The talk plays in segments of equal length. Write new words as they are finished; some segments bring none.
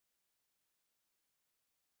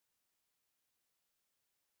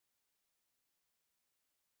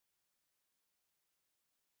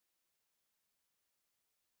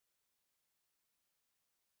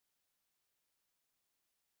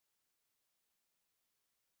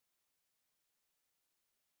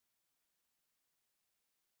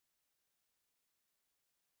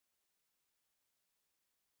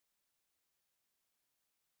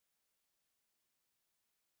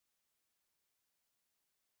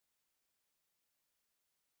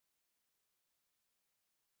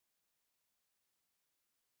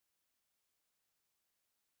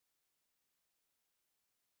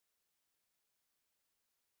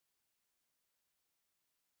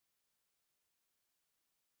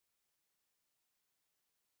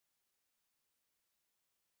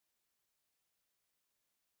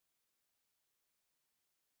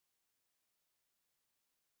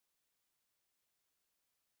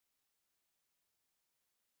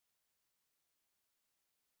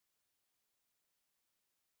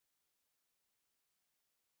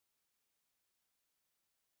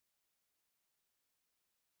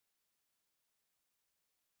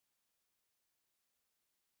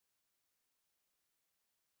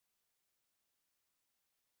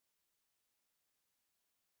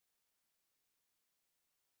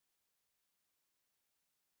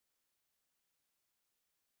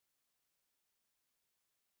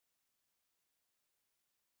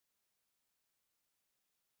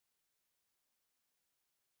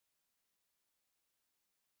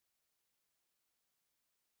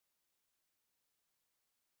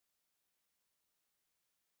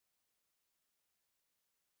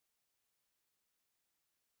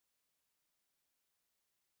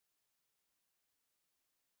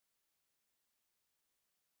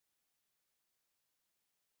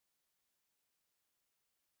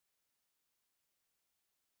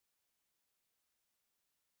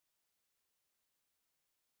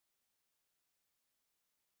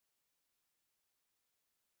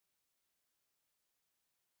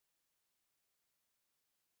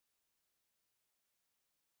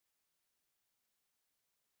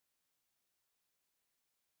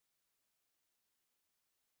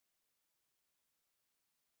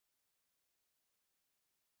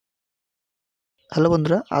Hello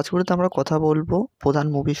বন্ধুরা, আজ ভিডিওতে আমরা কথা বলবো প্রধান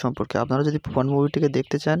মুভি সম্পর্কে। আপনারা যদি প্রধান মুভিটিকে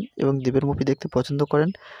দেখতে চান এবং দেবের মুভি দেখতে পছন্দ করেন,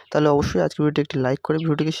 তাহলে অবশ্যই আজকের ভিডিওটি একটি লাইক করে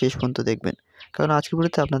ভিডিওটিকে শেষ পর্যন্ত দেখবেন। কারণ আজকের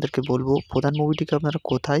ভিডিওতে আপনাদেরকে বলবো প্রধান মুভিটিকে আপনারা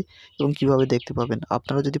কোথায় এবং কিভাবে দেখতে পাবেন।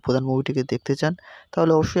 আপনারা যদি প্রধান মুভিটিকে দেখতে চান,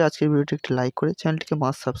 তাহলে অবশ্যই আজকের ভিডিওটি একটি লাইক করে চ্যানেলটিকে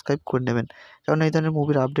মাস্ট সাবস্ক্রাইব করে নেবেন। কারণ এই ধরনের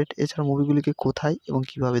মুভির আপডেট এছাড়া মুভিগুলিকে কোথায় এবং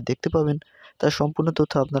কিভাবে দেখতে পাবেন, তার সম্পূর্ণ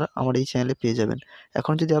তথ্য আপনারা আমার এই চ্যানেলে পেয়ে যাবেন।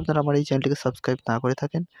 এখন যদি আপনারা আমার এই চ্যানেলটিকে সাবস্ক্রাইব না করে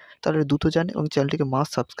থাকেন, তাহলে দ্রুত যান এবং চ্যানেলটিকে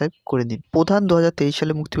মাস্ট সাবস্ক্রাইব করে নিন। প্রধান ২০২৩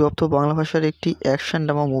 সালে মুক্তিপ্রাপ্ত বাংলা ভাষার একটি অ্যাকশন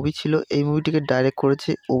ড্রামা মুভি ছিল। এই মুভিটিকে ডাইরেক্ট করেছে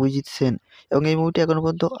অভিজিৎ সেন এবং এই মুভিটি এখনও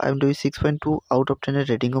পর্যন্ত IMDb 6.2 আউট অফ 10 এর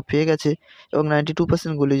রেটিংও পেয়ে গেছে এবং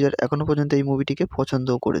 92% গুলি ইউজার এখনও পর্যন্ত এই মুভিটিকে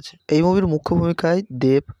পছন্দও করেছে। এই মুভির মুখ্য ভূমিকায়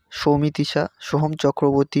দেব, সৌমিত্রিশা, সোহম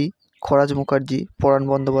চক্রবর্তী, খরাজ মুখার্জি, পরাণ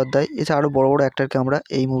বন্দ্যোপাধ্যায় এছাড়া আরও বড় বড় অ্যাক্টরকে আমরা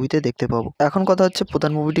এই মুভিতে দেখতে পাবো। এখন কথা হচ্ছে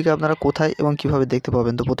প্রধান মুভিটিকে আপনারা কোথায় এবং কিভাবে দেখতে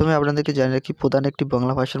পাবেন। তো প্রথমে আপনাদেরকে জানিয়ে রাখি, প্রধান একটি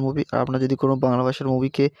বাংলা ভাষার মুভি। আর আপনারা যদি কোনো বাংলা ভাষার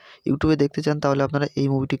মুভিকে ইউটিউবে দেখতে চান, তাহলে আপনারা এই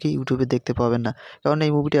মুভিটিকে ইউটিউবে দেখতে পাবেন না, কারণ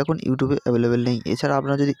এই মুভিটি এখন ইউটিউবে অ্যাভেলেবেল নেই। এছাড়া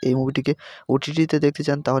আপনারা যদি এই মুভিটিকে OTT-তে দেখতে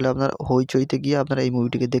চান, তাহলে আপনারা হইচইতে গিয়ে আপনারা এই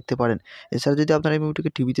মুভিটিকে দেখতে পারেন। এছাড়া যদি আপনারা এই মুভিটিকে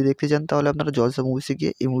টিভিতে দেখতে চান, তাহলে আপনারা জলসা মুভিসে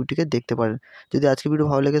গিয়ে এই মুভিটিকে দেখতে পারেন। যদি আজকের ভিডিও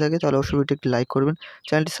ভালো লেগে থাকে, তাহলে অবশ্যই ভিডিওটি একটি লাইক করবেন,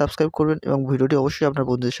 চ্যানেলটি সাবস্ক্রাইব করবেন এবং ভিডিওটি অবশ্যই আপনার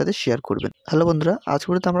বন্ধুদের সাথে শেয়ার করবেন। হ্যালো বন্ধুরা, আজ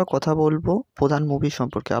ভিডিওতে আমরা কথা বলবো প্রধান মুভি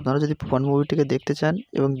সম্পর্কে। আপনারা যদি প্রধান মুভিটিকে দেখতে চান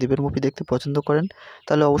এবং দেবের মুভি দেখতে পছন্দ করেন,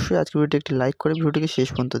 তাহলে অবশ্যই আজকের ভিডিওটি একটি লাইক করে ভিডিওটিকে শেষ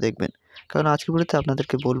পর্যন্ত দেখবেন। কারণ আজকের ভিডিওতে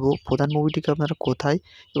আপনাদেরকে বলবো প্রধান মুভিটিকে আপনারা কোথায়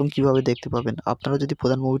এবং কিভাবে দেখতে পাবেন। আপনারা যদি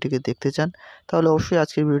প্রধান মুভিটিকে দেখতে চান, তাহলে অবশ্যই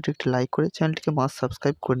আজকের ভিডিওটি একটি লাইক করে চ্যানেলটিকে মাস্ট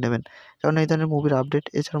সাবস্ক্রাইব করে নেবেন। কারণ এই ধরনের মুভির আপডেট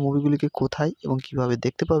এছাড়া মুভিগুলিকে কোথায় এবং কিভাবে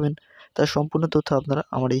দেখতে পাবেন, তার সম্পূর্ণ তথ্য আপনারা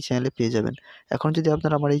আমার এই চ্যানেলে পেয়ে যাবেন। এখন যদি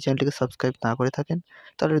আপনারা আমার এই চ্যানেলটিকে সাবস্ক্রাইব না করে থাকেন,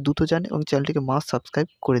 তাহলে দ্রুত যান এবং চ্যানেলটিকে মাস্ট সাবস্ক্রাইব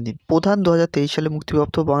করে নিন। প্রধান ২০২৩ সালে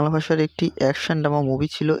মুক্তিপ্রাপ্ত বাংলা ভাষার একটি অ্যাকশন ড্রামা মুভি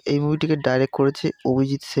ছিল। এই মুভিটিকে ডাইরেক্ট করেছে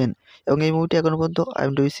অভিজিৎ সেন এবং এই মুভিটি এখনও পর্যন্ত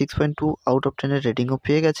IMDb 6.2 আউট অফ 10 এর রেটিংও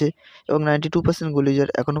পেয়ে গেছে এবং 92% গুলি ইউজার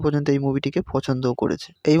এখনও পর্যন্ত এই মুভিটিকে পছন্দও করেছে।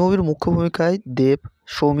 এই মুভির মুখ্য ভূমিকায় দেব,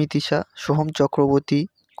 সৌমিত্রিশা, সোহম চক্রবর্তী,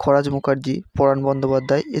 খরাজ মুখার্জি, পরাণ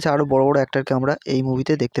বন্দ্যোপাধ্যায় এছাড়া আরও বড় বড় অ্যাক্টরকে আমরা এই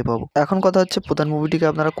মুভিতে দেখতে পাবো। এখন কথা হচ্ছে প্রধান মুভিটিকে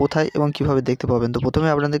আপনারা কোথায় এবং কিভাবে দেখতে পাবেন। তো প্রথমে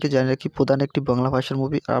আপনাদেরকে জানিয়ে রাখি, প্রধান একটি বাংলা ভাষার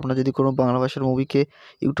মুভি। আর আপনারা যদি কোনো বাংলা ভাষার মুভিকে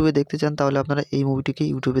ইউটিউবে দেখতে চান, তাহলে আপনারা এই মুভিটিকে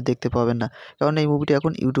ইউটিউবে দেখতে পাবেন না, কারণ এই মুভিটি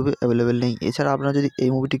এখন ইউটিউবে অ্যাভেলেবেল নেই। এছাড়া আপনারা যদি এই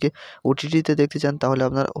মুভিটিকে OTT-তে দেখতে চান, তাহলে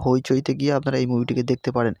আপনারা হইচইতে গিয়ে আপনারা এই মুভিটিকে দেখতে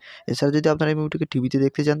পারেন। এছাড়া যদি আপনারা এই মুভিটিকে টিভিতে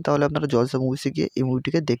দেখতে চান, তাহলে আপনারা জলসা মুভিসে গিয়ে এই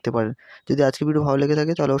মুভিটিকে দেখতে পারেন। যদি আজকের ভিডিও ভালো লেগে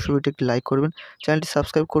থাকে, তাহলে অবশ্যই ভিডিওটি একটি লাইক করবেন, চ্যানেলটি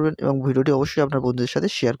সাবস্ক্রাইব করবেন এবং ভিডিওটি অবশ্যই আপনার বন্ধুদের সাথে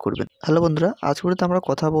শেয়ার করবেন। হ্যালো বন্ধুরা, আজ ভিডিওতে আমরা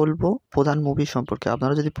কথা বলবো প্রধান মুভি সম্পর্কে।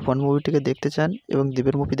 আপনারা যদি প্রধান মুভিটিকে দেখতে চান এবং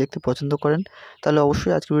দেবের মুভি দেখতে পছন্দ করেন, তাহলে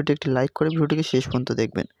অবশ্যই আজকের ভিডিওটি একটি লাইক করে ভিডিওটিকে শেষ পর্যন্ত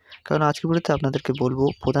দেখবেন। কারণ আজকের ভিডিওতে আপনাদেরকে বলবো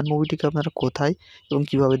প্রধান মুভিটিকে আপনারা কোথায় এবং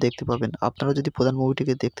কিভাবে দেখতে পাবেন। আপনারা যদি প্রধান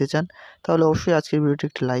মুভিটিকে দেখতে চান, তাহলে অবশ্যই আজকের ভিডিওটি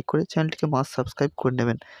একটি লাইক করে চ্যানেলটিকে মাস্ট সাবস্ক্রাইব করে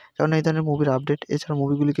নেবেন। কারণ এই ধরনের মুভির আপডেট এছাড়া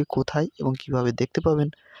মুভিগুলিকে কোথায় এবং কিভাবে দেখতে পাবেন,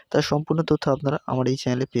 তার সম্পূর্ণ তথ্য আপনারা আমার এই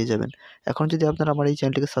চ্যানেলে পেয়ে যাবেন। এখন যদি আপনারা আমার এই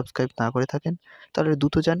চ্যানেলটিকে সাবস্ক্রাইব না করে থাকেন, তাহলে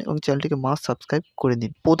দ্রুত যান এবং চ্যানেলটিকে মাস্ট সাবস্ক্রাইব করে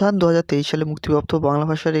নিন। প্রধান ২০২৩ সালে মুক্তিপ্রাপ্ত বাংলা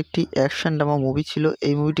ভাষার একটি অ্যাকশন ড্রামা মুভি ছিল।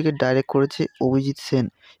 এই মুভিটিকে ডাইরেক্ট করেছে অভিজিৎ সেন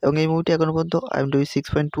এবং এই মুভিটি এখনও পর্যন্ত IMDb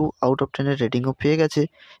 6.2 আউট অফ 10 এর রেটিংও পেয়ে গেছে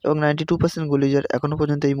এবং 92% গুলি ইউজার এখনও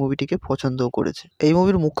পর্যন্ত এই মুভিটিকে পছন্দও করেছে। এই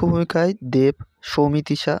মুভির মুখ্য ভূমিকায় দেব,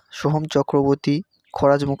 সৌমিত্রিশা, সোহম চক্রবর্তী,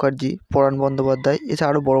 খরাজ মুখার্জি, পরাণ বন্দ্যোপাধ্যায় এছাড়া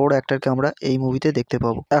আরও বড় বড় অ্যাক্টরকে আমরা এই মুভিতে দেখতে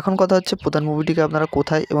পাবো। এখন কথা হচ্ছে প্রধান মুভিটিকে আপনারা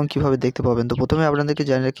কোথায় এবং কিভাবে দেখতে পাবেন। তো প্রথমে আপনাদেরকে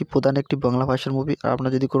জানিয়ে রাখি, প্রধান একটি বাংলা ভাষার মুভি। আর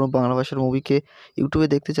আপনারা যদি কোনো বাংলা ভাষার মুভিকে ইউটিউবে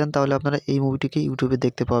দেখতে চান, তাহলে আপনারা এই মুভিটিকে ইউটিউবে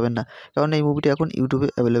দেখতে পাবেন না, কারণ এই মুভিটি এখন ইউটিউবে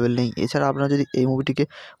অ্যাভেলেবেল নেই। এছাড়া আপনারা যদি এই মুভিটিকে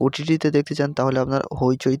OTT-তে দেখতে চান, তাহলে আপনারা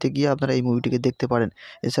হইচইতে গিয়ে আপনারা এই মুভিটিকে দেখতে পারেন।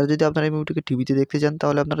 এছাড়া যদি আপনারা এই মুভিটিকে টিভিতে দেখতে চান,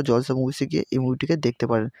 তাহলে আপনারা জলসা মুভিসে গিয়ে এই মুভিটিকে দেখতে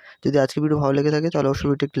পারেন। যদি আজকের ভিডিও ভালো লেগে থাকে, তাহলে অবশ্যই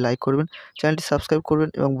ভিডিওটি একটি লাইক করবেন, চ্যানেলটি সাবস্ক্রাইব করবেন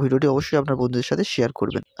এবং ভিডিওটি অবশ্যই আপনার বন্ধুদের সাথে শেয়ার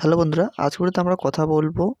করবেন। হ্যালো বন্ধুরা, আজ ভিডিওতে আমরা কথা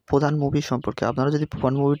বলবো প্রধান মুভি সম্পর্কে। আপনারা যদি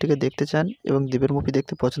প্রধান মুভিটিকে দেখতে চান এবং দেবের মুভি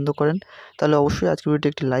দেখতে পছন্দ করেন, তাহলে অবশ্যই আজকের ভিডিওটি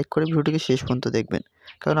একটি লাইক করে ভিডিওটিকে শেষ পর্যন্ত দেখবেন।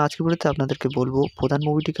 কারণ আজকের ভিডিওতে আপনাদেরকে বলবো প্রধান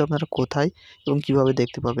মুভিটিকে আপনারা কোথায় এবং কিভাবে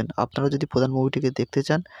দেখতে পাবেন। আপনারা যদি প্রধান মুভিটিকে দেখতে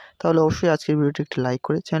চান, তাহলে অবশ্যই আজকের ভিডিওটি একটি লাইক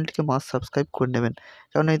করে চ্যানেলটিকে মাস্ট সাবস্ক্রাইব করে নেবেন।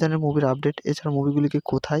 কারণ এই ধরনের মুভির আপডেট এছাড়া মুভিগুলিকে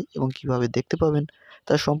কোথায় এবং কিভাবে দেখতে পাবেন,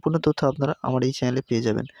 তার সম্পূর্ণ তথ্য আপনারা আমার এই চ্যানেলে পেয়ে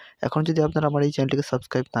যাবেন। এখন যদি আপনারা আমার এই চ্যানেলটিকে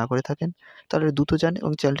সাবস্ক্রাইব না করে থাকেন, তাহলে দ্রুত যান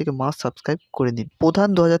এবং চ্যানেলটিকে মাস্ট সাবস্ক্রাইব করে নিন। প্রধান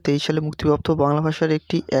 ২০২৩ সালে মুক্তিপ্রাপ্ত বাংলা ভাষার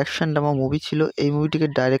একটি অ্যাকশন ড্রামা মুভি ছিল। এই মুভিটিকে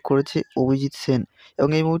ডাইরেক্ট করেছে অভিজিৎ সেন এবং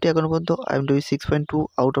এই মুভিটি এখনও পর্যন্ত IMDb 6.2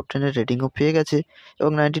 আউট অফ 10 এর রেটিংও পেয়ে গেছে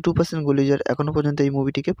এবং 92% গুলি ইউজার এখনও পর্যন্ত এই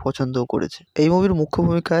মুভিটিকে পছন্দও করেছে। এই মুভির মুখ্য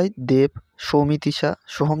ভূমিকায় দেব, সৌমিত্রিশা,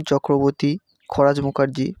 সোহম চক্রবর্তী, খরাজ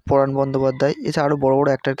মুখার্জি, পরাণ বন্দ্যোপাধ্যায়, এছাড়া আরও বড় বড়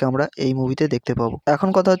অ্যাক্টরকে আমরা এই মুভিতে দেখতে পাবো। এখন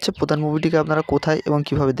কথা হচ্ছে প্রধান মুভিটিকে আপনারা কোথায় এবং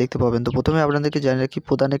কীভাবে দেখতে পাবেন। তো প্রথমে আপনাদেরকে জানিয়ে রাখি,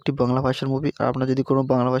 প্রধান একটি বাংলা ভাষার মুভি। আর আপনারা যদি কোনো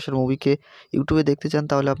বাংলা ভাষার মুভিকে ইউটিউবে দেখতে চান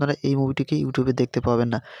তাহলে আপনারা এই মুভিটিকে ইউটিউবে দেখতে পাবেন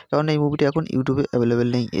না, কারণ এই মুভিটি এখন ইউটিউবে অ্যাভেলেবেল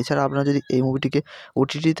নেই। এছাড়া আপনারা যদি এই মুভিটিকে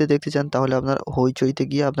ওটিটিতে দেখতে চান তাহলে আপনারা হইচইতে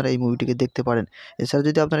গিয়ে আপনারা এই মুভিটিকে দেখতে পারেন। এছাড়া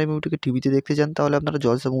যদি আপনারা এই মুভিটিকে টিভিতে দেখতে চান তাহলে আপনারা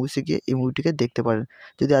জলসা মুভিসে গিয়ে এই মুভিটিকে দেখতে পারেন।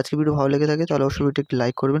 যদি আজকের ভিডিও ভালো লেগে থাকে তাহলে অবশ্যই ভিডিওটি একটি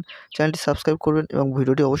লাইক করবেন, চ্যানেলটি সাবস্ক্রাইব করবেন এবং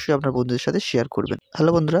ভিডিওটি অবশ্যই আপনার বন্ধুদের সাথে শেয়ার করবেন।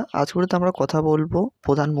 হ্যালো বন্ধুরা, আজকে ভিডিওতে আমরা কথা বলবো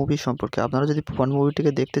প্রধান মুভি সম্পর্কে। আপনারা যদি প্রধান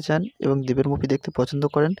মুভিটিকে দেখতে চান এবং দেবের মুভি দেখতে পছন্দ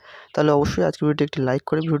করেন তাহলে অবশ্যই আজকের ভিডিওটি একটি লাইক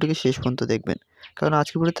করে ভিডিওটিকে শেষ পর্যন্ত দেখবেন, কারণ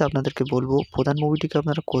আজকের ভিডিওতে আপনাদেরকে বলবো প্রধান মুভিটিকে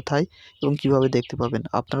আপনারা কোথায় এবং কীভাবে দেখতে পাবেন।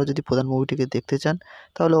 আপনারা যদি প্রধান মুভিটিকে দেখতে চান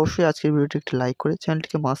তাহলে অবশ্যই আজকের ভিডিওটি একটি লাইক করে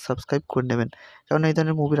চ্যানেলটিকে মাস্ট সাবস্ক্রাইব করে নেবেন, কারণ এই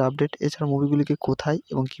ধরনের মুভির আপডেট এছাড়া মুভিগুলিকে কোথায়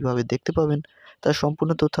এবং কীভাবে দেখতে পাবেন তার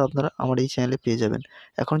সম্পূর্ণ তথ্য আপনারা আমার এই চ্যানেলে পেয়ে যাবেন।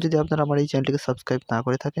 এখন যদি আপনারা আমার এই চ্যানেলটিকে সাবস্ক্রাইব না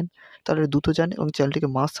করে থাকেন তাহলে দ্রুত যান এবং চ্যানেলটিকে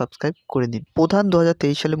মাস্ট সাবস্ক্রাইব করে নিন। প্রধান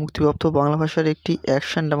 2023 সালে মুক্তিপ্রাপ্ত বাংলা ভাষার একটি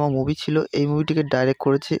অ্যাকশন ড্রামা মুভি ছিল। এই মুভিটিকে ডাইরেক্ট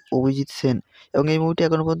করেছে অভিজিৎ সেন এবং এই মুভিটি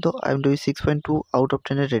এখনও পর্যন্ত IMDb 6.2 আউট অফ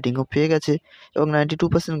 10 এর রেটিংও পেয়ে গেছে এবং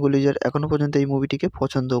 92% গুলিজার এখনও পর্যন্ত এই মুভিটিকে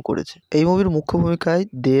পছন্দও করেছে। এই মুভির মুখ্য ভূমিকায়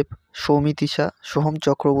দেব, সৌমিত্রিশা, সোহম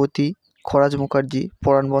চক্রবর্তী, খরাজ মুখার্জি,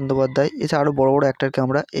 পরাণ বন্দ্যোপাধ্যায়, এছাড়া আরও বড় বড় অ্যাক্টরকে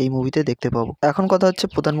আমরা এই মুভিতে দেখতে পাবো। এখন কথা হচ্ছে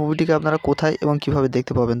প্রধান মুভিটিকে আপনারা কোথায় এবং কীভাবে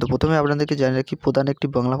দেখতে পাবেন। তো প্রথমে আপনাদেরকে জানিয়ে রাখি, প্রধান একটি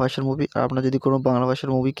বাংলা ভাষার মুভি। আর আপনারা যদি কোনো বাংলা ভাষার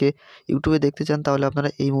মুভিকে ইউটিউবে দেখতে চান তাহলে আপনারা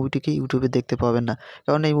এই মুভিটিকে ইউটিউবে দেখতে পাবেন না,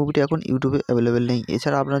 কারণ এই মুভিটি এখন ইউটিউবে অ্যাভেলেবেল নেই।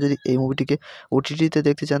 এছাড়া আপনারা যদি এই মুভিটিকে ওটিটিতে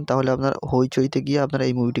দেখতে চান তাহলে আপনারা হইচইতে গিয়ে আপনারা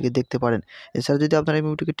এই মুভিটিকে দেখতে পারেন। এছাড়া যদি আপনারা এই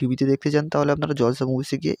মুভিটিকে টিভিতে দেখতে চান তাহলে আপনারা জলসা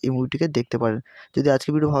মুভিসে গিয়ে এই মুভিটিকে দেখতে পারেন। যদি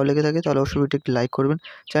আজকের ভিডিও ভালো লেগে থাকে তাহলে অবশ্যই ভিডিওটি একটি লাইক করবেন,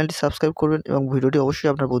 চ্যানেলটি সাবস্ক্রাইব করবেন এবং ভিডিওটি অবশ্যই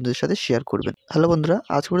আপনার বন্ধুদের সাথে শেয়ার করবেন। হ্যালো বন্ধুরা,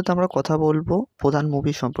 আজকের ভিডিওতে আমরা কথা বলবো প্রধান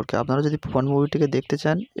মুভি সম্পর্কে। আপনারা যদি প্রধান মুভিটিকে দেখতে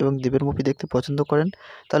চান এবং দেবের মুভি দেখতে পছন্দ করেন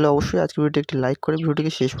তাহলে অবশ্যই আজকের ভিডিওটি একটি লাইক করে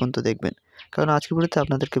ভিডিওটিকে শেষ পর্যন্ত দেখবেন, কারণ আজকের ভিডিওতে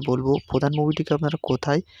আপনাদেরকে বলবো প্রধান মুভিটিকে আপনারা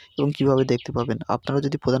কোথায় এবং কীভাবে দেখতে পাবেন। আপনারা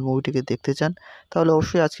যদি প্রধান মুভিটিকে দেখতে চান তাহলে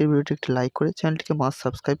অবশ্যই আজকের ভিডিওটি একটি লাইক করে চ্যানেলটিকে মাস্ট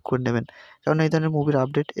সাবস্ক্রাইব করে নেবেন, কারণ এই ধরনের মুভির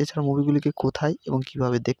আপডেট এছাড়া মুভিগুলিকে কোথায় এবং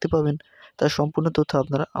কীভাবে দেখতে পাবেন তার সম্পূর্ণ তথ্য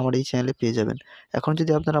আপনারা আমার এই চ্যানেলে পেয়ে যাবেন। এখন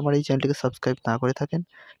যদি আপনারা আমার এই চ্যানেলটিকে সাবস্ক্রাইব না করে থাকেন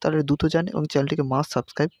তাহলে দ্রুত যান এবং চ্যানেলটিকে মাস্ট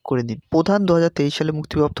সাবস্ক্রাইব করে নিন। প্রধান 2023 সালে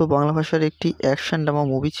মুক্তিপ্রাপ্ত বাংলা ভাষার একটি অ্যাকশন ড্রামা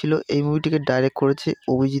মুভি ছিল। এই মুভিটিকে ডাইরেক্ট করেছে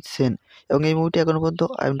অভিজিৎ সেন এবং এই মুভিটি এখনও পর্যন্ত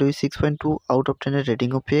IMDb 6.2 আউট অফ 10 এর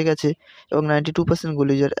রেটিংও পেয়ে গেছে এবং 92%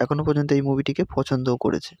 গুলিজার এখনও পর্যন্ত এই মুভিটিকে পছন্দও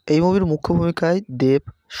করেছে। এই মুভির মুখ্য ভূমিকায় দেব,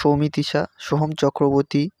 সৌমিত্রিশা, সোহম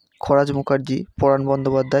চক্রবর্তী, খরাজ মুখার্জি, পরাণ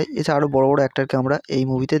বন্দ্যোপাধ্যায়, এছাড়া আরও বড় বড় অ্যাক্টরকে আমরা এই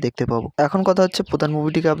মুভিতে দেখতে পাবো। এখন কথা হচ্ছে প্রধান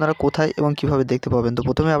মুভিটিকে আপনারা কোথায় এবং কীভাবে দেখতে পাবেন। তো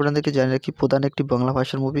প্রথমে আপনাদেরকে জানিয়ে রাখি, প্রধান একটি বাংলা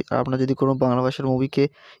ভাষার মুভি। আর আপনারা যদি কোনো বাংলা ভাষার মুভিকে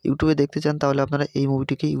ইউটিউবে দেখতে চান তাহলে আপনারা এই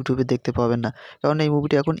মুভিটিকে ইউটিউবে দেখতে পাবেন না, কারণ এই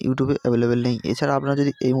মুভিটি এখন ইউটিউবে অ্যাভেলেবেল নেই। এছাড়া আপনারা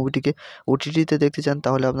যদি এই মুভিটিকে ওটিটিতে দেখতে চান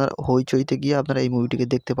তাহলে আপনারা হইচইতে গিয়ে আপনারা এই মুভিটিকে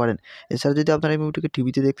দেখতে পারেন। এছাড়া যদি আপনারা এই মুভিটিকে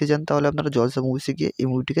টিভিতে দেখতে চান তাহলে আপনারা জলসা মুভিসে গিয়ে এই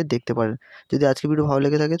মুভিটিকে দেখতে পারেন। যদি আজকের ভিডিও ভালো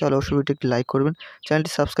লেগে থাকে তাহলে অবশ্যই ভিডিওটি একটি লাইক করবেন,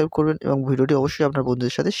 চ্যানেলটি সাবস্ক্রাইব করবেন এবং ভিডিওটি অবশ্যই আপনার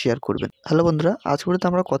বন্ধুদের সাথে শেয়ার করবেন। হ্যালো বন্ধুরা, আজকের ভিডিওতে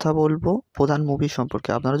আমরা কথা বলবো প্রধান মুভি সম্পর্কে।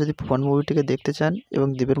 আপনারা যদি প্রধান মুভিটিকে দেখতে চান এবং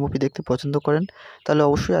দেবের মুভি দেখতে পছন্দ করেন তাহলে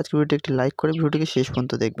অবশ্যই আজকের ভিডিওটি একটি লাইক করে ভিডিওটিকে শেষ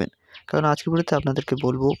পর্যন্ত দেখবেন, কারণ আজকের ভিডিওতে আপনাদেরকে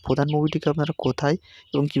বলবো প্রধান মুভিটিকে আপনারা কোথায়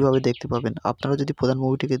এবং কীভাবে দেখতে পাবেন। আপনারা যদি প্রধান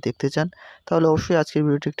মুভিটিকে দেখতে চান তাহলে অবশ্যই আজকের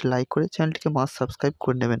ভিডিওটি একটি লাইক করে চ্যানেলটিকে মাস্ট সাবস্ক্রাইব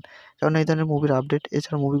করে নেবেন, কারণ এই ধরনের মুভির আপডেট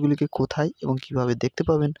এছাড়া মুভিগুলিকে কোথায় এবং কীভাবে দেখতে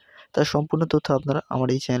পাবেন তার সম্পূর্ণ তথ্য আপনারা আমার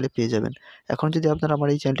এই চ্যানেলে পেয়ে যাবেন। এখন যদি আপনারা আমার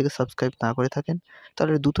এই চ্যানেলটিকে সাবস্ক্রাইব না করে থাকেন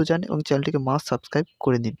তাহলে দ্রুত যান এবং চ্যানেলটিকে মাস্ট সাবস্ক্রাইব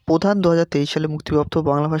করে নিন। প্রধান 2023 সালে মুক্তিপ্রাপ্ত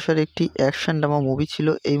বাংলা ভাষার একটি অ্যাকশন ড্রামা মুভি ছিল।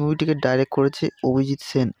 এই মুভিটিকে ডাইরেক্ট করেছে অভিজিৎ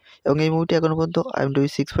সেন এবং এই মুভিটি এখনও পর্যন্ত IMDb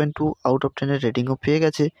 6.2 আউট অফ 10 এর রেটিংও পেয়ে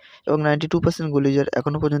গেছে এবং 92% গুলিজার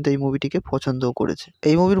এখনও পর্যন্ত এই মুভিটিকে পছন্দও করেছে।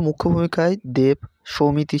 এই মুভির মুখ্য ভূমিকায় দেব,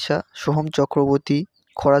 সৌমিত্রিশা, সোহম চক্রবর্তী,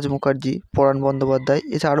 খরাজ মুখার্জি, পরাণ বন্দ্যোপাধ্যায়,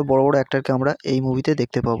 এছাড়া আরও বড় বড় অ্যাক্টরকে আমরা এই মুভিতে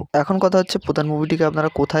দেখতে পাবো। এখন কথা হচ্ছে প্রধান মুভিটিকে আপনারা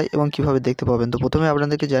কোথায় এবং কীভাবে দেখতে পাবেন। তো প্রথমে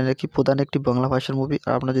আপনাদেরকে জানিয়ে রাখি, প্রধান একটি বাংলা ভাষার মুভি।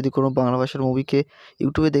 আর আপনারা যদি কোনো বাংলা ভাষার মুভিকে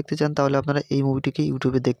ইউটিউবে দেখতে চান তাহলে আপনারা এই মুভিটিকে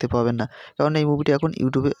ইউটিউবে দেখতে পাবেন না, কারণ এই মুভিটি এখন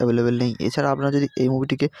ইউটিউবে অ্যাভেলেবেল নেই। এছাড়া আপনারা যদি এই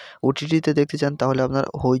মুভিটিকে ওটিটিতে দেখতে চান তাহলে আপনারা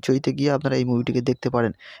হইচইতে গিয়ে আপনারা এই মুভিটিকে দেখতে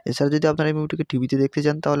পারেন। এছাড়া যদি আপনারা এই মুভিটিকে টিভিতে দেখতে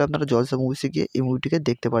চান তাহলে আপনারা জলসা মুভিসে গিয়ে এই মুভিটিকে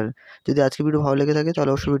দেখতে পারেন। যদি আজকের ভিডিও ভালো লেগে থাকে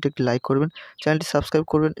তাহলে অবশ্যই ভিডিওটি একটি লাইক করবেন, চ্যানেলটি সাবস্ক্রাইব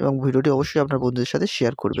সাবস্ক্রাইব করবেন এবং ভিডিওটি অবশ্যই আপনার বন্ধুদের সাথে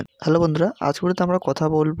শেয়ার করবেন। হ্যালো বন্ধুরা, আজকে আমরা কথা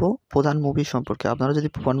বলবো প্রধান মুভি সম্পর্কে। আপনারা যদি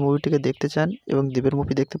প্রধান মুভিটিকে দেখতে চান এবং দেবের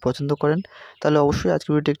মুভি দেখতে পছন্দ করেন, তাহলে অবশ্যই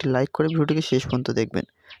আজকের ভিডিওটি একটি লাইক করে ভিডিওটিকে শেষ পর্যন্ত দেখবেন।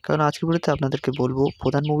 কারণ আজকের ভিডিওতে আপনাদেরকে বলবো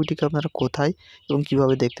প্রধান মুভিটিকে আপনারা কোথায় এবং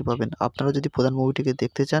কিভাবে দেখতে পাবেন। আপনারা যদি প্রধান মুভিটিকে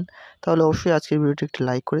দেখতে চান, তাহলে অবশ্যই আজকের ভিডিওটি একটি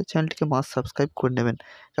লাইক করে চ্যানেলটিকে মাস্ট সাবস্ক্রাইব করে নেবেন।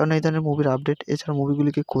 কারণ এই ধরনের মুভির আপডেট এছাড়া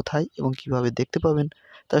মুভিগুলিকে কোথায় এবং কিভাবে দেখতে পাবেন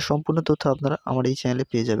তার সম্পূর্ণ তথ্য আপনারা আমার এই চ্যানেলে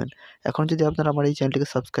পেয়ে যাবেন। এখন যদি আপনারা আমার এই চ্যানেলটিকে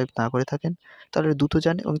সাবস্ক্রাইব না করে থাকেন, তাহলে দ্রুত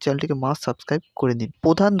যান এবং চ্যানেলটিকে মাস্ট সাবস্ক্রাইব করে নিন।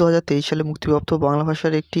 প্রধান 2023 সালে মুক্তিপ্রাপ্ত বাংলা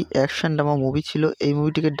ভাষার একটি অ্যাকশন ড্রামা মুভি ছিল। এই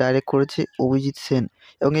মুভিটিকে ডাইরেক্ট করেছে অভিজিৎ সেন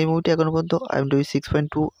এবং এই মুভিটি এখনও পর্যন্ত IMDb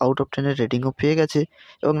 6.2 আউট অফ 10 এর রেটিংও পেয়ে গেছে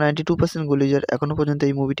এবং 92% গুলি ইউজার এখনও পর্যন্ত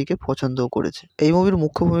এই মুভিটিকে পছন্দও করেছে। এই মুভির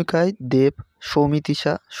মুখ্য ভূমিকায় দেব,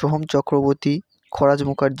 সৌমিত্রিশা, সোহম চক্রবর্তী, খরাজ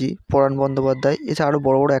মুখার্জি, পরাণ বন্দ্যোপাধ্যায় এছাড়া আরও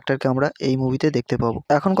বড় বড় অ্যাক্টরকে আমরা এই মুভিতে দেখতে পাবো।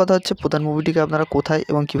 এখন কথা হচ্ছে প্রধান মুভিটিকে আপনারা কোথায়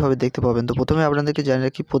এবং কিভাবে দেখতে পাবেন। তো প্রথমে আপনাদেরকে জানিয়ে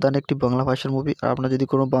রাখি, প্রধান একটি বাংলা ভাষার মুভি। আর আপনারা যদি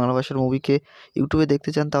কোনো বাংলা ভাষার মুভিকে ইউটিউবে দেখতে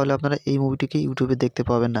চান, তাহলে আপনারা এই মুভিটিকে ইউটিউবে দেখতে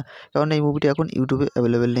পাবেন না, কারণ এই মুভিটি এখন ইউটিউবে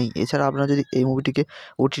অ্যাভেলেবেল নেই। এছাড়া আপনারা যদি এই মুভিটিকে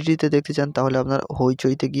OTT-তে দেখতে চান, তাহলে আপনারা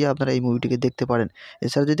হইচইতে গিয়ে আপনারা এই মুভিটিকে দেখতে পারেন।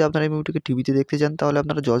 এছাড়া যদি আপনারা এই মুভিটিকে টিভিতে দেখতে চান, তাহলে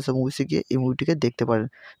আপনারা জলসা মুভিসে গিয়ে এই মুভিটিকে দেখতে পারেন।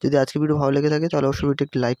 যদি আজকের ভিডিও ভালো লেগে থাকে, তাহলে অবশ্যই ভিডিওটি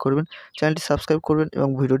একটি লাইক করবেন, চ্যানেলটি সাবস্ক্রাইব করবেন এবং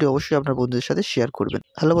ভিডিওটি অবশ্যই আপনার বন্ধুদের সাথে শেয়ার করবেন।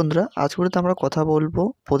 হ্যালো বন্ধুরা, আজকে আমরা কথা বলবো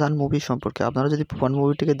প্রধান মুভি সম্পর্কে। আপনারা যদি প্রধান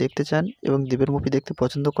মুভিটিকে দেখতে চান এবং দেবের মুভি দেখতে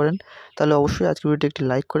পছন্দ করেন, তাহলে অবশ্যই আজকের ভিডিওটি একটি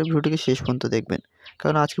লাইক করে ভিডিওটিকে শেষ পর্যন্ত দেখবেন।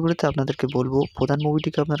 কারণ আজকের ভিডিওতে আপনাদেরকে বলবো প্রধান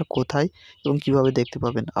মুভিটিকে আপনারা কোথায় এবং কিভাবে দেখতে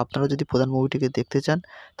পাবেন। আপনারা যদি প্রধান মুভিটিকে দেখতে চান,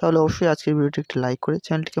 তাহলে অবশ্যই আজকের ভিডিওটি একটি লাইক করে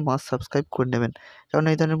চ্যানেলটিকে মাস্ট সাবস্ক্রাইব করে নেবেন। কারণ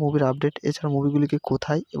এই ধরনের মুভির আপডেট এছাড়া মুভিগুলিকে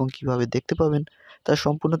কোথায় এবং কিভাবে দেখতে পাবেন তার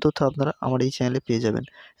সম্পূর্ণ তথ্য আপনারা আমার এই চ্যানেলে পেয়ে যাবেন।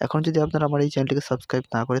 এখন যদি আপনারা আমার এই চ্যানেলটিকে সাবস্ক্রাইব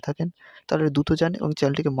না করে থাকেন, তাহলে দ্রুত যান এবং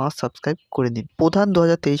চ্যানেলটিকে মাস্ট সাবস্ক্রাইব করে নিন। প্রধান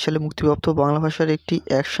 2023 সালে মুক্তিপ্রাপ্ত বাংলা ভাষার একটি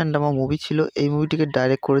অ্যাকশন ড্রামা মুভি ছিল। এই মুভিটিকে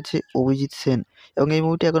ডাইরেক্ট করেছে অভিজিৎ সেন এবং এই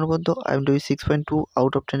মুভিটি এখনও পর্যন্ত IMDb 6.2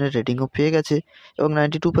 আউট অফ 10 এর রেটিংও পেয়ে গেছে এবং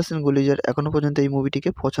 92% গুলি ইউজার এখনও পর্যন্ত এই মুভিটিকে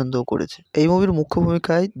পছন্দও করেছে। এই মুভির মুখ্য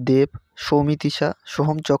ভূমিকায় দেব, সৌমিত্রিশা,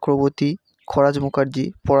 সোহম চক্রবর্তী, খরাজ মুখার্জি,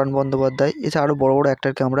 পরাণ বন্দ্যোপাধ্যায় এছাড়া আরও বড় বড়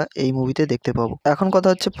অ্যাক্টরকে আমরা এই মুভিতে দেখতে পাবো। এখন কথা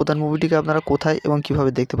হচ্ছে প্রধান মুভিটিকে আপনারা কোথায় এবং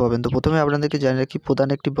কিভাবে দেখতে পাবেন। তো প্রথমে আপনাদেরকে জানিয়ে রাখি, প্রধান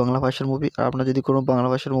একটি বাংলা ভাষার মুভি। আর আপনারা যদি কোনো বাংলা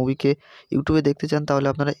ভাষার মুভিকে ইউটিউবে দেখতে চান, তাহলে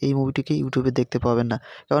আপনারা এই মুভিটিকে ইউটিউবে দেখতে পাবেন না,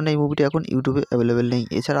 কারণ এই মুভিটি এখন ইউটিউবে অ্যাভেলেবেল নেই।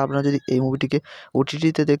 এছাড়া আপনারা যদি এই মুভিটিকে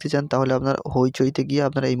OTT-তে দেখতে চান, তাহলে আপনারা হইচইতে গিয়ে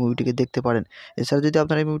আপনারা এই মুভিটিকে দেখতে পারেন। এছাড়া যদি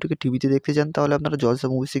আপনারা এই মুভিটিকে টিভিতে দেখতে চান, তাহলে আপনারা জলসা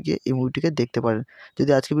মুভিসে গিয়ে এই মুভিটিকে দেখতে পারেন।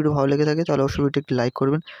 যদি আজকের ভিডিও ভালো লেগে থাকে, তাহলে অবশ্যই ভিডিওটি একটি লাইক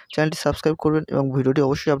করবেন, চ্যানেলটি সাবস্ক্রাইব করবেন এবং ভিডিওটি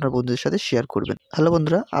অবশ্যই আপনার বন্ধুদের সাথে শেয়ার করবেন। হ্যালো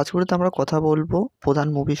বন্ধুরা, আজকে আমরা কথা বলবো প্রধান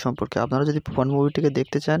মুভি সম্পর্কে। আপনারা যদি প্রধান মুভিটিকে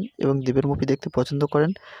দেখতে চান এবং দেবের মুভি দেখতে পছন্দ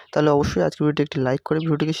করেন, তাহলে অবশ্যই আজকের ভিডিওটি একটি লাইক করে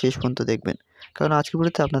ভিডিওটিকে শেষ পর্যন্ত দেখবেন। কারণ আজকের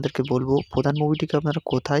ভিডিওতে আপনাদেরকে বলবো প্রধান মুভিটিকে আপনারা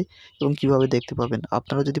কোথায় এবং কিভাবে দেখতে পাবেন।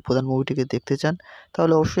 আপনারা যদি প্রধান মুভিটিকে দেখতে চান,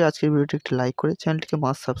 তাহলে অবশ্যই আজকের ভিডিওটি একটি লাইক করে চ্যানেলটিকে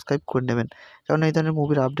মাস্ট সাবস্ক্রাইব করে নেবেন। কারণ এই ধরনের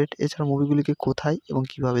মুভির আপডেট এছাড়া মুভিগুলিকে কোথায় এবং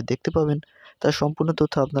কিভাবে দেখতে পাবেন তার সম্পূর্ণ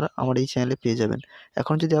তথ্য আপনারা আমার এই চ্যানেলে পেয়ে যাবেন।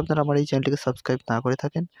 এখন যদি আপনারা আমার এই চ্যানেলটিকে সাবস্ক্রাইব না করে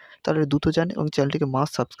থাকেন, তাহলে দ্রুত যান এবং চ্যানেলটিকে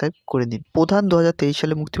মাস্ট সাবস্ক্রাইব করে নিন। প্রধান 2023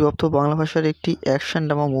 সালে মুক্তিপ্রাপ্ত বাংলা ভাষার একটি অ্যাকশন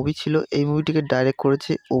ড্রামা মুভি ছিল। এই মুভিটিকে ডাইরেক্ট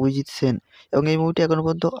করেছে অভিজিৎ সেন এবং এই মুভিটি এখনও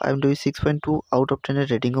পর্যন্ত IMDb 6.2 আউট অফ 10 এর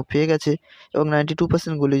রেটিংও পেয়ে গেছে এবং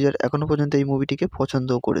 92% গুলি ইউজার এখনও পর্যন্ত এই মুভিটিকে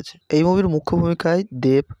পছন্দও করেছে। এই মুভির মুখ্য ভূমিকায়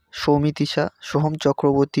দেব, সৌমিত্রিশা, সোহম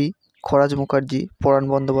চক্রবর্তী, খরাজ মুখার্জি, পরাণ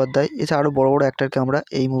বন্দ্যোপাধ্যায় এছাড়া আরও বড় বড় অ্যাক্টরকে আমরা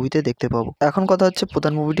এই মুভিতে দেখতে পাবো। এখন কথা হচ্ছে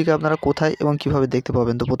প্রধান মুভিটিকে আপনারা কোথায় এবং কিভাবে দেখতে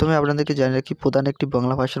পাবেন। তো প্রথমে আপনাদেরকে জানিয়ে রাখি, প্রধান একটি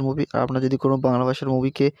বাংলা ভাষার মুভি। আর আপনারা যদি কোনো বাংলা ভাষার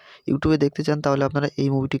মুভিকে ইউটিউবে দেখতে চান, তাহলে আপনারা এই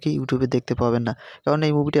মুভিটিকে ইউটিউবে দেখতে পাবেন না, কারণ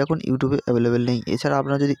এই মুভিটি এখন ইউটিউবে অ্যাভেলেবেল নেই। এছাড়া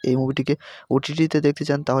আপনারা যদি এই মুভিটিকে OTT-তে দেখতে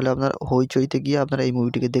চান, তাহলে আপনারা হইচইতে গিয়ে আপনারা এই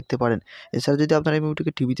মুভিটিকে দেখতে পারেন। এছাড়া যদি আপনারা এই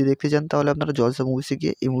মুভিটিকে টিভিতে দেখতে চান, তাহলে আপনারা জলসা মুভিসে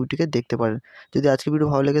গিয়ে এই মুভিটিকে দেখতে পারেন। যদি আজকের ভিডিও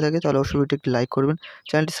ভালো লেগে থাকে, তাহলে অবশ্যই ভিডিওটি একটি লাইক করবেন,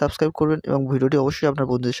 চ্যানেলটি সাবস্ক্রাইব করবেন এবং ভিডিওটি অবশ্যই আপনার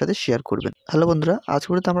বন্ধুদের সাথে শেয়ার করবেন। হ্যালো বন্ধুরা,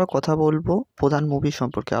 আজকে আমরা কথা বলবো প্রধান মুভি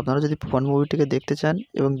সম্পর্কে। আপনারা যদি প্রধান মুভিটিকে দেখতে চান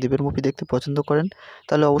এবং দেবের মুভি দেখতে পছন্দ করেন,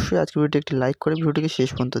 তাহলে অবশ্যই আজকের ভিডিওটি একটি লাইক করে ভিডিওটিকে শেষ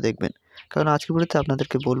পর্যন্ত দেখবেন। কারণ আজকের ভিডিওতে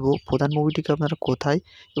আপনাদেরকে বলবো প্রধান মুভিটিকে আপনারা কোথায়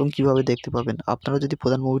এবং কিভাবে দেখতে পাবেন। আপনারা যদি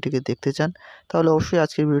প্রধান মুভিটিকে দেখতে চান, তাহলে অবশ্যই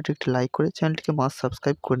আজকের ভিডিওটি একটি লাইক করে চ্যানেলটিকে মাস্ট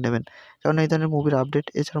সাবস্ক্রাইব করে নেবেন। কারণ এই ধরনের মুভির আপডেট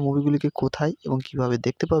এছাড়া মুভিগুলিকে কোথায় এবং কিভাবে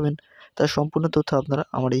দেখতে পাবেন তার সম্পূর্ণ তথ্য আপনারা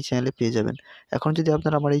আমার এই চ্যানেলে পেয়ে যাবেন। এখন যদি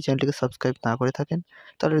আপনারা আমার এই চ্যানেলটিকে সাবস্ক্রাইব না করে থাকেন,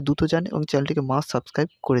 তাহলে দ্রুত যান এবং চ্যানেলটিকে মাস্ট সাবস্ক্রাইব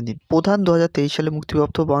করে নিন। প্রধান 2023 সালে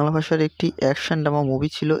মুক্তিপ্রাপ্ত বাংলা ভাষার একটি অ্যাকশন ড্রামা মুভি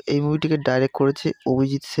ছিল। এই মুভিটিকে ডাইরেক্ট করেছে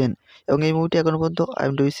অভিজিৎ সেন এবং এই মুভিটি এখনও পর্যন্ত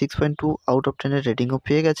IMDb 6.2 আউট অফ 10 এর রেটিংও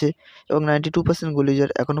পেয়ে গেছে এবং 92% গুলি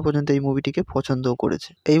ইউজার এখনও পর্যন্ত এই মুভিটিকে পছন্দও করেছে।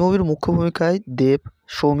 এই মুভির মুখ্য ভূমিকায় দেব,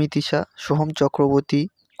 সৌমিত্রিশা, সোহম চক্রবর্তী,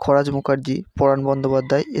 খরাজ মুখার্জি, পরাণ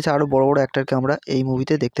বন্দ্যোপাধ্যায়, এছাড়া আরও বড় বড় অ্যাক্টরকে আমরা এই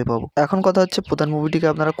মুভিতে দেখতে পাবো। এখন কথা হচ্ছে প্রধান মুভিটিকে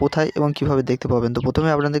আপনারা কোথায় এবং কীভাবে দেখতে পাবেন। তো প্রথমে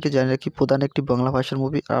আপনাদেরকে জানিয়ে রাখি, প্রধান একটি বাংলা ভাষার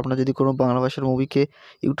মুভি। আর আপনারা যদি কোনো বাংলা ভাষার মুভিকে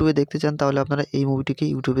ইউটিউবে দেখতে চান তাহলে আপনারা এই মুভিটিকে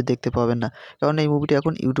ইউটিউবে দেখতে পাবেন না, কারণ এই মুভিটি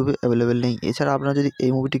এখন ইউটিউবে অ্যাভেলেবেল নেই। এছাড়া আপনারা যদি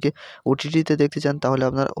এই মুভিটিকে ওটিটিতে দেখতে চান তাহলে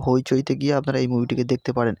আপনারা হইচইতে গিয়ে আপনারা এই মুভিটিকে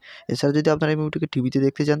দেখতে পারেন। এছাড়া যদি আপনারা এই মুভিটিকে টিভিতে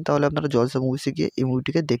দেখতে চান তাহলে আপনারা জলসা মুভিসে গিয়ে এই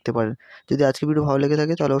মুভিটিকে দেখতে পারেন। যদি আজকের ভিডিও ভালো লেগে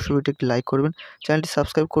থাকে তাহলে অবশ্যই ভিডিওটি একটি লাইক করবেন, চ্যানেলটি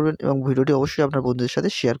সাবস্ক্রাইব করবেন এবং ভিডিওটি অবশ্যই আপনার বন্ধুদের সাথে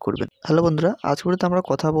শেয়ার করবেন। হ্যালো বন্ধুরা, আজকে ভিডিওতে আমরা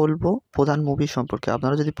কথা বলবো প্রধান মুভি সম্পর্কে।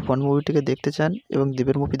 আপনারা যদি প্রধান মুভিটিকে দেখতে চান এবং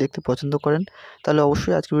দেবের মুভি দেখতে পছন্দ করেন তাহলে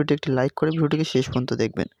অবশ্যই আজকের ভিডিওটি একটি লাইক করে ভিডিওটিকে শেষ পর্যন্ত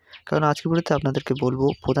দেখবেন, কারণ আজকের ভিডিওতে আপনাদেরকে বলবো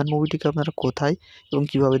প্রধান মুভিটিকে আপনারা কোথায় এবং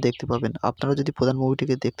কীভাবে দেখতে পাবেন। আপনারা যদি প্রধান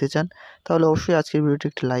মুভিটিকে দেখতে চান তাহলে অবশ্যই আজকের ভিডিওটি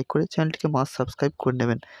একটি লাইক করে চ্যানেলটিকে মাস্ট সাবস্ক্রাইব করে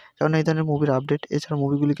নেবেন, কারণ এই ধরনের মুভির আপডেট এছাড়া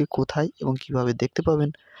মুভিগুলিকে কোথায় এবং কীভাবে দেখতে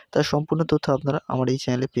পাবেন তার সম্পূর্ণ তথ্য আপনারা আমার এই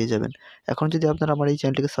চ্যানেলে পেয়ে যাবেন। এখন যদি আপনারা আমার এই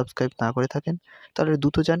চ্যানেলটিকে সাবস্ক্রাইব না করে থাকেন তাহলে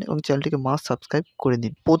দ্রুত যান এবং চ্যানেলটিকে মাস্ট সাবস্ক্রাইব করে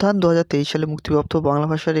নিন। প্রধান 2023 সালে মুক্তিপ্রাপ্ত বাংলা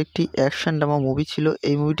ভাষার একটি অ্যাকশন ড্রামা মুভি ছিল।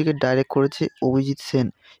 এই মুভিটিকে ডাইরেক্ট করেছে অভিজিৎ সেন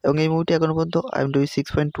এবং এই মুভিটি এখনও পর্যন্ত IMDb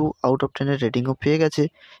 6.2 আউট অফ 10 এর রেটিংও পেয়ে গেছে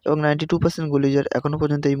এবং 92% গুলিজার এখনও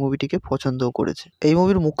পর্যন্ত এই মুভিটিকে পছন্দও করেছে। এই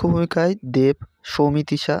মুভির মুখ্য ভূমিকায় দেব,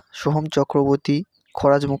 সৌমিত্রিশা, সোহম চক্রবর্তী,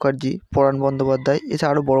 খরাজ মুখার্জি, পরাণ বন্দ্যোপাধ্যায়,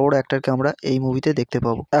 এছাড়া আরও বড় বড় অ্যাক্টরকে আমরা এই মুভিতে দেখতে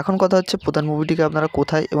পাবো। এখন কথা হচ্ছে প্রধান মুভিটিকে আপনারা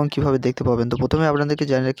কোথায় এবং কীভাবে দেখতে পাবেন। তো প্রথমে আপনাদেরকে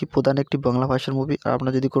জানিয়ে রাখি, প্রধান একটি বাংলা ভাষার মুভি। আর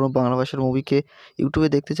আপনারা যদি কোনো বাংলা ভাষার মুভিকে ইউটিউবে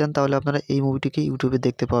দেখতে চান তাহলে আপনারা এই মুভিটিকে ইউটিউবে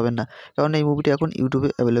দেখতে পাবেন না, কারণ এই মুভিটি এখন ইউটিউবে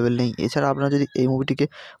অ্যাভেলেবেল নেই। এছাড়া আপনারা যদি এই মুভিটিকে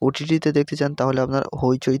ওটিটিতে দেখতে চান তাহলে আপনারা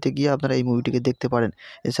হইচইতে গিয়ে আপনারা এই মুভিটিকে দেখতে পারেন।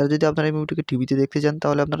 এছাড়া যদি আপনারা এই মুভিটিকে টিভিতে দেখতে চান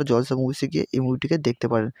তাহলে আপনারা জলসা মুভিসে গিয়ে এই মুভিটিকে দেখতে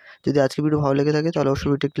পারেন। যদি আজকের ভিডিও ভালো লেগে থাকে তাহলে অবশ্যই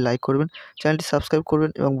ভিডিওটি একটি লাইক করবেন, চ্যানেলটি সাবস্ক্রাইব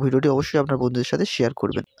করবেন এবং ভিডিওটি অবশ্যই আপনার বন্ধুদের সাথে শেয়ার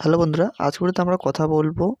করবেন। হ্যালো বন্ধুরা, আজকের ভিডিওতে আমরা কথা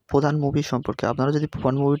বলবো প্রধান মুভি সম্পর্কে। আপনারা যদি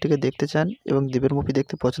প্রধান মুভিটিকে দেখতে চান এবং দেবের মুভি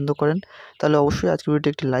দেখতে পছন্দ করেন তাহলে অবশ্যই আজকের ভিডিওটি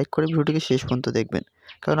একটি লাইক করে ভিডিওটিকে শেষ পর্যন্ত দেখবেন,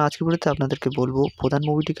 কারণ আজকের ভিডিওতে আপনাদেরকে বলবো প্রধান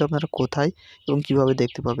মুভিটিকে আপনারা কোথায় এবং কীভাবে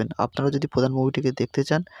দেখতে পাবেন। আপনারা যদি প্রধান মুভিটিকে দেখতে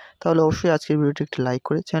চান তাহলে অবশ্যই আজকের ভিডিওটি একটি লাইক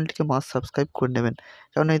করে চ্যানেলটিকে মাস্ট সাবস্ক্রাইব করে নেবেন,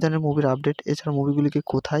 কারণ এই ধরনের মুভির আপডেট এছাড়া মুভিগুলিকে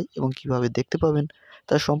কোথায় এবং কীভাবে দেখতে পাবেন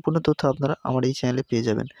তার সম্পূর্ণ তথ্য আপনারা আমার এই চ্যানেলে পেয়ে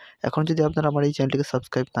যাবেন। এখন যদি আপনারা আমার এই চ্যানেলটিকে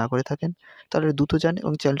সাবস্ক্রাইব না করে থাকেন তাহলে দ্রুত যান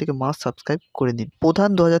এবং চ্যানেলটিকে মাস্ট সাবস্ক্রাইব করে নিন। প্রধান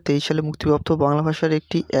 2023 সালে মুক্তিপ্রাপ্ত বাংলা ভাষার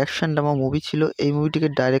একটি অ্যাকশন ড্রামা মুভি ছিল। এই মুভিটিকে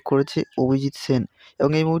ডাইরেক্ট করেছে অভিজিৎ সেন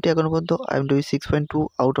এবং এই মুভিটি এখনও পর্যন্ত IMDb 6.2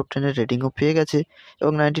 আউট অফ 10 এর রেটিংও পেয়ে গেছে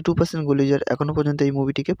এবং 92% গুলিজার এখনও পর্যন্ত এই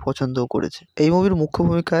মুভিটিকে পছন্দও করেছে। এই মুভির মুখ্য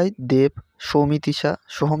ভূমিকায় দেব, সৌমিত্রিশা,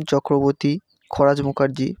 সোহম চক্রবর্তী, খরাজ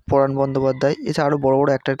মুখার্জি, পরাণ বন্দ্যোপাধ্যায়, এছাড়া আরও বড় বড়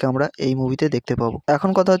অ্যাক্টরকে আমরা এই মুভিতে দেখতে পাবো। এখন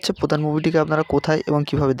কথা হচ্ছে প্রধান মুভিটিকে আপনারা কোথায় এবং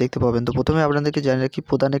কীভাবে দেখতে পাবেন। তো প্রথমে আপনাদেরকে জানিয়ে রাখি,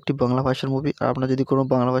 প্রধান একটি বাংলা ভাষার মুভি। আর আপনারা যদি কোনো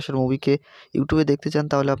বাংলা ভাষার মুভিকে ইউটিউবে দেখতে চান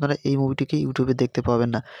তাহলে আপনারা এই মুভিটিকে ইউটিউবে দেখতে পাবেন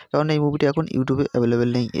না, কারণ এই মুভিটি এখন ইউটিউবে অ্যাভেলেবেল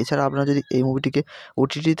নেই। এছাড়া আপনারা যদি এই মুভিটিকে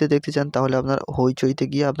ওটিটিতে দেখতে চান তাহলে আপনারা হইচইতে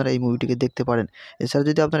গিয়ে আপনারা এই মুভিটিকে দেখতে পারেন। এছাড়া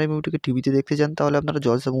যদি আপনারা এই মুভিটিকে টিভিতে দেখতে চান তাহলে আপনারা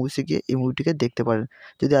জলসা মুভিসে গিয়ে এই মুভিটিকে দেখতে পারেন।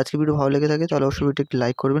 যদি আজকের ভিডিও ভালো লেগে থাকে তাহলে অবশ্যই ভিডিওটি একটি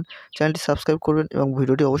লাইক করবেন, চ্যানেলটি সাবস্ক্রাইব করবেন এবং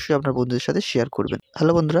ভিডিওটি অবশ্যই আপনার বন্ধুদের সাথে শেয়ার করবেন।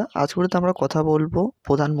 হ্যালো বন্ধুরা, আজকের ভিডিওতে আমরা কথা বলবো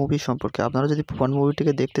প্রধান মুভি সম্পর্কে। আপনারা যদি প্রধান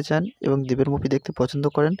মুভিটিকে দেখতে চান এবং দেবের মুভি দেখতে পছন্দ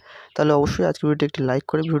করেন তাহলে অবশ্যই আজকের ভিডিওটি একটি লাইক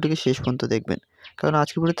করে ভিডিওটিকে শেষ পর্যন্ত দেখবেন, কারণ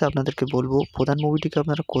আজকের ভিডিওতে আপনাদেরকে বলবো প্রধান মুভিটিকে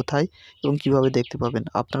আপনারা কোথায় এবং কীভাবে দেখতে পাবেন।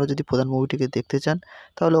 আপনারা যদি প্রধান মুভিটিকে দেখতে চান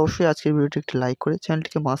তাহলে অবশ্যই আজকের ভিডিওটি একটি লাইক করে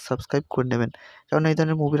চ্যানেলটিকে মাস্ট সাবস্ক্রাইব করে নেবেন, কারণ এই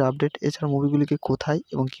ধরনের মুভির আপডেট এছাড়া মুভিগুলিকে কোথায়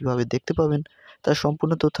এবং কীভাবে দেখতে পাবেন তার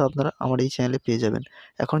সম্পূর্ণ তথ্য আপনারা আমার এই চ্যানেলে পেয়ে যাবেন।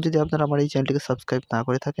 এখন যদি আপনারা আমার এই চ্যানেলটিকে সাবস্ক্রাইব না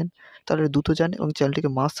করে থাকেন তাহলে দ্রুত যান এবং চ্যানেলটিকে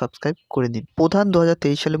মাস্ট সাবস্ক্রাইব করে নিন। প্রধান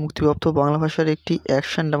 2023 সালে মুক্তিপ্রাপ্ত বাংলা ভাষার একটি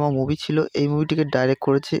অ্যাকশন ড্রামা মুভি ছিল। এই মুভিটিকে ডাইরেক্ট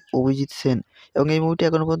করেছে অভিজিৎ সেন এবং এই মুভিটি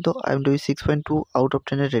এখনও পর্যন্ত IMDb 6.2 আউট অফ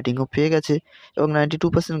 10 এর রেটিংও পেয়ে গেছে এবং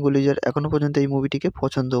 92% গুলিজার এখনও পর্যন্ত এই মুভিটিকে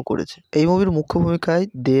পছন্দও করেছে। এই মুভির মুখ্য ভূমিকায়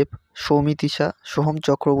দেব, সৌমিত্রিশা, সোহম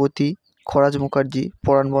চক্রবর্তী, খরাজ মুখার্জি,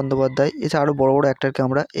 পরাণ বন্দ্যোপাধ্যায়, এছাড়া আরও বড় বড় অ্যাক্টরকে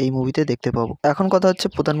আমরা এই মুভিতে দেখতে পাবো। এখন কথা হচ্ছে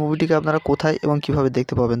প্রধান মুভিটিকে আপনারা কোথায় এবং কীভাবে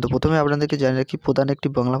দেখতে পাবেন। তো প্রথমে আপনাদেরকে জানিয়ে রাখি, প্রধান একটি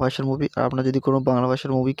বাংলা ভাষার মুভি। আর আপনারা যদি কোনো বাংলা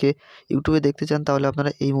ভাষার মুভিকে ইউটিউবে দেখতে চান তাহলে আপনারা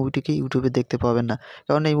এই মুভিটিকে ইউটিউবে দেখতে পাবেন না,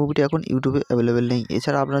 কারণ এই মুভিটি এখন ইউটিউবে অ্যাভেলেবেল নেই।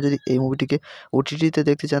 এছাড়া আপনারা যদি এই মুভিটিকে ওটিটিতে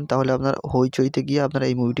দেখতে চান তাহলে আপনারা হইচইতে গিয়ে আপনারা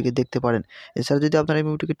এই মুভিটিকে দেখতে পারেন। এছাড়া যদি আপনারা এই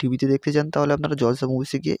মুভিটিকে টিভিতে দেখতে চান তাহলে আপনারা জলসা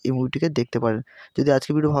মুভিসে গিয়ে এই মুভিটিকে দেখতে পারেন। যদি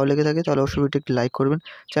আজকের ভিডিও ভালো লেগে থাকে তাহলে অবশ্যই ভিডিওটি একটি লাইক করবেন,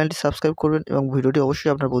 চ্যানেলটি সাবস্ক্রাইব করবেন এবং ভিডিওটি অবশ্যই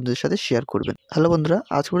আপনার বন্ধুদের সাথে শেয়ার করবেন। হ্যালো বন্ধুরা,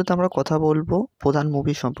 আজকের ভিডিওতে আমরা কথা বলবো প্রধান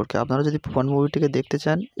মুভি সম্পর্কে। আপনারা যদি প্রধান মুভিটিকে দেখতে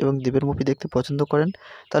চান এবং দেবের মুভি দেখতে পছন্দ করেন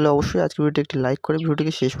তাহলে অবশ্যই আজকের ভিডিওটি একটি লাইক করে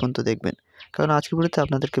ভিডিওটিকে শেষ পর্যন্ত দেখবেন, কারণ আজকের ভিডিওতে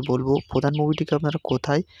আপনাদেরকে বলবো প্রধান মুভিটিকে আপনারা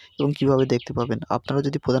কোথায় এবং কিভাবে দেখতে পাবেন। আপনারা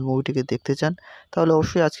যদি প্রধান মুভিটিকে দেখতে চান তাহলে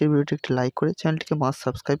অবশ্যই আজকের ভিডিওটি একটি লাইক করে চ্যানেলটিকে মাস্ট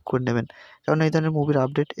সাবস্ক্রাইব করে নেবেন। কারণ এই ধরনের মুভির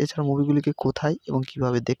আপডেট এছাড়া মুভিগুলিকে কোথায় এবং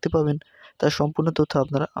কিভাবে দেখতে পাবেন তার সম্পূর্ণ তথ্য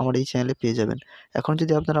আপনারা আমার এই চ্যানেলে পেয়ে যাবেন। এখন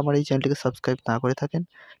যদি আপনারা আমার এই চ্যানেলটিকে সাবস্ক্রাইব না করে থাকেন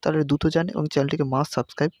তাহলে দ্রুত যান এবং চ্যানেলটিকে মাস্ট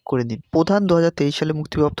সাবস্ক্রাইব করে নিন। প্রধান 2023 সালে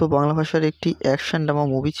মুক্তিপ্রাপ্ত বাংলা ভাষার একটি অ্যাকশন ড্রামা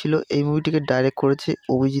মুভি ছিল। এই মুভিটিকে ডাইরেক্ট করেছে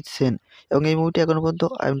অভিজিৎ সেন এবং এই মুভিটি এখনও পর্যন্ত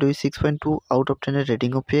IMDb 6.2 আউট অফ 10 এর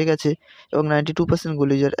রেটিংও পেয়ে গেছে এবং 92%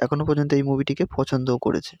 গুলি ইউজার এখনও পর্যন্ত এই মুভিটিকে পছন্দও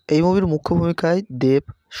করেছে। এই মুভির মুখ্য ভূমিকায় দেব,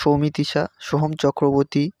 সৌমিত্রিষা, সোহম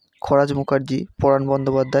চক্রবর্তী, খরাজ মুখার্জি, পরাণ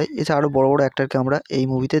বন্দ্যোপাধ্যায় এছাড়া আরও বড় বড় অ্যাক্টরকে আমরা এই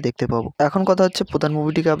মুভিতে দেখতে পাবো। এখন কথা হচ্ছে প্রধান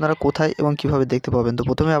মুভিটিকে আপনারা কোথায় এবং কিভাবে দেখতে পাবেন। তো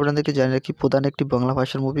প্রথমে আপনাদেরকে জানিয়ে রাখি প্রধান একটি বাংলা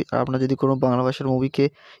ভাষার মুভি। আর আপনারা যদি কোনো বাংলা ভাষার মুভিকে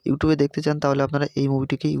ইউটিউবে দেখতে চান তাহলে আপনারা এই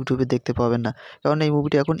মুভিটিকে ইউটিউবে দেখতে পাবেন না, কারণ এই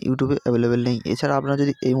মুভিটি এখন ইউটিউবে অ্যাভেলেবেল নেই। এছাড়া আপনারা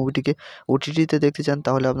যদি এই মুভিটিকে OTT-তে দেখতে চান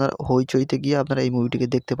তাহলে আপনারা হইচইতে গিয়ে আপনারা এই মুভিটিকে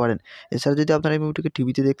দেখতে পারেন। এছাড়া যদি আপনারা এই মুভিটিকে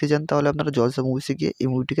টিভিতে দেখতে চান তাহলে আপনারা জলসা মুভিসে গিয়ে এই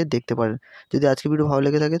মুভিটিকে দেখতে পারেন। যদি আজকের ভিডিও ভালো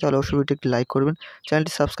লেগে থাকে তাহলে অবশ্যই ভিডিওটি একটি লাইক করবেন,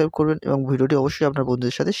 চ্যানেলটি সাবস্ক্রাইব করবেন এবং ভিডিওটি অবশ্যই আপনার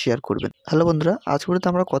বন্ধুদের সাথে শেয়ার করবেন। হ্যালো বন্ধুরা, আজকের ভিডিওতে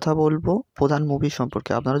আমরা কথা বলবো প্রধান মুভি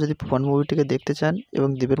সম্পর্কে। আপনারা যদি প্রধান মুভিটিকে দেখতে চান এবং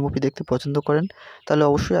দেবের মুভি দেখতে পছন্দ করেন তাহলে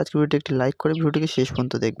অবশ্যই আজকের ভিডিওটি একটি লাইক করে ভিডিওটিকে শেষ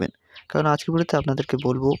পর্যন্ত দেখবেন। কারণ আজকের ভিডিওতে আপনাদেরকে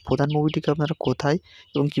বলবো প্রধান মুভিটিকে আপনারা কোথায়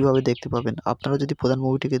এবং কিভাবে দেখতে পাবেন। আপনারা যদি প্রধান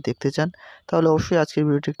মুভিটিকে দেখতে চান তাহলে অবশ্যই আজকের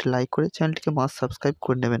ভিডিওটি একটি লাইক করে চ্যানেলটিকে মাস্ট সাবস্ক্রাইব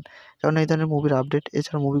করে নেবেন। কারণ এই ধরনের মুভির আপডেট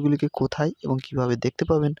এছাড়া মুভিগুলিকে কোথায় এবং কিভাবে দেখতে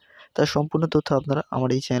পাবেন তার সম্পূর্ণ তথ্য আপনারা আমার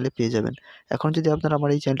এই চ্যানেলে পেয়ে যাবেন। এখন যদি আপনারা আমার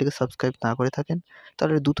এই চ্যানেলটিকে সাবস্ক্রাইব না করে থাকেন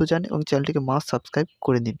তাহলে দ্রুত যান এবং চ্যানেলটিকে মাস্ট সাবস্ক্রাইব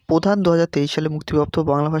করে নিন। প্রধান 2023 সালে মুক্তিপ্রাপ্ত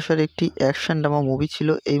বাংলা ভাষার একটি অ্যাকশন ড্রামা মুভি ছিল।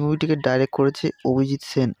 এই মুভিটিকে ডাইরেক্ট করেছে অভিজিৎ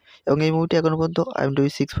সেন এবং এই মুভিটি এখনও পর্যন্ত IMDb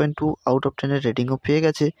 6.2 আউট অফ 10 এর রেটিংও পেয়ে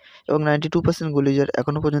গেছে এবং 92% গুলি ইউজার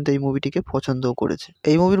এখনও পর্যন্ত এই মুভিটিকে পছন্দও করেছে।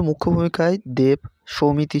 এই মুভির মুখ্য ভূমিকায় দেব,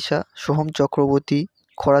 সৌমিত্রিষা, সোহম চক্রবর্তী,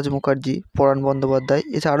 খরাজ মুখার্জি, পরাণ বন্দ্যোপাধ্যায়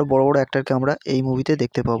এছাড়া আরও বড় বড় অ্যাক্টরকে আমরা এই মুভিতে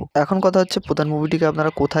দেখতে পাবো। এখন কথা হচ্ছে প্রধান মুভিটিকে আপনারা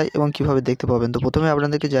কোথায় এবং কিভাবে দেখতে পাবেন। তো প্রথমে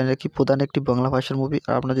আপনাদেরকে জানিয়ে রাখি প্রধান একটি বাংলা ভাষার মুভি।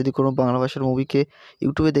 আর আপনারা যদি কোনো বাংলা ভাষার মুভিকে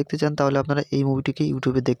ইউটিউবে দেখতে চান তাহলে আপনারা এই মুভিটিকে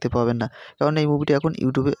ইউটিউবে দেখতে পাবেন না, কারণ এই মুভিটি এখন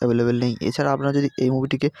ইউটিউবে অ্যাভেলেবেল নেই। এছাড়া আপনারা যদি এই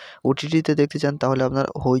মুভিটিকে OTT-তে দেখতে চান তাহলে আপনারা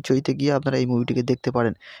হইচইতে গিয়ে আপনারা এই মুভিটিকে দেখতে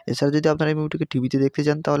পারেন। এছাড়া যদি আপনারা এই মুভিটিকে টিভিতে দেখতে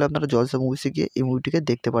চান তাহলে আপনারা জলসা মুভিসে গিয়ে এই মুভিটিকে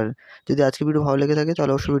দেখতে পারেন। যদি আজকের ভিডিও ভালো লেগে থাকে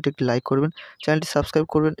তাহলে অবশ্যই ভিডিওটি একটি লাইক করবেন, চ্যানেলটি সাবস্ক্রাইব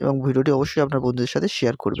করবেন এবং ভিডিওটি অবশ্যই আপনার বন্ধুদের সাথে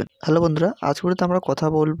শেয়ার করবেন। হ্যালো বন্ধুরা, আজকের ভিডিওতে আমরা কথা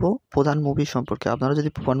বলবো প্রধান মুভি সম্পর্কে। আপনারা যদি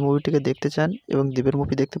প্রধান মুভিটিকে দেখতে চান এবং দেবের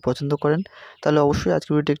মুভি দেখতে পছন্দ করেন তাহলে অবশ্যই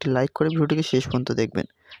আজকের ভিডিওটি একটি লাইক করে ভিডিওটিকে শেষ পর্যন্ত দেখবেন।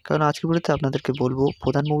 কারণ আজকের ভিডিওতে আপনাদেরকে বলবো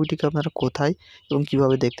প্রধান মুভিটিকে আপনারা কোথায় এবং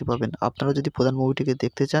কিভাবে দেখতে পাবেন। আপনারা যদি প্রধান মুভিটিকে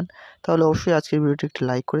দেখতে চান তাহলে অবশ্যই আজকের ভিডিওটি একটি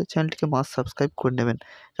লাইক করে চ্যানেলটিকে মাস্ট সাবস্ক্রাইব করে নেবেন।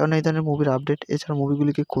 কারণ এই ধরনের মুভির আপডেট এছাড়া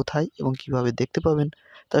মুভিগুলিকে কোথায় এবং কিভাবে দেখতে পাবেন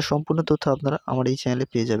তার সম্পূর্ণ তথ্য আপনারা আমার এই চ্যানেলে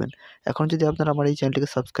পেয়ে যাবেন। এখন যদি আপনারা আমার এই চ্যানেলটিকে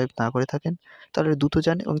সাবস্ক্রাইব না করে থাকেন তাহলে দ্রুত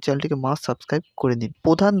যান এবং চ্যানেলটিকে মাস্ট সাবস্ক্রাইব করে নিন।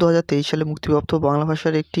 প্রধান 2023 সালে মুক্তিপ্রাপ্ত বাংলা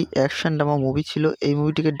ভাষার একটি অ্যাকশন ড্রামা মুভি ছিল। এই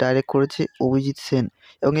মুভিটিকে ডাইরেক্ট করেছে অভিজিৎ সেন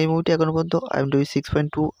এবং এই মুভিটি এখনও পর্যন্ত IMDb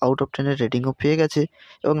 6.2 আউট অফ 10 এর রেটিংও পেয়ে গেছে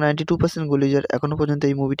এবং 92% গুলি ইউজার এখনও পর্যন্ত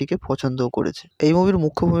এই মুভিটিকে পছন্দও করেছে। এই মুভির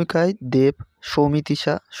মুখ্য ভূমিকায় দেব,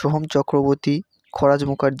 সৌমিত্রিষা, সোহম চক্রবর্তী, খরাজ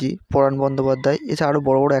মুখার্জি, পরাণ বন্দ্যোপাধ্যায় এছাড়া আরও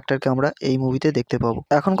বড় বড় অ্যাক্টরকে আমরা এই মুভিতে দেখতে পাবো।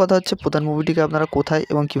 এখন কথা হচ্ছে প্রধান মুভিটিকে আপনারা কোথায়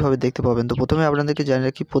এবং কিভাবে দেখতে পাবেন। তো প্রথমে আপনাদেরকে জানিয়ে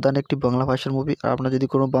রাখি প্রধান একটি বাংলা ভাষার মুভি। আর আপনারা যদি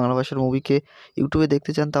কোনো বাংলা ভাষার মুভিকে ইউটিউবে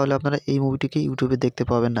দেখতে চান তাহলে আপনারা এই মুভিটিকে ইউটিউবে দেখতে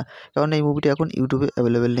পাবেন না, কারণ এই মুভিটি এখন ইউটিউবে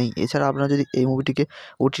অ্যাভেলেবেল নেই। এছাড়া আপনারা যদি এই মুভিটিকে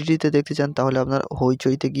OTT-তে দেখতে চান তাহলে আপনারা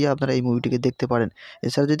হইচইতে গিয়ে আপনারা এই মুভিটিকে দেখতে পারেন।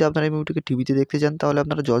 এছাড়া যদি আপনারা এই মুভিটিকে টিভিতে দেখতে চান তাহলে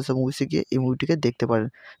আপনারা জলসা মুভিসে গিয়ে এই মুভিটিকে দেখতে পারেন।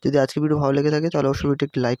 যদি আজকের ভিডিও ভালো লেগে থাকে তাহলে অবশ্যই ভিডিওটি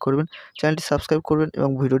একটি লাইক করবেন, চ্যানেলটি সাবস্ক্রাইব করবেন এবং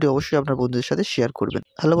ভিডিওটি অবশ্যই আপনার বন্ধুদের সাথে শেয়ার করবেন।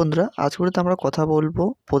 হ্যালো বন্ধুরা, আজকের ভিডিওতে আমরা কথা বলবো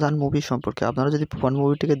প্রধান মুভি সম্পর্কে। আপনারা যদি প্রধান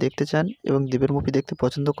মুভিটিকে দেখতে চান এবং দেবের মুভি দেখতে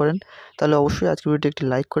পছন্দ করেন তাহলে অবশ্যই আজকের ভিডিওটি একটি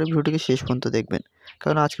লাইক করে ভিডিওটিকে শেষ পর্যন্ত দেখবেন।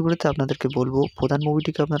 কারণ আজকের ভিডিওতে আপনাদেরকে বলবো প্রধান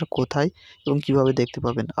মুভিটিকে আপনারা কোথায় এবং কিভাবে দেখতে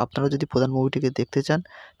পাবেন। আপনারা যদি প্রধান মুভিটিকে দেখতে চান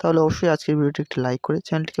তাহলে অবশ্যই আজকের ভিডিওটি একটি লাইক করে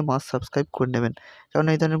চ্যানেলটিকে মাস্ট সাবস্ক্রাইব করে নেবেন। কারণ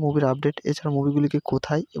এই ধরনের মুভির আপডেট এছাড়া মুভিগুলিকে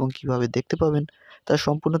কোথায় এবং কিভাবে দেখতে পাবেন তার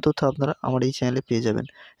সম্পূর্ণ তথ্য আপনারা আমার এই চ্যানেলে পেয়ে যাবেন।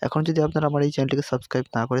 এখন যদি আপনারা আমার এই চ্যানেলটিকে সাবস্ক্রাইব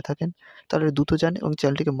না করে থাকেন তাহলে দ্রুত যান এবং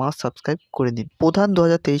চ্যানেলটিকে মাস্ট সাবস্ক্রাইব করে নিন। প্রধান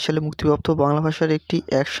 2023 সালে মুক্তিপ্রাপ্ত বাংলা ভাষার একটি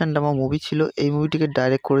অ্যাকশন ড্রামা মুভি ছিল। এই মুভিটিকে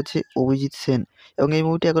ডাইরেক্ট করেছে অভিজিৎ সেন এবং এই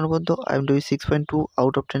মুভিটি এখনও পর্যন্ত IMDb 6.2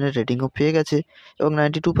 আউট অফ 10 এর রেটিংও পেয়ে গেছে এবং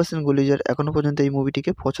 92% গুলি ইউজার এখনও পর্যন্ত এই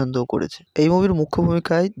মুভিটিকে পছন্দও করেছে। এই মুভির মুখ্য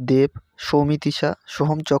ভূমিকায় দেব, সৌমিত্রিষা,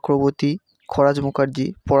 সোহম চক্রবর্তী, খরাজ মুখার্জি,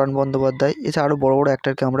 পরাণ বন্দ্যোপাধ্যায়, এছাড়া আরও বড় বড়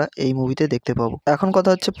অ্যাক্টরকে আমরা এই মুভিতে দেখতে পাবো। এখন কথা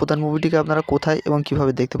হচ্ছে প্রধান মুভিটিকে আপনারা কোথায় এবং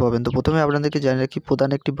কীভাবে দেখতে পাবেন। তো প্রথমে আপনাদেরকে জানিয়ে রাখি, প্রধান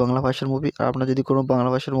একটি বাংলা ভাষার মুভি। আর আপনারা যদি কোনো বাংলা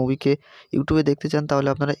ভাষার মুভিকে ইউটিউবে দেখতে চান তাহলে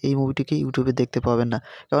আপনারা এই মুভিটিকে ইউটিউবে দেখতে পাবেন না,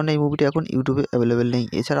 কারণ এই মুভিটি এখন ইউটিউবে অ্যাভেলেবেল নেই।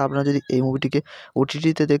 এছাড়া আপনারা যদি এই মুভিটিকে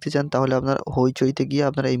ওটিটিতে দেখতে চান তাহলে আপনারা হইচইতে গিয়ে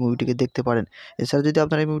আপনারা এই মুভিটিকে দেখতে পারেন। এছাড়া যদি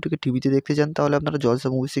আপনারা এই মুভিটিকে টিভিতে দেখতে চান তাহলে আপনারা জলসা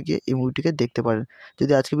মুভিসে গিয়ে এই মুভিটিকে দেখতে পারেন।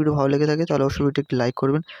 যদি আজকের ভিডিও ভালো লেগে থাকে তাহলে অবশ্যই ভিডিওটি একটি লাইক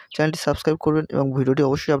করবেন, চ্যানেলটি সাবস্ক্রাইব করবেন এবং ভিডিওটি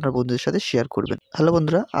অবশ্যই আপনার বন্ধুদের সাথে শেয়ার করবেন। হ্যালো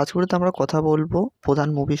বন্ধুরা, আজকের ভিডিওতে আমরা কথা বলবো প্রধান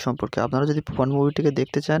মুভি সম্পর্কে। আপনারা যদি প্রধান মুভিটিকে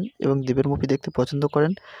দেখতে চান এবং দেবের মুভি দেখতে পছন্দ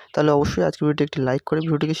করেন তাহলে অবশ্যই আজকের ভিডিওটি একটি লাইক করে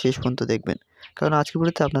ভিডিওটিকে শেষ পর্যন্ত দেখবেন, কারণ আজকের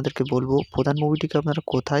ভিডিওতে আপনাদেরকে বলবো প্রধান মুভিটিকে আপনারা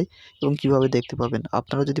কোথায় এবং কীভাবে দেখতে পাবেন।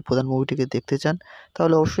 আপনারা যদি প্রধান মুভিটিকে দেখতে চান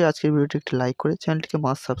তাহলে অবশ্যই আজকের ভিডিওটি একটি লাইক করে চ্যানেলটিকে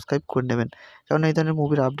মাস্ট সাবস্ক্রাইব করে নেবেন, কারণ এই ধরনের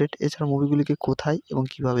মুভির আপডেট এছাড়া মুভিগুলিকে কোথায় এবং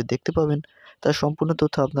কীভাবে দেখতে পাবেন তার সম্পূর্ণ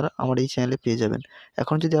তথ্য আপনারা আমার এই চ্যানেলে পেয়ে যাবেন।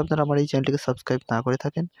 এখন যদি আপনারা আমার এই চ্যানেলটিকে সাবস্ক্রাইব না করে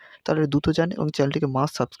থাকেন তাহলে দ্রুত যান এবং চ্যানেলটিকে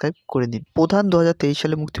মাস্ট সাবস্ক্রাইব করে নিন। প্রধান 2023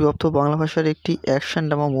 সালে মুক্তিপ্রাপ্ত বাংলা ভাষার একটি অ্যাকশন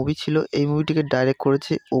ড্রামা মুভি ছিল। এই মুভিটিকে ডাইরেক্ট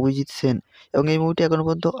করেছে অভিজিৎ সেন এবং এই মুভিটি এখনও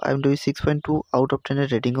পর্যন্ত IMDb 6.2 আউট অফ 10 এর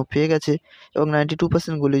রেটিংও পেয়ে গেছে এবং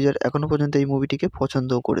 92% গুলিজার এখনও পর্যন্ত এই মুভিটিকে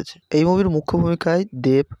পছন্দও করেছে। এই মুভির মুখ্য ভূমিকায়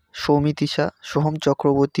দেব, সৌমিত্রিশা, সোহম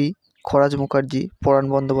চক্রবর্তী, খরাজ মুখার্জি, পরাণ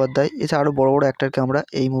বন্দ্যোপাধ্যায়, এছাড়া আরও বড় বড় অ্যাক্টরকে আমরা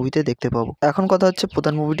এই মুভিতে দেখতে পাবো। এখন কথা হচ্ছে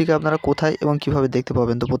প্রধান মুভিটিকে আপনারা কোথায় এবং কীভাবে দেখতে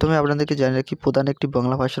পাবেন। তো প্রথমে আপনাদেরকে জানিয়ে রাখি, প্রধান একটি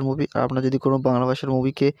বাংলা ভাষার মুভি। আর আপনারা যদি কোনো বাংলা ভাষার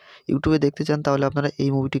মুভিকে ইউটিউবে দেখতে চান তাহলে আপনারা এই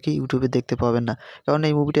মুভিটিকে ইউটিউবে দেখতে পাবেন না, কারণ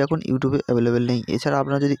এই মুভিটি এখন ইউটিউবে অ্যাভেলেবেল নেই। এছাড়া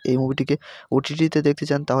আপনারা যদি এই মুভিটিকে ওটিটিতে দেখতে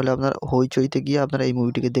চান তাহলে আপনারা হইচইতে গিয়ে আপনারা এই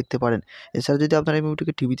মুভিটিকে দেখতে পারেন। এছাড়া যদি আপনারা এই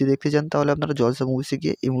মুভিটিকে টিভিতে দেখতে চান তাহলে আপনারা জলসা মুভিসে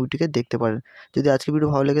গিয়ে এই মুভিটিকে দেখতে পারেন। যদি আজকের ভিডিও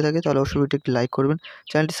ভালো লেগে থাকে তাহলে অবশ্যই ভিডিওটি একটি লাইক করবেন,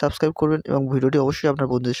 চ্যানেলটি সাবস্ক্রাইব করবেন এবং ভিডিওটি অবশ্যই আপনার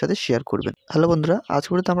বন্ধুদের সাথে শেয়ার করবেন। হ্যালো বন্ধুরা,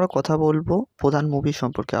 আজকের ভিডিওতে আমরা কথা বলবো প্রধান মুভি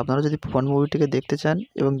সম্পর্কে। আপনারা যদি প্রধান মুভিটিকে দেখতে চান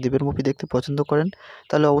এবং দেবের মুভি দেখতে পছন্দ করেন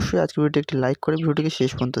তাহলে অবশ্যই আজকের ভিডিওটি একটি লাইক করে ভিডিওটিকে শেষ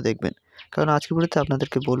পর্যন্ত দেখবেন, কারণ আজকের ভিডিওতে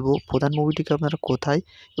আপনাদেরকে বলবো প্রধান মুভিটিকে আপনারা কোথায়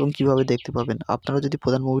এবং কীভাবে দেখতে পাবেন। আপনারা যদি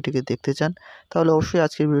প্রধান মুভিটিকে দেখতে চান তাহলে অবশ্যই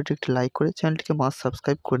আজকের ভিডিওটি একটি লাইক করে চ্যানেলটিকে মাস্ট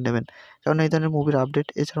সাবস্ক্রাইব করে নেবেন, কারণ এই ধরনের মুভির আপডেট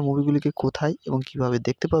এছাড়া মুভিগুলিকে কোথায় এবং কীভাবে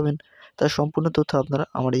দেখতে পাবেন তার সম্পূর্ণ তথ্য আপনারা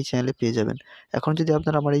আমার এই চ্যানেলে পেয়ে যাবেন। এখন যদি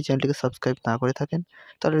আপনারা আমার এই চ্যানেলটিকে সাবস্ক্রাইব না করে থাকেন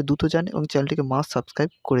তাহলে দ্রুত যান এবং চ্যানেলটিকে মাস্ট সাবস্ক্রাইব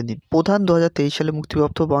করে নিন। প্রধান 2023 সালে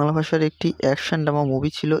মুক্তিপ্রাপ্ত বাংলা ভাষার একটি অ্যাকশন ড্রামা মুভি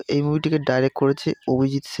ছিল। এই মুভিটিকে ডাইরেক্ট করেছে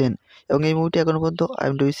অভিজিৎ সেন এবং এই মুভিটি এখনও পর্যন্ত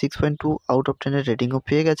IMDb 6.2 আউট অফ 10 এর রেটিংও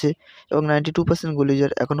পেয়ে গেছে এবং 92%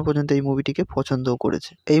 গুলিজার এখনও পর্যন্ত এই মুভিটিকে পছন্দও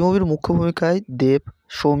করেছে। এই মুভির মুখ্য ভূমিকায় দেব,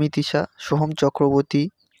 সৌমিত্রিশা, সোহম চক্রবর্তী,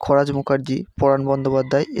 খরাজ মুখার্জি, পরাণ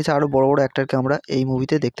বন্দ্যোপাধ্যায়, এছাড়া আরও বড় বড় অ্যাক্টরকে আমরা এই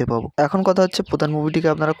মুভিতে দেখতে পাবো। এখন কথা হচ্ছে প্রধান মুভিটিকে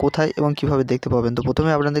আপনারা কোথায় এবং কীভাবে দেখতে পাবেন। তো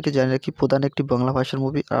প্রথমে আপনাদেরকে জানিয়ে রাখি, প্রধান একটি বাংলা ভাষার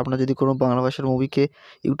মুভি। আর আপনারা যদি কোনো বাংলা ভাষার মুভিকে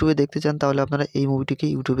ইউটিউবে দেখতে চান তাহলে আপনারা এই মুভিটিকে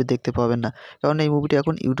ইউটিউবে দেখতে পাবেন না, কারণ এই মুভিটি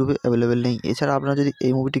এখন ইউটিউবে অ্যাভেলেবেল নেই। এছাড়া আপনারা যদি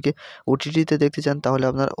এই মুভিটিকে ওটিটিতে দেখতে চান তাহলে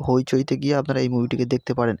আপনারা হইচইতে গিয়ে আপনারা এই মুভিটিকে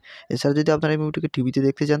দেখতে পারেন। এছাড়া যদি আপনারা এই মুভিটিকে টিভিতে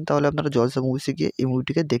দেখতে চান তাহলে আপনারা জলসা মুভিসে গিয়ে এই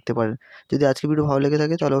মুভিটিকে দেখতে পারেন। যদি আজকের ভিডিও ভালো লেগে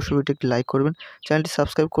থাকে তাহলে অবশ্যই ভিডিওটি একটি লাইক করবেন, চ্যানেলটি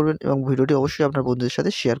সাবস্ক্রাইব করবেন এবং ভিডিওটি অবশ্যই আপনার বন্ধুদের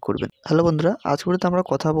সাথে শেয়ার করবেন। হ্যালো বন্ধুরা, আজকের ভিডিওতে আমরা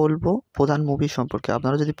কথা বলবো প্রধান মুভি সম্পর্কে।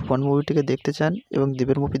 আপনারা যদি প্রধান মুভিটিকে দেখতে চান এবং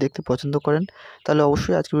দেবের মুভি দেখতে পছন্দ করেন তাহলে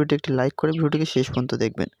অবশ্যই আজকের ভিডিওটি একটি লাইক করে ভিডিওটিকে শেষ পর্যন্ত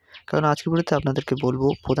দেখবেন, কারণ আজকের ভিডিওতে আপনাদেরকে বলবো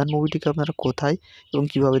প্রধান মুভিটিকে আপনারা কোথায় এবং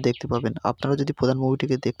কীভাবে দেখতে পাবেন। আপনারা যদি প্রধান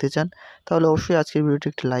মুভিটিকে দেখতে চান তাহলে অবশ্যই আজকের ভিডিওটি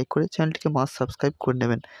একটি লাইক করে চ্যানেলটিকে মাস্ট সাবস্ক্রাইব করে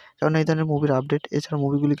নেবেন, কারণ এই ধরনের মুভির আপডেট এছাড়া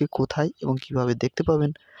মুভিগুলিকে কোথায় এবং কীভাবে দেখতে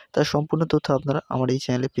পাবেন তার সম্পূর্ণ তথ্য আপনারা আমার এই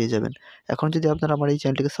চ্যানেলে পেয়ে যাবেন। এখন যদি আপনারা আমার এই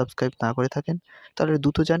চ্যানেলটিকে সাবস্ক্রাইব না করে থাকেন তাহলে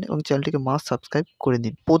দ্রুত যান এবং চ্যানেলটিকে মাস্ট সাবস্ক্রাইব করে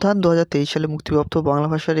নিন। প্রধান 2023 সালে মুক্তিপ্রাপ্ত বাংলা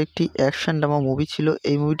ভাষার একটি অ্যাকশন ড্রামা মুভি ছিল।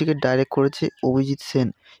 এই মুভিটিকে ডাইরেক্ট করেছে অভিজিৎ সেন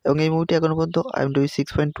এবং এই মুভিটি এখনও পর্যন্ত IMDb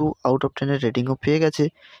 6.2 আউট অফ 10 এর রেটিংও পেয়ে গেছে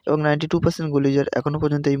এবং 92% গুলিজার এখনও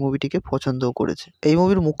পর্যন্ত এই মুভিটিকে পছন্দও করেছে। এই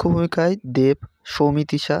মুভির মুখ্য ভূমিকায় দেব,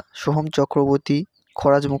 সৌমিত্রিশা, সোহম চক্রবর্তী,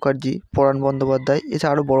 খরাজ মুখার্জি, পরাণ বন্দ্যোপাধ্যায়,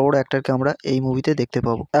 এছাড়া আরও বড় বড় অ্যাক্টরকে আমরা এই মুভিতে দেখতে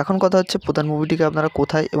পাবো। এখন কথা হচ্ছে প্রধান মুভিটিকে আপনারা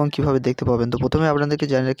কোথায় এবং কীভাবে দেখতে পাবেন। তো প্রথমে আপনাদেরকে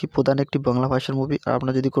জানিয়ে রাখি, প্রধান একটি বাংলা ভাষার মুভি। আর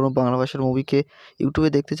আপনারা যদি কোনো বাংলা ভাষার মুভিকে ইউটিউবে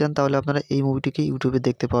দেখতে চান তাহলে আপনারা এই মুভিটিকে ইউটিউবে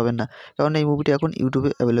দেখতে পাবেন না, কারণ এই মুভিটি এখন ইউটিউবে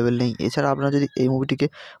অ্যাভেলেবেল নেই। এছাড়া আপনারা যদি এই মুভিটিকে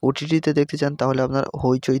ওটিটিতে দেখতে চান তাহলে আপনারা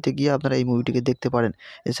হইচইতে গিয়ে আপনারা এই মুভিটিকে দেখতে পারেন।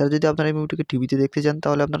 এছাড়া যদি আপনারা এই মুভিটিকে টিভিতে দেখতে চান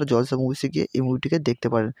তাহলে আপনারা জলসা মুভিসে গিয়ে এই মুভিটিকে দেখতে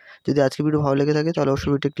পারেন। যদি আজকের ভিডিও ভালো লেগে থাকে তাহলে অবশ্যই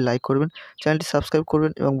ভিডিওটি একটি লাইক করবেন, চ্যানেলটি সাবস্ক্রাইব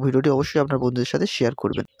করবেন এবং ভিডিওটি অবশ্যই আপনার বন্ধুদের সাথে শেয়ার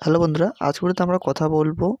করবেন। হ্যালো বন্ধুরা, আজ ভিডিওতে আমরা কথা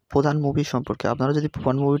বলবো প্রধান মুভি সম্পর্কে। আপনারা যদি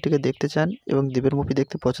প্রধান মুভিটিকে দেখতে চান এবং দেবের মুভি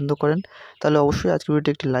দেখতে পছন্দ করেন, তাহলে অবশ্যই আজকের ভিডিওটি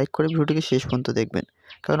একটি লাইক করে ভিডিওটিকে শেষ পর্যন্ত দেখবেন।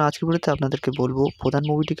 কারণ আজকের ভিডিওতে আপনাদেরকে বলবো প্রধান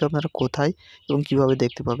মুভিটিকে আপনারা কোথায় এবং কিভাবে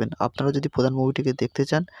দেখতে পাবেন। আপনারা যদি প্রধান মুভিটিকে দেখতে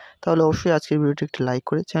চান, তাহলে অবশ্যই আজকের ভিডিওটি একটি লাইক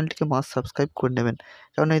করে চ্যানেলটিকে মাস্ট সাবস্ক্রাইব করে নেবেন।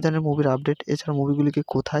 কারণ এই ধরনের মুভির আপডেট এছাড়া মুভিগুলিকে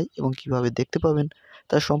কোথায় এবং কিভাবে দেখতে পাবেন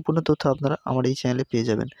তার সম্পূর্ণ তথ্য আপনারা আমার এই চ্যানেলে পেয়ে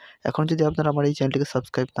যাবেন। এখন যদি আপনারা আমার এই চ্যানেলটিকে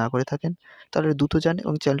সাবস্ক্রাইব না করে থাকেন, তাহলে দ্রুত যান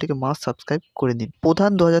এবং চ্যানেলটিকে মাস্ট সাবস্ক্রাইব করে নিন।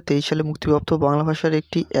 প্রধান 2023 সালে মুক্তিপ্রাপ্ত বাংলা ভাষার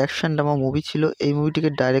একটি অ্যাকশন ড্রামা মুভি ছিল। এই মুভিটিকে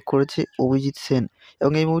ডাইরেক্ট করেছে অভিজিৎ সেন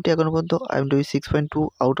এবং এই মুভিটি এখনও পর্যন্ত IMDb 6.2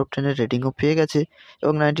 আউট অফ 10 এর রেটিংও পেয়ে গেছে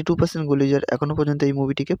এবং 92% গুলি ইউজার এখনও পর্যন্ত এই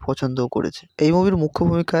মুভিটিকে পছন্দও করেছে। এই মুভির মুখ্য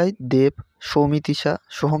ভূমিকায় দেব, সৌমিত্রিশা,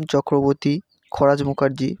 সোহম চক্রবর্তী, খরাজ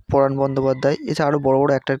মুখার্জি, পরাণ বন্দ্যোপাধ্যায় এছাড়া আরও বড়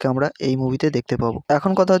বড় অ্যাক্টরকে আমরা এই মুভিতে দেখতে পাবো।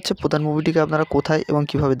 এখন কথা হচ্ছে প্রধান মুভিটিকে আপনারা কোথায় এবং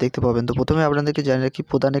কিভাবে দেখতে পাবেন। তো প্রথমে আপনাদেরকে জানিয়ে রাখি,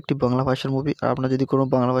 প্রধান একটি বাংলা ভাষার মুভি। আর আপনারা যদি কোনো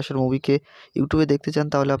বাংলা ভাষার মুভিকে ইউটিউবে দেখতে চান,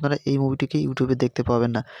 তাহলে আপনারা এই মুভিটিকে ইউটিউবে দেখতে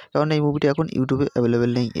পাবেন না, কারণ এই মুভিটি এখন ইউটিউবে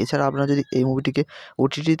অ্যাভেলেবেল নেই। এছাড়া আপনারা যদি এই মুভিটিকে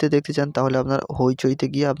OTT-তে দেখতে চান, তাহলে আপনারা হইচইতে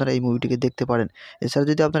গিয়ে আপনারা এই মুভিটিকে দেখতে পারেন। এছাড়া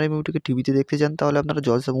যদি আপনারা এই মুভিটিকে টিভিতে দেখতে চান, তাহলে আপনারা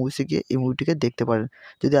জলসা মুভিসে গিয়ে এই মুভিটিকে দেখতে পারেন।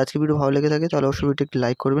 যদি আজকের ভিডিও ভালো লেগে থাকে, তাহলে অবশ্যই ভিডিওটি একটি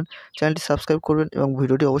লাইক করবেন, চ্যানেলটি সাবস্ক্রাইব করবেন এবং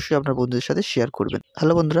ভিডিওটি অবশ্যই আপনার বন্ধুদের সাথে শেয়ার করবেন।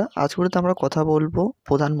 হ্যালো বন্ধুরা, আজ ভিডিওতে আমরা কথা বলবো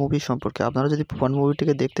প্রধান মুভি সম্পর্কে। আপনারা যদি প্রধান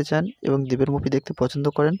মুভিটিকে দেখতে চান এবং দেবের মুভি দেখতে পছন্দ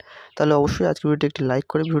করেন, তাহলে অবশ্যই আজকের ভিডিওটি একটি লাইক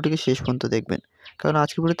করে ভিডিওটিকে শেষ পর্যন্ত দেখবেন। কারণ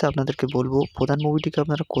আজকের ভিডিওতে আপনাদেরকে বলবো প্রধান মুভিটিকে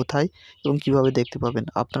আপনারা কোথায় এবং কিভাবে দেখতে পাবেন।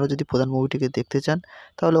 আপনারা যদি প্রধান মুভিটিকে দেখতে চান,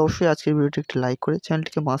 তাহলে অবশ্যই আজকের ভিডিওটি একটি লাইক করে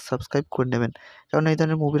চ্যানেলটিকে মাস্ট সাবস্ক্রাইব করে নেবেন। কারণ এই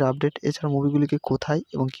ধরনের মুভির আপডেট এছাড়া মুভিগুলিকে কোথায়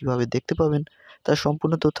এবং কিভাবে দেখতে পাবেন তার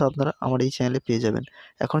সম্পূর্ণ তথ্য আপনারা আমার এই চ্যানেলে পেয়ে যাবেন।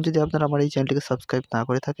 এখন যদি আপনারা আমার এই চ্যানেলটিকে সাবস্ক্রাইব না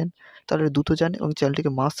করে থাকেন, তাহলে দ্রুত যান এবং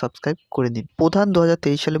চ্যানেলটিকে মাস্ট সাবস্ক্রাইব করে নিন। প্রধান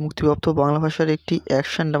 2023 সালে মুক্তিপ্রাপ্ত বাংলা ভাষার একটি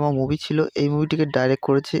অ্যাকশন ড্রামা মুভি ছিল। এই মুভিটিকে ডাইরেক্ট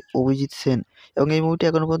করেছে অভিজিৎ সেন এবং এই মুভিটি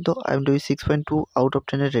এখনও পর্যন্ত IMDb 6.2 আউট অফ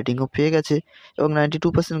 10 এর রেটিংও পেয়ে গেছে এবং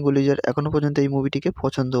 92% গুলি ইউজার এখনও পর্যন্ত এই মুভিটিকে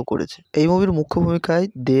পছন্দও করেছে। এই মুভির মুখ্য ভূমিকায়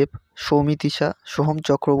দেব, সৌমিত্রিশা, সোহম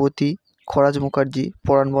চক্রবর্তী, খরাজ মুখার্জি,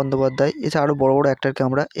 পরাণ বন্দ্যোপাধ্যায় এছাড়া আরও বড় বড় অ্যাক্টরকে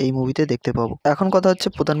আমরা এই মুভিতে দেখতে পাবো। এখন কথা হচ্ছে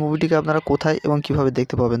প্রধান মুভিটিকে আপনারা কোথায় এবং কিভাবে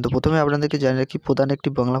দেখতে পাবেন। তো প্রথমে আপনাদেরকে জানিয়ে রাখি, প্রধান একটি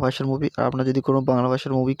বাংলা ভাষার মুভি। আর আপনারা যদি কোনো বাংলা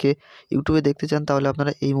ভাষার মুভিকে ইউটিউবে দেখতে চান, তাহলে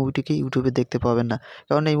আপনারা এই মুভিটিকে ইউটিউবে দেখতে পাবেন না,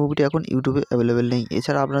 কারণ এই মুভিটি এখন ইউটিউবে অ্যাভেলেবেল নেই।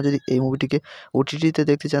 এছাড়া আপনারা যদি এই মুভিটিকে OTT-তে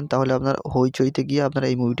দেখতে চান, তাহলে আপনারা হইচইতে গিয়ে আপনারা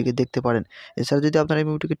এই মুভিটিকে দেখতে পারেন। এছাড়া যদি আপনারা এই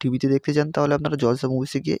মুভিটিকে টিভিতে দেখতে চান, তাহলে আপনারা জলসা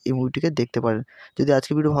মুভিসে গিয়ে এই মুভিটিকে দেখতে পারেন। যদি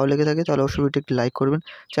আজকের ভিডিও ভালো লেগে থাকে, তাহলে অবশ্যই ভিডিওটি একটি লাইক করবেন,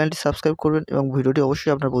 চ্যানেলটি সাবস্ক্রাইব করবেন এবং ভিডিওটি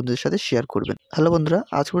অবশ্যই আপনার বন্ধুদের সাথে শেয়ার করবেন। হ্যালো বন্ধুরা,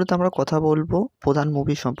 আজ ভিডিওতে আমরা কথা বলবো প্রধান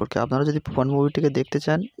মুভি সম্পর্কে। আপনারা যদি প্রধান মুভিটিকে দেখতে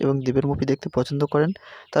চান এবং দেবের মুভি দেখতে পছন্দ করেন,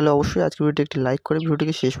 তাহলে অবশ্যই আজকের ভিডিওটি একটি লাইক করে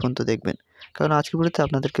ভিডিওটিকে শেষ পর্যন্ত দেখবেন। কারণ আজকের ভিডিওতে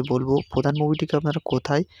আপনাদেরকে বলবো প্রধান মুভিটিকে আপনারা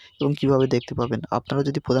কোথায় এবং কিভাবে দেখতে পাবেন। আপনারা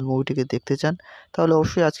যদি প্রধান মুভিটিকে দেখতে চান, তাহলে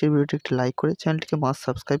অবশ্যই আজকের ভিডিওটি একটি লাইক করে চ্যানেলটিকে মাস্ট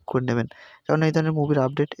সাবস্ক্রাইব করে নেবেন। কারণ এই ধরনের মুভির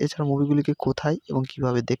আপডেট এছাড়া মুভিগুলিকে কোথায় এবং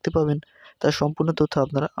কিভাবে দেখতে পাবেন তার সম্পূর্ণ তথ্য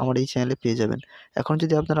আপনারা আমার এই চ্যানেলে পেয়ে যাবেন। এখন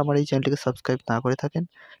যদি আপনারা আমার এই চ্যানেলটিকে সাবস্ক্রাইব না করে থাকেন,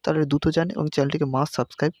 তাহলে দ্রুত যান এবং চ্যানেলটিকে মাস্ট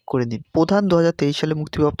সাবস্ক্রাইব করে নিন। প্রধান 2023 সালে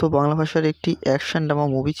মুক্তিপ্রাপ্ত বাংলা ভাষার একটি অ্যাকশন ড্রামা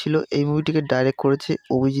মুভি ছিল। এই মুভিটিকে ডাইরেক্ট করেছে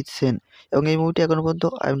অভিজিৎ সেন এবং এই মুভিটি এখনও পর্যন্ত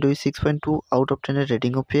IMDb 6.2 আউট অফ 10 এর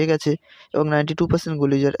রেটিংও পেয়ে গেছে এবং 92%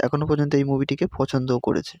 গুলি ইউজার এখনও পর্যন্ত এই মুভিটিকে পছন্দও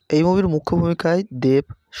করেছে। এই মুভির মুখ্য ভূমিকায় দেব,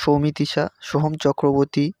 সৌমিত্রিশা, সোহম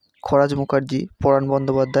চক্রবর্তী, খরাজ মুখার্জি, পরাণ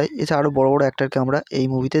বন্দ্যোপাধ্যায় এছাড়া আরও বড় বড় অ্যাক্টরকে আমরা এই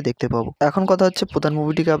মুভিতে দেখতে পাবো। এখন কথা হচ্ছে প্রধান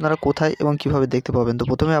মুভিটিকে আপনারা কোথায় এবং কিভাবে দেখতে পাবেন। তো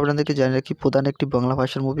প্রথমে আপনাদেরকে জানিয়ে রাখি, প্রধান একটি বাংলা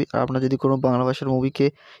ভাষার মুভি। আর আপনারা যদি কোনো বাংলা ভাষার মুভিকে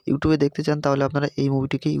ইউটিউবে দেখতে চান, তাহলে আপনারা এই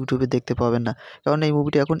মুভিটিকে ইউটিউবে দেখতে পাবেন না, কারণ এই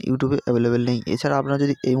মুভিটি এখন ইউটিউবে অ্যাভেলেবেল নেই। এছাড়া আপনারা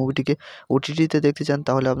যদি এই মুভিটিকে OTT-তে দেখতে চান,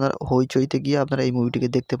 তাহলে আপনারা হইচইতে গিয়ে আপনারা এই মুভিটিকে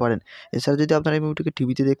দেখতে পারেন। এছাড়া যদি আপনারা এই মুভিটিকে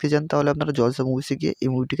টিভিতে দেখতে চান, তাহলে আপনারা জলসা মুভিসে গিয়ে এই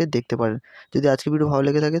মুভিটিকে দেখতে পারেন। যদি আজকের ভিডিও ভালো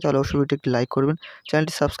লেগে থাকে, তাহলে অবশ্যই ভিডিওটি একটি লাইক করবেন,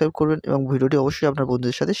 চ্যানেলটি সাবস্ক্রাইব করবেন এবং ভিডিওটি অবশ্যই আপনার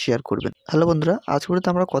বন্ধুদের সাথে শেয়ার করবেন। হ্যালো বন্ধুরা, আজ ভিডিওতে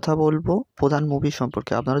আমরা কথা বলবো প্রধান মুভি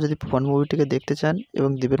সম্পর্কে। আপনারা যদি প্রধান মুভিটিকে দেখতে চান এবং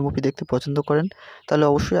দেবের মুভি দেখতে পছন্দ করেন, তাহলে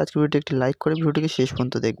অবশ্যই আজকের ভিডিওটি একটি লাইক করে ভিডিওটিকে শেষ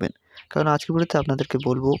পর্যন্ত দেখবেন। কারণ আজকের ভিডিওতে আপনাদেরকে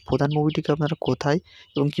বলবো প্রধান মুভিটিকে আপনারা কোথায়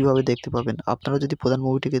এবং কিভাবে দেখতে পাবেন। আপনারা যদি প্রধান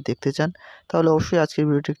মুভিটিকে দেখতে চান, তাহলে অবশ্যই আজকের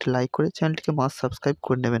ভিডিওটি একটি লাইক করে চ্যানেলটিকে মাস্ট সাবস্ক্রাইব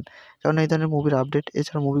করে নেবেন। কারণ এই ধরনের মুভির আপডেট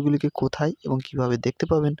এছাড়া মুভিগুলিকে কোথায় এবং কিভাবে দেখতে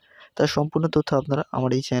পাবেন তার সম্পূর্ণ তথ্য আপনারা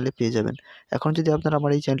আমার এই চ্যানেলে পেয়ে যাবেন। এখন যদি আপনারা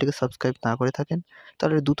আমার এই চ্যানেলটিকে সাবস্ক্রাইব না করে থাকেন,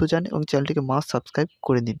 তাহলে দ্রুত যান এবং চ্যানেলটিকে মাস্ট সাবস্ক্রাইব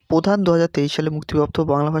করে নিন। প্রধান 2023 সালে মুক্তিপ্রাপ্ত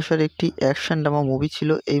বাংলা ভাষার একটি অ্যাকশন ড্রামা মুভি ছিল।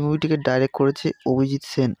 এই মুভিটিকে ডাইরেক্ট করেছে অভিজিৎ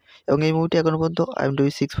সেন এবং এই মুভিটি এখনও পর্যন্ত IMDb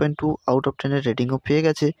 6.2 আউট অফ 10 এর রেটিংও পেয়ে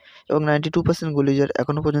গেছে এবং 92% গুলি ইউজার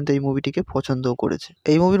এখনও পর্যন্ত এই মুভিটিকে পছন্দও করেছে।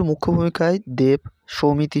 এই মুভির মুখ্য ভূমিকায় দেব,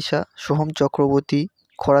 সৌমিত্রিশা, সোহম চক্রবর্তী,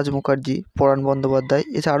 খরাজ মুখার্জি, পরাণ বন্দ্যোপাধ্যায়,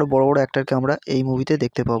 এছাড়া আরও বড় বড় অ্যাক্টরকে আমরা এই মুভিতে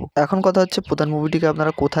দেখতে পাবো। এখন কথা হচ্ছে প্রধান মুভিটিকে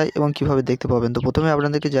আপনারা কোথায় এবং কীভাবে দেখতে পাবেন। তো প্রথমে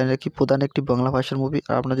আপনাদেরকে জানিয়ে রাখি, প্রধান একটি বাংলা ভাষার মুভি।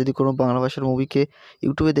 আর আপনারা যদি কোনো বাংলা ভাষার মুভিকে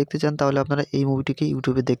ইউটিউবে দেখতে চান তাহলে আপনারা এই মুভিটিকে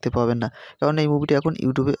ইউটিউবে দেখতে পাবেন না, কারণ এই মুভিটি এখন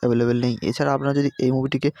ইউটিউবে অ্যাভেলেবেল নেই। এছাড়া আপনারা যদি এই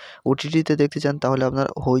মুভিটিকে ওটিটিতে দেখতে চান তাহলে আপনারা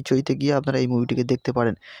হইচইতে গিয়ে আপনারা এই মুভিটিকে দেখতে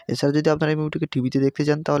পারেন। এছাড়া যদি আপনারা এই মুভিটিকে টিভিতে দেখতে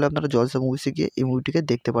চান তাহলে আপনারা জলসা মুভিসে গিয়ে এই মুভিটিকে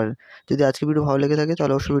দেখতে পারেন। যদি আজকের ভিডিও ভালো লেগে থাকে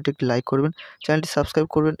তাহলে অবশ্যই ভিডিওটি একটি লাইক করবেন, চ্যানেলটি সাবস্ক্রাইব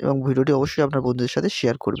করবেন এবং ভিডিওটি অবশ্যই আপনার বন্ধুদের সাথে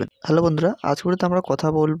শেয়ার করবেন। হ্যালো বন্ধুরা, আজকে ভিডিওতে আমরা কথা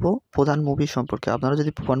বলবো প্রধান মুভি সম্পর্কে। আপনারা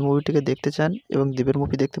যদি প্রধান মুভিটিকে দেখতে চান এবং দেবের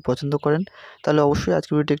মুভি দেখতে পছন্দ করেন তাহলে অবশ্যই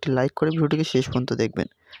আজকের ভিডিওটি একটি লাইক করে ভিডিওটিকে শেষ পর্যন্ত দেখবেন,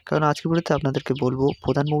 কারণ আজকের ভিডিওতে আপনাদেরকে বলবো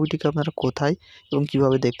প্রধান মুভিটিকে আপনারা কোথায় এবং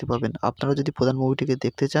কীভাবে দেখতে পাবেন। আপনারা যদি প্রধান মুভিটিকে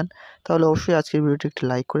দেখতে চান তাহলে অবশ্যই আজকের ভিডিওটি একটি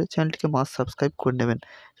লাইক করে চ্যানেলটিকে মাস্ট সাবস্ক্রাইব করে নেবেন,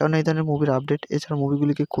 কারণ এই ধরনের মুভির আপডেট এছাড়া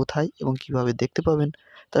মুভিগুলিকে কোথায় এবং কীভাবে দেখতে পাবেন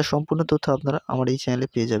তার সম্পূর্ণ তথ্য আপনারা আমার এই চ্যানেলে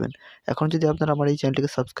পেয়ে যাবেন। এখন যদি আপনারা আমার এই চ্যানেলটিকে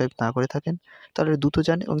সাবস্ক্রাইব না করে থাকেন তাহলে দ্রুত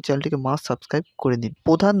যান এবং চ্যানেলটিকে মাস্ট সাবস্ক্রাইব করে নিন।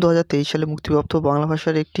 প্রধান 2023 সালে মুক্তিপ্রাপ্ত বাংলা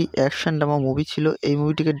ভাষার একটি অ্যাকশন ড্রামা মুভি ছিল। এই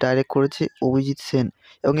মুভিটিকে ডাইরেক্ট করেছে অভিজিৎ সেন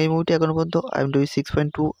এবং এই মুভিটি এখনও পর্যন্ত IMDb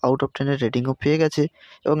 6.2 আউট অফ 10 এর রেটিংও পেয়ে গেছে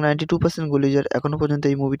এবং 92% গুলিজার এখনও পর্যন্ত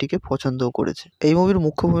এই মুভিটিকে পছন্দও করেছে। এই মুভির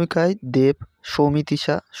মুখ্য ভূমিকায় দেব,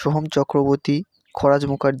 সৌমিত্রিশা, সোহম চক্রবর্তী, খরাজ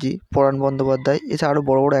মুখার্জি, পরাণ বন্দ্যোপাধ্যায়, এছাড়া আরও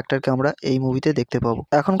বড় বড় অ্যাক্টরকে আমরা এই মুভিতে দেখতে পাবো।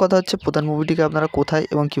 এখন কথা হচ্ছে প্রধান মুভিটিকে আপনারা কোথায়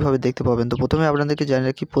এবং কীভাবে দেখতে পাবেন। তো প্রথমে আপনাদেরকে জানিয়ে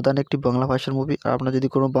রাখি, প্রধান একটি বাংলা ভাষার মুভি। আর আপনারা যদি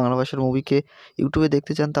কোনো বাংলা ভাষার মুভিকে ইউটিউবে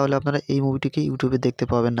দেখতে চান তাহলে আপনারা এই মুভিটিকে ইউটিউবে দেখতে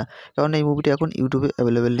পাবেন না, কারণ এই মুভিটি এখন ইউটিউবে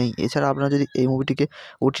অ্যাভেলেবেল নেই। এছাড়া আপনারা যদি এই মুভিটিকে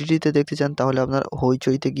ওটিটিতে দেখতে চান তাহলে আপনারা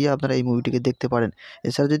হইচইতে গিয়ে আপনারা এই মুভিটিকে দেখতে পারেন।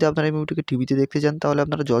 এছাড়া যদি আপনারা এই মুভিটিকে টিভিতে দেখতে চান তাহলে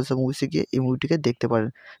আপনারা জলসা মুভিসে গিয়ে এই মুভিটিকে দেখতে পারেন।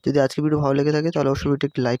 যদি আজকের ভিডিও ভালো লেগে থাকে তাহলে অবশ্যই ভিডিওটি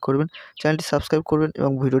একটি লাইক করবেন, চ্যানেলটি সাবস্ক্রাইব করবেন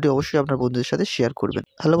এবং ভিডিওটি অবশ্যই আপনার বন্ধুদের সাথে শেয়ার করবেন।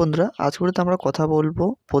 হ্যালো বন্ধুরা, আজকের ভিডিওতে আমরা কথা বলবো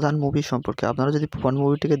প্রধান মুভি সম্পর্কে। আপনারা যদি প্রধান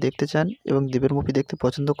মুভিটিকে দেখতে চান এবং দেবের মুভি দেখতে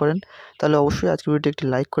পছন্দ করেন তাহলে অবশ্যই আজকের ভিডিওটি একটি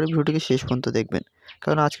লাইক করে ভিডিওটিকে শেষ পর্যন্ত দেখবেন,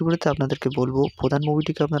 কারণ আজকের ভিডিওতে আপনাদেরকে বলবো প্রধান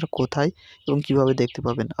মুভিটিকে আপনারা কোথায় এবং কীভাবে দেখতে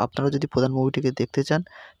পাবেন। আপনারা যদি প্রধান মুভিটিকে দেখতে চান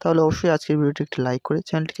তাহলে অবশ্যই আজকের ভিডিওটি একটি লাইক করে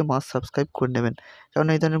চ্যানেলটিকে মাস্ট সাবস্ক্রাইব করে নেবেন, কারণ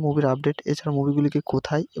এই ধরনের মুভির আপডেট এছাড়া মুভিগুলিকে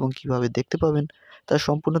কোথায় এবং কীভাবে দেখতে পাবেন তার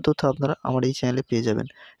সম্পূর্ণ তথ্য আপনারা আমার এই চ্যানেলে পেয়ে যাবেন।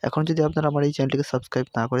 এখন যদি আপনারা আমার এই চ্যানেলটিকে সাবস্ক্রাইব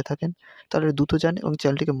না করে থাকেন তাহলে দ্রুত যান এবং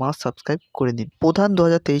চ্যানেলটিকে মাস্ট সাবস্ক্রাইব করে নিন। প্রধান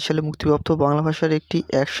 2023 সালে মুক্তিপ্রাপ্ত বাংলা ভাষার একটি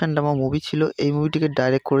অ্যাকশন ড্রামা মুভি ছিল। এই মুভিটিকে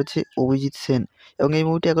ডাইরেক্ট করেছে অভিজিৎ সেন এবং এই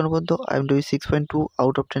মুভিটি এখনও পর্যন্ত IMDb 6.2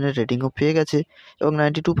 আউট অফ 10 এর রেটিংও পেয়ে গেছে এবং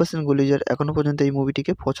 92% গুলিজার এখনও পর্যন্ত এই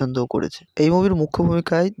মুভিটিকে পছন্দও করেছে। এই মুভির মুখ্য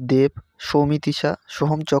ভূমিকায় দেব, সৌমিত্রিশা,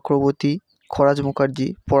 সোহম চক্রবর্তী, খরাজ মুখার্জি,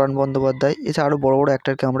 পরাণ বন্দ্যোপাধ্যায়, এছাড়া আরও বড় বড়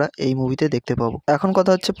অ্যাক্টরকে আমরা এই মুভিতে দেখতে পাবো। এখন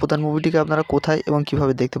কথা হচ্ছে প্রধান মুভিটিকে আপনারা কোথায় এবং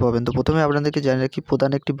কীভাবে দেখতে পাবেন। তো প্রথমে আপনাদেরকে জানিয়ে রাখি,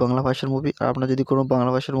 প্রধান একটি বাংলা ভাষার মুভি। আর আপনারা যদি কোনো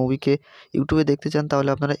বাংলা ভাষার মুভিকে ইউটিউবে দেখতে চান তাহলে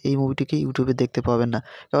আপনারা এই মুভিটিকে ইউটিউবে দেখতে পাবেন না,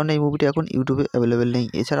 কারণ এই মুভিটি এখন ইউটিউবে অ্যাভেলেবেল নেই।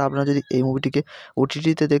 এছাড়া আপনারা যদি এই মুভিটিকে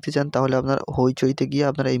ওটিটিতে দেখতে চান তাহলে আপনারা হইচইতে গিয়ে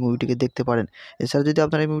আপনারা এই মুভিটিকে দেখতে পারেন। এছাড়া যদি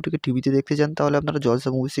আপনারা এই মুভিটিকে টিভিতে দেখতে চান তাহলে আপনারা জলসা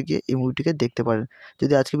মুভিসে গিয়ে এই মুভিটিকে দেখতে পারেন।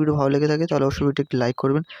 যদি আজকের ভিডিও ভালো লেগে থাকে তাহলে অবশ্যই ভিডিওটি একটি লাইক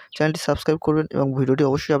করবেন, চ্যানেলটি সাবস্ক্রাইব করবেন এবং ভিডিওটি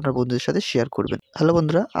অবশ্যই আপনার বন্ধুদের সাথে শেয়ার করবেন। হ্যালো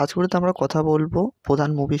বন্ধুরা, আজকের ভিডিওতে আমরা কথা বলবো প্রধান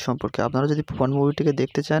মুভি সম্পর্কে। আপনারা যদি প্রধান মুভিটিকে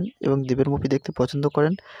দেখতে চান এবং দেবের মুভি দেখতে পছন্দ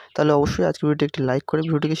করেন তাহলে অবশ্যই আজকের ভিডিওটি একটি লাইক করে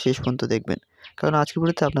ভিডিওটিকে শেষ পর্যন্ত দেখবেন, কারণ আজকের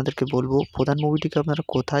ভিডিওতে আপনাদেরকে বলবো প্রধান মুভিটিকে আপনারা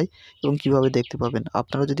কোথায় এবং কীভাবে দেখতে পাবেন।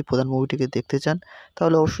 আপনারা যদি প্রধান মুভিটিকে দেখতে চান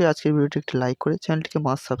তাহলে অবশ্যই আজকের ভিডিওটি একটি লাইক করে চ্যানেলটিকে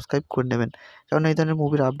মাস্ট সাবস্ক্রাইব করে নেবেন, কারণ এই ধরনের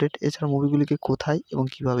মুভির আপডেট এছাড়া মুভিগুলিকে কোথায় এবং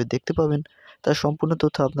কীভাবে দেখতে পাবেন তার সম্পূর্ণ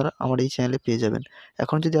তথ্য আপনারা আমার এই চ্যানেলে পেয়ে যাবেন।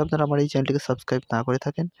 এখন যদি আপনারা আমার এই চ্যানেলটিকে সাবস্ক্রাইব না করে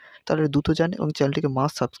থাকেন তাহলে দ্রুত যান এবং চ্যানেলটিকে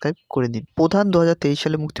মাস্ট সাবস্ক্রাইব করে নিন। প্রধান 2023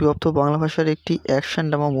 সালে মুক্তিপ্রাপ্ত বাংলা ভাষার একটি অ্যাকশন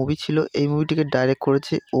ড্রামা মুভি ছিল। এই মুভিটিকে ডাইরেক্ট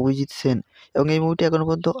করেছে অভিজিৎ সেন এবং এই মুভিটি এখনও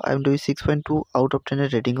পর্যন্ত IMDb 6.2 আউট অফ 10 এর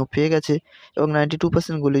রেটিংও পেয়ে গেছে এবং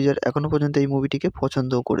 92% গুলিজার এখনও পর্যন্ত এই মুভিটিকে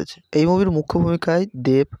পছন্দও করেছে। এই মুভির মুখ্য ভূমিকায়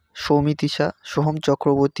দেব, সৌমিত্রিশা, সোহম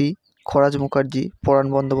চক্রবর্তী, খরাজ মুখার্জি, পরাণ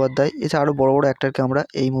বন্দ্যোপাধ্যায়, এছাড়া আরও বড় বড় অ্যাক্টরকে আমরা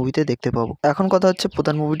এই মুভিতে দেখতে পাবো। এখন কথা হচ্ছে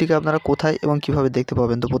প্রধান মুভিটিকে আপনারা কোথায় এবং কীভাবে দেখতে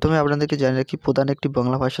পাবেন। তো প্রথমে আপনাদেরকে জানিয়ে রাখি, প্রধান একটি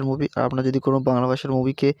বাংলা ভাষার মুভি। আর আপনারা যদি কোনো বাংলা ভাষার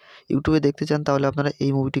মুভিকে ইউটিউবে দেখতে চান তাহলে আপনারা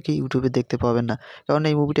এই মুভিটিকে ইউটিউবে দেখতে পাবেন না, কারণ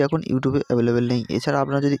এই মুভিটি এখন ইউটিউবে অ্যাভেলেবেল নেই। এছাড়া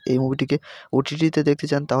আপনারা যদি এই মুভিটিকে ওটিটিতে দেখতে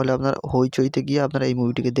চান তাহলে আপনারা হইচইতে গিয়ে আপনারা এই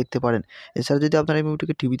মুভিটিকে দেখতে পারেন। এছাড়া যদি আপনারা এই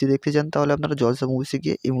মুভিটিকে টিভিতে দেখতে চান তাহলে আপনারা জলসা মুভিসে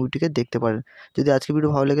গিয়ে এই মুভিটিকে দেখতে পারেন। যদি আজকের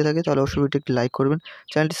ভিডিও ভালো লেগে থাকে তাহলে অবশ্যই ভিডিওটি একটি লাইক করবেন,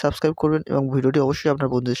 চ্যানেলটি সাবস্ক্রাইব করবেন এবং ভিডিওটি অবশ্যই আপনার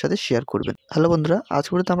বন্ধুদের সাথে শেয়ার করবেন। হ্যালো বন্ধুরা,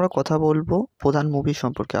 আজকের ভিডিওতে আমরা কথা বলবো প্রধান মুভি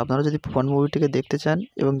সম্পর্কে। আপনারা যদি প্রধান মুভিটিকে দেখতে চান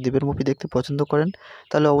এবং দেবের মুভি দেখতে পছন্দ করেন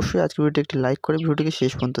তাহলে অবশ্যই আজকের ভিডিওটি একটি লাইক করে ভিডিওটিকে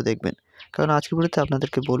শেষ পর্যন্ত দেখবেন, কারণ আজকের ভিডিওতে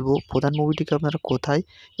আপনাদেরকে বলবো প্রধান মুভিটিকে আপনারা কোথায়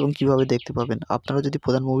এবং কিভাবে দেখতে পাবেন। আপনারা যদি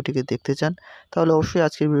প্রধান মুভিটিকে দেখতে চান তাহলে অবশ্যই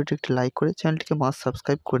আজকের ভিডিওটি একটি লাইক করে চ্যানেলটিকে মাস্ট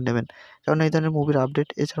সাবস্ক্রাইব করে নেবেন। কারণ এই ধরনের মুভির আপডেট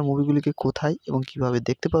এছাড়া মুভিগুলিকে কোথায় এবং কিভাবে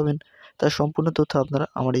দেখতে পাবেন তার সম্পূর্ণ তথ্য আপনারা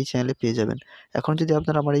আমার এই চ্যানেলে পেয়ে যাবেন। এখন যদি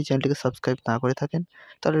আপনারা আমার এই চ্যানেলটিকে সাবস্ক্রাইব না করে থাকেন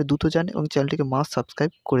তাহলে দ্রুত যান এবং চ্যানেলটিকে মাস্ট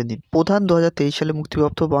সাবস্ক্রাইব করে নিন। প্রধান 2023 সালে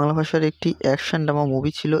মুক্তিপ্রাপ্ত বাংলা ভাষার একটি অ্যাকশন ড্রামা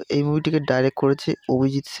মুভি ছিল। এই মুভিটিকে ডাইরেক্ট করেছে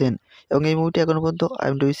অভিজিৎ সেন এবং এই মুভিটি এখনও পর্যন্ত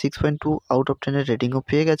IMDb 6.2 আউট অফ 10 এর রেটিংও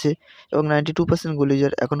পেয়ে গেছে এবং 92% গুলি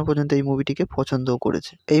ইউজার এখনও পর্যন্ত এই মুভিটিকে পছন্দও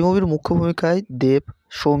করেছে। এই মুভির মুখ্য ভূমিকায় দেব,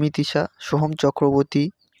 সৌমিত্রিষা, সোহম চক্রবর্তী,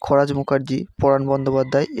 খরাজ মুখার্জি, পরাণ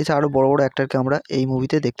বন্দ্যোপাধ্যায় এছাড়া আরও বড় বড় অ্যাক্টরকে আমরা এই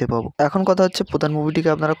মুভিতে দেখতে পাবো। এখন কথা হচ্ছে প্রধান মুভিটিকে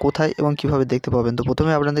আপনারা কোথায় এবং কিভাবে দেখতে পাবেন। তো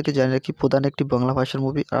প্রথমে আপনাদেরকে জানিয়ে রাখি প্রধান একটি বাংলা ভাষার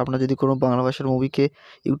মুভি। আর আপনারা যদি কোনো বাংলা ভাষার মুভিকে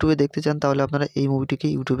ইউটিউবে দেখতে চান তাহলে আপনারা এই মুভিটিকে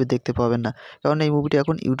ইউটিউবে দেখতে পাবেন না, কারণ এই মুভিটি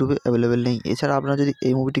এখন ইউটিউবে অ্যাভেলেবেল নেই। এছাড়া আপনারা যদি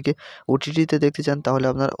এই মুভিটিকে OTT-তে দেখতে চান তাহলে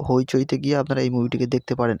আপনারা হইচইতে গিয়ে আপনারা এই মুভিটিকে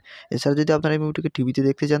দেখতে পারেন। এছাড়া যদি আপনারা এই মুভিটিকে টিভিতে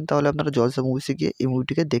দেখতে চান তাহলে আপনারা জলসা মুভিসে গিয়ে এই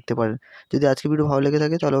মুভিটিকে দেখতে পারেন। যদি আজকের ভিডিও ভালো লেগে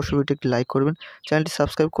থাকে তাহলে অবশ্যই ভিডিওটি একটি লাইক করবেন, চ্যানেলটি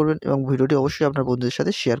সাবস্ক্রাইব করবেন এবং ভিডিওটি অবশ্যই আপনার বন্ধুদের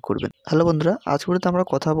সাথে শেয়ার করবেন। হ্যালো বন্ধুরা, আজকের ভিডিওতে আমরা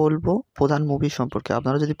কথা বলবো প্রধান মুভি সম্পর্কে।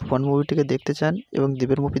 আপনারা যদি প্রধান মুভিটিকে দেখতে চান এবং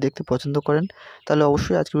দেবের মুভি দেখতে পছন্দ করেন তাহলে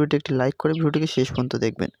অবশ্যই আজকের ভিডিওটি একটি লাইক করে ভিডিওটিকে শেষ পর্যন্ত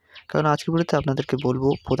দেখবেন। কারণ আজকের ভিডিওতে আপনাদেরকে বলবো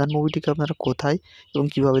প্রধান মুভিটিকে আপনারা কোথায় এবং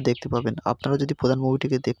কিভাবে দেখতে পাবেন। আপনারা যদি প্রধান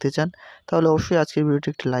মুভিটিকে দেখতে চান তাহলে অবশ্যই আজকের ভিডিওটি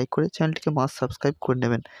একটি লাইক করে চ্যানেলটিকে মাস্ট সাবস্ক্রাইব করে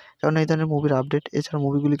নেবেন। কারণ এই ধরনের মুভির আপডেট এছাড়া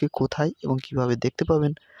মুভিগুলিকে কোথায় এবং কিভাবে দেখতে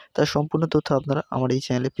পাবেন তার সম্পূর্ণ তথ্য আপনারা আমার এই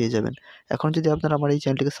চ্যানেলে পেয়ে যাবেন। এখন যদি আপনারা আমার এই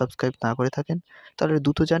চ্যানেলটিকে সাবস্ক্রাইব না করে থাকেন তাহলে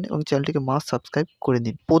দ্রুত যান এবং চ্যানেলটিকে মাস্ট সাবস্ক্রাইব করে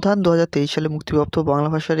নিন। প্রধান 2023 সালে মুক্তিপ্রাপ্ত বাংলা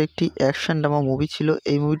ভাষার একটি অ্যাকশন ড্রামা মুভি ছিল।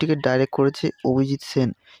 এই মুভিটিকে ডাইরেক্ট করেছে অভিজিৎ সেন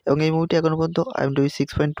এবং এই মুভিটি এখনও পর্যন্ত IMDb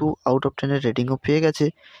 6.2 আউট অফ 10 এর রেটিংও পেয়ে গেছে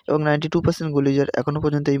এবং 92% গুলি ইউজার এখনও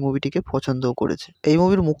পর্যন্ত এই মুভিটিকে পছন্দও করেছে। এই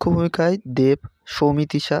মুভির মুখ্য ভূমিকায় দেব,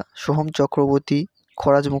 সৌমিত্রিষা, সোহম চক্রবর্তী,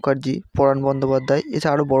 খরাজ মুখার্জি, পরাণ বন্দ্যোপাধ্যায়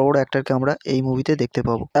এছাড়া আরও বড় বড় অ্যাক্টরকে আমরা এই মুভিতে দেখতে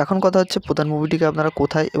পাবো। এখন কথা হচ্ছে প্রধান মুভিটিকে আপনারা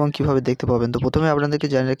কোথায় এবং কিভাবে দেখতে পাবেন। তো প্রথমে আপনাদেরকে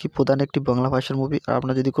জানিয়ে রাখি প্রধান একটি বাংলা ভাষার মুভি। আর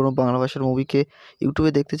আপনারা যদি কোনো বাংলা ভাষার মুভিকে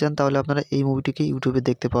ইউটিউবে দেখতে চান তাহলে আপনারা এই মুভিটিকে ইউটিউবে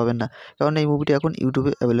দেখতে পাবেন না, কারণ এই মুভিটি এখন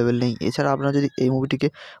ইউটিউবে অ্যাভেলেবেল নেই। এছাড়া আপনারা যদি এই মুভিটিকে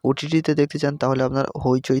OTT-তে দেখতে চান তাহলে আপনারা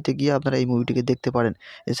হইচইতে গিয়ে আপনারা এই মুভিটিকে দেখতে পারেন।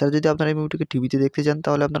 এছাড়া যদি আপনারা এই মুভিটিকে টিভিতে দেখতে চান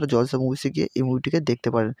তাহলে আপনারা জলসা মুভিসে গিয়ে এই মুভিটিকে দেখতে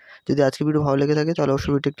পারেন। যদি আজকের ভিডিও ভালো লেগে থাকে তাহলে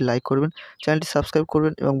অবশ্যই ভিডিওটি একটি লাইক করবেন, চ্যানেলটি সাবস্ক্রাইব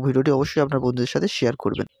করবেন এবং ভিডিওটি অবশ্যই আপনার বন্ধুদের সাথে শেয়ার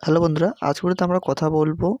করবেন। হ্যালো বন্ধুরা, আজকের ভিডিওতে আমরা কথা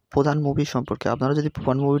বলবো প্রধান মুভি সম্পর্কে। আপনারা যদি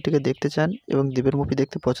প্রধান মুভিটিকে দেখতে চান এবং দেবের মুভি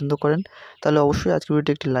দেখতে পছন্দ করেন তাহলে অবশ্যই আজকের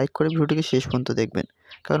ভিডিওটি একটি লাইক করে ভিডিওটিকে শেষ পর্যন্ত দেখবেন।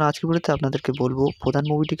 কারণ আজকের ভিডিওতে আপনাদেরকে বলবো প্রধান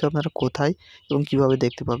মুভিটিকে আপনারা কোথায় এবং কিভাবে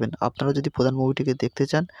দেখতে পাবেন। আপনারা যদি প্রধান মুভিটিকে দেখতে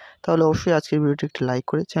চান তাহলে অবশ্যই আজকের ভিডিওটি একটি লাইক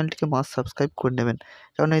করে চ্যানেলটিকে মাস্ট সাবস্ক্রাইব করে নেবেন।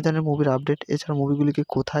 কারণ এই ধরনের মুভির আপডেট এছাড়া মুভিগুলিকে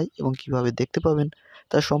কোথায় এবং কিভাবে দেখতে পাবেন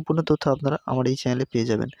তার সম্পূর্ণ তথ্য আপনারা আমার এই চ্যানেলে পেয়ে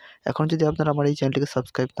যাবেন। এখন যদি আপনারা আমার এই চ্যানেলটিকে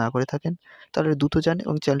সাবস্ক্রাইব না করে থাকেন তাহলে দ্রুত যান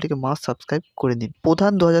এবং চ্যানেলটিকে মাস্ট সাবস্ক্রাইব করে নিন।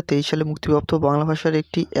 প্রধান 2023 সালে মুক্তিপ্রাপ্ত বাংলা ভাষার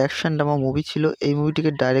একটি অ্যাকশন ড্রামা মুভি ছিল। এই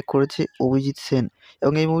মুভিটিকে ডাইরেক্ট করেছে অভিজিৎ সেন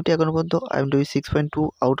এবং এই মুভিটি এখনও পর্যন্ত IMDb 6.2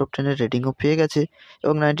 আউট অফ 10 এর রেটিংও পেয়ে গেছে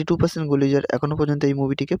এবং 92% গুলি ইউজার এখনও পর্যন্ত এই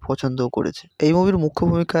মুভিটিকে পছন্দও করেছে। এই মুভির মুখ্য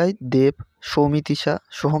ভূমিকায় দেব, সৌমিত্রিষা,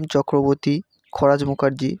 সোহম চক্রবর্তী, খরাজ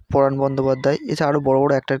মুখার্জি, পরাণ বন্দ্যোপাধ্যায় এছাড়া আরও বড়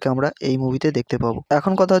বড় অ্যাক্টরকে আমরা এই মুভিতে দেখতে পাবো।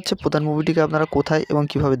 এখন কথা হচ্ছে প্রধান মুভিটিকে আপনারা কোথায় এবং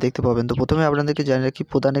কিভাবে দেখতে পাবেন। তো প্রথমে আপনাদেরকে জানিয়ে রাখি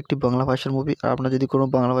প্রধান একটি বাংলা ভাষার মুভি। আর আপনারা যদি কোনো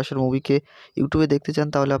বাংলা ভাষার মুভিকে ইউটিউবে দেখতে চান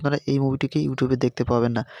তাহলে আপনারা এই মুভিটিকে ইউটিউবে দেখতে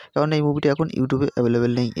পাবেন না, কারণ এই মুভিটি এখন ইউটিউবে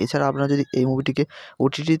অ্যাভেলেবেল নেই। এছাড়া আপনারা যদি এই মুভিটিকে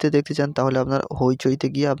OTT-তে দেখতে চান তাহলে আপনারা হইচইতে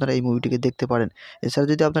গিয়ে আপনারা এই মুভিটিকে দেখতে পারেন। এছাড়া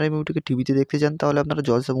যদি আপনারা এই মুভিটিকে টিভিতে দেখতে চান তাহলে আপনারা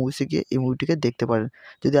জলসা মুভিসে গিয়ে এই মুভিটিকে দেখতে পারেন।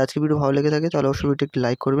 যদি আজকের ভিডিও ভালো লেগে থাকে তাহলে অবশ্যই ভিডিওটি একটি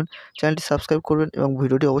লাইক করবেন, চ্যানেলটি সাবস্ক্রাইব করবেন এবং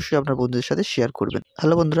ভিডিওটি অবশ্যই আপনার বন্ধুদের সাথে শেয়ার করবেন।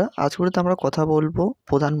 হ্যালো বন্ধুরা, আজকের ভিডিওতে আমরা কথা বলবো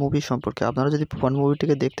প্রধান মুভি সম্পর্কে। আপনারা যদি প্রধান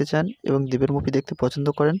মুভিটিকে দেখতে চান এবং দেবের মুভি দেখতে পছন্দ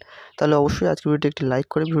করেন তাহলে অবশ্যই আজকের ভিডিওটি একটি লাইক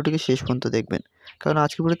করে ভিডিওটিকে শেষ পর্যন্ত দেখবেন। কারণ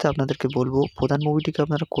আজকের ভিডিওতে আপনাদেরকে বলবো প্রধান মুভিটিকে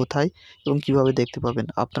আপনারা কোথায় এবং কিভাবে দেখতে পাবেন।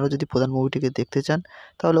 আপনারা যদি প্রধান মুভিটিকে দেখতে চান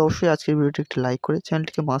তাহলে অবশ্যই আজকের ভিডিওটি একটি লাইক করে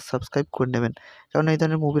চ্যানেলটিকে মাস্ট সাবস্ক্রাইব করে নেবেন। কারণ এই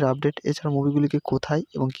ধরনের মুভির আপডেট এছাড়া মুভিগুলিকে কোথায়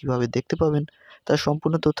এবং কিভাবে দেখতে পাবেন তার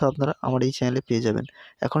সম্পূর্ণ তথ্য আপনারা আমার এই চ্যানেলে পেয়ে যাবেন।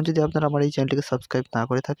 এখন যদি আপনারা আমার এই চ্যানেলটিকে সাবস্ক্রাইব না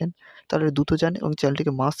করে থাকেন তাহলে দ্রুত যান এবং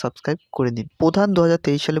চ্যানেলটিকে মাস্ট সাবস্ক্রাইব করে নিন। প্রধান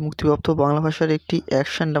 2023 সালে মুক্তিপ্রাপ্ত বাংলা ভাষার একটি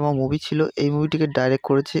অ্যাকশন ড্রামা মুভি ছিল। এই মুভিটিকে ডাইরেক্ট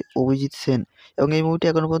করেছে অভিজিৎ সেন এবং এই মুভিটি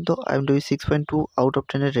এখনও পর্যন্ত IMDb 6.2 আউট অফ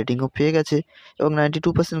 10 এর রেটিংও পেয়ে গেছে এবং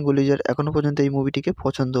 92% গুলি ইউজার এখনও পর্যন্ত এই মুভিটিকে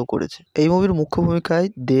পছন্দও করেছে। এই মুভির মুখ্য ভূমিকায়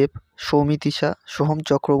দেব, সৌমিত্রিষা, সোহম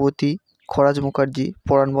চক্রবর্তী, খরাজ মুখার্জি,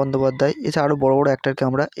 পরাণ বন্দ্যোপাধ্যায়, এছাড়া আরও বড় বড় অ্যাক্টরকে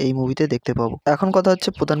আমরা এই মুভিতে দেখতে পাবো। এখন কথা হচ্ছে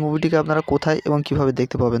প্রধান মুভিটিকে আপনারা কোথায় এবং কীভাবে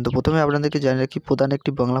দেখতে পাবেন। তো প্রথমে আপনাদেরকে জানিয়ে রাখি, প্রধান একটি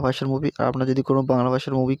বাংলা ভাষার মুভি। আর আপনারা যদি কোনো বাংলা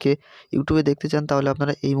ভাষার মুভিকে ইউটিউবে দেখতে চান তাহলে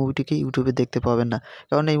আপনারা এই মুভিটিকে ইউটিউবে দেখতে পাবেন না,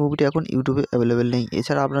 কারণ এই মুভিটি এখন ইউটিউবে অ্যাভেলেবেল নেই।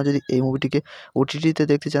 এছাড়া আপনারা যদি এই মুভিটিকে ওটিটিতে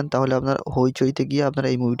দেখতে চান তাহলে আপনারা হইচইতে গিয়ে আপনারা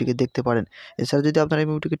এই মুভিটিকে দেখতে পারেন। এছাড়া যদি আপনারা এই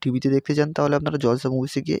মুভিটিকে টিভিতে দেখতে চান তাহলে আপনারা জলসা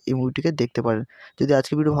মুভিসে গিয়ে এই মুভিটিকে দেখতে পারেন। যদি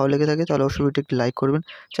আজকের ভিডিও ভালো লেগে থাকে তাহলে অবশ্যই ভিডিওটি একটি লাইক করবেন,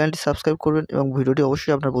 চ্যানেলটি সাবস্ক্রাইব করবেন এবং ভিডিওটি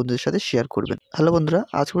অবশ্যই আপনার বন্ধুদের সাথে শেয়ার করবেন। হ্যালো বন্ধুরা,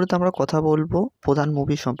 আজকের ভিডিওতে আমরা কথা বলবো প্রধান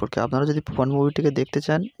মুভি সম্পর্কে। আপনারা যদি প্রধান মুভিটিকে দেখতে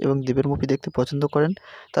চান এবং দেবের মুভি দেখতে পছন্দ করেন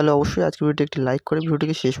তাহলে অবশ্যই আজকের ভিডিওটি একটি লাইক করে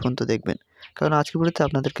ভিডিওটিকে শেষ পর্যন্ত দেখবেন, কারণ আজকের ভিডিওতে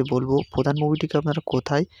আপনাদেরকে বলবো প্রধান মুভিটিকে আপনারা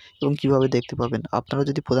কোথায় এবং কীভাবে দেখতে পাবেন। আপনারা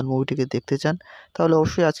যদি প্রধান মুভিটিকে দেখতে চান তাহলে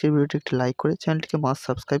অবশ্যই আজকের ভিডিওটি একটি লাইক করে চ্যানেলটিকে মাস্ট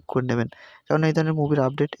সাবস্ক্রাইব করে নেবেন, কারণ এই ধরনের মুভির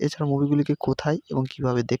আপডেট এছাড়া মুভিগুলিকে কোথায় এবং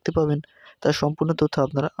কীভাবে দেখতে পাবেন তার সম্পূর্ণ তথ্য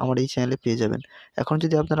আপনারা আমার এই চ্যানেলে পেয়ে যাবেন। এখন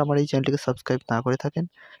যদি আপনারা আমার এই চ্যানেলটিকে সাবস্ক্রাইব না করে থাকেন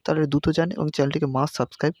তাহলে দ্রুত যান এবং চ্যানেলটিকে মাস্ট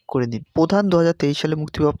সাবস্ক্রাইব করে নিন। প্রধান 2023 সালে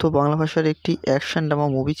মুক্তিপ্রাপ্ত বাংলা ভাষার একটি অ্যাকশন ড্রামা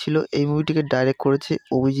মুভি ছিল। এই মুভিটিকে ডাইরেক্ট করেছে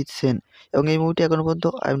অভিজিৎ সেন এবং এই মুভিটি এখনও পর্যন্ত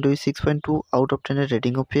IMDb 6.2 আউট অফ 10 এর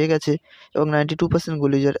রেটিংও পেয়ে গেছে এবং 92%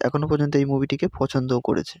 গুলিজার এখনও পর্যন্ত এই মুভিটিকে পছন্দও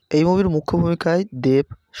করেছে। এই মুভির মুখ্য ভূমিকায় দেব,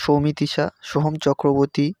 সৌমিত্রিশা, সোহম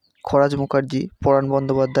চক্রবর্তী, খরাজ মুখার্জি, পরাণ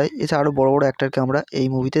বন্দ্যোপাধ্যায়, এছাড়া আরও বড় বড় অ্যাক্টরকে আমরা এই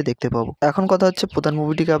মুভিতে দেখতে পাবো। এখন কথা হচ্ছে প্রধান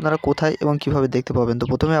মুভিটিকে আপনারা কোথায় এবং কীভাবে দেখতে পাবেন। তো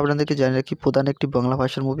প্রথমে আপনাদেরকে জানিয়ে রাখি, প্রধান একটি বাংলা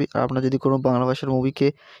ভাষার মুভি। আর আপনারা যদি কোনো বাংলা ভাষার মুভিকে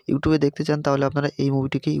ইউটিউবে দেখতে চান তাহলে আপনারা এই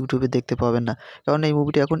মুভিটিকে ইউটিউবে দেখতে পাবেন না, কারণ এই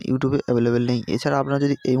মুভিটি এখন ইউটিউবে অ্যাভেলেবেল নেই। এছাড়া আপনারা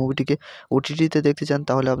যদি এই মুভিটিকে ওটিটিতে দেখতে চান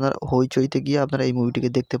তাহলে আপনারা হইচইতে গিয়ে আপনারা এই মুভিটিকে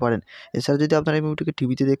দেখতে পারেন। এছাড়া যদি আপনারা এই মুভিটিকে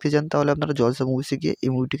টিভিতে দেখতে চান তাহলে আপনারা জলসা মুভিসে গিয়ে এই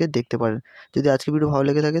মুভিটিকে দেখতে পারেন। যদি আজকের ভিডিও ভালো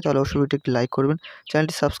লেগে থাকে তাহলে অবশ্যই ভিডিওটি একটি লাইক করবেন,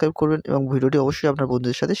 চ্যানেলটি সাবস্ক্রাইব করবেন এবং ভিডিওটি অবশ্যই আপনার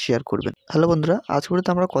বন্ধুদের সাথে শেয়ার করবেন। হ্যালো বন্ধুরা, আজকের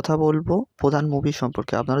ভিডিওতে আমরা কথা বলবো প্রধান মুভি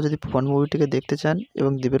সম্পর্কে। আপনারা যদি প্রধান মুভিটিকে দেখতে চান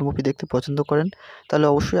এবং দেবের মুভি দেখতে পছন্দ করেন তাহলে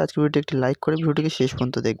অবশ্যই আজকের ভিডিওটি একটি লাইক করে ভিডিওটিকে শেষ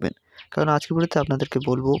পর্যন্ত দেখবেন, কারণ আজকের ভিডিওতে আপনাদেরকে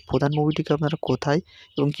বলবো প্রধান মুভিটিকে আপনারা কোথায়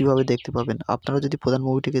এবং কীভাবে দেখতে পাবেন। আপনারা যদি প্রধান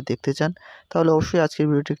মুভিটিকে দেখতে চান তাহলে অবশ্যই আজকের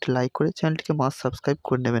ভিডিওটি একটি লাইক করে চ্যানেলটিকে মাস্ট সাবস্ক্রাইব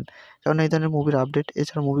করে নেবেন, কারণ এই ধরনের মুভির আপডেট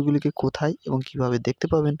এছাড়া মুভিগুলিকে কোথায় এবং কীভাবে দেখতে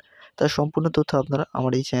পাবেন তার সম্পূর্ণ তথ্য আপনারা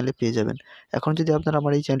আমার এই চ্যানেলে পেয়ে যাবেন। এখন যদি আপনারা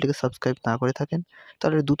আমার এই চ্যানেলটিকে সাবস্ক্রাইব না করে থাকেন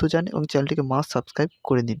তাহলে দ্রুত যান এবং চ্যানেলটিকে মাস্ট সাবস্ক্রাইব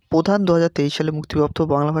করে নিন। প্রধান 2023 সালে মুক্তিপ্রাপ্ত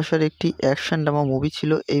বাংলা ভাষার একটি অ্যাকশন ড্রামা মুভি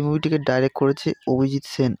ছিল। এই মুভিটিকে ডাইরেক্ট করেছে অভিজিৎ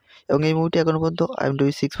সেন এবং এই মুভিটি এখনও পর্যন্ত IMDb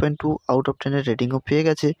 6.2 আউট অফ 10 এর রেটিংও পেয়ে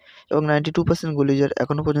গেছে এবং 92% গুলিজার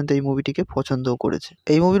এখনও পর্যন্ত এই মুভিটিকে পছন্দও করেছে।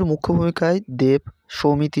 এই মুভির মুখ্য ভূমিকায় দেব,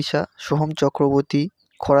 সৌমিত্রিশা, সোহম চক্রবর্তী,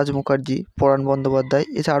 খরাজ মুখার্জি, পরাণ বন্দ্যোপাধ্যায়,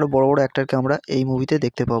 এছাড়া আরও বড় বড় অ্যাক্টরকে আমরা এই মুভিতে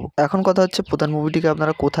দেখতে পাবো। এখন কথা হচ্ছে প্রধান মুভিটিকে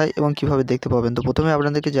আপনারা কোথায় এবং কীভাবে দেখতে পাবেন। তো প্রথমে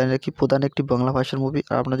আপনাদেরকে জানিয়ে রাখি, প্রধান একটি বাংলা ভাষার মুভি।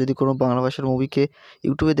 আর আপনারা যদি কোনো বাংলা ভাষার মুভিকে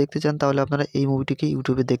ইউটিউবে দেখতে চান তাহলে আপনারা এই মুভিটিকে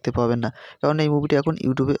ইউটিউবে দেখতে পাবেন না, কারণ এই মুভিটি এখন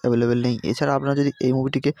ইউটিউবে অ্যাভেলেবেল নেই। এছাড়া আপনারা যদি এই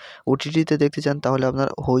মুভিটিকে ওটিটিতে দেখতে চান তাহলে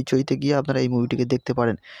আপনারা হইচইতে গিয়ে আপনারা এই মুভিটিকে দেখতে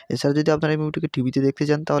পারেন। এছাড়া যদি আপনারা এই মুভিটিকে টিভিতে দেখতে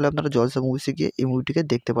চান তাহলে আপনারা জলসা মুভিসে গিয়ে এই মুভিটিকে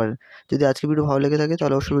দেখতে পারেন। যদি আজকের ভিডিও ভালো লেগে থাকে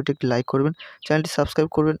তাহলে অবশ্যই ভিডিওটি একটি লাইক করবেন, চ্যানেলটি সাবস্ক্রাইব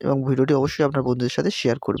করবেন এবং ভিডিওটি অবশ্যই আপনার বন্ধুদের সাথে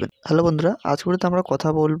শেয়ার করবেন। হ্যালো বন্ধুরা, আজকের ভিডিওতে আমরা কথা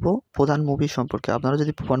বলবো প্রধান মুভি সম্পর্কে। আপনারা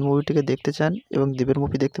যদি প্রধান মুভিটিকে দেখতে চান এবং দেবের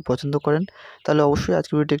মুভি দেখতে পছন্দ করেন তাহলে অবশ্যই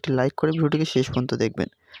আজকের ভিডিওটি একটি লাইক করে ভিডিওটিকে শেষ পর্যন্ত দেখবেন,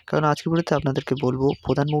 কারণ আজকের ভিডিওতে আপনাদেরকে বলবো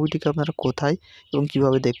প্রধান মুভিটিকে আপনারা কোথায় এবং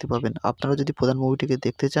কীভাবে দেখতে পাবেন। আপনারা যদি প্রধান মুভিটিকে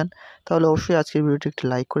দেখতে চান তাহলে অবশ্যই আজকের ভিডিওটি একটি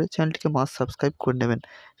লাইক করে চ্যানেলটিকে মাস্ট সাবস্ক্রাইব করে নেবেন,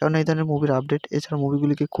 কারণ এই ধরনের মুভির আপডেট এছাড়া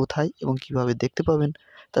মুভিগুলিকে কোথায় এবং কীভাবে দেখতে পাবেন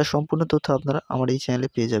তার সম্পূর্ণ তথ্য আপনারা আমার এই চ্যানেলে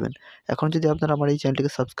পেয়ে যাবেন। এখন যদি আপনারা আমার এই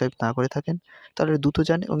চ্যানেলটিকে সাবস্ক্রাইব না করে থাকেন তাহলে দ্রুত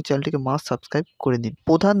যান এবং চ্যানেলটিকে মাস্ট সাবস্ক্রাইব করে নিন।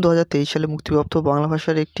 প্রধান 2023 সালে মুক্তিপ্রাপ্ত বাংলা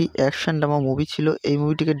ভাষার একটি অ্যাকশন ড্রামা মুভি ছিল। এই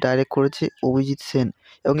মুভিটিকে ডাইরেক্ট করেছে অভিজিৎ সেন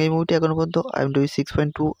এবং এই মুভিটি এখনও পর্যন্ত IMDb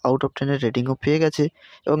 6.2 আউট অফ 10 এর রেটিংও পেয়ে গেছে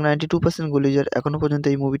এবং 92% গুলিজার এখনও পর্যন্ত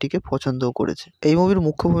এই মুভিটিকে পছন্দও করেছে। এই মুভির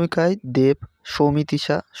মুখ্য ভূমিকায় দেব,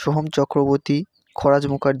 সৌমিত্রিশা, সোহম চক্রবর্তী, খরাজ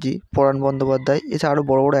মুখার্জি, পরাণ বন্দ্যোপাধ্যায়, এছাড়া আরও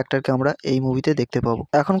বড় বড় অ্যাক্টরকে আমরা এই মুভিতে দেখতে পাবো।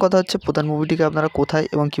 এখন কথা হচ্ছে প্রধান মুভিটিকে আপনারা কোথায়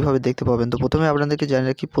এবং কীভাবে দেখতে পাবেন। তো প্রথমে আপনাদেরকে জানিয়ে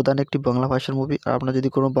রাখি, প্রধান একটি বাংলা ভাষার মুভি। আর আপনারা যদি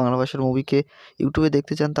কোনো বাংলা ভাষার মুভিকে ইউটিউবে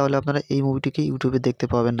দেখতে চান তাহলে আপনারা এই মুভিটিকে ইউটিউবে দেখতে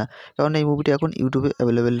পাবেন না, কারণ এই মুভিটি এখন ইউটিউবে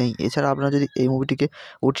অ্যাভেলেবেল নেই। এছাড়া আপনারা যদি এই মুভিটিকে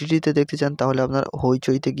ওটিটিতে দেখতে চান তাহলে আপনারা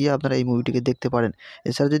হইচইতে গিয়ে আপনারা এই মুভিটিকে দেখতে পারেন।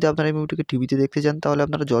 এছাড়া যদি আপনারা এই মুভিটিকে টিভিতে দেখতে চান তাহলে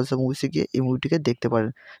আপনারা জলসা মুভিসে গিয়ে এই মুভিটিকে দেখতে পারেন।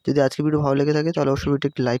 যদি আজকের ভিডিও ভালো লেগে থাকে তাহলে অবশ্যই ভিডিওটি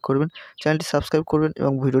একটি লাইক করবেন, চ্যানেলটি সাবস্ক্রাইব করবেন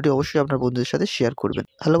এবং ভিডিওটি অবশ্যই আপনার বন্ধুদের সাথে শেয়ার করবেন।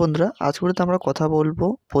 হ্যালো বন্ধুরা, আজকের ভিডিওতে আমরা কথা বলবো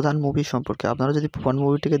প্রধান মুভি সম্পর্কে। আপনারা যদি প্রধান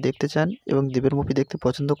মুভিটিকে দেখতে চান এবং দেবের মুভি দেখতে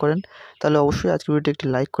পছন্দ করেন তাহলে অবশ্যই আজকের ভিডিওটি একটি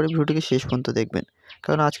লাইক করে ভিডিওটিকে শেষ পর্যন্ত দেখবেন,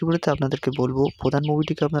 কারণ আজকের ভিডিওতে আপনাদেরকে বলবো প্রধান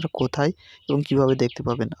মুভিটিকে আপনারা কোথায় এবং কিভাবে দেখতে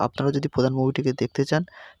পাবেন। আপনারা যদি প্রধান মুভিটিকে দেখতে চান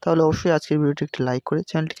তাহলে অবশ্যই আজকের ভিডিওটি একটি লাইক করে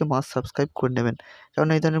চ্যানেলটিকে মাস্ট সাবস্ক্রাইব করে নেবেন। কারণ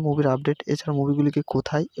এই ধরনের মুভির আপডেট এছাড়া মুভিগুলিকে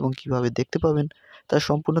কোথায় এবং কিভাবে দেখতে পাবেন তার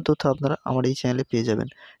সম্পূর্ণ তথ্য আপনারা আমার এই চ্যানেলে পেয়ে যাবেন।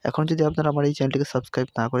 এখন যদি আপনারা আমার এই চ্যানেলটিকে সাবস্ক্রাইব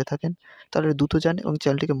না করে থাকেন তাহলে দ্রুত যান এবং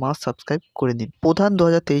চ্যানেলটিকে মাস্ট সাবস্ক্রাইব করে নিন। প্রধান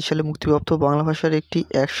 2023 সালে মুক্তিপ্রাপ্ত বাংলা ভাষার একটি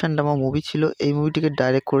অ্যাকশন ড্রামা মুভি ছিল। এই মুভিটিকে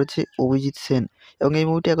ডাইরেক্ট করেছে অভিজিৎ সেন এবং এই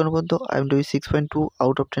মুভিটি এখনও পর্যন্ত IMDb 6.2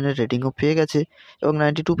 আউট অফ 10 এর রেটিংও পেয়ে গেছে এবং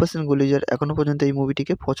 92% গুলি ইউজার এখনও পর্যন্ত এই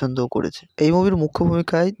মুভিটিকে পছন্দও করেছে। এই মুভির মুখ্য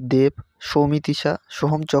ভূমিকায় দেব, সৌমিত্রিষা,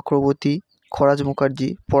 সোহম চক্রবর্তী, খরাজ মুখার্জি,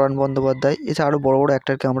 পরাণ বন্দ্যোপাধ্যায় এছাড়া আরও বড় বড়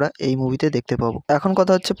অ্যাক্টরকে আমরা এই মুভিতে দেখতে পাবো। এখন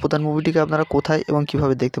কথা হচ্ছে প্রধান মুভিটিকে আপনারা কোথায় এবং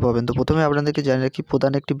কিভাবে দেখতে পাবেন। তো প্রথমে আপনাদেরকে জানিয়ে রাখি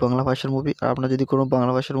প্রধান একটি বাংলা ভাষার মুভি। আর আপনারা যদি কোনো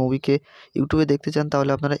বাংলা ভাষার মুভিকে ইউটিউবে দেখতে চান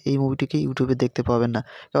তাহলে আপনারা এই মুভিটিকে ইউটিউবে দেখতে পাবেন না,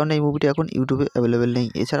 কারণ এই মুভিটি এখন ইউটিউবে অ্যাভেলেবেল নেই।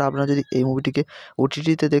 এছাড়া আপনারা যদি এই মুভিটিকে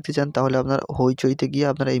OTT-তে দেখতে চান তাহলে আপনারা হইচইতে গিয়ে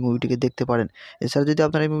আপনারা এই মুভিটিকে দেখতে পারেন। এছাড়া যদি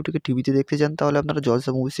আপনারা এই মুভিটিকে টিভিতে দেখতে চান তাহলে আপনারা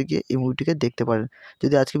জলসা মুভিসে গিয়ে এই মুভিটিকে দেখতে পারেন।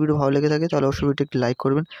 যদি আজকের ভিডিও ভালো লেগে থাকে তাহলে অবশ্যই ভিডিওটি একটি লাইক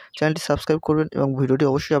করবেন, চ্যানেলটি সাবস্ক্রাইব করবেন এবং ভিডিওটি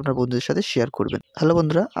অবশ্যই আপনার বন্ধুদের সাথে শেয়ার করবেন। হ্যালো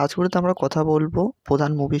বন্ধুরা, আজকের ভিডিওতে আমরা কথা বলবো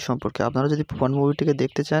প্রধান মুভি সম্পর্কে। আপনারা যদি প্রধান মুভিটিকে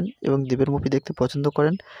দেখতে চান এবং দেবের মুভি দেখতে পছন্দ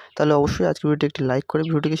করেন তাহলে অবশ্যই আজকের ভিডিওটি একটি লাইক করে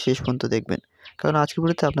ভিডিওটিকে শেষ পর্যন্ত দেখবেন। কারণ আজকের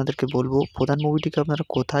ভিডিওতে আপনাদেরকে বলবো প্রধান মুভিটিকে আপনারা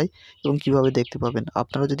কোথায় এবং কিভাবে দেখতে পাবেন।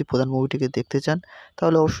 আপনারা যদি প্রধান মুভিটিকে দেখতে চান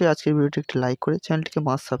তাহলে অবশ্যই আজকের ভিডিওটি একটি লাইক করে চ্যানেলটিকে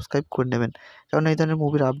মাস্ট সাবস্ক্রাইব করে নেবেন। কারণ এই ধরনের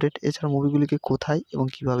মুভির আপডেট এছাড়া মুভিগুলিকে কোথায় এবং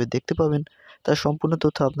কিভাবে দেখতে পাবেন তার সম্পূর্ণ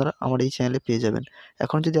তথ্য আপনারা আমার এই চ্যানেলে পেয়ে যাবেন।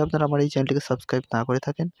 এখন যদি আপনারা আমার এই চ্যানেলটিকে সাবস্ক্রাইব না করে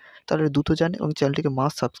থাকেন তাহলে দ্রুত যান এবং চ্যানেলটিকে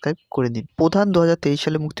মাস্ট সাবস্ক্রাইব করে নিন। প্রধান 2023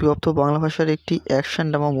 সালে মুক্তিপ্রাপ্ত বাংলা ভাষার একটি অ্যাকশন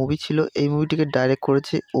ড্রামা মুভি ছিল। এই মুভিটিকে ডাইরেক্ট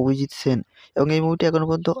করেছে অভিজিৎ সেন এবং এই মুভিটি এখনও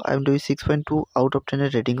পর্যন্ত IMDb 6.2 আউট অফ 10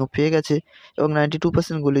 এর রেটিংও পেয়ে গেছে এবং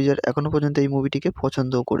 92% গুলি ইউজার এখনও পর্যন্ত এই মুভিটিকে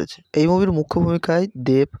পছন্দও করেছে। এই মুভির মুখ্য ভূমিকায়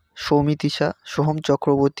দেব, সৌমিত্রিষা, সোহম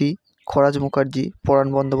চক্রবর্তী, খরাজ মুখার্জি, পরাণ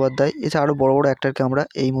বন্দ্যোপাধ্যায় এছাড়া আরও বড় বড় অ্যাক্টরকে আমরা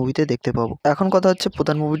এই মুভিতে দেখতে পাবো। এখন কথা হচ্ছে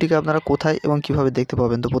প্রধান মুভিটিকে আপনারা কোথায় এবং কিভাবে দেখতে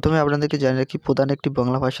পাবেন। তো প্রথমে আপনাদেরকে জানিয়ে রাখি প্রধান একটি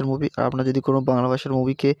বাংলা ভাষার মুভি। আর আপনারা যদি কোনো বাংলা ভাষার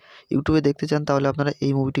মুভিকে ইউটিউবে দেখতে চান তাহলে আপনারা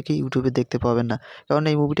এই মুভিটিকে ইউটিউবে দেখতে পাবেন না, কারণ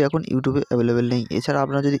এই মুভিটি এখন ইউটিউবে অ্যাভেলেবেল নেই। এছাড়া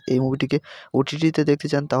আপনারা যদি এই মুভিটিকে OTT-তে দেখতে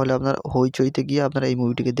চান তাহলে আপনারা হইচইতে গিয়ে আপনারা এই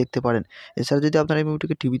মুভিটিকে দেখতে পারেন। এছাড়া যদি আপনারা এই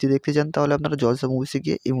মুভিটিকে টিভিতে দেখতে চান তাহলে আপনারা জলসা মুভিসে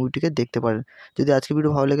গিয়ে এই মুভিটিকে দেখতে পারেন। যদি আজকের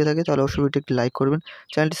ভিডিও ভালো লেগে থাকে তাহলে অবশ্যই ভিডিওটি একটি লাইক করবেন,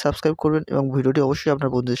 চ্যানেলটি সাবস্ক্রাইব করবেন এবং ভিডিওটি অবশ্যই আপনার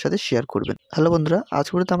বন্ধুদের সাথে শেয়ার করবেন। হ্যালো বন্ধুরা,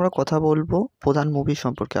 আজকের ভিডিওতে আমরা কথা বলবো প্রধান মুভি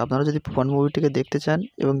সম্পর্কে। আপনারা যদি প্রধান মুভিটিকে দেখতে চান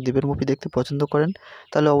এবং দেবের মুভি দেখতে পছন্দ করেন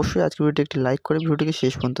তাহলে অবশ্যই আজকের ভিডিওটি একটি লাইক করে ভিডিওটিকে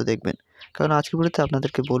শেষ পর্যন্ত দেখবেন। কারণ আজকের ভিডিওতে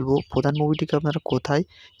আপনাদেরকে বলবো প্রধান মুভিটিকে আপনারা কোথায়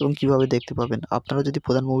এবং কিভাবে দেখতে পাবেন। আপনারা যদি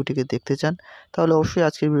প্রধান মুভিটিকে দেখতে চান তাহলে অবশ্যই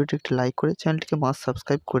আজকের ভিডিওটি একটি লাইক করে চ্যানেলটিকে মাস্ট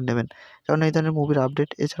সাবস্ক্রাইব করে নেবেন। কারণ এই ধরনের মুভির আপডেট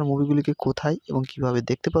এছাড়া মুভিগুলিকে কোথায় এবং কিভাবে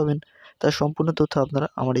দেখতে পাবেন তার সম্পূর্ণ তথ্য আপনারা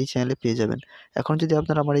আমার এই চ্যানেলে পেয়ে যাবেন। এখন যদি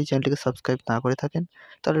আপনারা আমার এই চ্যানেলটিকে সাবস্ক্রাইব না করে থাকেন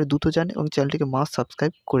তাহলে দ্রুত যান এবং চ্যানেলটিকে মাস্ট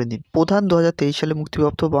সাবস্ক্রাইব করে নিন। প্রধান 2023 সালে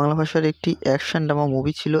মুক্তিপ্রাপ্ত বাংলা ভাষার একটি অ্যাকশন ড্রামা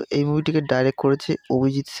মুভি ছিল। এই মুভিটিকে ডাইরেক্ট করেছে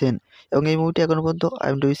অভিজিৎ সেন এবং এই মুভিটি এখনও পর্যন্ত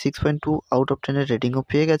IMDb 6.2 আউট অফ 10 এর রেটিংও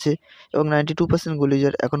পেয়ে গেছে এবং 92% গুলি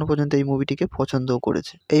ইউজার এখনও পর্যন্ত এই মুভিটিকে পছন্দও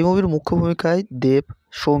করেছে। এই মুভির মুখ্য ভূমিকায় দেব,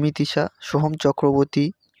 সৌমিত্রিষা, সোহম চক্রবর্তী,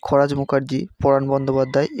 খরাজ মুখার্জি, পরাণ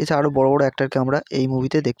বন্দ্যোপাধ্যায় এছাড়া আরও বড় বড় অ্যাক্টরকে আমরা এই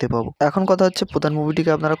মুভিতে দেখতে পাবো। এখন কথা হচ্ছে প্রধান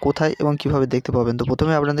মুভিটিকে আপনারা কোথায় এবং কিভাবে দেখতে পাবেন। তো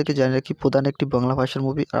প্রথমে আপনাদেরকে জানিয়ে রাখি প্রধান একটি বাংলা ভাষার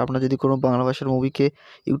মুভি। আর আপনারা যদি কোনো বাংলা ভাষার মুভিকে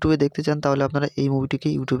ইউটিউবে দেখতে চান তাহলে আপনারা এই মুভিটিকে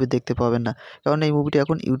ইউটিউবে দেখতে পাবেন না, কারণ এই মুভিটি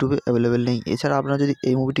এখন ইউটিউবে অ্যাভেলেবেল নেই। এছাড়া আপনারা যদি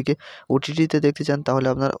এই মুভিটিকে OTT-তে দেখতে চান তাহলে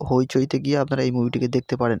আপনারা হইচইতে গিয়ে আপনারা এই মুভিটিকে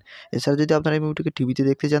দেখতে পারেন। এছাড়া যদি আপনারা এই মুভিটিকে টিভিতে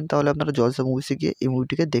দেখতে চান তাহলে আপনারা জলসা মুভিসে গিয়ে এই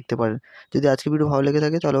মুভিটিকে দেখতে পারেন। যদি আজকের ভিডিও ভালো লেগে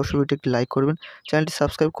থাকে তাহলে অবশ্যই ভিডিওটি একটি লাইক করবেন, চ্যানেলটি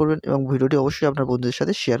সাবস্ক্রাইব করবেন এবং ভিডিওটি অবশ্যই আপনার বন্ধুদের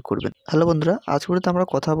সাথে শেয়ার করবেন। হ্যালো বন্ধুরা, আজকের ভিডিওতে আমরা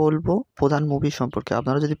কথা বলবো প্রধান মুভি সম্পর্কে।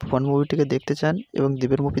 আপনারা যদি প্রধান মুভিটিকে দেখতে চান এবং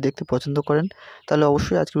দেবের মুভি দেখতে পছন্দ করেন তাহলে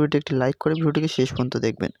অবশ্যই আজকের ভিডিওটি একটি লাইক করে ভিডিওটিকে শেষ পর্যন্ত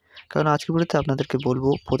দেখবেন। কারণ আজকের ভিডিওতে আপনাদেরকে বলবো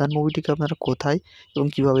প্রধান মুভিটিকে আপনারা কোথায় এবং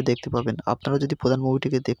কিভাবে দেখতে পাবেন। আপনারা যদি প্রধান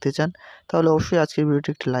মুভিটিকে দেখতে চান তাহলে অবশ্যই আজকের ভিডিওটি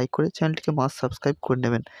একটি লাইক করে চ্যানেলটিকে মাস্ট সাবস্ক্রাইব করে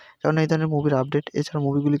নেবেন। কারণ এই ধরনের মুভির আপডেট এছাড়া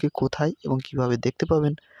মুভিগুলিকে কোথায় এবং কিভাবে দেখতে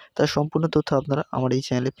পাবেন তার সম্পূর্ণ তথ্য আপনারা আমার এই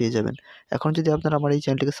চ্যানেলে পেয়ে যাবেন। এখন যদি আপনারা আমার এই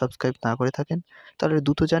চ্যানেলটিকে সাবস্ক্রাইব না করে থাকেন তাহলে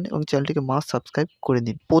দ্রুত যান এবং চ্যানেলটিকে মাস্ট সাবস্ক্রাইব করে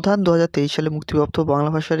নিন। প্রধান 2023 সালে মুক্তিপ্রাপ্ত বাংলা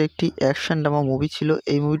ভাষার একটি অ্যাকশন ড্রামা মুভি ছিল।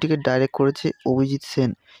 এই মুভিটিকে ডাইরেক্ট করেছে অভিজিৎ সেন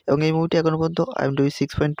এবং এই মুভিটি এখনও পর্যন্ত IMDb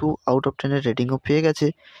 6.2 আউট অফ 10 এর রেটিংও পেয়ে গেছে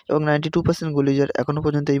এবং 92% গুলি ইউজার এখনও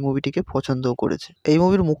পর্যন্ত এই মুভিটিকে পছন্দও করেছে। এই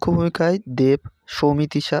মুভির মুখ্য ভূমিকায় দেব,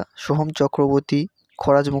 সৌমিত্রিষা, সোহম চক্রবর্তী,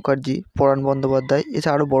 খরাজ মুখার্জি, পরাণ বন্দ্যোপাধ্যায়,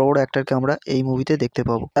 এছাড়া আরও বড় বড় অ্যাক্টরকে আমরা এই মুভিতে দেখতে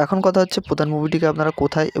পাবো। এখন কথা হচ্ছে প্রধান মুভিটিকে আপনারা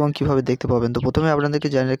কোথায় এবং কীভাবে দেখতে পাবেন। তো প্রথমে আপনাদেরকে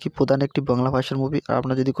জানিয়ে রাখি, প্রধান একটি বাংলা ভাষার মুভি। আর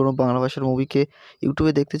আপনারা যদি কোনো বাংলা ভাষার মুভিকে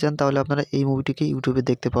ইউটিউবে দেখতে চান তাহলে আপনারা এই মুভিটিকে ইউটিউবে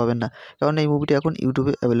দেখতে পাবেন না, কারণ এই মুভিটি এখন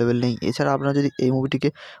ইউটিউবে অ্যাভেলেবেল নেই। এছাড়া আপনারা যদি এই মুভিটিকে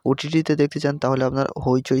ওটিটিতে দেখতে চান তাহলে আপনারা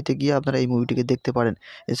হইচইতে গিয়ে আপনারা এই মুভিটিকে দেখতে পারেন।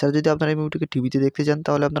 এছাড়া যদি আপনারা এই মুভিটিকে টিভিতে দেখতে চান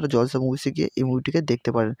তাহলে আপনারা জলসা মুভিসে গিয়ে এই মুভিটিকে দেখতে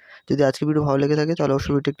পারেন। যদি আজকের ভিডিও ভালো লেগে থাকে তাহলে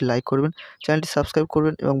অবশ্যই ভিডিওটি একটি লাইক করবেন, চ্যানেলটি সাবস্ক্রাইব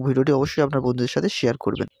করবেন এবং ভিডিওটি অবশ্যই আপনার বন্ধুদের সাথে শেয়ার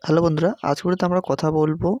করবেন। হ্যালো বন্ধুরা, আজকের ভিডিওতে আমরা কথা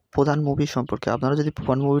বলবো প্রধান মুভি সম্পর্কে। আপনারা যদি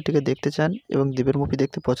প্রধান মুভিটিকে দেখতে চান এবং দেবের মুভি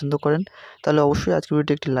দেখতে পছন্দ করেন তাহলে অবশ্যই আজকের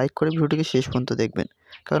ভিডিওটি একটি লাইক করে ভিডিওটিকে শেষ পর্যন্ত দেখবেন,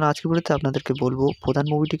 কারণ আজকের ভিডিওতে আপনাদেরকে বলবো প্রধান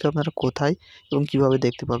মুভিটিকে আপনারা কোথায় এবং কীভাবে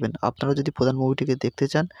দেখতে পাবেন। আপনারা যদি প্রধান মুভিটিকে দেখতে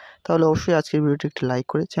চান তাহলে অবশ্যই আজকের ভিডিওটি একটি লাইক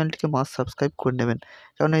করে চ্যানেলটিকে মাস্ট সাবস্ক্রাইব করে নেবেন,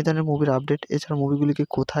 কারণ এই ধরনের মুভির আপডেট এছাড়া মুভিগুলিকে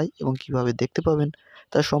কোথায় এবং কীভাবে দেখতে পাবেন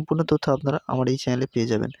তার সম্পূর্ণ তথ্য আপনারা আমার এই চ্যানেলে পেয়ে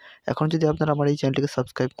যাবেন। এখন যদি আপনারা আমার এই চ্যানেলটিকে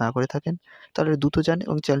সাবস্ক্রাইব না করে থাকেন তাহলে দ্রুত যান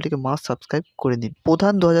এবং চ্যানেলটিকে মাস্ট সাবস্ক্রাইব করে নিন।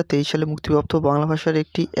 প্রধান 2023 সালে মুক্তিপ্রাপ্ত বাংলা ভাষার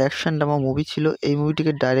একটি অ্যাকশন ড্রামা মুভি ছিল। এই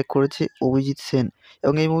মুভিটিকে ডাইরেক্ট করেছে অভিজিৎ সেন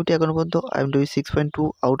এবং এই মুভিটি এখনও পর্যন্ত IMDb 6.2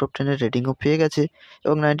 আউট অফ 10 এর রেটিংও পেয়ে গেছে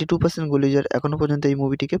এবং 92% গুলিজার এখনও পর্যন্ত এই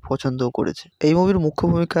মুভিটিকে পছন্দও করেছে। এই মুভির মুখ্য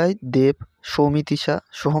ভূমিকায় দেব, সৌমিত্রিশা,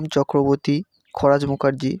 সোহম চক্রবর্তী, খরাজ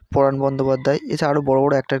মুখার্জি, পরাণ বন্দ্যোপাধ্যায়, এছাড়া আরও বড়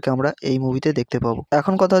বড় অ্যাক্টরকে আমরা এই মুভিতে দেখতে পাবো।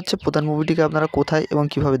 এখন কথা হচ্ছে প্রধান মুভিটিকে আপনারা কোথায় এবং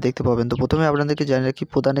কীভাবে দেখতে পাবেন। তো প্রথমে আপনাদেরকে জানিয়ে রাখি,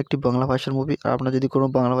 প্রধান একটি বাংলা ভাষার মুভি। আর আপনারা যদি কোনো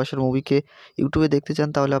বাংলা ভাষার মুভিকে ইউটিউবে দেখতে চান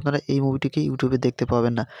তাহলে আপনারা এই মুভিটিকে ইউটিউবে দেখতে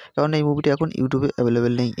পাবেন না, কারণ এই মুভিটি এখন ইউটিউবে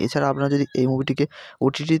অ্যাভেলেবেল নেই। এছাড়া আপনারা যদি এই মুভিটিকে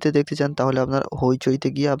ওটিটিতে দেখতে চান তাহলে আপনারা হইচইতে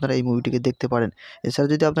গিয়ে আপনারা এই মুভিটিকে দেখতে পারেন। এছাড়া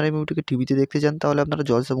যদি আপনারা এই মুভিটিকে টিভিতে দেখতে চান তাহলে আপনারা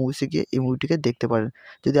জলসা মুভিসে গিয়ে এই মুভিটিকে দেখতে পারেন।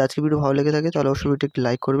 যদি আজকের ভিডিও ভালো লেগে থাকে তাহলে অবশ্যই ভিডিওটি একটি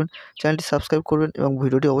লাইক করবেন, চ্যানেলটি সাবস্ক্রাইব করবেন এবং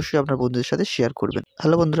ভিডিওটি অবশ্যই আপনার বন্ধুদের সাথে শেয়ার করবেন।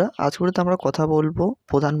 হ্যালো বন্ধুরা, আজকের ভিডিওতে আমরা কথা বলবো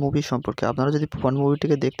প্রধান মুভি সম্পর্কে। আপনারা যদি প্রধান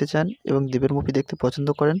মুভিটিকে দেখতে চান এবং দেবের মুভি দেখতে পছন্দ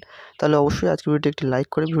করেন তাহলে অবশ্যই আজকের ভিডিওটি একটি লাইক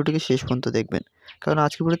করে ভিডিওটিকে শেষ পর্যন্ত দেখবেন, কারণ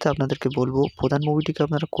আজকের ভিডিওতে আপনাদেরকে বলবো প্রধান মুভিটিকে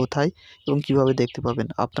আপনারা কোথায় এবং কীভাবে দেখতে পাবেন।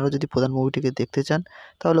 আপনারা যদি প্রধান মুভিটিকে দেখতে চান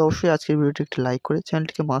তাহলে অবশ্যই আজকের ভিডিওটি একটি লাইক করে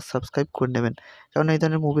চ্যানেলটিকে মাস্ট সাবস্ক্রাইব করে নেবেন, কারণ এই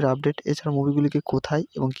ধরনের মুভির আপডেট এছাড়া মুভিগুলিকে কোথায়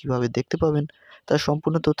এবং কীভাবে দেখতে পাবেন তার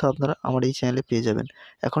সম্পূর্ণ তথ্য আপনারা আমার এই চ্যানেলে পেয়ে যাবেন।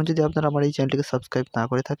 এখন যদি আপনারা আমার এই চ্যানেলটিকে সাবস্ক্রাইব না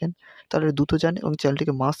করে থাকেন তাহলে দ্রুত যান এবং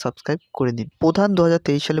চ্যানেলটিকে মাস্ট সাবস্ক্রাইব করে নিন। প্রধান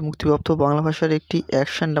 2023 সালে মুক্তিপ্রাপ্ত বাংলা ভাষার একটি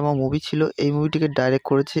অ্যাকশন ড্রামা মুভি ছিল। এই মুভিটিকে ডাইরেক্ট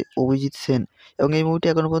করেছে অভিজিৎ সেন এবং এই মুভিটি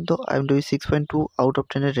এখনও পর্যন্ত IMDb 6.2 আউট অফ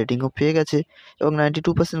 10 এর রেটিংও পেয়ে গেছে এবং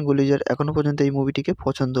 92% গুলিজার এখনও পর্যন্ত এই মুভিটিকে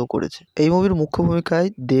পছন্দও করেছে। এই মুভির মুখ্য ভূমিকায়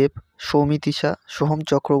দেব, সৌমিত্রিশা, সোহম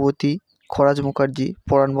চক্রবর্তী, খরাজ মুখার্জি,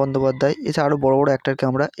 পরাণ বন্দ্যোপাধ্যায়, এছাড়া আরও বড় বড় অ্যাক্টরকে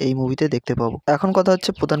আমরা এই মুভিতে দেখতে পাবো। এখন কথা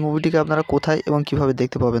হচ্ছে প্রধান মুভিটিকে আপনারা কোথায় এবং কীভাবে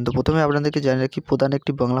দেখতে পাবেন। তো প্রথমে আপনাদেরকে জানিয়ে রাখি, প্রধান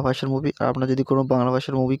একটি বাংলা ভাষার মুভি। আর আপনারা যদি কোনো বাংলা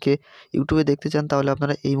ভাষার মুভিকে ইউটিউবে দেখতে চান তাহলে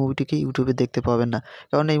আপনারা এই মুভিটিকে ইউটিউবে দেখতে পাবেন না,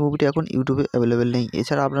 কারণ এই মুভিটি এখন ইউটিউবে অ্যাভেলেবেল নেই।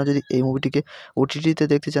 এছাড়া আপনারা যদি এই মুভিটিকে ওটিটিতে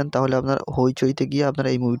দেখতে চান তাহলে আপনারা হইচইতে গিয়ে আপনারা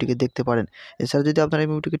এই মুভিটিকে দেখতে পারেন। এছাড়া যদি আপনারা এই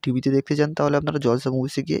মুভিটিকে টিভিতে দেখতে চান তাহলে আপনারা জলসা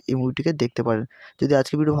মুভিসে গিয়ে এই মুভিটিকে দেখতে পারেন। যদি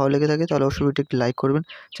আজকের ভিডিও ভালো লেগে থাকে তাহলে অবশ্যই ভিডিওটি একটি লাইক করবেন,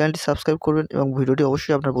 চ্যানেলটি সাবস্ক্রাইব করবেন এবং ভিডিওটি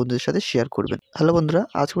অবশ্যই আপনার বন্ধুদের সাথে শেয়ার করবেন। হ্যালো বন্ধুরা,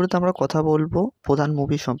 আজকের ভিডিওতে আমরা কথা বলবো প্রধান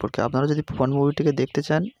মুভি সম্পর্কে। আপনারা যদি প্রধান মুভিটিকে দেখতে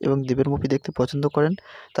চান এবং দেবের মুভি দেখতে পছন্দ করেন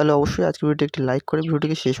তাহলে অবশ্যই আজকের ভিডিওটি একটি লাইক করে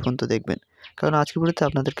ভিডিওটিকে শেষ পর্যন্ত দেখবেন, কারণ আজকের ভিডিওতে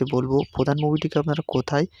আপনাদেরকে বলবো প্রধান মুভিটিকে আপনারা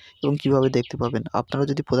কোথায় এবং কীভাবে দেখতে পাবেন। আপনারা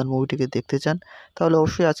যদি প্রধান মুভিটিকে দেখতে চান তাহলে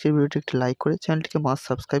অবশ্যই আজকের ভিডিওটি একটি লাইক করে চ্যানেলটিকে মাস্ট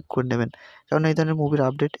সাবস্ক্রাইব করে নেবেন, কারণ এই ধরনের মুভির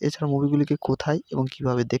আপডেট এছাড়া মুভিগুলিকে কোথায় এবং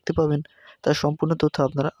কীভাবে দেখতে পাবেন তার সম্পূর্ণ তথ্য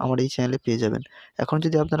আপনারা আমার এই চ্যানেলে পেয়ে যাবেন। এখন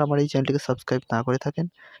যদি আপনারা আমার এই চ্যানেলটিকে সাবস্ক্রাইব না করে থাকেন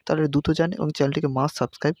তাহলে দ্রুত যান এবং চ্যানেলটিকে মাস্ট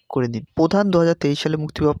সাবস্ক্রাইব করে নিন। প্রধান 2023 সালে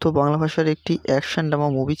মুক্তিপ্রাপ্ত বাংলা ভাষার একটি অ্যাকশন ড্রামা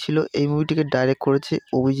মুভি ছিল। এই মুভিটিকে ডাইরেক্ট করেছে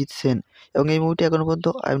অভিজিৎ সেন এবং এই মুভিটি এখনও পর্যন্ত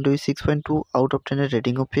IMDb 6.2 আউট অফ 10 এর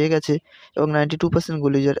রেটিংও পেয়ে গেছে এবং 92%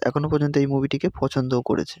 গুলিজার এখনও পর্যন্ত এই মুভিটিকে পছন্দও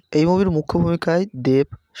করেছে। এই মুভির মুখ্য ভূমিকায় দেব,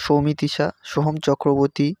 সৌমিত্রিশা, সোহম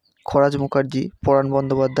চক্রবর্তী, খরাজ মুখার্জি, পরাণ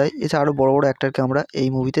বন্দ্যোপাধ্যায়, এছাড়া আরও বড় বড় অ্যাক্টরকে আমরা এই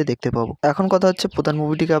মুভিতে দেখতে পাবো। এখন কথা হচ্ছে প্রধান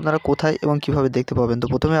মুভিটিকে আপনারা কোথায় এবং কীভাবে দেখতে পাবেন। তো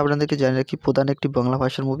প্রথমে আপনাদেরকে জানিয়ে রাখি, প্রধান একটি বাংলা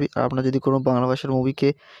ভাষার মুভি। আর আপনারা যদি কোনো বাংলা ভাষার মুভিকে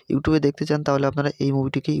ইউটিউবে দেখতে চান তাহলে আপনারা এই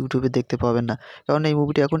মুভিটিকে ইউটিউবে দেখতে পাবেন না, কারণ এই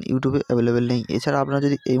মুভিটি এখন ইউটিউবে অ্যাভেলেবেল নেই। এছাড়া আপনারা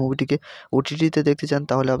যদি এই মুভিটিকে ওটিটিতে দেখতে চান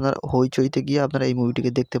তাহলে আপনারা হইচইতে গিয়ে আপনারা এই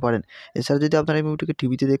মুভিটিকে দেখতে পারেন। এছাড়া যদি আপনারা এই মুভিটিকে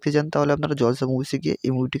টিভিতে দেখতে চান তাহলে আপনারা জলসা মুভিসে গিয়ে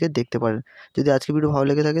এই মুভিটিকে দেখতে পারেন। যদি আজকের ভিডিও ভালো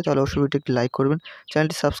লেগে থাকে তাহলে অবশ্যই ভিডিওটি একটি লাইক করবেন,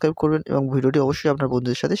 চ্যানেলটি সাবস্ক্রাইব করবেন এবং ভিডিওটি অবশ্যই আপনার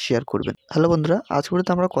বন্ধুদের সাথে শেয়ার করবেন। হ্যালো বন্ধুরা, আজ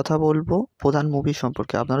ভিডিওতে আমরা কথা বলবো প্রধান মুভি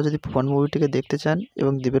সম্পর্কে। আপনারা যদি প্রধান মুভিটিকে দেখতে চান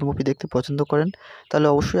এবং দেবের মুভি দেখতে পছন্দ করেন, তাহলে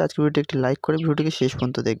অবশ্যই আজকের ভিডিওটি একটি লাইক করে ভিডিওটিকে শেষ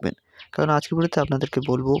পর্যন্ত দেখবেন। কারণ আজকের ভিডিওতে আপনাদেরকে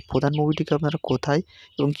বলবো প্রধান মুভিটিকে আপনারা কোথায়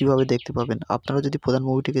এবং কিভাবে দেখতে পাবেন। আপনারা যদি প্রধান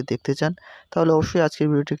মুভিটিকে দেখতে চান, তাহলে অবশ্যই আজকের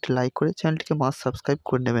ভিডিওটি একটি লাইক করে চ্যানেলটিকে মাস্ট সাবস্ক্রাইব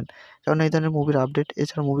করে নেবেন। কারণ এই ধরনের মুভির আপডেট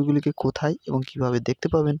এছাড়া মুভিগুলিকে কোথায় এবং কিভাবে দেখতে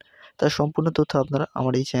পাবেন তার সম্পূর্ণ তথ্য আপনারা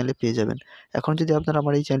আমার এই চ্যানেলে পেয়ে যাবেন। এখন যদি আপনারা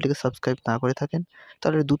আমার এই চ্যানেলটিকে সাবস্ক্রাইব না করে থাকেন,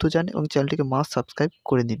 তাহলে দ্রুত যান এবং চ্যানেলটিকে মাস্ট সাবস্ক্রাইব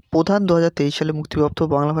করে নিন। প্রধান 2023 সালে মুক্তিপ্রাপ্ত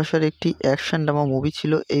বাংলা ভাষার একটি অ্যাকশন ড্রামা মুভি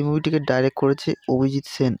ছিল। এই মুভিটিকে ডাইরেক্ট করেছে অভিজিৎ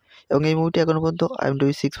সেন এবং এই মুভিটি এখনও পর্যন্ত IMDb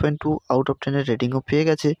 6.2 আউট অফ 10 এর রেটিংও পেয়ে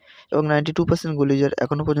গেছে এবং 92% গুলিজার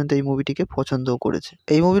এখনও পর্যন্ত এই মুভিটিকে পছন্দও করেছে।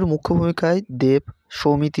 এই মুভির মুখ্য ভূমিকায় দেব,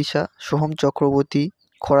 সৌমিত্রিশা, সোহম চক্রবর্তী,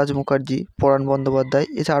 খরাজ মুখার্জি, পরাণ বন্দ্যোপাধ্যায়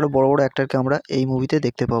এছাড়া আরও বড় বড় অ্যাক্টরকে আমরা এই মুভিতে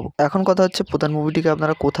দেখতে পাবো। এখন কথা হচ্ছে প্রধান মুভিটিকে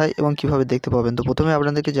আপনারা কোথায় এবং কিভাবে দেখতে পাবেন। তো প্রথমে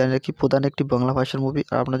আপনাদেরকে জানিয়ে রাখি, প্রধান একটি বাংলা ভাষার মুভি।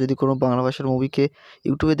 আর আপনারা যদি কোনো বাংলা ভাষার মুভিকে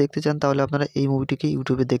ইউটিউবে দেখতে চান, তাহলে আপনারা এই মুভিটিকে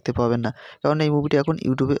ইউটিউবে দেখতে পাবেন না, কারণ এই মুভিটি এখন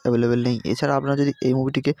ইউটিউবে অ্যাভেলেবেল নেই। এছাড়া আপনারা যদি এই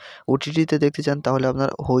মুভিটিকে OTT-তে দেখতে চান, তাহলে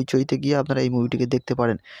আপনারা হইচইতে গিয়ে আপনারা এই মুভিটিকে দেখতে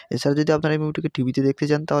পারেন। এছাড়া যদি আপনারা এই মুভিটিকে টিভিতে দেখতে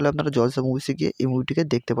চান, তাহলে আপনারা জলসা মুভিসে গিয়ে এই মুভিটিকে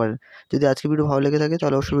দেখতে পারেন। যদি আজকের ভিডিও ভালো লেগে থাকে,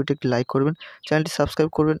 তাহলে অবশ্যই ভিডিওটি একটি লাইক করবেন, চ্যানেলটি সাবস্ক্রাইব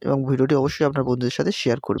করবেন এবং ভিডিওটি অবশ্যই আপনার বন্ধুদের সাথে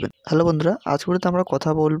শেয়ার করবেন। হ্যালো বন্ধুরা, আজ ভিডিওতে আমরা কথা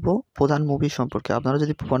বলবো প্রধান মুভি সম্পর্কে। আপনারা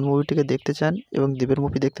যদি প্রধান মুভিটিকে দেখতে চান এবং দেবের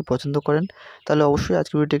মুভি দেখতে পছন্দ করেন, তাহলে অবশ্যই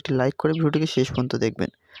আজকের ভিডিওটি একটি লাইক করে ভিডিওটিকে শেষ পর্যন্ত দেখবেন।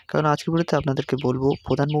 কারণ আজকের ভিডিওতে আপনাদেরকে বলবো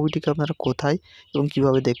প্রধান মুভিটিকে আপনারা কোথায় এবং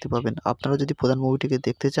কিভাবে দেখতে পাবেন। আপনারা যদি প্রধান মুভিটিকে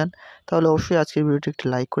দেখতে চান, তাহলে অবশ্যই আজকের ভিডিওটি একটি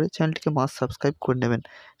লাইক করে চ্যানেলটিকে মাস্ট সাবস্ক্রাইব করে নেবেন।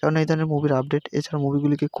 কারণ এই ধরনের মুভির আপডেট এছাড়া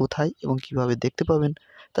মুভিগুলিকে কোথায় এবং কিভাবে দেখতে পাবেন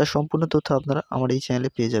তার সম্পূর্ণ তথ্য আপনারা আমার এই চ্যানেলে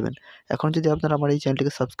পেয়ে যাবেন। এখন যদি আপনারা আমার এই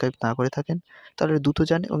চ্যানেলটিকে সাবস্ক্রাইব না করে থাকেন, তাহলে দ্রুত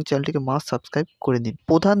যান এবং চ্যানেলটিকে মাস্ট সাবস্ক্রাইব করে নিন।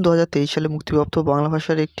 প্রধান 2023 সালে মুক্তিপ্রাপ্ত বাংলা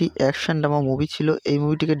ভাষার একটি অ্যাকশন ড্রামা মুভি ছিল। এই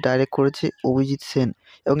মুভিটিকে ডাইরেক্ট করেছে অভিজিৎ সেন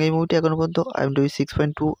এবং এই মুভিটি এখনও পর্যন্ত IMDb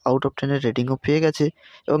 6.2 আউট অফ 10 এর রেটিংও পেয়ে গেছে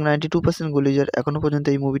এবং 92% গুলিজার এখনও পর্যন্ত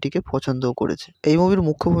এই মুভিটিকে পছন্দও করেছে। এই মুভির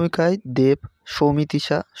মুখ্য ভূমিকায় দেব,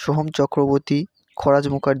 সৌমিত্রিশা, সোহম চক্রবর্তী, খরাজ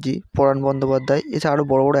মুখার্জি, পরাণ বন্দ্যোপাধ্যায় এছাড়া আরও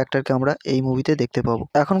বড় বড় অ্যাক্টরকে আমরা এই মুভিতে দেখতে পাবো।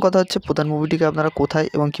 এখন কথা হচ্ছে প্রধান মুভিটিকে আপনারা কোথায়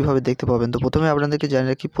এবং কিভাবে দেখতে পাবেন। তো প্রথমে আপনাদেরকে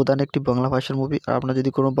জানিয়ে রাখি, প্রধান একটি বাংলা ভাষার মুভি। আর আপনারা যদি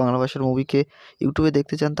কোনো বাংলা ভাষার মুভিকে ইউটিউবে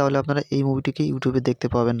দেখতে চান, তাহলে আপনারা এই মুভিটিকে ইউটিউবে দেখতে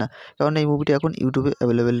পাবেন না, কারণ এই মুভিটি এখন ইউটিউবে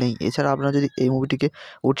অ্যাভেলেবেল নেই। এছাড়া আপনারা যদি এই মুভিটিকে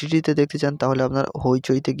OTT-তে দেখতে চান, তাহলে আপনারা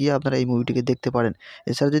হইচইতে গিয়ে আপনারা এই মুভিটিকে দেখতে পারেন।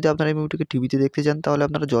 এছাড়া যদি আপনারা এই মুভিটিকে টিভিতে দেখতে চান, তাহলে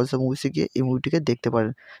আপনারা জলসা মুভিসে গিয়ে এই মুভিটিকে দেখতে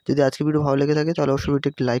পারেন। যদি আজকের ভিডিও ভালো লেগে থাকে, তাহলে অবশ্যই ভিডিওটি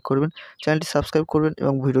একটি লাইক করবেন, চ্যানেলটি সাবস্ক্রাইব করবেন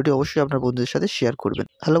এবং ভিডিওটি অবশ্যই আপনার বন্ধুদের সাথে শেয়ার করবেন।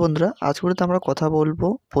 হ্যালো বন্ধুরা, আজ ভিডিওতে আমরা কথা বলবো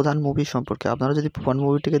প্রধান মুভি সম্পর্কে। আপনারা যদি প্রধান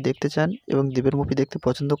মুভিটিকে দেখতে চান এবং দেবের মুভি দেখতে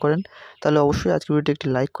পছন্দ করেন, তাহলে অবশ্যই আজকের ভিডিওটি একটি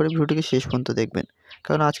লাইক করে ভিডিওটিকে শেষ পর্যন্ত দেখবেন।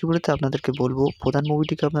 কারণ আজকের ভিডিওতে আপনাদেরকে বলবো প্রধান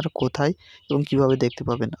মুভিটিকে আপনারা কোথায় এবং কিভাবে দেখতে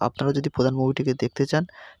পাবেন। আপনারা যদি প্রধান মুভিটিকে দেখতে চান,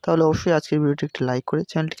 তাহলে অবশ্যই আজকের ভিডিওটি একটি লাইক করে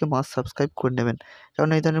চ্যানেলটিকে মাস্ট সাবস্ক্রাইব করে নেবেন। কারণ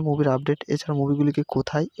এই ধরনের মুভির আপডেট এছাড়া মুভিগুলিকে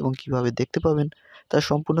কোথায় এবং কিভাবে দেখতে পাবেন তার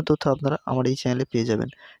সম্পূর্ণ তথ্য আপনারা আমার এই চ্যানেলে পেয়ে যাবেন।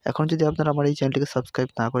 এখন যদি আপনারা আমার এই চ্যানেলটিকে সাবস্ক্রাইব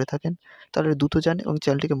না করে থাকেন, তাহলে দ্রুত যান এবং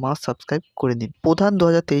চ্যানেলটিকে মাস্ট সাবস্ক্রাইব করে নিন। প্রধান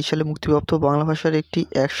 2023 সালে মুক্তিপ্রাপ্ত বাংলা ভাষার একটি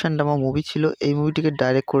অ্যাকশন ড্রামা মুভি ছিল। এই মুভিটিকে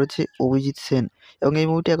ডাইরেক্ট করেছে অভিজিৎ সেন এবং এই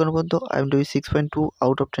মুভিটি এখনও পর্যন্ত IMDb 6.2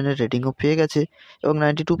 আউট অফ 10 এর রেটিংও পেয়ে গেছে এবং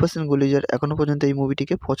 92% গুলিজার এখনও পর্যন্ত এই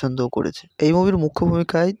মুভিটিকে পছন্দও করেছে। এই মুভির মুখ্য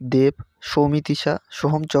ভূমিকায় দেব, সৌমিত্রিশা,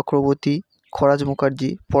 সোহম চক্রবর্তী, খরাজ মুখার্জি,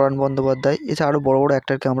 পরাণ বন্দ্যোপাধ্যায় এছাড়া আরও বড় বড়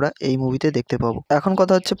অ্যাক্টরকে আমরা এই মুভিতে দেখতে পাবো। এখন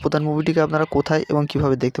কথা হচ্ছে প্রধান মুভিটিকে আপনারা কোথায় এবং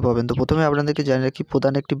কিভাবে দেখতে পাবেন। তো প্রথমে আপনাদেরকে জানিয়ে রাখি,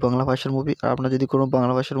 প্রধান একটি বাংলা ভাষার মুভি। আর আপনারা যদি কোনো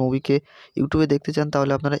বাংলা ভাষার মুভিকে ইউটিউবে দেখতে চান,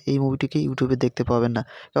 তাহলে আপনারা এই মুভিটিকে ইউটিউবে দেখতে পাবেন না,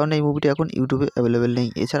 কারণ এই মুভিটি এখন ইউটিউবে অ্যাভেলেবেল নেই।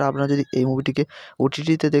 এছাড়া আপনারা যদি এই মুভিটিকে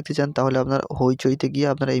OTT-তে দেখতে চান, তাহলে আপনারা হইচইতে গিয়ে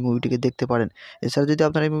আপনারা এই মুভিটিকে দেখতে পারেন। এছাড়া যদি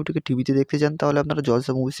আপনারা এই মুভিটিকে টিভিতে দেখতে চান, তাহলে আপনারা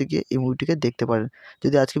জলসা মুভিসে গিয়ে এই মুভিটিকে দেখতে পারেন।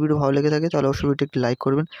 যদি আজকের ভিডিও ভালো লেগে থাকে, তাহলে অবশ্যই ভিডিওটি একটি লাইক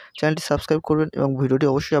করবেন, চ্যানেলটি সাবস্ক্রাইব করবেন এবং ভিডিওটি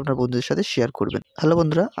অবশ্যই আপনার বন্ধুদের সাথে শেয়ার করবেন। হ্যালো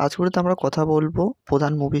বন্ধুরা, আজ ভিডিওতে আমরা কথা বলবো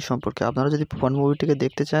প্রধান মুভি সম্পর্কে। আপনারা যদি প্রধান মুভিটিকে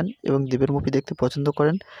দেখতে চান এবং দেবের মুভি দেখতে পছন্দ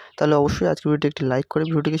করেন, তাহলে অবশ্যই আজকের ভিডিওটি একটি লাইক করে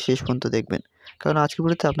ভিডিওটিকে শেষ পর্যন্ত দেখবেন। কারণ আজকের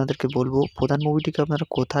ভিডিওতে আপনাদেরকে বলবো প্রধান মুভিটিকে আপনারা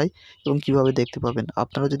কোথায় এবং কিভাবে দেখতে পাবেন।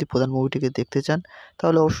 আপনারা যদি প্রধান মুভিটিকে দেখতে চান,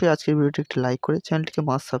 তাহলে অবশ্যই আজকের ভিডিওটি একটি লাইক করে চ্যানেলটিকে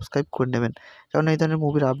মাস্ট সাবস্ক্রাইব করে নেবেন। কারণ এই ধরনের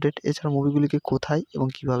মুভির আপডেট এছাড়া মুভিগুলিকে কোথায় এবং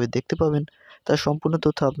কিভাবে দেখতে পাবেন তার সম্পূর্ণ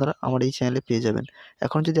তথ্য আপনারা আমার এই চ্যানেলে পেয়ে যাবেন।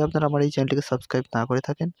 এখন যদি আপনারা আমার এই চ্যানেলটিকে সাবস্ক্রাইব না করে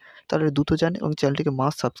থাকেন, তাহলে দ্রুত যান এবং চ্যানেলটিকে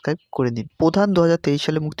মাস্ট সাবস্ক্রাইব করে নিন। প্রধান 2023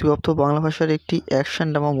 সালে মুক্তিপ্রাপ্ত বাংলা ভাষার একটি অ্যাকশন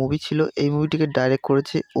ড্রামা মুভি ছিল। এই মুভিটিকে ডাইরেক্ট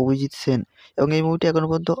করেছে অভিজিৎ সেন এবং এই মুভিটি এখনও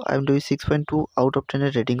পর্যন্ত IMDb 6.2 আউট অফ 10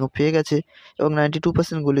 এর রেটিংও পেয়ে গেছে এবং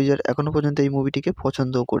 92% গুলিজার এখনও পর্যন্ত এই মুভিটিকে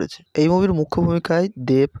পছন্দও করেছে। এই মুভির মুখ্য ভূমিকায়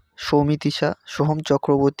দেব, সৌমিত্রিশা, সোহম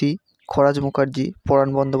চক্রবর্তী, খরাজ মুখার্জি, পরাণ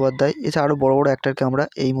বন্দ্যোপাধ্যায়, এছাড়া আরও বড় বড় অ্যাক্টরকে আমরা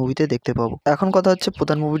এই মুভিতে দেখতে পাবো। এখন কথা হচ্ছে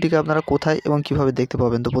প্রধান মুভিটিকে আপনারা কোথায় এবং কীভাবে দেখতে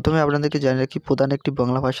পাবেন। তো প্রথমে আপনাদেরকে জানিয়ে রাখি, প্রধান একটি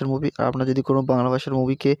বাংলা ভাষার মুভি। আর আপনারা যদি কোনো বাংলা ভাষার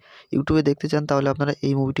মুভিকে ইউটিউবে দেখতে চান তাহলে আপনারা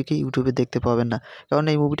এই মুভিটিকে ইউটিউবে দেখতে পাবেন না, কারণ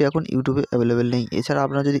এই মুভিটি এখন ইউটিউবে অ্যাভেলেবেল নেই। এছাড়া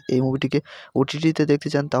আপনারা যদি এই মুভিটিকে ওটিটিতে দেখতে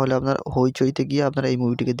চান তাহলে আপনারা হইচইতে গিয়ে আপনারা এই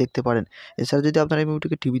মুভিটিকে দেখতে পারেন। এছাড়া যদি আপনারা এই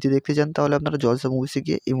মুভিটিকে টিভিতে দেখতে চান তাহলে আপনারা জলসা মুভিসে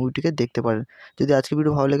গিয়ে এই মুভিটিকে দেখতে পারেন। যদি আজকের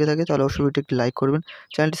ভিডিও ভালো লেগে থাকে তাহলে অবশ্যই ভিডিওটি একটি লাইক করবেন,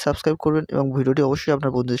 চ্যানেলটি সাবস্ক্রাইব করবেন এবং ভিডিওটি অবশ্যই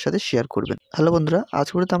আপনার বন্ধুদের সাথে শেয়ার করবেন। হ্যালো বন্ধুরা,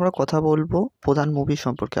 আজকের ভিডিওতে আমরা কথা বলবো প্রধান মুভি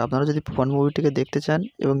সম্পর্কে। আপনারা যদি প্রধান মুভিটিকে দেখতে চান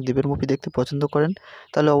এবং দেবের মুভি দেখতে পছন্দ করেন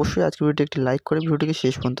তাহলে অবশ্যই আজকের ভিডিওটি একটি লাইক করে ভিডিওটিকে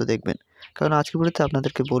শেষ পর্যন্ত দেখবেন, কারণ আজকের ভিডিওতে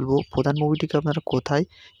আপনাদেরকে বলবো প্রধান মুভিটিকে আপনারা কোথায়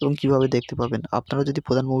এবং কীভাবে দেখতে পাবেন। আপনারা যদি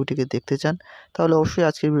প্রধান মুভিটিকে দেখতে চান তাহলে অবশ্যই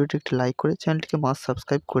আজকের ভিডিওটি একটি লাইক করে চ্যানেলটিকে মাস্ট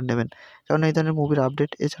সাবস্ক্রাইব করে নেবেন, কারণ এই ধরনের মুভির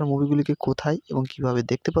আপডেট এছাড়া মুভিগুলিকে কোথায় এবং কীভাবে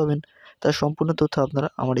দেখতে পাবেন তার সম্পূর্ণ তথ্য আপনারা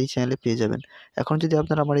আমার এই চ্যানেলে পেয়ে যাবেন। এখন যদি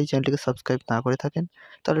আপনারা আমার এই চ্যানেলটিকে সাবস্ক্রাইব না করে থাকেন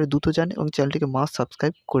তাহলে দ্রুত যান এবং চ্যানেলটিকে মাস্ট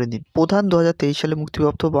সাবস্ক্রাইব করে নিন। প্রধান 2023 সালে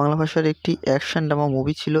মুক্তিপ্রাপ্ত বাংলা ভাষার একটি অ্যাকশন ড্রামা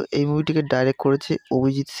মুভি ছিল। এই মুভিটিকে ডাইরেক্ট করেছে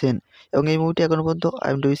অভিজিৎ সেন এবং এই মুভিটি এখনও পর্যন্ত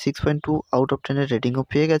IMDb 6.2 আউট অফ 10 এর রেটিংও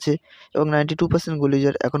পেয়ে গেছে এবং 92%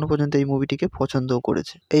 গুলিজার এখনও পর্যন্ত এই মুভিটিকে পছন্দও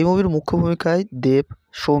করেছে। এই মুভির মুখ্য ভূমিকায় দেব,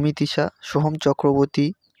 সৌমিত্রিশা, সোহম চক্রবর্তী,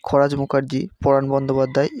 খরাজ মুখার্জি, পরাণ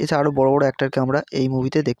বন্দ্যোপাধ্যায়, এছাড়া আরও বড় বড় অ্যাক্টরকে আমরা এই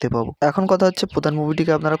মুভিতে দেখতে পাবো। এখন কথা হচ্ছে প্রধান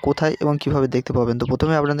মুভিটিকে আপনারা কোথায় এবং কীভাবে দেখতে পাবেন। তো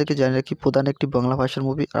প্রথমে আপনাদেরকে জানিয়ে রাখি, প্রধান একটি বাংলা ভাষার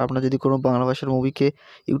মুভি। আর আপনারা যদি কোনো বাংলা ভাষার মুভিকে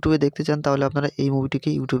ইউটিউবে দেখতে চান তাহলে আপনারা এই মুভিটিকে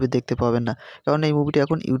ইউটিউবে দেখতে পাবেন না, কারণ এই মুভিটি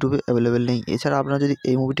এখন ইউটিউবে অ্যাভেলেবেল নেই। এছাড়া আপনারা যদি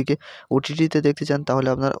এই মুভিটিকে ওটিটিতে দেখতে চান তাহলে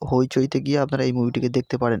আপনারা হইচইতে গিয়ে আপনারা এই মুভিটিকে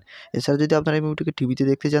দেখতে পারেন। এছাড়া যদি আপনারা এই মুভিটিকে টিভিতে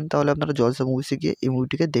দেখতে চান তাহলে আপনারা জলসা মুভিসে গিয়ে এই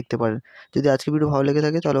মুভিটিকে দেখতে পারেন। যদি আজকের ভিডিও ভালো লেগে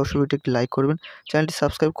থাকে তাহলে অবশ্যই ভিডিওটি একটি লাইক করবেন, চ্যানেলটি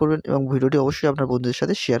সাবস্ক্রাইব করবেন এবং ভিডিওটি অবশ্যই আপনার বন্ধুদের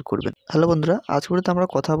সাথে শেয়ার করবেন। হ্যালো বন্ধুরা, আজকের ভিডিওতে আমরা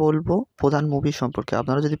কথা বলবো প্রধান মুভি সম্পর্কে।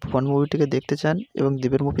 আপনারা যদি প্রধান মুভিটিকে দেখতে চান এবং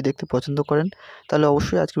দেবের মুভি দেখতে পছন্দ করেন তাহলে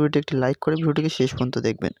অবশ্যই আজকের ভিডিওটি একটি লাইক করে ভিডিওটিকে শেষ পর্যন্ত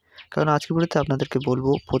দেখবেন, কারণ আজকের ভিডিওতে আপনাদেরকে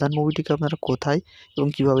বলবো প্রধান মুভিটিকে আপনারা কোথায় এবং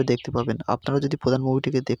কীভাবে দেখতে পাবেন। আপনারা যদি প্রধান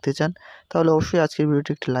মুভিটিকে দেখতে চান তাহলে অবশ্যই আজকের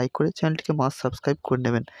ভিডিওটি একটি লাইক করে চ্যানেলটিকে মাস্ট সাবস্ক্রাইব করে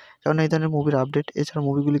নেবেন, কারণ এই ধরনের মুভির আপডেট এছাড়া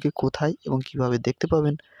মুভিগুলিকে কোথায় এবং কীভাবে দেখতে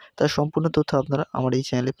পাবেন তার সম্পূর্ণ তথ্য আপনারা আমার এই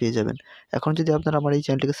চ্যানেলে পেয়ে যাবেন। এখন যদি আপনারা আমার এই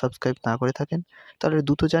চ্যানেলটিকে সাবস্ক্রাইব না করে থাকেন তাহলে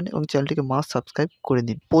দ্রুত যান এবং চ্যানেলটিকে মাস্ট সাবস্ক্রাইব করে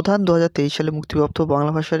নিন। প্রধান 2023 সালে মুক্তিপ্রাপ্ত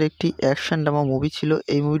বাংলা ভাষার একটি অ্যাকশন ড্রামা মুভি ছিল।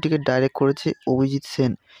 এই মুভিটিকে ডাইরেক্ট করেছে অভিজিৎ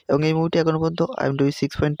সেন এবং এই মুভিটি এখনও পর্যন্ত IMDb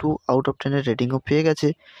 6.2 আউট অফ 10 এর রেটিংও পেয়ে গেছে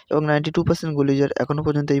এবং 92% গুলিজার এখনও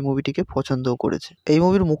পর্যন্ত এই মুভিটিকে পছন্দও করেছে। এই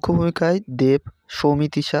মুভির মুখ্য ভূমিকায় দেব,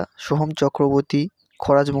 সৌমিত্রিশা, সোহম চক্রবর্তী,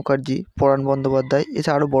 খরাজ মুখার্জি, পরাণ বন্দ্যোপাধ্যায়,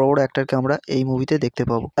 এছাড়া আরও বড় বড় অ্যাক্টরকে আমরা এই মুভিতে দেখতে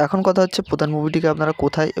পাবো। এখন কথা হচ্ছে প্রধান মুভিটিকে আপনারা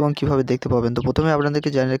কোথায় এবং কীভাবে দেখতে পাবেন। তো প্রথমে আপনাদেরকে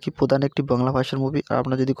জানিয়ে রাখি, প্রধান একটি বাংলা ভাষার মুভি। আর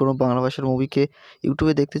আপনারা যদি কোনো বাংলা ভাষার মুভিকে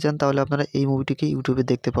ইউটিউবে দেখতে চান তাহলে আপনারা এই মুভিটিকে ইউটিউবে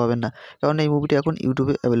দেখতে পাবেন না, কারণ এই মুভিটি এখন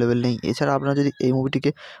ইউটিউবে অ্যাভেলেবেল নেই। এছাড়া আপনারা যদি এই মুভিটিকে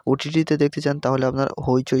ওটিটিতে দেখতে চান তাহলে আপনারা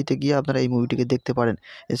হইচইতে গিয়ে আপনারা এই মুভিটিকে দেখতে পারেন।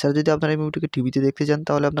 এছাড়া যদি আপনারা এই মুভিটিকে টিভিতে দেখতে চান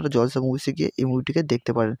তাহলে আপনারা জলসা মুভিসে গিয়ে এই মুভিটিকে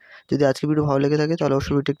দেখতে পারেন। যদি আজকের ভিডিও ভালো লেগে থাকে তাহলে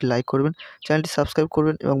অবশ্যই ভিডিওটি একটি লাইক করবেন, চ্যানেলটি সাবস্ক্রাইব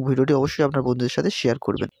করবেন এবং ভিডিওটি অবশ্যই আপনার বন্ধুদের সাথে শেয়ার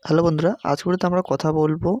করবেন। হ্যালো বন্ধুরা, আজকের ভিডিওতে আমরা কথা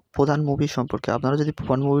বলবো প্রধান মুভি সম্পর্কে। আপনারা যদি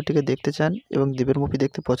প্রধান মুভিটিকে দেখতে চান এবং দেবের মুভি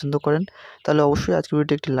দেখতে পছন্দ করেন তাহলে অবশ্যই আজকের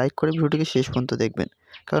ভিডিওটি একটি লাইক করে ভিডিওটিকে শেষ পর্যন্ত দেখবেন,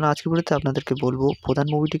 কারণ আজকের ভিডিওতে আপনাদেরকে বলবো প্রধান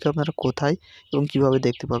মুভিটিকে আপনারা কোথায় এবং কীভাবে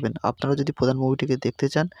দেখতে পাবেন। আপনারা যদি প্রধান মুভিটিকে দেখতে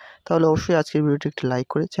চান তাহলে অবশ্যই আজকের ভিডিওটি একটি লাইক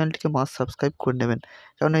করে চ্যানেলটিকে মাস্ট সাবস্ক্রাইব করে নেবেন,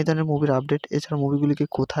 কারণ এই ধরনের মুভির আপডেট এছাড়া মুভিগুলিকে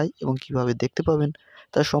কোথায় এবং কীভাবে দেখতে পাবেন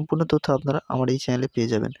তার সম্পূর্ণ তথ্য আপনারা আমার এই চ্যানেলে পেয়ে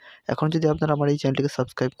যাবেন। এখন যদি আপনারা আমার এই চ্যানেলটিকে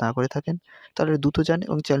সাবস্ক্রাইব না করে থাকেন তাহলে দ্রুত যান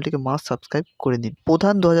এবং চ্যানেলটিকে মাস্ট সাবস্ক্রাইব করে নিন।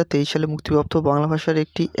 প্রধান 2023 সালে মুক্তিপ্রাপ্ত বাংলা ভাষার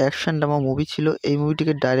একটি অ্যাকশন ড্রামা মুভি ছিল। এই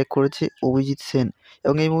মুভিটিকে ডাইরেক্ট করেছে অভিজিৎ সেন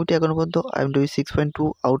এবং এই মুভিটি এখনও পর্যন্ত IMDb 6.2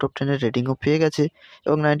 আউট অফ 10 এর রেটিংও পেয়ে গেছে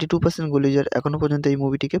এবং 92% গুলিজার এখনও পর্যন্ত এই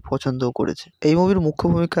মুভিটিকে পছন্দও করেছে। এই মুভির মুখ্য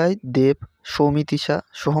ভূমিকায় দেব, সৌমিত্রিশা,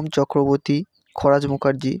 সোহম চক্রবর্তী, খরাজ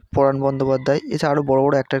মুখার্জি, পরাণ বন্দ্যোপাধ্যায়, এছাড়া আরও বড়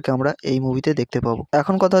বড় অ্যাক্টরকে আমরা এই মুভিতে দেখতে পাবো।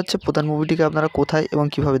 এখন কথা হচ্ছে প্রধান মুভিটিকে আপনারা কোথায় এবং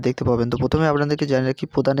কীভাবে দেখতে পাবেন। তো প্রথমে আপনাদেরকে জানিয়ে রাখি,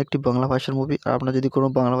 প্রধান একটি বাংলা ভাষার মুভি। আর আপনারা যদি কোনো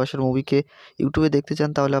বাংলা ভাষার মুভিকে ইউটিউবে দেখতে চান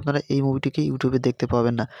তাহলে আপনারা এই মুভিটিকে ইউটিউবে দেখতে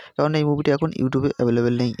পাবেন না, কারণ এই মুভিটি এখন ইউটিউবে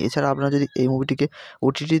অ্যাভেলেবেল নেই। এছাড়া আপনারা যদি এই মুভিটিকে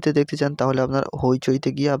ওটিটিতে দেখতে চান তাহলে আপনারা হইচইতে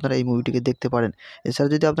গিয়ে আপনারা এই মুভিটিকে দেখতে পারেন। এছাড়া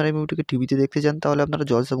যদি আপনারা এই মুভিটিকে টিভিতে দেখতে চান তাহলে আপনারা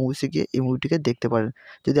জলসা মুভিসে গিয়ে এই মুভিটিকে দেখতে পারেন।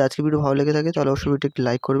 যদি আজকের ভিডিও ভালো লেগে থাকে তাহলে অবশ্যই ভিডিওটি একটি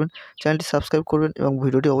লাইক করবেন, চ্যানেলটি সাবস্ক্রাইব করবেন এবং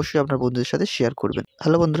ভিডিওটি অবশ্যই আপনার বন্ধুদের সাথে শেয়ার করবেন।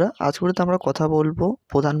 হ্যালো বন্ধুরা, আজকের ভিডিওতে আমরা কথা বলবো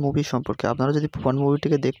প্রধান মুভি সম্পর্কে। আপনারা যদি প্রধান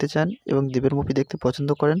মুভিটিকে দেখতে চান এবং দেবের মুভি দেখতে পছন্দ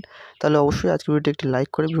করেন তাহলে অবশ্যই আজকের ভিডিওটি একটি লাইক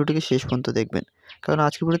করে ভিডিওটিকে শেষ পর্যন্ত দেখবেন, কারণ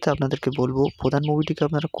আজকের ভিডিওতে আপনাদেরকে বলবো প্রধান মুভিটিকে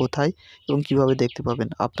আপনারা কোথায় এবং কিভাবে দেখতে পাবেন।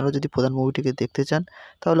 আপনারা যদি প্রধান মুভিটিকে দেখতে চান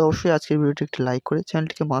তাহলে অবশ্যই আজকের ভিডিওটি একটি লাইক করে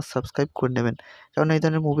চ্যানেলটিকে মাস্ট সাবস্ক্রাইব করে নেবেন। কারণ এই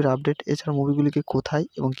ধরনের মুভির আপডেট এছাড়া মুভিগুলিকে কোথায়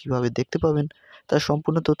এবং কিভাবে দেখতে পাবেন তার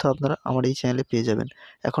সম্পূর্ণ তথ্য আপনারা আমার এই চ্যানেলে পেয়ে যাবেন।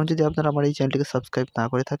 এখন যদি আপনারা আমার এই চ্যানেলটিকে সাবস্ক্রাইব না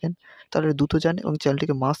করে থাকেন তাহলে দ্রুত যান এবং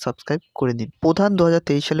চ্যানেলটিকে মাস্ট সাবস্ক্রাইব করে নিন। প্রধান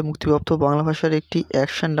 2023 সালে মুক্তিপ্রাপ্ত বাংলা ভাষার একটি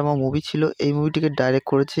অ্যাকশন ড্রামা মুভি ছিল। এই মুভিটিকে ডাইরেক্ট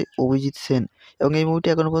করেছে অভিজিৎ সেন এবং এই মুভিটি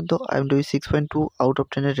এখনও পর্যন্ত IMDb 6.2 আউট অফ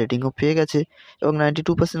 10 এর রেটিংও পেয়ে গেছে এবং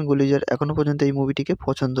 92% গুলিজার এখনও পর্যন্ত এই মুভিটিকে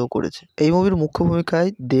পছন্দও করেছে। এই মুভির মুখ্য ভূমিকায়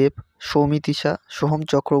দেব, সৌমিত্রিশা, সোহম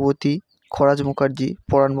চক্রবর্তী, খরাজ মুখার্জি,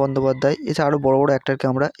 পরাণ বন্দ্যোপাধ্যায় এছাড়া আরও বড় বড় অ্যাক্টরকে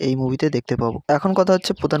আমরা এই মুভিতে দেখতে পাবো। এখন কথা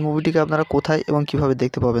হচ্ছে প্রধান মুভিটিকে আপনারা কোথায় এবং কিভাবে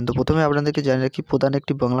দেখতে পাবেন। তো প্রথমে আপনাদেরকে জানিয়ে রাখি প্রধান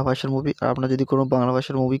একটি বাংলা ভাষার মুভি। আর আপনারা যদি কোনো বাংলা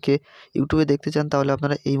ভাষার মুভিকে ইউটিউবে দেখতে চান তাহলে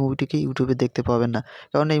আপনারা এই মুভিটিকে ইউটিউবে দেখতে পাবেন না,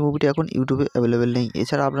 কারণ এই মুভিটি এখন ইউটিউবে অ্যাভেলেবেল নেই।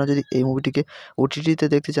 এছাড়া আপনারা যদি এই মুভিটিকে OTT-তে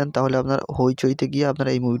দেখতে চান তাহলে আপনারা হইচইতে গিয়ে আপনারা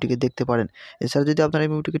এই মুভিটিকে দেখতে পারেন। এছাড়া যদি আপনারা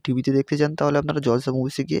এই মুভিটিকে টিভিতে দেখতে চান তাহলে আপনারা জলসা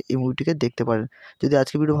মুভিসে গিয়ে এই মুভিটিকে দেখতে পারেন। যদি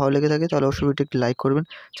আজকের ভিডিও ভালো লেগে থাকে তাহলে অবশ্যই ভিডিওটি একটি লাইক করবেন,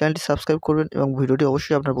 চ্যানেলটি সাবস্ক্রাইব করবেন এবং ভিডিওটি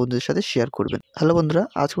অবশ্যই আপনার বন্ধুদের সাথে শেয়ার করবেন। হ্যালো বন্ধুরা,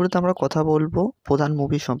 আজকের ভিডিওতে আমরা কথা বলবো প্রধান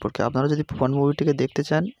মুভি সম্পর্কে। আপনারা যদি প্রধান মুভিটিকে দেখতে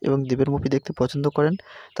চান এবং দেবের মুভি দেখতে পছন্দ করেন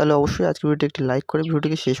তাহলে অবশ্যই আজকের ভিডিওটি একটি লাইক করে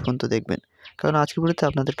ভিডিওটিকে শেষ পর্যন্ত দেখবেন। কারণ আজকের ভিডিওতে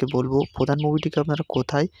আপনাদেরকে বলবো প্রধান মুভিটিকে আপনারা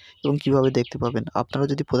কোথায় এবং কিভাবে দেখতে পাবেন। আপনারা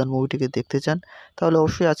যদি প্রধান মুভিটিকে দেখতে চান তাহলে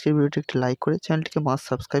অবশ্যই আজকের ভিডিওটি একটি লাইক করে চ্যানেলটিকে মাস্ট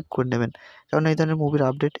সাবস্ক্রাইব করে নেবেন। কারণ এই ধরনের মুভির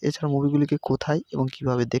আপডেট এছাড়া মুভিগুলিকে কোথায় এবং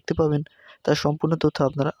কিভাবে দেখতে পাবেন তার সম্পূর্ণ তথ্য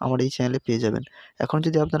আপনারা আমার এই চ্যানেলে পেয়ে যাবেন। এখন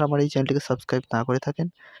যদি আপনারা আমার এই চ্যানেলটিকে সাবস্ক্রাইব না করে থাকেন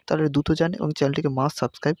তাহলে দ্রুত যান এবং চ্যানেলটিকে মাস্ট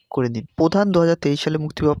সাবস্ক্রাইব করে নিন। প্রধান 2023 সালে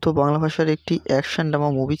মুক্তিপ্রাপ্ত বাংলা ভাষার একটি অ্যাকশন ড্রামা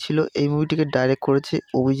মুভি ছিল। এই মুভিটিকে ডাইরেক্ট করেছে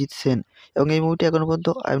অভিজিৎ সেন এবং এই মুভিটি এখনও পর্যন্ত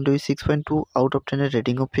IMDb 6.2 আউট অফ 10 এর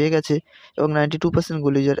রেটিংও পেয়ে গেছে এবং 92%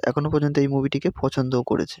 গুলিজার এখনও পর্যন্ত এই মুভিটিকে পছন্দও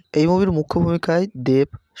করেছে। এই মুভির মুখ্য ভূমিকায় দেব,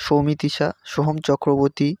 সৌমিত্রিশা, সোহম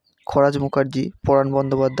চক্রবর্তী, খরাজ মুখার্জি, পরাণ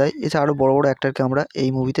বন্দ্যোপাধ্যায় এছাড়া আরও বড় বড় অ্যাক্টরকে আমরা এই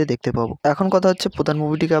মুভিতে দেখতে পাবো। এখন কথা হচ্ছে প্রধান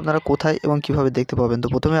মুভিটিকে আপনারা কোথায় এবং কিভাবে দেখতে পাবেন। তো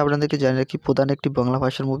প্রথমে আপনাদেরকে জানিয়ে রাখি প্রধান একটি বাংলা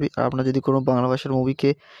ভাষার মুভি। আর আপনারা যদি কোনো বাংলা ভাষার মুভিকে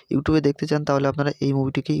ইউটিউবে দেখতে চান তাহলে আপনারা এই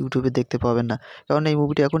মুভিটিকে ইউটিউবে দেখতে পাবেন না, কারণ এই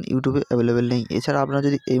মুভিটি এখন ইউটিউবে অ্যাভেলেবেল নেই। এছাড়া আপনারা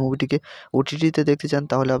যদি এই মুভিটিকে OTT-তে দেখতে চান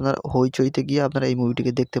তাহলে আপনারা হইচইতে গিয়ে আপনারা এই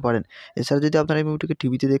মুভিটিকে দেখতে পারেন। এছাড়া যদি আপনারা এই মুভিটিকে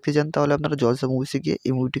টিভিতে দেখতে চান তাহলে আপনারা জলসা মুভিসে গিয়ে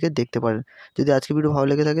এই মুভিটিকে দেখতে পারেন। যদি আজকের ভিডিও ভালো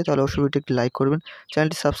লেগে থাকে তাহলে অবশ্যই ভিডিওটি একটি লাইক করবেন,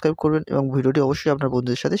 চ্যানেলটি সাবস্ক্রাইব করবেন এবং ভিডিওটি অবশ্যই আপনার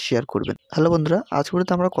বন্ধুদের সাথে শেয়ার করবেন। হ্যালো বন্ধুরা, আজকের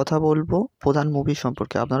ভিডিওতে আমরা কথা বলবো প্রধান মুভি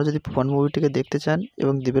সম্পর্কে। আপনারা যদি প্রধান মুভিটিকে দেখতে চান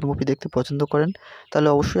এবং দেবের মুভি দেখতে পছন্দ করেন তাহলে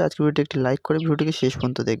অবশ্যই আজকের ভিডিওটি একটি লাইক করে ভিডিওটিকে শেষ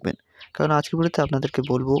পর্যন্ত দেখবেন। কারণ আজকের ভিডিওতে আপনাদেরকে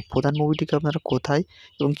বলবো প্রধান মুভিটিকে আপনারা কোথায়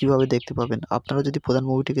এবং কিভাবে দেখতে পাবেন। আপনারা যদি প্রধান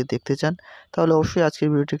মুভিটিকে দেখতে চান তাহলে অবশ্যই আজকের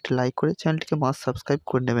ভিডিওটি একটি লাইক করে চ্যানেলটিকে মাস্ট সাবস্ক্রাইব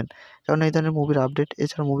করে নেবেন। কারণ এই ধরনের মুভির আপডেট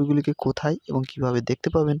এছাড়া মুভিগুলিকে কোথায় এবং কিভাবে দেখতে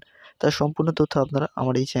পাবেন তার সম্পূর্ণ তথ্য আপনারা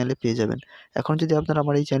আমার এই চ্যানেলে পেয়ে যাবেন। এখন যদি আপনারা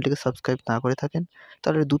আমার এই চ্যানেলটিকে সাবস্ক্রাইব না করে থাকেন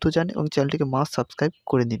তাহলে দ্রুত যান এবং চ্যানেলটিকে মাস্ট সাবস্ক্রাইব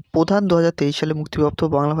করে নিন। প্রধান 2023 সালে মুক্তিপ্রাপ্ত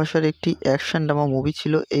বাংলা ভাষার একটি অ্যাকশন ড্রামা মুভি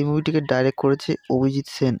ছিল। এই মুভিটিকে ডাইরেক্ট করেছে অভিজিৎ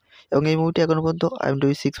সেন এবং এই মুভিটি এখনও পর্যন্ত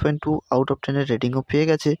IMDb 6.2 আউট অফ 10 এর রেটিংও পেয়ে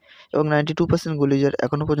গেছে এবং 92% গুলিজার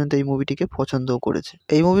এখনও পর্যন্ত এই মুভিটিকে পছন্দও করেছে।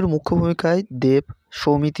 এই মুভির মুখ্য ভূমিকায় দেব,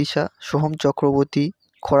 সৌমিত্রিশা, সোহম চক্রবর্তী,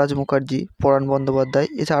 খরাজ মুখার্জি, পরাণ বন্দ্যোপাধ্যায়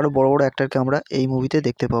এছাড়া আরও বড় বড় অ্যাক্টরকে আমরা এই মুভিতে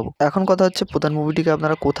দেখতে পাবো। এখন কথা হচ্ছে প্রধান মুভিটিকে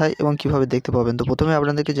আপনারা কোথায় এবং কিভাবে দেখতে পাবেন। তো প্রথমে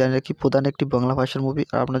আপনাদেরকে জানিয়ে রাখি প্রধান একটি বাংলা ভাষার মুভি।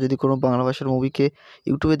 আর আপনারা যদি কোনো বাংলা ভাষার মুভিকে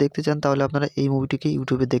ইউটিউবে দেখতে চান তাহলে আপনারা এই মুভিটিকে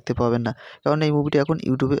ইউটিউবে দেখতে পাবেন না, কারণ এই মুভিটি এখন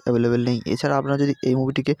ইউটিউবে অ্যাভেলেবেল নেই। এছাড়া আপনারা যদি এই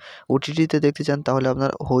মুভিটিকে OTT-তে দেখতে চান তাহলে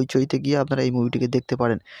আপনারা হইচইতে গিয়ে আপনারা এই মুভিটিকে দেখতে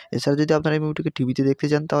পারেন। এছাড়া যদি আপনারা এই মুভিটিকে টিভিতে দেখতে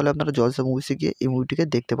চান তাহলে আপনারা জলসা মুভিসে গিয়ে এই মুভিটিকে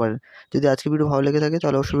দেখতে পারেন। যদি আজকের ভিডিও ভালো লেগে থাকে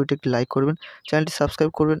তাহলে অবশ্যই ভিডিওটি একটি লাইক করবেন, চ্যানেলটি সাবস্ক্রাইব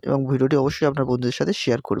করবেন এবং ভিডিওটি অবশ্যই আপনার বন্ধুদের সাথে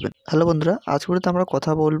শেয়ার করবেন। হ্যালো বন্ধুরা, আজকের ভিডিওতে আমরা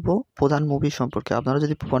কথা বলবো প্রধান মুভি সম্পর্কে। আপনারা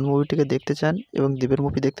যদি প্রধান মুভিটিকে দেখতে চান এবং দেবের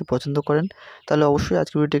মুভি দেখতে পছন্দ করেন তাহলে অবশ্যই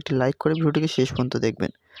আজকের ভিডিওটি একটি লাইক করে ভিডিওটিকে শেষ পর্যন্ত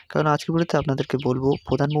দেখবেন। কারণ আজকের ভিডিওতে আপনাদেরকে বলবো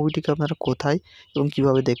প্রধান মুভিটিকে আপনারা কোথায় এবং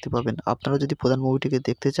কিভাবে দেখতে পাবেন। আপনারা যদি প্রধান মুভিটিকে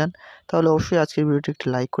দেখতে চান তাহলে অবশ্যই আজকের ভিডিওটি একটি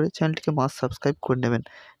লাইক করে চ্যানেলটিকে মাস্ট সাবস্ক্রাইব করে নেবেন।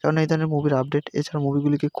 কারণ এই ধরনের মুভির আপডেট এছাড়া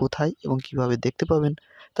মুভিগুলিকে কোথায় এবং কিভাবে দেখতে পাবেন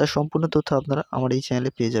তার সম্পূর্ণ তথ্য আপনারা আমার এই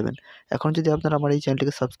চ্যানেলে পেয়ে যাবেন। এখন যদি আপনারা আমার এই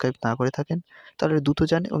চ্যানেলটিকে সাবস্ক্রাইব না করে থাকেন তাহলে দ্রুত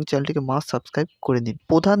যান এবং চ্যানেলটিকে মাস্ট সাবস্ক্রাইব করে নিন।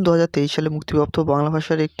 প্রধান 2023 সালে মুক্তিপ্রাপ্ত বাংলা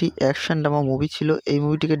ভাষার একটি অ্যাকশন ড্রামা মুভি ছিল। এই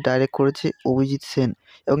মুভিটিকে ডাইরেক্ট করেছে অভিজিৎ সেন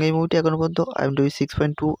এবং এই মুভিটি এখনও পর্যন্ত IMDb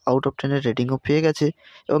 6.2 আউট অফ 10 এর রেটিংও পেয়ে গেছে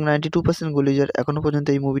এবং 92% গুলিজার এখনও পর্যন্ত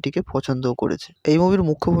এই মুভিটিকে পছন্দও করেছে। এই মুভির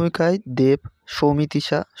মুখ্য ভূমিকায় দেব,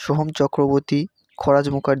 সৌমিত্রিশা, সোহম চক্রবর্তী, খরাজ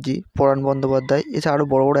মুখার্জি, পরাণ বন্দ্যোপাধ্যায়, এছাড়া আরও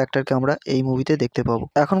বড় বড় অ্যাক্টরকে আমরা এই মুভিতে দেখতে পাবো।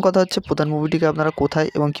 এখন কথা হচ্ছে প্রধান মুভিটিকে আপনারা কোথায়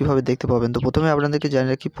এবং কীভাবে দেখতে পাবেন। তো প্রথমে আপনাদেরকে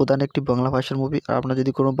জানিয়ে রাখি, প্রধান একটি বাংলা ভাষার মুভি। আর আপনারা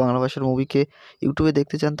যদি কোনো বাংলা ভাষার মুভিকে ইউটিউবে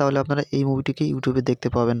দেখতে চান তাহলে আপনারা এই মুভিটিকে ইউটিউবে দেখতে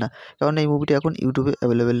পাবেন না, কারণ এই মুভিটি এখন ইউটিউবে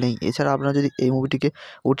অ্যাভেলেবেল নেই। এছাড়া আপনারা যদি এই মুভিটিকে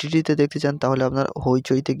ওটিটিতে দেখতে চান তাহলে আপনারা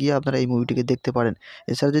হইচইতে গিয়ে আপনারা এই মুভিটিকে দেখতে পারেন।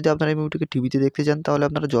 এছাড়া যদি আপনারা এই মুভিটিকে টিভিতে দেখতে চান তাহলে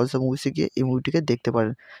আপনারা জলসা মুভিসে গিয়ে এই মুভিটিকে দেখতে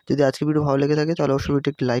পারেন। যদি আজকের ভিডিও ভালো লেগে থাকে তাহলে অবশ্যই ভিডিওটি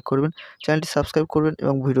একটি লাইক করবেন, চ্যানেলটি সাবস্ক্রাইব করবেন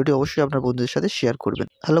এবং ভিডিওটি অবশ্যই আপনার বন্ধুদের সাথে শেয়ার করবেন।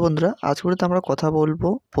 হ্যালো বন্ধুরা, আজকের ভিডিওতে আমরা কথা বলবো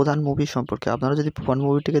প্রধান মুভি সম্পর্কে। আপনারা যদি প্রধান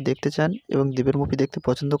মুভিটিকে দেখতে চান এবং দেবের মুভি দেখতে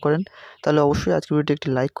পছন্দ করেন তাহলে অবশ্যই আজকের ভিডিওটি একটি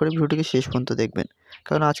লাইক করে ভিডিওটিকে শেষ পর্যন্ত দেখবেন,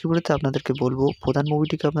 কারণ আজকের ভিডিওতে আপনাদেরকে বলবো প্রধান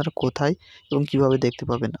মুভিটিকে আপনারা কোথায় এবং কীভাবে দেখতে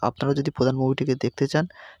পাবেন। আপনারা যদি প্রধান মুভিটিকে দেখতে চান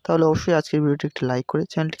তাহলে অবশ্যই আজকের ভিডিওটি একটি লাইক করে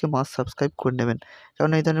চ্যানেলটিকে মাস্ট সাবস্ক্রাইব করে নেবেন,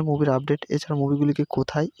 কারণ এই ধরনের মুভির আপডেট এছাড়া মুভিগুলিকে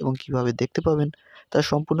কোথায় এবং কীভাবে দেখতে পাবেন তার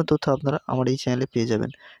সম্পূর্ণ তথ্য আপনারা আমার এই চ্যানেলে পেয়ে যাবেন।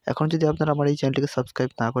 এখন যদি আপনারা আমার এই চ্যানেলটিকে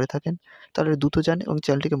সাবস্ক্রাইব না করে থাকেন তাহলে দ্রুত যান এবং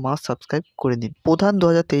চ্যানেলটিকে মাস্ট সাবস্ক্রাইব করে নিন। প্রধান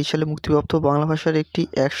 2023 সালে মুক্তিপ্রাপ্ত বাংলা ভাষার একটি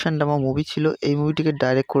অ্যাকশন ড্রামা মুভি ছিল। এই মুভিটিকে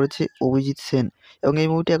ডাইরেক্ট করেছে অভিজিৎ সেন এবং এই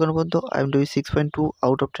মুভিটি এখনও পর্যন্ত IMDb 6.2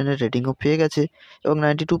 আউট অফ 10 এর রেটিংও পেয়ে গেছে এবং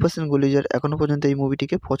 92% গুলিজার এখনও পর্যন্ত এই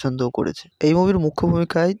মুভিটিকে পছন্দও করেছে। এই মুভির মুখ্য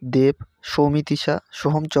ভূমিকায় দেব, সৌমিত্রিশা,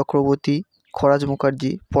 সোহম চক্রবর্তী, খরাজ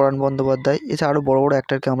মুখার্জি, পরাণ বন্দ্যোপাধ্যায়, এছাড়া আরও বড় বড়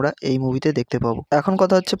অ্যাক্টরকে আমরা এই মুভিতে দেখতে পাবো। এখন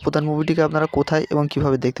কথা হচ্ছে প্রধান মুভিটিকে আপনারা কোথায় এবং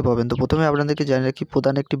কীভাবে দেখতে পাবেন। তো প্রথমে আপনাদেরকে জানিয়ে রাখি,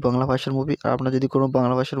 প্রধান একটি বাংলা ভাষার মুভি। আর আপনারা যদি কোনো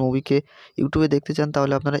বাংলা ভাষার মুভিকে ইউটিউবে দেখতে চান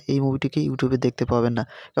তাহলে আপনারা এই মুভিটিকে ইউটিউবে দেখতে পাবেন না,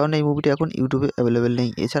 কারণ এই মুভিটি এখন ইউটিউবে অ্যাভেলেবেল নেই।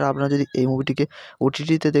 এছাড়া আপনারা যদি এই মুভিটিকে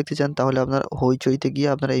ওটিটিতে দেখতে চান তাহলে আপনারা হইচইতে গিয়ে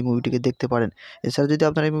আপনারা এই মুভিটিকে দেখতে পারেন। এছাড়া যদি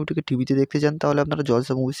আপনারা এই মুভিটিকে টিভিতে দেখতে চান তাহলে আপনারা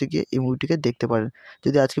জলসা মুভিসে গিয়ে এই মুভিটিকে দেখতে পারেন।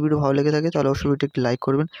 যদি আজকের ভিডিও ভালো লেগে থাকে তাহলে অবশ্যই ভিডিওটি একটি লাইক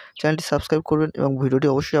করবেন, চ্যানেলটি সাবস্ক্রাইব করবেন এবং ভিডিওটি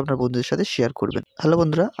অবশ্যই আপনার বন্ধুদের সাথে শেয়ার করবেন। হ্যালো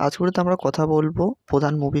বন্ধুরা, আজকের ভিডিওতে আমরা কথা বলবো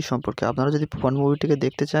প্রধান মুভি সম্পর্কে। আপনারা যদি প্রধান মুভিটিকে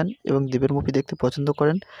দেখতে চান এবং দেবের মুভি দেখতে পছন্দ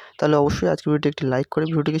করেন তাহলে অবশ্যই আজকের ভিডিওটি একটি লাইক করে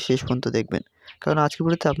ভিডিওটিকে শেষ পর্যন্ত দেখবেন, কারণ আজকের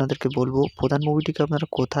ভিডিওতে আপনাদেরকে বলবো প্রধান মুভিটিকে আপনারা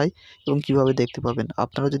কোথায় এবং কীভাবে দেখতে পাবেন।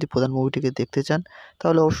 আপনারা যদি প্রধান মুভিটিকে দেখতে চান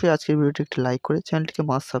তাহলে অবশ্যই আজকের ভিডিওটি একটি লাইক করে চ্যানেলটিকে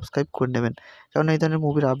মাস্ট সাবস্ক্রাইব করে নেবেন, কারণ এই ধরনের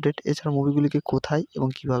মুভির আপডেট এছাড়া মুভিগুলিকে কোথায় এবং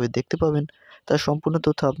কীভাবে দেখতে পাবেন তার সম্পূর্ণ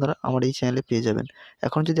তথ্য আপনারা আমার এই চ্যানেলে পেয়ে যাবেন।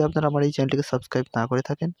 এখন যদি আপনারা আমার এই চ্যানেলটিকে সাবস্ক্রাইব না করে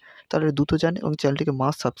থাকেন তাহলে দ্রুত যান এবং চ্যানেলটিকে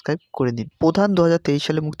মাস্ট সাবস্ক্রাইব করে নিন। প্রধান 2023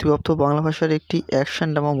 সালে মুক্তিপ্রাপ্ত বাংলা ভাষার একটি অ্যাকশন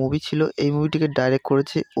ড্রামা মুভি ছিল। এই মুভিটিকে ডাইরেক্ট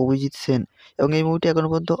করেছে অভিজিৎ সেন এবং এই মুভিটি এখনও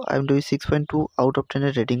পর্যন্ত IMDb 6.2 আউট অফ 10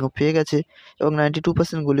 এর রেটিংও পেয়ে গেছে এবং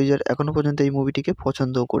 92% গুলিজার এখনও পর্যন্ত এই মুভিটিকে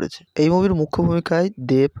পছন্দও করেছে। এই মুভির মুখ্য ভূমিকায়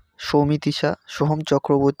দেব, সৌমিত্রিশা, সোহম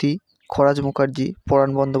চক্রবর্তী, খরাজ মুখার্জি, পরাণ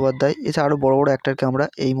বন্দ্যোপাধ্যায়, এছাড়া আরও বড় বড় অ্যাক্টরকে আমরা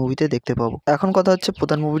এই মুভিতে দেখতে পাবো। এখন কথা হচ্ছে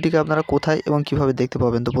প্রধান মুভিটিকে আপনারা কোথায় এবং কীভাবে দেখতে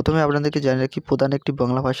পাবেন। তো প্রথমে আপনাদেরকে জানিয়ে রাখি, প্রধান একটি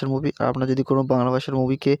বাংলা ভাষার মুভি। আর আপনারা যদি কোনো বাংলা ভাষার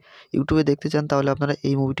মুভিকে ইউটিউবে দেখতে চান তাহলে আপনারা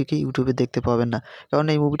এই মুভিটিকে ইউটিউবে দেখতে পাবেন না, কারণ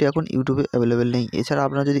এই মুভিটি এখন ইউটিউবে অ্যাভেলেবেল নেই। এছাড়া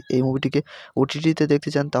আপনারা যদি এই মুভিটিকে ওটিটিতে দেখতে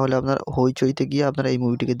চান তাহলে আপনারা হইচইতে গিয়ে আপনারা এই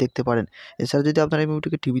মুভিটিকে দেখতে পারেন। এছাড়া যদি আপনারা এই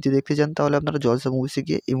মুভিটিকে টিভিতে দেখতে চান তাহলে আপনারা জলসা মুভিসে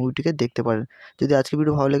গিয়ে এই মুভিটিকে দেখতে পারেন। যদি আজকের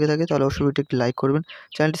ভিডিও ভালো লেগে থাকে তাহলে অবশ্যই ভিডিওটি একটি লাইক করবেন,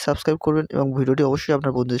 চ্যানেলটি সাবস্ক্রাইব করবেন এবং ভিডিওটি অবশ্যই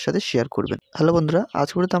আপনার বন্ধুদের সাথে শেয়ার করবেন। হ্যালো বন্ধুরা,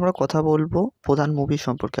 আজকের ভিডিওতে আমরা কথা বলবো প্রধান মুভি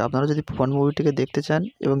সম্পর্কে। আপনারা যদি প্রধান মুভিটিকে দেখতে চান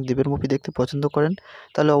এবং দেবের মুভি দেখতে পছন্দ করেন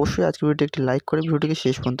তাহলে অবশ্যই আজকের ভিডিওটি একটি লাইক করে ভিডিওটিকে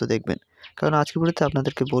শেষ পর্যন্ত দেখবেন, কারণ আজকের ভিডিওতে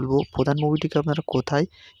আপনাদেরকে বলবো প্রধান মুভিটিকে আপনারা কোথায়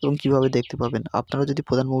এবং কীভাবে দেখতে পাবেন। আপনারা যদি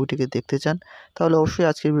প্রধান মুভিটিকে দেখতে চান তাহলে অবশ্যই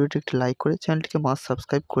আজকের ভিডিওটি একটি লাইক করে চ্যানেলটিকে মাস্ট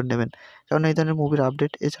সাবস্ক্রাইব করে নেবেন, কারণ এই ধরনের মুভির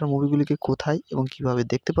আপডেট এছাড়া মুভিগুলিকে কোথায় এবং কীভাবে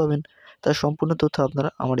দেখতে পাবেন তার সম্পূর্ণ তথ্য আপনারা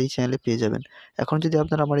আমার এই চ্যানেলে পেয়ে যাবেন। এখন যদি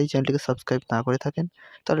আপনারা আমার এই চ্যানেলটিকে সাবস্ক্রাইব না করে থাকেন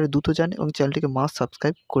তাহলে দ্রুত যান এবং চ্যানেলটিকে মাস্ট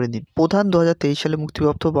সাবস্ক্রাইব করে নিন। প্রধান 2023 সালে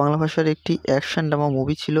মুক্তিপ্রাপ্ত বাংলা ভাষার একটি অ্যাকশন ড্রামা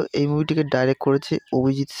মুভি ছিল। এই মুভিটিকে ডাইরেক্ট করেছে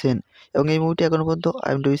অভিজিৎ সেন এবং এই মুভিটি এখনও পর্যন্ত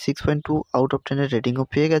IMDb 6.2 আউট অফ 10 এর রেটিংও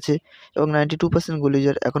পেয়ে গেছে এবং 92%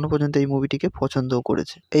 গুলিজার এখনও পর্যন্ত এই মুভিটিকে পছন্দও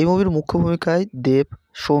করেছে। এই মুভির মুখ্য ভূমিকায় দেব,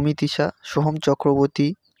 সৌমিত্রিশা, সোহম চক্রবর্তী,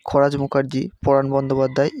 খরাজ মুখার্জি, পরাণ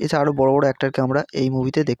বন্দ্যোপাধ্যায়, এছাড়া আরও বড় বড় অ্যাক্টরকে আমরা এই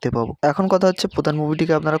মুভিতে দেখতে পাবো। এখন কথা হচ্ছে প্রধান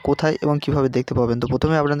মুভিটিকে আপনারা কোথায় এবং কীভাবে দেখতে পাবেন। তো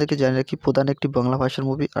প্রথমে আপনাদেরকে জানিয়ে রাখি, প্রধান একটি বাংলা ভাষার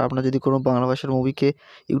মুভি। আর আপনারা যদি কোনো বাংলা ভাষার মুভিকে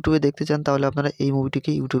ইউটিউবে দেখতে চান তাহলে আপনারা এই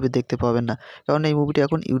মুভিটিকে ইউটিউবে দেখতে পাবেন না, কারণ এই মুভিটি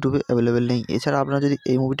এখন ইউটিউবে অ্যাভেলেবেল নেই। এছাড়া আপনারা যদি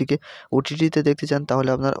এই মুভিটিকে ওটিটিতে দেখতে চান তাহলে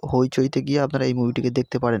আপনারা হইচইতে গিয়ে আপনারা এই মুভিটিকে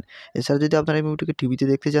দেখতে পারেন। এছাড়া যদি আপনারা এই মুভিটিকে টিভিতে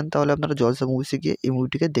দেখতে চান তাহলে আপনারা জলসা মুভিসে গিয়ে এই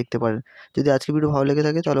মুভিটিকে দেখতে পারেন। যদি আজকের ভিডিও ভালো লেগে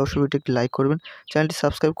থাকে তাহলে অবশ্যই ভিডিওটি একটি লাইক করবেন, চ্যানেলটি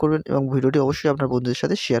সাবস্ক্রাইব করবেন এবং ভিডিওটি অবশ্যই আপনার বন্ধুদের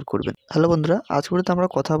সাথে শেয়ার করবেন। হ্যালো বন্ধুরা, আজকের ভিডিওতে আমরা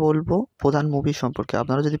কথা বলবো প্রধান মুভি সম্পর্কে।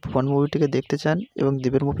 আপনারা যদি প্রধান মুভিটিকে দেখতে চান এবং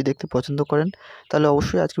দেবের মুভি দেখতে পছন্দ করেন তাহলে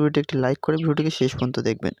অবশ্যই আজকের ভিডিওটি একটি লাইক করে ভিডিওটিকে শেষ পর্যন্ত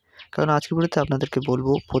দেখবেন, কারণ আজকের ভিডিওতে আপনাদেরকে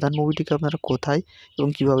বলবো প্রধান মুভিটিকে আপনারা কোথায় এবং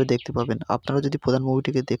কিভাবে দেখতে পাবেন। আপনারা যদি প্রধান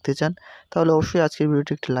মুভিটিকে দেখতে চান তাহলে অবশ্যই আজকের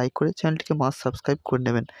ভিডিওটি একটি লাইক করে চ্যানেলটিকে মাস্ট সাবস্ক্রাইব করে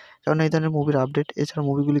নেবেন। কারণ এই ধরনের মুভির আপডেট এছাড়া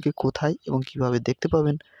মুভিগুলিকে কোথায় এবং কিভাবে দেখতে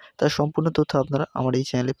পাবেন তার সম্পূর্ণ তথ্য আপনারা আমার এই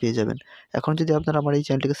চ্যানেলে পেয়ে যাবেন। এখন যদি আপনারা আমার এই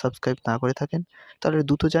চ্যানেলটিকে সাবস্ক্রাইব না করে থাকেন তাহলে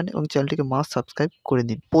দ্রুত যান এবং চ্যানেলটিকে মাস্ট সাবস্ক্রাইব করে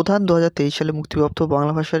নিন। প্রধান 2023 সালে মুক্তিপ্রাপ্ত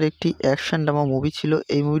বাংলা ভাষার একটি অ্যাকশন ড্রামা মুভি ছিল।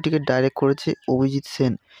 এই মুভিটিকে ডাইরেক্ট করেছে অভিজিৎ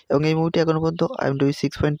সেন এবং এই মুভিটি এখনও পর্যন্ত IMDb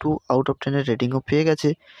 6.2 আউট অফ 10 এর রেটিংও পেয়ে গেছে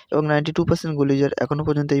এবং 92% গুলিজার এখনও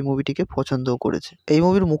পর্যন্ত এই মুভিটিকে পছন্দও করেছে। এই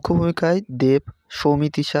মুভির মুখ্য ভূমিকায় দেব,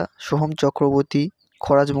 সৌমিত্রিশা, সোহম চক্রবর্তী,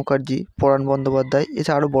 খরাজ মুখার্জি, পরাণ বন্দ্যোপাধ্যায়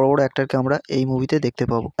এছাড়া আরও বড় বড় অ্যাক্টরকে আমরা এই মুভিতে দেখতে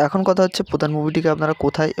পাবো। এখন কথা হচ্ছে প্রধান মুভিটিকে আপনারা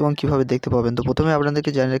কোথায় এবং কিভাবে দেখতে পাবেন। তো প্রথমে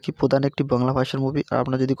আপনাদেরকে জানিয়ে রাখি প্রধান একটি বাংলা ভাষার মুভি। আর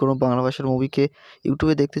আপনারা যদি কোনো বাংলা ভাষার মুভিকে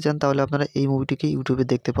ইউটিউবে দেখতে চান তাহলে আপনারা এই মুভিটিকে ইউটিউবে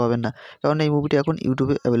দেখতে পাবেন না, কারণ এই মুভিটি এখন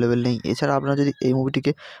ইউটিউবে অ্যাভেলেবেল নেই। এছাড়া আপনারা যদি এই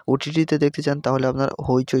মুভিটিকে OTT-তে দেখতে চান তাহলে আপনারা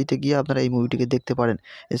হইচইতে গিয়ে আপনারা এই মুভিটিকে দেখতে পারেন।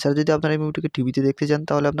 এছাড়া যদি আপনারা এই মুভিটিকে টিভিতে দেখতে চান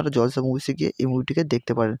তাহলে আপনারা জলসা মুভিসে গিয়ে এই মুভিটিকে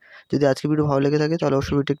দেখতে পারেন। যদি আজকের ভিডিও ভালো লেগে থাকে তাহলে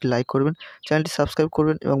অবশ্যই ভিডিওটি একটি লাইক করবেন, চ্যানেলটি সাবস্ক্রাইব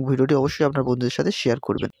করবেন এবং ভিডিওটি অবশ্যই আপনার বন্ধুদের সাথে শেয়ার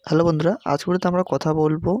করবেন। হ্যালো বন্ধুরা, আজকের ভিডিওতে আমরা কথা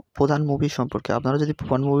বলবো প্রধান মুভি সম্পর্কে। আপনারা যদি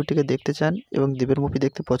প্রধান মুভিটিকে দেখতে চান এবং দেবের মুভি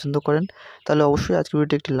দেখতে পছন্দ করেন তাহলে অবশ্যই আজকের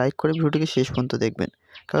ভিডিওটি একটি লাইক করে ভিডিওটিকে শেষ পর্যন্ত দেখবেন।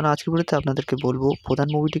 কারণ আজকের ভিডিওতে আপনাদেরকে বলবো প্রধান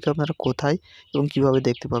মুভিটিকে আপনারা কোথায় এবং কিভাবে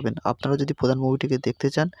দেখতে পাবেন। আপনারা যদি প্রধান মুভিটিকে দেখতে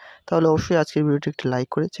চান তাহলে অবশ্যই আজকের ভিডিওটি একটি লাইক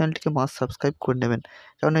করে চ্যানেলটিকে মাস্ট সাবস্ক্রাইব করে নেবেন।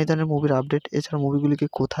 কারণ এই ধরনের মুভির আপডেট এছাড়া মুভিগুলিকে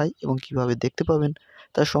কোথায় এবং কিভাবে দেখতে পাবেন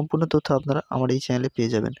তার সম্পূর্ণ তথ্য আপনারা আমার এই চ্যানেলে পেয়ে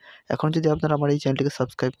যাবেন। এখন যদি আপনারা আমার এই চ্যানেলটিকে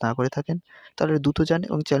সাবস্ক্রাইব না করে থাকেন তাহলে দ্রুত যান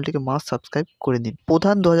এবং চ্যানেলটিকে মাস্ট সাবস্ক্রাইব করে নিন।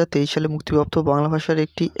 প্রধান 2023 সালে মুক্তিপ্রাপ্ত বাংলা ভাষার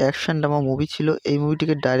একটি অ্যাকশন ড্রামা মুভি ছিল। এই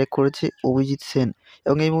মুভিটিকে ডাইরেক্ট করেছে অভিজিৎ সেন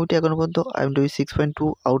এবং এই মুভিটি এখনও পর্যন্ত IMDb 6.2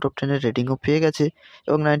 আউট অফ 10 এর রেটিংও পেয়ে গেছে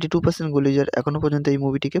এবং 92% গুলিজার এখনও পর্যন্ত এই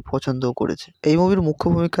মুভিটিকে পছন্দও করেছে। এই মুভির মুখ্য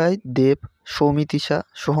ভূমিকায় দেব, সৌমিত্রিশা,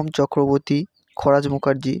 সোহম চক্রবর্তী, খরাজ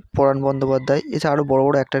মুখার্জি, পরাণ বন্দ্যোপাধ্যায় এছাড়া আরও বড়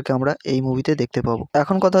বড় অ্যাক্টরকে আমরা এই মুভিতে দেখতে পাবো।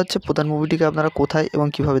 এখন কথা হচ্ছে প্রধান মুভিটিকে আপনারা কোথায় এবং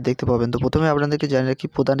কিভাবে দেখতে পাবেন। তো প্রথমে আপনাদেরকে জানিয়ে রাখি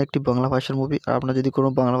প্রধান একটি বাংলা ভাষার মুভি। আর আপনারা যদি কোনো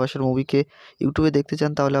বাংলা ভাষার মুভিকে ইউটিউবে দেখতে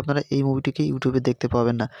চান তাহলে আপনারা এই মুভিটিকে ইউটিউবে দেখতে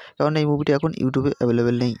পাবেন না, কারণ এই মুভিটি এখন ইউটিউবে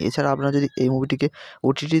অ্যাভেলেবেল নেই। এছাড়া আপনারা যদি এই মুভিটিকে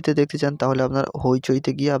OTT-তে দেখতে চান তাহলে আপনারা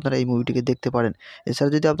হইচইতে গিয়ে আপনারা এই মুভিটিকে দেখতে পারেন। এছাড়া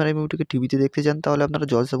যদি আপনারা এই মুভিটিকে টিভিতে দেখতে চান তাহলে আপনারা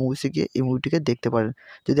জলসা মুভিসে গিয়ে এই মুভিটিকে দেখতে পারেন।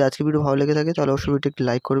 যদি আজকের ভিডিও ভালো লেগে থাকে তাহলে অবশ্যই ভিডিওটি একটি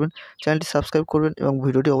লাইক করবেন, চ্যানেলটি সাবস্ক্রাইব করবেন এবং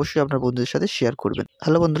ভিডিওটি অবশ্যই আপনার বন্ধুদের সাথে শেয়ার করবেন।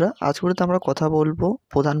 হ্যালো বন্ধুরা, আজকের ভিডিওতে আমরা কথা বলবো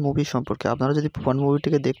প্রধান মুভি সম্পর্কে। আপনারা যদি প্রধান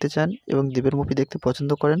মুভিটিকে দেখতে চান এবং দেবের মুভি দেখতে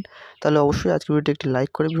পছন্দ করেন তাহলে অবশ্যই আজকের ভিডিওটি একটি লাইক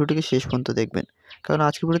করে ভিডিওটিকে শেষ পর্যন্ত দেখবেন। কারণ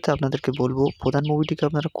আজকের ভিডিওতে আপনাদেরকে বলবো প্রধান মুভিটিকে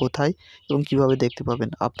আপনারা কোথায় এবং কিভাবে দেখতে পাবেন।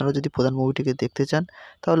 আপনারা যদি প্রধান মুভিটিকে দেখতে চান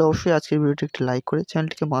তাহলে অবশ্যই আজকের ভিডিওটি একটি লাইক করে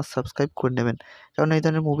চ্যানেলটিকে মাস্ট সাবস্ক্রাইব করে নেবেন। কারণ এই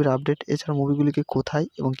ধরনের মুভির আপডেট এছাড়া মুভিগুলিকে কোথায়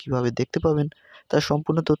এবং কিভাবে দেখতে পাবেন তার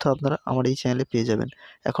সম্পূর্ণ তথ্য আপনারা আমার এই চ্যানেলে পেয়ে যাবেন।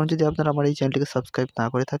 এখন যদি আপনারা আমার এই চ্যানেলটিকে সাবস্ক্রাইব না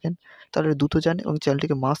করে থাকেন তাহলে দ্রুত যান এবং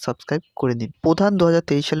চ্যানেলটিকে মাস্ট সাবস্ক্রাইব করে নিন। প্রধান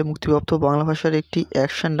 2023 সালে মুক্তিপ্রাপ্ত বাংলা ভাষার একটি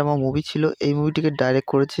অ্যাকশন ড্রামা মুভি ছিল। এই মুভিটিকে ডাইরেক্ট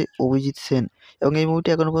করেছে অভিজিৎ সেন এবং এই মুভিটি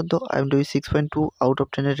এখনও পর্যন্ত IMDb 6.2 আউট অফ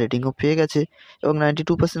 10 এর রেটিংও পেয়ে গেছে এবং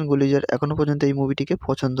 92% গুলিজার এখনও পর্যন্ত এই মুভিটিকে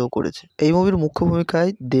পছন্দও করেছে। এই মুভির মুখ্য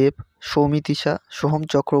ভূমিকায় দেব, সৌমিত্রিশা, সোহম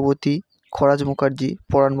চক্রবর্তী, খরাজ মুখার্জি,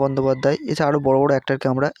 পরাণ বন্দ্যোপাধ্যায় এছাড়া আরও বড় বড় অ্যাক্টরকে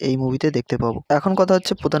আমরা এই মুভিতে দেখতে পাবো। এখন কথা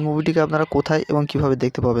হচ্ছে প্রধান মুভিটিকে আপনারা কোথায় এবং কিভাবে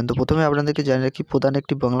দেখতে পাবেন। তো প্রথমে আপনাদেরকে জানিয়ে রাখি প্রধান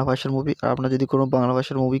একটি বাংলা ভাষার মুভি। আর আপনারা যদি কোনো বাংলা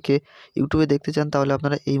ভাষার মুভিকে ইউটিউবে দেখতে চান তাহলে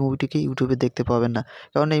আপনারা এই মুভিটিকে ইউটিউবে দেখতে পাবেন না,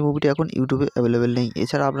 কারণ এই মুভিটি এখন ইউটিউবে অ্যাভেলেবেল নেই।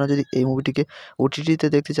 এছাড়া আপনারা যদি এই মুভিটিকে OTT-তে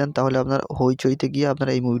দেখতে চান তাহলে আপনারা হইচইতে গিয়ে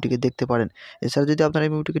আপনারা এই মুভিটিকে দেখতে পারেন। এছাড়া যদি আপনারা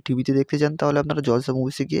এই মুভিটিকে টিভিতে দেখতে চান তাহলে আপনারা জলসা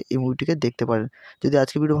মুভিসে গিয়ে এই মুভিটিকে দেখতে পারেন। যদি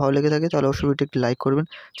আজকের ভিডিও ভালো লেগে থাকে তাহলে অবশ্যই ভিডিওটি একটি লাইক করবেন,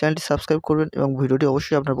 চ্যানেলটি সাবস্ক্রাইব করবেন এবং ভিডিওটি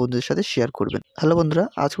অবশ্যই আপনার বন্ধুদের সাথে শেয়ার করবেন। হ্যালো বন্ধুরা,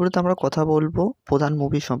 আজকের ভিডিওতে আমরা কথা বলবো প্রধান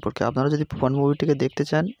মুভি সম্পর্কে। আপনারা যদি প্রধান মুভিটিকে দেখতে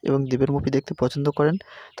চান এবং দেবের মুভি দেখতে পছন্দ করেন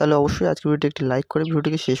তাহলে অবশ্যই আজকের ভিডিওটি একটি লাইক করে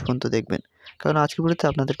ভিডিওটিকে শেষ পর্যন্ত দেখবেন। কারণ আজকের ভিডিওতে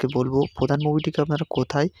আপনাদেরকে বলবো প্রধান মুভিটিকে আপনারা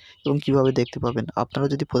কোথায় এবং কিভাবে দেখতে পাবেন। আপনারা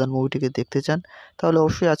যদি প্রধান মুভিটিকে দেখতে চান তাহলে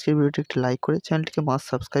অবশ্যই আজকের ভিডিওটি একটি লাইক করে চ্যানেলটিকে মাস্ট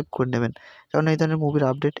সাবস্ক্রাইব করে নেবেন। কারণ এই ধরনের মুভির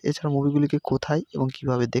আপডেট এছাড়া মুভিগুলিকে কোথায় এবং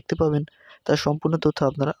কিভাবে দেখতে পাবেন তার সম্পূর্ণ তথ্য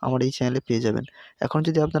আপনারা আমার এই চ্যানেলে পেয়ে যাবেন। এখন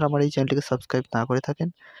যদি আপনারা আমার এই চ্যানেলটিকে সাবস্ক্রাইব না করে থাকেন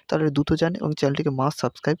তাহলে দ্রুত যান এবং চ্যানেলটিকে মাস্ট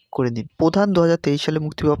সাবস্ক্রাইব করে নিন। প্রধান 2023 সালে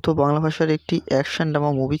মুক্তিপ্রাপ্ত বাংলা ভাষার একটি অ্যাকশন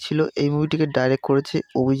ড্রামা মুভি ছিল। এই মুভিটিকে ডাইরেক্ট করেছে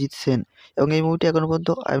অভিজিৎ সেন এবং এই মুভিটি এখনও পর্যন্ত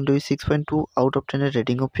IMDb 6.2 আউট অফ 10 এর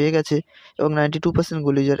রেটিংও পেয়ে গেছে এবং 92%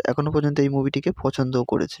 গুলিজার এখনও পর্যন্ত এই মুভিটিকে পছন্দও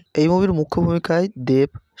করেছে। এই মুভির মুখ্য ভূমিকায় দেব,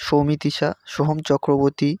 সৌমিত্রিশা, সোহম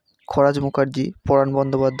চক্রবর্তী, খরাজ মুখার্জি, পরাণ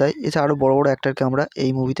বন্দ্যোপাধ্যায়, এছাড়া আরও বড় বড় অ্যাক্টরকে আমরা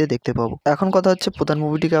এই মুভিতে দেখতে পাবো। এখন কথা হচ্ছে প্রধান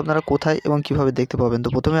মুভিটিকে আপনারা কোথায় এবং কীভাবে দেখতে পাবেন। তো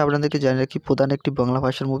প্রথমে আপনাদেরকে জানিয়ে রাখি, প্রধান একটি বাংলা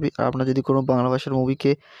ভাষার মুভি। আর আপনারা যদি কোনো বাংলা ভাষার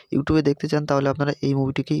মুভিকে ইউটিউবে দেখতে চান তাহলে আপনারা এই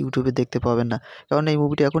মুভিটিকে ইউটিউবে দেখতে পাবেন না, কারণ এই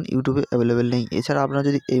মুভিটি এখন ইউটিউবে অ্যাভেলেবেল নেই। এছাড়া আপনারা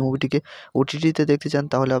যদি এই মুভিটিকে ওটিটিতে দেখতে চান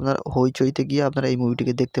তাহলে আপনারা হইচইতে গিয়ে আপনারা এই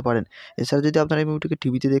মুভিটিকে দেখতে পারেন। এছাড়া যদি আপনারা এই মুভিটিকে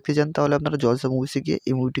টিভিতে দেখতে চান তাহলে আপনারা জলসা মুভিসে গিয়ে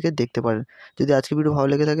এই মুভিটিকে দেখতে পারেন। যদি আজকের ভিডিও ভালো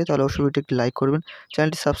লেগে থাকে তাহলে অবশ্যই ভিডিওটি একটি লাইক করবেন,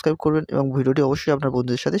 চ্যানেলটি সাবস্ক্রাইব করবেন এবং ভিডিওটি অবশ্যই আপনার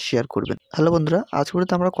বন্ধুদের সাথে শেয়ার করবেন। হ্যালো বন্ধুরা, আজকের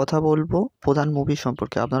ভিডিওতে আমরা কথা বলবো প্রধান মুভি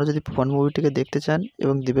সম্পর্কে। আপনারা যদি প্রধান মুভিটিকে দেখতে চান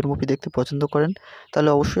এবং দেবের মুভি দেখতে পছন্দ করেন তাহলে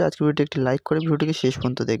অবশ্যই আজকের ভিডিওটি একটি লাইক করে ভিডিওটিকে শেষ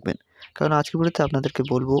পর্যন্ত দেখবেন, কারণ আজকের ভিডিওতে আপনাদেরকে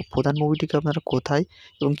বলবো প্রধান মুভিটিকে আপনারা কোথায়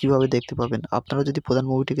এবং কীভাবে দেখতে পাবেন। আপনারা যদি প্রধান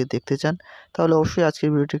মুভিটিকে দেখতে চান তাহলে অবশ্যই আজকের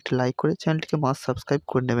ভিডিওটি একটি লাইক করে চ্যানেলটিকে মাস্ট সাবস্ক্রাইব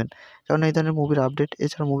করে নেবেন, কারণ এই ধরনের মুভির আপডেট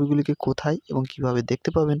এছাড়া মুভিগুলিকে কোথায় এবং কীভাবে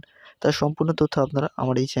দেখতে পাবেন তার সম্পূর্ণ তথ্য আপনারা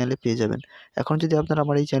আমার এই চ্যানেলে পেয়ে যাবেন। এখন যদি আপনারা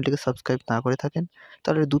আমার এই চ্যানেলটিকে সাবস্ক্রাইব না করে থাকেন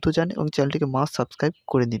তাহলে দ্রুত যান এবং চ্যানেলটিকে মাস্ট সাবস্ক্রাইব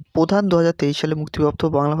করে নিন। প্রধান 2023 সালে মুক্তিপ্রাপ্ত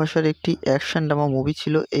বাংলা ভাষার একটি অ্যাকশন ড্রামা মুভি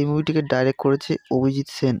ছিল। এই মুভিটিকে ডাইরেক্ট করেছে অভিজিৎ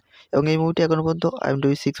সেন এবং এই মুভিটি এখনও পর্যন্ত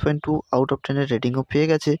IMDb 6.2 আউট অফ 10 এর রেটিংও পেয়ে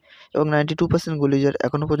গেছে এবং 92% গুলিজার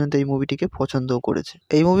এখনও পর্যন্ত এই মুভিটিকে পছন্দও করেছে।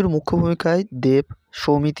 এই মুভির মুখ্য ভূমিকায় দেব,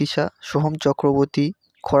 সৌমিত্রিশা, সোহম চক্রবর্তী,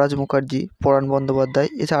 খরাজ মুখার্জি, পরাণ বন্দ্যোপাধ্যায়,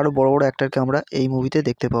 এছাড়া আরও বড় বড় অ্যাক্টরকে আমরা এই মুভিতে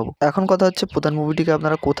দেখতে পাবো। এখন কথা হচ্ছে প্রধান মুভিটিকে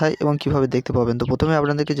আপনারা কোথায় এবং কীভাবে দেখতে পাবেন। তো প্রথমে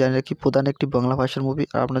আপনাদেরকে জানিয়ে রাখি, প্রধান একটি বাংলা ভাষার মুভি।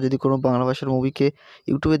 আর আপনারা যদি কোনো বাংলা ভাষার মুভিকে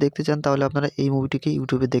ইউটিউবে দেখতে চান তাহলে আপনারা এই মুভিটিকে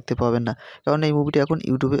ইউটিউবে দেখতে পাবেন না, কারণ এই মুভিটি এখন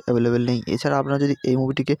ইউটিউবে অ্যাভেলেবেল নেই। এছাড়া আপনারা যদি এই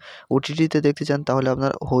মুভিটিকে ওটিটিতে দেখতে চান তাহলে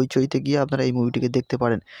আপনারা হইচইতে গিয়ে আপনারা এই মুভিটিকে দেখতে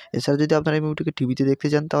পারেন। এছাড়া যদি আপনারা এই মুভিটিকে টিভিতে দেখতে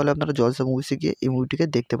চান তাহলে আপনারা জলসা মুভিসে গিয়ে এই মুভিটিকে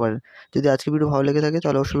দেখতে পারেন। যদি আজকের ভিডিও ভালো লেগে থাকে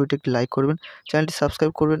তাহলে অবশ্যই ভিডিওটি একটি লাইক করবেন, চ্যানেলটি সাবস্ক্রাইব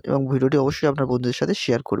করবেন এবং ভিডিওটি অবশ্যই আপনার বন্ধুদের সাথে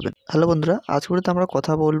শেয়ার করবেন। হ্যালো বন্ধুরা, আজকের ভিডিওতে আমরা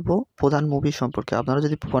কথা বলবো প্রধান মুভি সম্পর্কে। আপনারা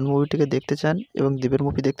যদি প্রধান মুভিটিকে দেখতে চান এবং দেবের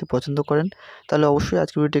মুভি দেখতে পছন্দ করেন তাহলে অবশ্যই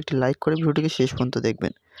আজকের ভিডিওটি একটি লাইক করে ভিডিওটিকে শেষ পর্যন্ত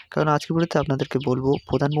দেখবেন, কারণ আজকের ভিডিওতে আপনাদেরকে বলবো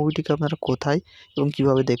প্রধান মুভিটিকে আপনারা কোথায় এবং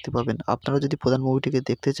কীভাবে দেখতে পাবেন। আপনারা যদি প্রধান মুভিটিকে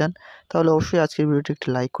দেখতে চান তাহলে অবশ্যই আজকের ভিডিওটি একটি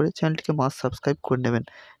লাইক করে চ্যানেলটিকে মাস্ট সাবস্ক্রাইব করে নেবেন,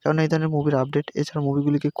 কারণ এই ধরনের মুভির আপডেট এছাড়া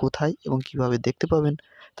মুভিগুলিকে কোথায় এবং কীভাবে দেখতে পাবেন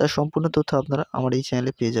তার সম্পূর্ণ তথ্য আপনারা আমার এই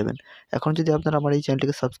চ্যানেলে পেয়ে যাবেন। এখন যদি আপনারা আমার এই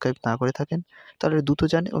চ্যানেলটিকে সাবস্ক্রাইব না করে থাকেন তাহলে দ্রুত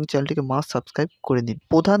যান এবং চ্যানেলটিকে মাস্ট সাবস্ক্রাইব করে নিন।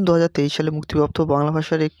 প্রধান 2023 সালে মুক্তিপ্রাপ্ত বাংলা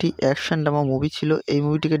ভাষার একটি অ্যাকশন ড্রামা মুভি ছিল। এই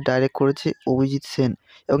মুভিটিকে ডাইরেক্ট করেছে অভিজিৎ সেন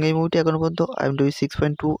এবং এই মুভিটি এখনও পর্যন্ত IMDb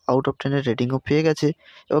 6.2 আউট অফ 10 এর রেটিংও পেয়ে গেছে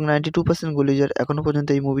এবং 92% গুলিজার এখনও পর্যন্ত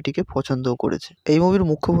এই মুভিটিকে পছন্দও করেছে। এই মুভির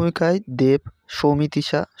মুখ্য ভূমিকায় দেব,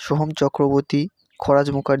 সৌমিত্রিশা, সোহম চক্রবর্তী, খরাজ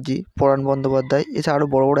মুখার্জি, পরাণ বন্দ্যোপাধ্যায়, এছাড়া আরও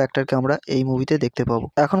বড় বড় অ্যাক্টরকে আমরা এই মুভিতে দেখতে পাবো।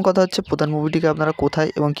 এখন কথা হচ্ছে প্রধান মুভিটিকে আপনারা কোথায়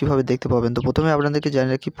এবং কীভাবে দেখতে পাবেন। তো প্রথমে আপনাদেরকে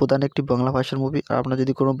জানিয়ে রাখি, প্রধান একটি বাংলা ভাষার মুভি। আর আপনারা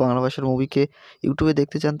যদি কোনো বাংলা ভাষার মুভিকে ইউটিউবে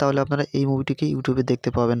দেখতে চান তাহলে আপনারা এই মুভিটিকে ইউটিউবে দেখতে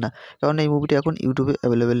পাবেন না, কারণ এই মুভিটি এখন ইউটিউবে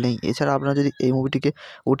অ্যাভেলেবেল নেই। এছাড়া আপনারা যদি এই মুভিটিকে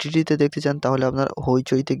ওটিটিতে দেখতে চান তাহলে আপনারা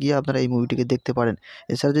হইচইতে গিয়ে আপনারা এই মুভিটিকে দেখতে পারেন।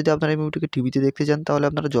 এছাড়া যদি আপনারা এই মুভিটিকে টিভিতে দেখতে চান তাহলে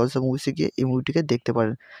আপনারা জলসা মুভিসে গিয়ে এই মুভিটিকে দেখতে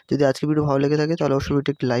পারেন। যদি আজকের ভিডিও ভালো লেগে থাকে তাহলে অবশ্যই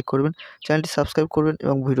ভিডিওটি একটি লাইক করবেন, চ্যানেলটি সাবস্ক্রাইব করবেন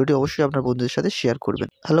এবং ভিডিওটি অবশ্যই আপনার বন্ধুদের সাথে শেয়ার করবেন।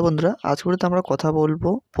 হ্যালো বন্ধুরা, আজকের ভিডিওতে আমরা কথা বলবো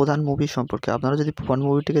প্রধান মুভি সম্পর্কে। আপনারা যদি প্রধান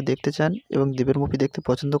মুভিটিকে দেখতে চান এবং দেবের মুভি দেখতে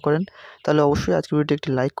পছন্দ করেন তাহলে অবশ্যই আজকের ভিডিওটি একটি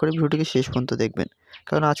লাইক করে ভিডিওটিকে শেষ পর্যন্ত দেখবেন,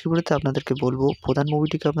 কারণ আজকের ভিডিওতে আপনাদেরকে বলবো প্রধান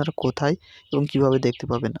মুভিটিকে আপনারা কোথায় এবং কীভাবে দেখতে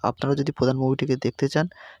পাবেন। আপনারা যদি প্রধান মুভিটিকে দেখতে চান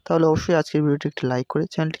তাহলে অবশ্যই আজকের ভিডিওটি একটি লাইক করে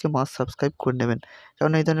চ্যানেলটিকে মাস্ট সাবস্ক্রাইব করে নেবেন,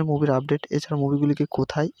 কারণ এই ধরনের মুভির আপডেট এছাড়া মুভিগুলিকে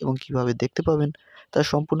কোথায় এবং কীভাবে দেখতে পাবেন তার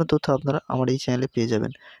সম্পূর্ণ তথ্য আপনারা আমার এই চ্যানেলে পেয়ে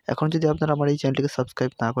যাবেন। এখন যদি আপনারা আমার এই চ্যানেলটিকে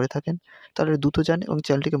সাবস্ক্রাইব না করে থাকেন তাহলে দ্রুত যান এবং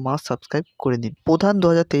চ্যানেলটিকে মাস্ট সাবস্ক্রাইব করে নিন। প্রধান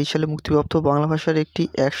 2023 সালে মুক্তিপ্রাপ্ত বাংলা ভাষার একটি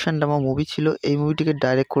অ্যাকশন ড্রামা মুভি ছিল। এই মুভিটিকে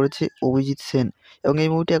ডাইরেক্ট করেছে অভিজিৎ সেন এবং এই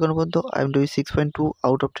মুভিটি এখনও পর্যন্ত IMDb 6.2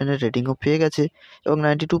 আউট অফ 10 এর রেটিংও পেয়ে গেছে এবং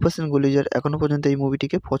 92% গুলিজার এখনও পর্যন্ত এই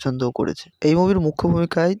মুভিটিকে পছন্দও করেছে। এই মুভির মুখ্য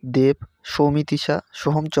ভূমিকায় দেব, সৌমিত্রিশা,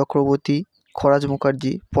 সোহম চক্রবর্তী, খরাজ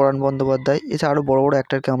মুখার্জি, পরাণ বন্দ্যোপাধ্যায়, এছাড়া আরও বড় বড়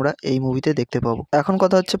অ্যাক্টরকে আমরা এই মুভিতে দেখতে পাবো। এখন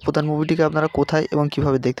কথা হচ্ছে প্রধান মুভিটিকে আপনারা কোথায় এবং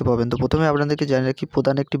কীভাবে দেখতে পাবেন। তো প্রথমে আপনাদেরকে জানিয়ে রাখি,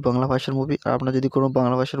 প্রধান একটি বাংলা ভাষার মুভি। আর আপনারা যদি কোনো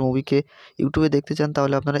বাংলা ভাষার মুভিকে ইউটিউবে দেখতে চান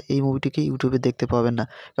তাহলে আপনারা এই মুভিটিকে ইউটিউবে দেখতে পাবেন না,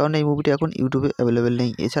 কারণ এই মুভিটি এখন ইউটিউবে অ্যাভেলেবেল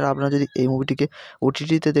নেই। এছাড়া আপনারা যদি এই মুভিটিকে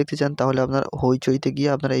ওটিটিতে দেখতে চান তাহলে আপনারা হইচইতে গিয়ে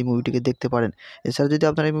আপনারা এই মুভিটিকে দেখতে পারেন। এছাড়া যদি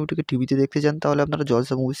আপনারা এই মুভিটিকে টিভিতে দেখতে চান তাহলে আপনারা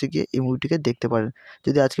জলসা মুভিসে গিয়ে এই মুভিটিকে দেখতে পারেন।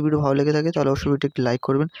 যদি আজকের ভিডিও ভালো লেগে থাকে তাহলে অবশ্যই ভিডিওটি একটি লাইক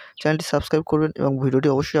করবেন, চ্যানেলটি সাবস্ক্রাইব করবেন এবং ভিডিওটি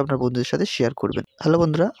অবশ্যই আপনার বন্ধুদের সাথে শেয়ার করবেন। হ্যালো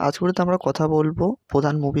বন্ধুরা, আজকের ভিডিওতে আমরা কথা বলবো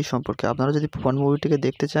প্রধান মুভি সম্পর্কে। আপনারা যদি প্রধান মুভিটিকে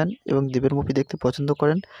দেখতে চান এবং দেবের মুভি দেখতে পছন্দ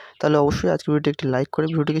করেন তাহলে অবশ্যই আজকের ভিডিওটি একটি লাইক করে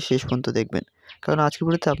ভিডিওটিকে শেষ পর্যন্ত দেখবেন, কারণ আজকের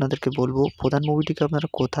ভিডিওতে আপনাদেরকে বলবো প্রধান মুভিটিকে আপনারা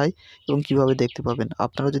কোথায় এবং কিভাবে দেখতে পাবেন।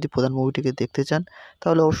 আপনারা যদি প্রধান মুভিটিকে দেখতে চান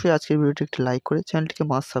তাহলে অবশ্যই আজকের ভিডিওটি একটি লাইক করে চ্যানেলটিকে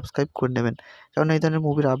মাস্ট সাবস্ক্রাইব করে নেবেন। কারণ এই ধরনের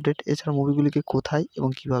মুভির আপডেট এছাড়া মুভিগুলিকে কোথায় এবং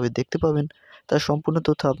কিভাবে দেখতে পাবেন তার সম্পূর্ণ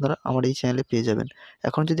তথ্য আপনারা আমার এই চ্যানেলে পেয়ে যাবেন।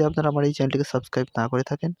 এখন যদি আপনারা আমার এই চ্যানেলটিকে সাবস্ক্রাইব না করে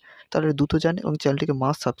থাকেন তাহলে দ্রুত যান এবং চ্যানেলটিকে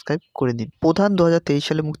মাস্ট সাবস্ক্রাইব করে নিন। প্রধান 2023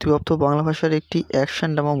 সালে মুক্তিপ্রাপ্ত বাংলা ভাষার একটি অ্যাকশন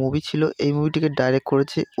ড্রামা মুভি ছিল। এই মুভিটিকে ডাইরেক্ট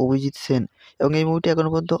করেছে অভিজিৎ সেন এবং এই মুভিটি এখনও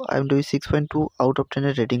পর্যন্ত IMDb 6.2 আউট অফ 10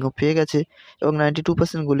 এর রেটিংও পেয়ে গেছে এবং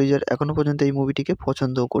 92% গুলিজার এখনও পর্যন্ত এই মুভিটিকে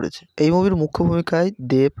পছন্দও করেছে। এই মুভির মুখ্য ভূমিকায়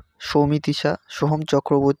দেব, সৌমিত্রিশা, সোহম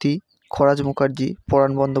চক্রবর্তী, খরাজ মুখার্জি,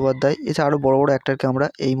 পরাণ বন্দ্যোপাধ্যায় এছাড়া আরও বড় বড় অ্যাক্টরকে আমরা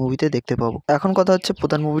এই মুভিতে দেখতে পাবো। এখন কথা হচ্ছে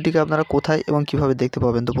প্রধান মুভিটিকে আপনারা কোথায় এবং কিভাবে দেখতে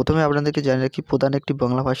পাবেন। তো প্রথমে আপনাদেরকে জানিয়ে রাখি প্রধান একটি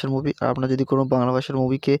বাংলা ভাষার মুভি। আর আপনারা যদি কোনো বাংলা ভাষার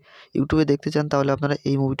মুভিকে ইউটিউবে দেখতে চান তাহলে আপনারা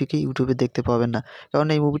এই মুভিটিকে ইউটিউবে দেখতে পাবেন না, কারণ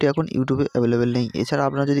এই মুভিটি এখন ইউটিউবে অ্যাভেলেবেল নেই। এছাড়া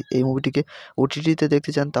আপনারা যদি এই মুভিটিকে OTT-তে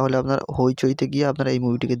দেখতে চান তাহলে আপনারা হইচইতে গিয়ে আপনারা এই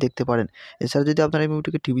মুভিটিকে দেখতে পারেন। এছাড়া যদি আপনারা এই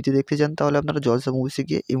মুভিটিকে টিভিতে দেখতে চান তাহলে আপনারা জলসা মুভিসে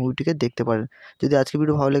গিয়ে এই মুভিটিকে দেখতে পারেন। যদি আজকের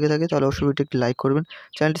ভিডিও ভালো লেগে থাকে তাহলে অবশ্যই ভিডিওটি একটি লাইক করবেন,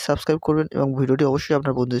 চ্যানেলটি সাবস্ক্রাইব করবেন এবং ভিডিওটি অবশ্যই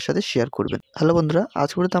আপনার বন্ধুদের সাথে শেয়ার করবেন। হ্যালো বন্ধুরা,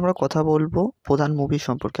 আজকের ভিডিওতে আমরা কথা বলবো প্রধান মুভি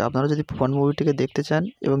সম্পর্কে। আপনারা যদি প্রধান মুভিটিকে দেখতে চান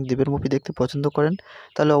এবং দেবের মুভি দেখতে পছন্দ করেন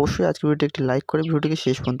তাহলে অবশ্যই আজকের ভিডিওটি একটি লাইক করে ভিডিওটিকে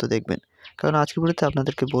শেষ পর্যন্ত দেখবেন। কারণ আজকের ভিডিওতে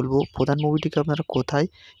আপনাদেরকে বলবো প্রধান মুভিটিকে আপনারা কোথায়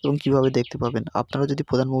এবং কিভাবে দেখতে পাবেন। আপনারা যদি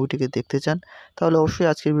প্রধান মুভিটিকে দেখতে চান তাহলে অবশ্যই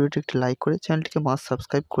আজকের ভিডিওটি একটি লাইক করে চ্যানেলটিকে মাস্ট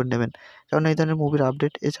সাবস্ক্রাইব করে নেবেন। কারণ এই ধরনের মুভির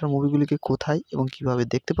আপডেট এছাড়া মুভিগুলিকে কোথায় এবং কিভাবে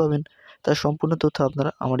দেখতে পাবেন তার সম্পূর্ণ তথ্য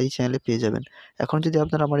আপনারা আমার এই চ্যানেলে পেয়ে যাবেন। এখন যদি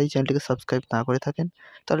আপনারা আমার এই চ্যানেলটিকে সাবস্ক্রাইব না করে থাকেন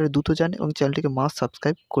তাহলে দ্রুত যান এবং চ্যানেলটিকে মাস্ট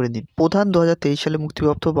সাবস্ক্রাইব করে নিন। প্রধান 2023 সালে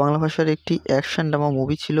মুক্তিপ্রাপ্ত বাংলা ভাষার একটি অ্যাকশন ড্রামা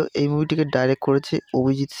মুভি ছিল। এই মুভিটিকে ডাইরেক্ট করেছে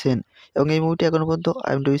অভিজিৎ সেন এবং এই মুভিটি এখনও পর্যন্ত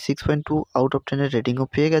IMDb 6.2 আউট অফ 10 এর রেটিংও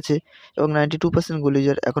পেয়ে গেছে এবং 92%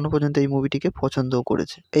 গুলিজার এখনও পর্যন্ত এই মুভিটিকে পছন্দও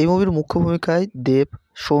করেছে। এই মুভির মুখ্য ভূমিকায় দেব,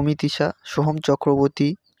 সৌমিত্রিশা, সোহম চক্রবর্তী,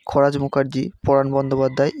 খরাজ মুখার্জি, পরাণ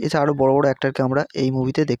বন্দ্যোপাধ্যায় এছাড়া আরও বড় বড় অ্যাক্টরকে আমরা এই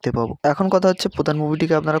মুভিতে দেখতে পাবো। এখন কথা হচ্ছে প্রধান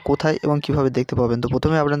মুভিটিকে আপনারা কোথায় এবং কিভাবে দেখতে পাবেন। তো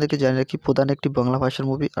প্রথমে আপনাদেরকে জানিয়ে রাখি প্রধান একটি বাংলা ভাষার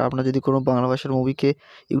মুভি। আর আপনারা যদি কোনো বাংলা ভাষার মুভিকে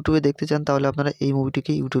ইউটিউবে দেখতে চান তাহলে আপনারা এই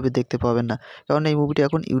মুভিটিকে ইউটিউবে দেখতে পাবেন না, কারণ এই মুভিটি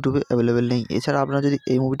এখন ইউটিউবে অ্যাভেলেবেল নেই। এছাড়া আপনারা যদি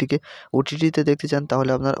এই মুভিটিকে OTT-তে দেখতে চান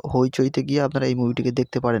তাহলে আপনারা হইচইতে গিয়ে আপনারা এই মুভিটিকে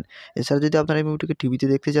দেখতে পারেন। এছাড়া যদি আপনারা এই মুভিটিকে টিভিতে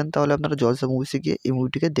দেখতে চান তাহলে আপনারা জলসা মুভিসে গিয়ে এই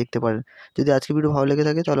মুভিটিকে দেখতে পারেন। যদি আজকের ভিডিও ভালো লেগে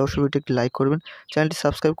থাকে তাহলে অবশ্যই ভিডিওটি একটি লাইক করবেন, চ্যানেলটি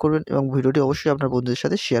সাবস্ক্রাইব করবেন এবং ভিডিওটি অবশ্যই আপনার বন্ধুদের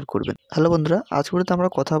সাথে শেয়ার করবেন। হ্যালো বন্ধুরা, আজকের ভিডিওতে আমরা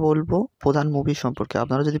কথা বলবো প্রধান মুভি সম্পর্কে।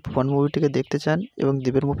 আপনারা যদি প্রধান মুভিটিকে দেখতে চান এবং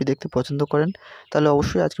দেবের মুভি দেখতে পছন্দ করেন তাহলে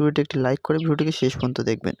অবশ্যই আজকের ভিডিওটি একটি লাইক করে ভিডিওটিকে শেষ পর্যন্ত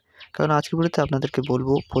দেখবেন। কারণ আজকের ভিডিওতে আপনাদেরকে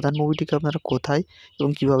বলবো প্রধান মুভিটিকে আপনারা কোথায় এবং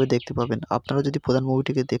কিভাবে দেখতে পাবেন। আপনারা যদি প্রধান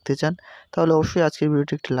মুভিটিকে দেখতে চান তাহলে অবশ্যই আজকের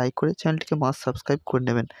ভিডিওটি একটি লাইক করে চ্যানেলটিকে মাস্ট সাবস্ক্রাইব করে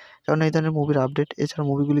নেবেন। কারণ এই ধরনের মুভির আপডেট এছাড়া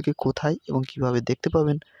মুভিগুলিকে কোথায় এবং কিভাবে দেখতে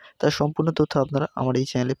পাবেন তার সম্পূর্ণ তথ্য আপনারা আমার এই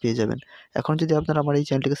চ্যানেলে পেয়ে যাবেন। এখন যদি আপনারা আমার এই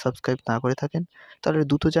চ্যানেলটিকে সাবস্ক্রাইব না করে থাকেন তাহলে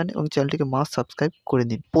দ্রুত যান এবং চ্যানেলটিকে মাস্ট সাবস্ক্রাইব করে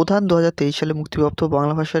নিন। প্রধান 2023 সালে মুক্তিপ্রাপ্ত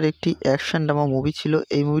বাংলা ভাষার একটি অ্যাকশন ড্রামা মুভি ছিল।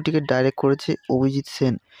 এই মুভিটিকে ডাইরেক্ট করেছে অভিজিৎ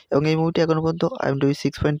সেন এবং এই মুভিটি এখনও পর্যন্ত IMDb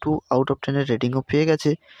 6.2 আউট অফ 10 এর রেটিংও পেয়ে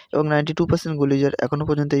গেছে এবং 92% গুলিজার এখনও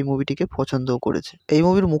পর্যন্ত এই মুভিটিকে পছন্দও করেছে। এই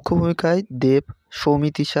মুভির মুখ্য ভূমিকায় দেব,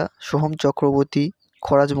 সৌমিত্রিশা, সোহম চক্রবর্তী,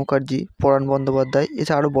 খরাজ মুখার্জি, পরাণ বন্দ্যোপাধ্যায়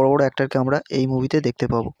এছাড়া আরও বড় বড় অ্যাক্টরকে আমরা এই মুভিতে দেখতে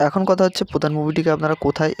পাবো। এখন কথা হচ্ছে প্রধান মুভিটিকে আপনারা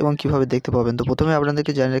কোথায় এবং কিভাবে দেখতে পাবেন। তো প্রথমে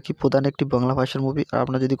আপনাদেরকে জানিয়ে রাখি প্রধান একটি বাংলা ভাষার মুভি। আর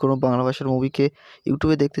আপনারা যদি কোনো বাংলা ভাষার মুভিকে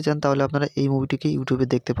ইউটিউবে দেখতে চান তাহলে আপনারা এই মুভিটিকে ইউটিউবে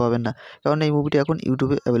দেখতে পাবেন না, কারণ এই মুভিটি এখন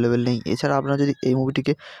ইউটিউবে অ্যাভেলেবেল নেই। এছাড়া আপনারা যদি এই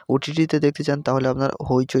মুভিটিকে OTT-তে দেখতে চান তাহলে আপনারা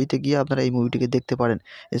হইচইতে গিয়ে আপনারা এই মুভিটিকে দেখতে পারেন।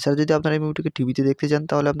 এছাড়া যদি আপনারা এই মুভিটিকে টিভিতে দেখতে চান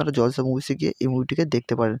তাহলে আপনারা জলসা মুভিসে গিয়ে এই মুভিটিকে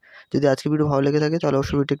দেখতে পারেন। যদি আজকের ভিডিও ভালো লেগে থাকে তাহলে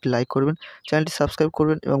অবশ্যই ভিডিওটি একটি লাইক করবেন, চ্যানেলটি সাবস্ক্রাইব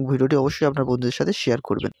করবেন এবং ভিডিওটি অবশ্যই আপনার বন্ধুদের সাথে শেয়ার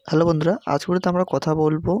করবেন। হ্যালো বন্ধুরা, আজকের ভিডিওতে আমরা কথা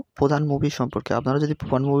বলবো প্রধান মুভি সম্পর্কে। আপনারা যদি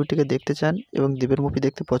প্রধান মুভিটিকে দেখতে চান এবং দেবের মুভি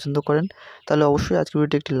দেখতে পছন্দ করেন তাহলে অবশ্যই আজকের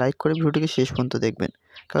ভিডিওটি একটি লাইক করে ভিডিওটিকে শেষ পর্যন্ত দেখবেন।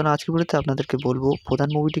 কারণ আজকের ভিডিওতে আপনাদেরকে বলবো প্রধান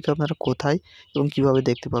মুভিটিকে আপনারা কোথায় এবং কিভাবে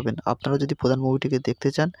দেখতে পাবেন। আপনারা যদি প্রধান মুভিটিকে দেখতে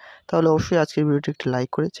চান তাহলে অবশ্যই আজকের ভিডিওটি একটি লাইক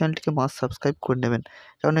করে চ্যানেলটিকে মাস্ট সাবস্ক্রাইব করে নেবেন।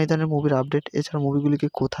 কারণ এই ধরনের মুভির আপডেট এছাড়া মুভিগুলিকে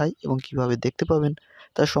কোথায় এবং কিভাবে দেখতে পাবেন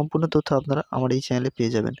তার সম্পূর্ণ তথ্য আপনারা আমার এই চ্যানেলে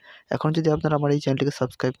পেয়ে যাবেন। এখন যদি আপনারা আমার এই চ্যানেলটিকে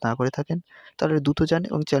সাবস্ক্রাইব না করে থাকেন তাহলে দ্রুত যান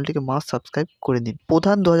এবং চ্যানেলটিকে মাস্ট সাবস্ক্রাইব করে নিন।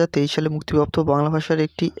 প্রধান 2023 সালে মুক্তিপ্রাপ্ত বাংলা ভাষার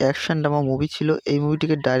একটি অ্যাকশন ড্রামা মুভি ছিল। এই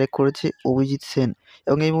মুভিটিকে ডাইরেক্ট করেছে অভিজিৎ সেন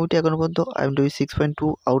এবং এই মুভিটি এখনও পর্যন্ত IMDb 6.2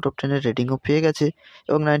 আউট অফ 10 এর রেটিংও পেয়ে গেছে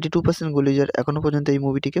এবং 92% গুলিজার এখনও পর্যন্ত এই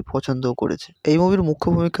মুভিটিকে পছন্দও করেছে। এই মুভির মুখ্য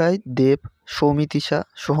ভূমিকায় দেব, সৌমিত্রিশা,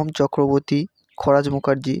 সোহম চক্রবর্তী, খরাজ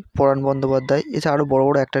মুখার্জি, পরাণ বন্দ্যোপাধ্যায়, এছাড়া আরও বড়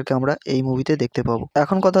বড় অ্যাক্টরকে আমরা এই মুভিতে দেখতে পাবো।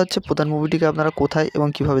 এখন কথা হচ্ছে প্রধান মুভিটিকে আপনারা কোথায় এবং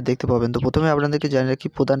কীভাবে দেখতে পাবেন। তো প্রথমে আপনাদেরকে জানিয়ে রাখি,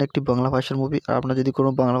 প্রধান একটি বাংলা ভাষার মুভি। আর আপনারা যদি কোনো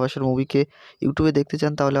বাংলা ভাষার মুভিকে ইউটিউবে দেখতে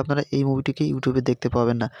চান তাহলে আপনারা এই মুভিটিকে ইউটিউবে দেখতে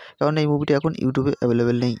পাবেন না, কারণ এই মুভিটি এখন ইউটিউবে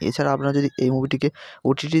অ্যাভেলেবেল নেই। এছাড়া আপনারা যদি এই মুভিটিকে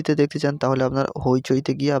ওটিটিতে দেখতে চান তাহলে আপনারা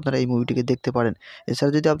হইচইতে গিয়ে আপনারা এই মুভিটিকে দেখতে পারেন।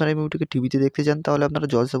 এছাড়া যদি আপনারা এই মুভিটিকে টিভিতে দেখতে চান তাহলে আপনারা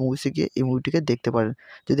জলসা মুভিসে গিয়ে এই মুভিটিকে দেখতে পারেন।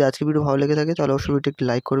 যদি আজকের ভিডিও ভালো লেগে থাকে তাহলে অবশ্যই ভিডিওটি একটি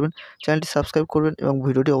লাইক করবেন, চ্যানেলটি সাবস্ক্রাইব করবেন এবং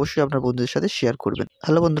ভিডিওটি অবশ্যই আপনার বন্ধুদের সাথে শেয়ার করবেন।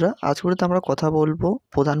 হ্যালো বন্ধুরা, আজকের ভিডিওতে আমরা কথা বলবো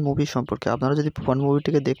প্রধান মুভি সম্পর্কে। আপনারা যদি প্রধান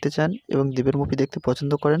মুভিটিকে দেখতে চান এবং দেবের মুভি দেখতে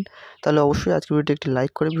পছন্দ করেন তাহলে অবশ্যই আজকের ভিডিওটি একটি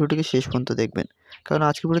লাইক করে ভিডিওটিকে শেষ পর্যন্ত দেখবেন, কারণ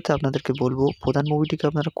আজকের ভিডিওতে আপনাদেরকে বলবো প্রধান মুভিটিকে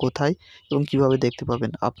আপনারা কোথায় এবং কীভাবে দেখতে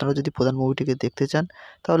পাবেন। আপনারা যদি প্রধান মুভিটিকে দেখতে চান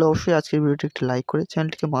তাহলে অবশ্যই আজকের ভিডিওটি একটি লাইক করে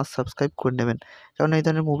চ্যানেলটিকে মাস্ট সাবস্ক্রাইব করে নেবেন, কারণ এই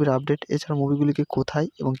ধরনের মুভির আপডেট এছাড়া মুভিগুলিকে কোথায়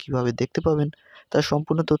এবং কীভাবে দেখতে পাবেন তার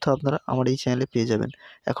সম্পূর্ণ তথ্য আপনারা আমার এই চ্যানেলে পেয়ে যাবেন।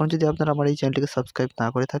 এখন যদি আপনারা আমার এই চ্যানেলটিকে সাবস্ক্রাইব না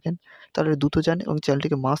করে থাকেন তাহলে দ্রুত যান এবং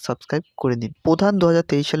চ্যানেলটিকে মাস্ট সাবস্ক্রাইব করে নিন। প্রধান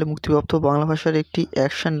 2023 সালে মুক্তিপ্রাপ্ত বাংলা ভাষার একটি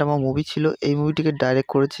অ্যাকশন ড্রামা মুভি ছিল। এই মুভিটিকে ডাইরেক্ট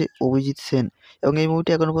করেছে অভিজিৎ সেন এবং এই মুভিটি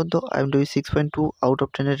এখনও পর্যন্ত IMDb 6.2 আউট অফ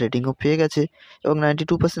 10 এর রেটিংও পেয়ে গেছে এবং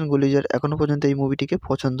 92% গুলিজার এখনও পর্যন্ত এই মুভিটিকে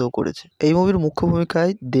পছন্দও করেছে। এই মুভির মুখ্য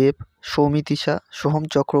ভূমিকায় দেব, সৌমিত্রিশা, সোহম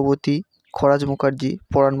চক্রবর্তী, খরাজ মুখার্জি,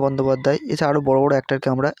 পরাণ বন্দ্যোপাধ্যায়, এছাড়া আরও বড় বড় অ্যাক্টরকে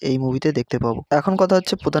আমরা এই মুভিতে দেখতে পাবো। এখন কথা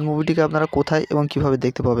হচ্ছে প্রধান মুভিটিকে আপনারা কোথায় এবং কীভাবে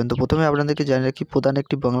দেখতে পাবেন। তো প্রথমে আপনাদেরকে জানিয়ে রাখি, প্রধান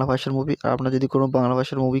একটি বাংলা ভাষার মুভি। আর আপনারা যদি কোনো বাংলা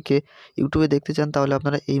ভাষার মুভিকে ইউটিউবে দেখতে চান তাহলে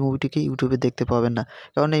আপনারা এই মুভিটিকে ইউটিউবে দেখতে পাবেন না,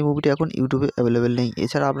 কারণ এই মুভিটি এখন ইউটিউবে অ্যাভেলেবেল নেই।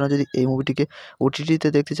 এছাড়া আপনারা যদি এই মুভিটিকে ওটিটিতে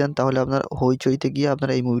দেখতে চান তাহলে আপনারা হইচইতে গিয়ে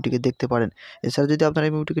আপনারা এই মুভিটিকে দেখতে পারেন। এছাড়া যদি আপনারা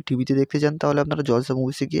এই মুভিটিকে টিভিতে দেখতে চান তাহলে আপনারা জলসা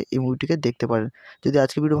মুভিসে গিয়ে এই মুভিটিকে দেখতে পারেন। যদি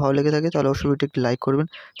আজকের ভিডিও ভালো লেগে থাকে তাহলে অবশ্যই ভিডিওটি একটি লাইক করবেন,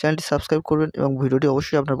 চ্যানেলটি সাবস্ক্রাইব করবেন এবং ভিডিওটি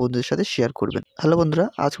অবশ্যই আপনার বন্ধুদের সাথে শেয়ার করবেন। হ্যালো বন্ধুরা,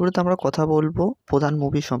 আজকের ভিডিওতে আমরা কথা বলবো প্রধান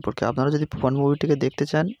মুভি সম্পর্কে। আপনারা যদি প্রধান মুভিটিকে দেখতে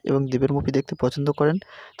চান এবং দেবের মুভি দেখতে পছন্দ করেন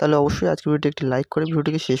তাহলে অবশ্যই আজকের ভিডিওটি একটি লাইক করে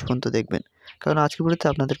ভিডিওটিকে শেষ পর্যন্ত দেখবেন, কারণ আজকের ভিডিওতে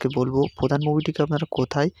আপনাদেরকে বলবো প্রধান মুভিটিকে আপনারা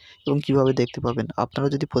কোথায় এবং কীভাবে দেখতে পাবেন। আপনারা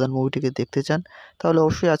যদি প্রধান মুভিটিকে দেখতে চান তাহলে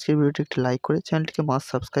অবশ্যই আজকের ভিডিওটি একটি লাইক করে চ্যানেলটিকে মাস্ট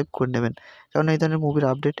সাবস্ক্রাইব করে নেবেন, কারণ এই ধরনের মুভির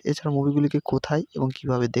আপডেট এছাড়া মুভিগুলিকে কোথায় এবং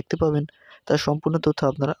কীভাবে দেখতে পাবেন তার সম্পূর্ণ তথ্য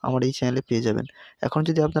আপনারা আমার এই চ্যানেলে পেয়ে যাবেন। এখন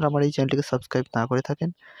যদি আপনারা আমার এই চ্যানেলটিকে সাবস্ক্রাইব না করে থাকেন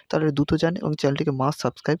তাহলে দ্রুত যান এবং চ্যানেলটিকে মাস্ট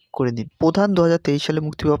সাবস্ক্রাইব করে নিন। প্রধান 2023 সালে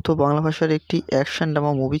মুক্তিপ্রাপ্ত বাংলা ভাষার একটি অ্যাকশন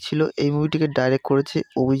ড্রামা মুভি ছিল। এই মুভিটিকে ডাইরেক্ট করেছে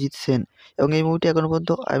অভিজিৎ সেন এবং এই মুভিটি এখনও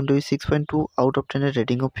পর্যন্ত IMDb 6.2 আউট অফ 10 এর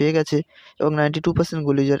রেটিংও পেয়ে গেছে এবং 92%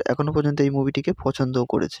 গুলিজার এখনও পর্যন্ত এই মুভিটিকে পছন্দও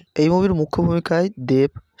করেছে। এই মুভির মুখ্য ভূমিকায় দেব,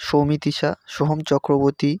 সৌমিত্রিশা, সোহম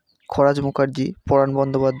চক্রবর্তী, খরাজ মুখার্জি, পরাণ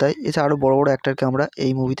বন্দ্যোপাধ্যায়, এছাড়া আরও বড় বড় অ্যাক্টরকে আমরা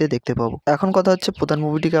এই মুভিতে দেখতে পাবো। এখন কথা হচ্ছে প্রধান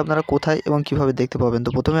মুভিটিকে আপনারা কোথায় এবং কীভাবে দেখতে পাবেন। তো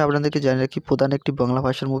প্রথমে আপনাদেরকে জানিয়ে রাখি, প্রধান একটি বাংলা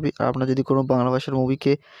ভাষার মুভি। আর আপনারা যদি কোনো বাংলা ভাষার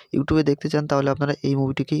মুভিকে ইউটিউবে দেখতে চান তাহলে আপনারা এই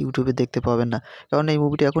মুভিটিকে ইউটিউবে দেখতে পাবেন না, কারণ এই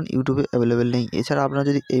মুভিটি এখন ইউটিউবে অ্যাভেলেবেল নেই। এছাড়া আপনারা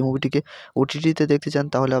যদি এই মুভিটিকে ওটিটিতে দেখতে চান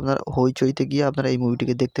তাহলে আপনারা হইচইতে গিয়ে আপনারা এই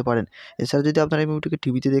মুভিটিকে দেখতে পারেন। এছাড়া যদি আপনারা এই মুভিটিকে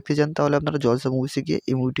টিভিতে দেখতে চান তাহলে আপনারা জলসা মুভিসে গিয়ে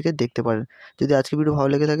এই মুভিটিকে দেখতে পারেন। যদি আজকের ভিডিও ভালো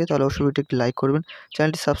লেগে থাকে তাহলে অবশ্যই ভিডিওটি একটি লাইক করবেন,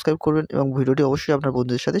 চ্যানেলটি সাবস্ক্রাইব করবেন এবং ভিডিওটি অবশ্যই আপনার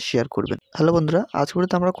বন্ধুদের সাথে শেয়ার করবেন। হ্যালো বন্ধুরা, আজকের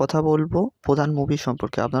ভিডিওতে আমরা কথা বলবো প্রধান মুভি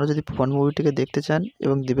সম্পর্কে। আপনারা যদি প্রধান মুভিটিকে দেখতে চান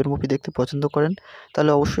এবং দেবের মুভি দেখতে পছন্দ করেন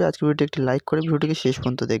তাহলে অবশ্যই আজকের ভিডিওটি একটি লাইক করে ভিডিওটিকে শেষ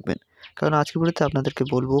পর্যন্ত দেখবেন, কারণ আজকের ভিডিওতে আপনাদেরকে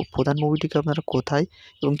বলবো প্রধান মুভিটিকে আপনারা কোথায়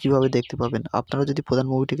এবং কীভাবে দেখতে পাবেন। আপনারা যদি প্রধান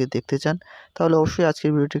মুভিটিকে দেখতে চান তাহলে অবশ্যই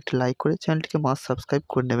আজকের ভিডিওটি একটি লাইক করে চ্যানেলটিকে মাস্ট সাবস্ক্রাইব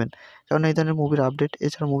করে নেবেন, কারণ এই ধরনের মুভির আপডেট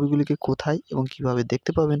এছাড়া মুভিগুলিকে কোথায় এবং কীভাবে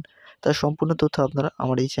দেখতে পাবেন তার সম্পূর্ণ তথ্য আপনারা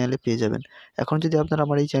আমার এই চ্যানেলে পেয়ে যাবেন। এখন যদি আপনারা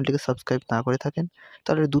আমার এই চ্যানেলটিকে সাবস্ক্রাইব না করে থাকেন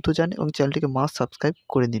তাহলে দ্রুত যান এবং চ্যানেলটিকে মাস্ট সাবস্ক্রাইব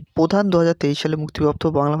করে নিন। প্রধান 2023 সালে মুক্তিপ্রাপ্ত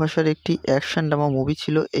বাংলা ভাষার একটি অ্যাকশন ড্রামা মুভি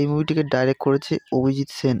ছিল। এই মুভিটিকে ডাইরেক্ট করেছে অভিজিৎ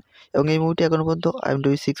সেন এবং এই মুভিটি এখনও পর্যন্ত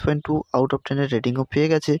IMDb 6.2 আউট অফ 10 এর রেটিংও পেয়ে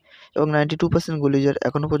গেছে এবং 92% গুলিজার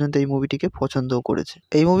এখনও পর্যন্ত এই মুভিটিকে পছন্দও করেছে।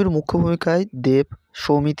 এই মুভির মুখ্য ভূমিকায় দেব,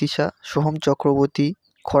 সৌমিত্রিশা, সোহম চক্রবর্তী,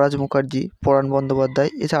 খরাজ মুখার্জি, পরাণ বন্দ্যোপাধ্যায়,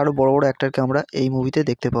 এছাড়া আরও বড় বড় অ্যাক্টরকে আমরা এই মুভিতে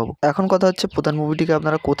দেখতে পাবো। এখন কথা হচ্ছে প্রধান মুভিটিকে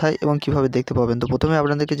আপনারা কোথায় এবং কীভাবে দেখতে পাবেন। তো প্রথমে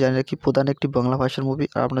আপনাদেরকে জানিয়ে রাখি, প্রধান একটি বাংলা ভাষার মুভি।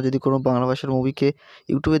 আর আপনারা যদি কোনো বাংলা ভাষার মুভিকে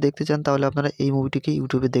ইউটিউবে দেখতে চান তাহলে আপনারা এই মুভিটিকে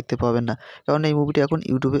ইউটিউবে দেখতে পাবেন না, কারণ এই মুভিটি এখন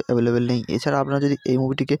ইউটিউবে অ্যাভেলেবেল নেই। এছাড়া আপনারা যদি এই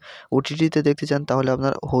মুভিটিকে ওটিটিতে দেখতে চান তাহলে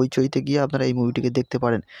আপনারা হইচইতে গিয়ে আপনারা এই মুভিটিকে দেখতে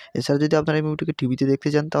পারেন। এছাড়া যদি আপনারা এই মুভিটিকে টিভিতে দেখতে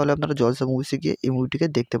চান তাহলে আপনারা জলসা মুভিসে গিয়ে এই মুভিটিকে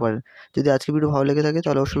দেখতে পারেন। যদি আজকের ভিডিও ভালো লেগে থাকে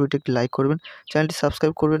তাহলে অবশ্যই ভিডিওটি একটি লাইক করবেন, চ্যানেলটি সাবস্ক্রাইব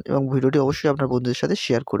করবেন এবং ভিডিওটি অবশ্যই আপনার বন্ধুদের সাথে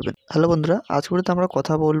শেয়ার করবেন। হ্যালো বন্ধুরা, আজকের ভিডিওতে আমরা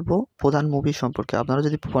কথা বলবো প্রধান মুভি সম্পর্কে। আপনারা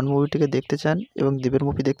যদি প্রধান মুভিটিকে দেখতে চান এবং দেবের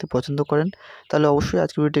মুভি দেখতে পছন্দ করেন তাহলে অবশ্যই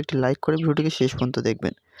আজকের ভিডিওটি একটি লাইক করে ভিডিওটিকে শেষ পর্যন্ত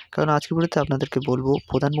দেখবেন, কারণ আজকের ভিডিওতে আপনাদেরকে বলবো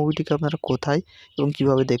প্রধান মুভিটিকে আপনারা কোথায় এবং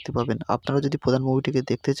কীভাবে দেখতে পাবেন। আপনারা যদি প্রধান মুভিটিকে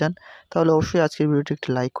দেখতে চান তাহলে অবশ্যই আজকের ভিডিওটি একটি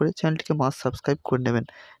লাইক করে চ্যানেলটিকে মাস্ট সাবস্ক্রাইব করে নেবেন,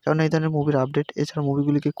 কারণ এই ধরনের মুভির আপডেট এছাড়া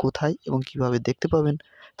মুভিগুলিকে কোথায় এবং কীভাবে দেখতে পাবেন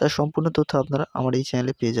তার সম্পূর্ণ তথ্য আপনারা আমার এই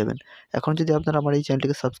চ্যানেলে পেয়ে যাবেন। এখন যদি আপনারা আমার এই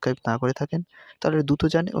চ্যানেলটিকে সাবস্ক্রাইব না করে থাকেন তাহলে দ্রুত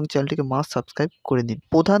যান এবং চ্যানেলটিকে মাস্ট সাবস্ক্রাইব করে নিন।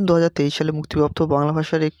 প্রধান ২০২৩ সালে মুক্তিপ্রাপ্ত বাংলা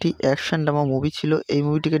ভাষার একটি অ্যাকশন ড্রামা মুভি ছিল। এই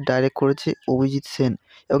মুভিটিকে ডাইরেক্ট করেছে অভিজিৎ সেন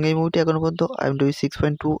এবং এই মুভিটি এখনও পর্যন্ত IMDb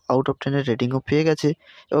 6.2 আউট অফ 10 এর রেটিংও পেয়ে গেছে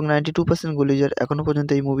এবং 92% গুলিজার এখনও পর্যন্ত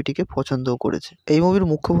এই মুভিটিকে পছন্দও করেছে। এই মুভির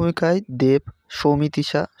মুখ্য ভূমিকায় দেব,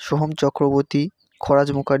 সৌমিত্রিশা, সোহম চক্রবর্তী, খরাজ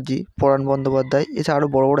মুখার্জি, পরাণ বন্দ্যোপাধ্যায় এছাড়া আরও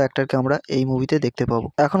বড় বড় অ্যাক্টরকে আমরা এই মুভিতে দেখতে পাবো।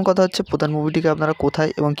 এখন কথা হচ্ছে প্রধান মুভিটিকে আপনারা কোথায়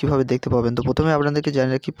এবং কীভাবে দেখতে পাবেন। তো প্রথমে আপনাদেরকে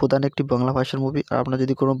জানিয়ে রাখি প্রধান একটি বাংলা ভাষার মুভি। আর আপনারা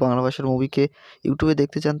যদি কোনো বাংলা ভাষার মুভিকে ইউটিউবে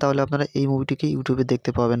দেখতে চান তাহলে আপনারা এই মুভিটিকে ইউটিউবে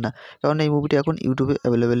দেখতে পাবেন না, কারণ এই মুভিটি এখন ইউটিউবে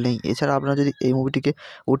অ্যাভেলেবেল নেই। এছাড়া আপনারা যদি এই মুভিটিকে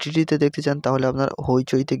OTT-তে দেখতে চান তাহলে আপনারা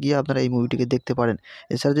হইচইতে গিয়ে আপনারা এই মুভিটিকে দেখতে পারেন।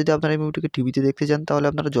 এছাড়া যদি আপনারা এই মুভিটিকে টিভিতে দেখতে চান তাহলে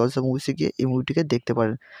আপনারা জলসা মুভিসে গিয়ে এই মুভিটিকে দেখতে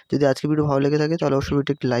পারেন। যদি আজকের ভিডিও ভালো লেগে থাকে তাহলে অবশ্যই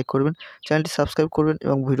ভিডিওটি একটি লাইক করবেন, চ্যানেলটি সাবস্ক্রাইব করবেন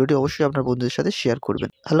এবং ভিডিওটি অবশ্যই আপনার বন্ধুদের সাথে শেয়ার করবেন।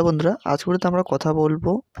 হ্যালো বন্ধুরা, আজকে ভিডিওতে আমরা কথা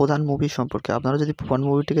বলবো প্রধান মুভি সম্পর্কে। আপনারা যদি প্রধান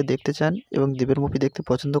মুভিটিকে দেখতে চান এবং দেবের মুভি দেখতে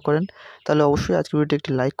পছন্দ করেন তাহলে অবশ্যই আজকের ভিডিওটি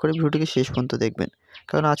একটি লাইক করে ভিডিওটিকে শেষ পর্যন্ত দেখবেন,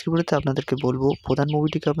 কারণ আজকের ভিডিওতে আপনাদেরকে বলবো প্রধান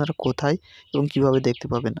মুভিটিকে আপনারা কোথায় এবং কীভাবে দেখতে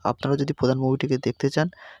পাবেন। আপনারা যদি প্রধান মুভিটিকে দেখতে চান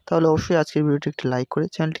তাহলে অবশ্যই আজকের ভিডিওটি একটি লাইক করে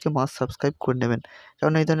চ্যানেলটিকে মাস্ট সাবস্ক্রাইব করে নেবেন,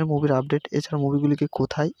 কারণ এই ধরনের মুভির আপডেট এছাড়া মুভিগুলিকে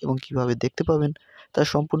কোথায় এবং কীভাবে দেখতে পাবেন তার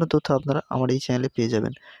সম্পূর্ণ তথ্য আপনারা আমার এই চ্যানেলে পেয়ে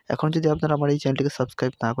যাবেন। এখন যদি আপনারা আমার এই চ্যানেলটিকে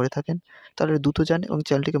সাবস্ক্রাইব না করে থাকেন তাহলে দ্রুত যান এবং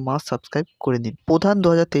চ্যানেলটিকে মাস্ট সাবস্ক্রাইব করে নিন। প্রধান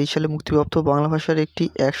 ২০২৩ সালে মুক্তিপ্রাপ্ত বাংলা ভাষার একটি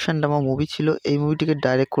অ্যাকশন ড্রামা মুভি ছিল। এই মুভিটিকে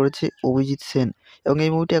ডাইরেক্ট করেছে অভিজিৎ সেন এবং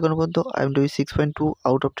এই মুভিটি এখনও পর্যন্ত IMDb 6.2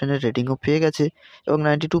 আউট অফ 10 এর রেটিংও পেয়ে গেছে এবং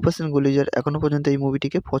 92% গুলিজার এখনও পর্যন্ত এই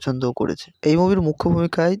মুভিটিকে পছন্দও করেছে। এই মুভির মুখ্য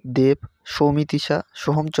ভূমিকায় দেব, সৌমিত্রিশা,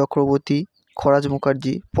 সোহম চক্রবর্তী, খরাজ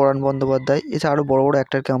মুখার্জি, পরাণ বন্দ্যোপাধ্যায় এছাড়া আরও বড় বড়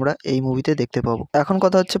অ্যাক্টরকে আমরা এই মুভিতে দেখতে পাবো। এখন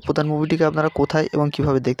কথা হচ্ছে প্রধান মুভিটিকে আপনারা কোথায় এবং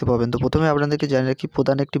কীভাবে দেখতে পাবেন। তো প্রথমে আপনাদেরকে জানিয়ে রাখি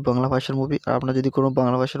প্রধান একটি বাংলা ভাষার মুভি। আর আপনারা যদি কোনো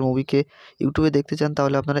বাংলা ভাষার মুভিকে ইউটিউবে দেখতে চান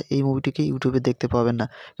তাহলে আপনারা এই মুভিটিকে ইউটিউবে দেখতে পাবেন না,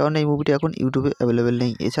 কারণ এই মুভিটি এখন ইউটিউবে অ্যাভেলেবেল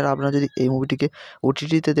নেই। এছাড়া আপনারা যদি এই মুভিটিকে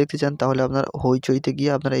OTT-তে দেখতে চান তাহলে আপনারা হইচইতে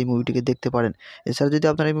গিয়ে আপনারা এই মুভিটিকে দেখতে পারেন। এছাড়া যদি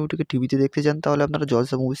আপনারা এই মুভিটিকে টিভিতে দেখতে চান তাহলে আপনারা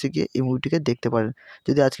জলসা মুভিসে গিয়ে এই মুভিটিকে দেখতে পারেন।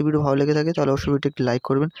 যদি আজকের ভিডিও ভালো লেগে থাকে তাহলে অবশ্যই ভিডিওটি একটি লাইক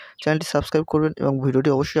করবেন, চ্যানেলটি সাবস্ক্রাইব করবেন এবং ভিডিওটি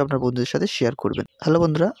অবশ্যই আপনার বন্ধুদের সাথে শেয়ার করবেন। হ্যালো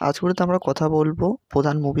বন্ধুরা, আজকের ভিডিওতে আমরা কথা বলবো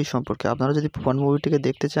প্রধান মুভি সম্পর্কে। আপনারা যদি প্রধান মুভিটিকে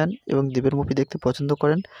দেখতে চান এবং দেবের মুভি দেখতে পছন্দ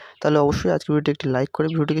করেন তাহলে অবশ্যই আজকের ভিডিওটি একটি লাইক করে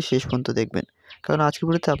ভিডিওটিকে শেষ পর্যন্ত দেখবেন, কারণ আজকের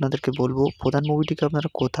ভিডিওতে আপনাদেরকে বলবো প্রধান মুভিটিকে আপনারা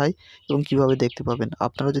কোথায় এবং কীভাবে দেখতে পাবেন।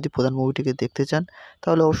 আপনারা যদি প্রধান মুভিটিকে দেখতে চান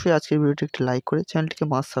তাহলে অবশ্যই আজকের ভিডিওটি একটি লাইক করে চ্যানেলটিকে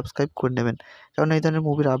মাস্ট সাবস্ক্রাইব করে নেবেন, কারণ এই ধরনের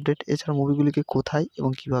মুভির আপডেট এছাড়া মুভিগুলিকে কোথায় এবং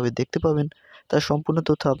কীভাবে দেখতে পাবেন তার সম্পূর্ণ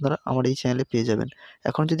তথ্য আপনারা আমার এই চ্যানেলে পেয়ে যাবেন।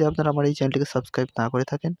 এখন যদি আপনারা আমার এই চ্যানেলটিকে সাবস্ক্রাইব না করে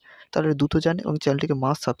থাকেন তাহলে দ্রুত যান এবং চ্যানেলটিকে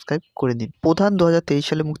মাস্ট সাবস্ক্রাইব করে নিন। প্রধান ২০২৩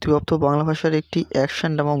 সালে মুক্তিপ্রাপ্ত বাংলা ভাষার একটি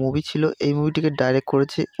অ্যাকশন ড্রামা মুভি ছিল। এই মুভিটিকে ডাইরেক্ট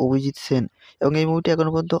করেছে অভিজিৎ সেন এবং এই মুভিটি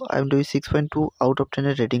এখনও পর্যন্ত IMDb 6.2 আউট অফ 10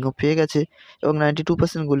 এর রেটিংও পেয়ে গেছে এবং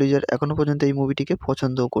 92% গুলিজার এখনও পর্যন্ত এই মুভিটিকে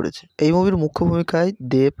পছন্দও করেছে। এই মুভির মুখ্য ভূমিকায়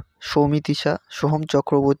দেব, সৌমিত্রিশা, সোহম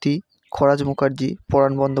চক্রবর্তী, খরাজ মুখার্জি,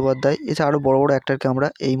 পরাণ বন্দ্যোপাধ্যায় এছাড়া আরও বড় বড় অ্যাক্টরকে আমরা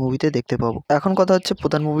এই মুভিতে দেখতে পাবো। এখন কথা হচ্ছে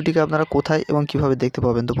প্রধান মুভিটিকে আপনারা কোথায় এবং কীভাবে দেখতে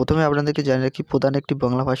পাবেন। তো প্রথমে আপনাদেরকে জানিয়ে রাখি প্রধান একটি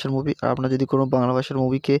বাংলা ভাষার মুভি। আর আপনারা যদি কোনো বাংলা ভাষার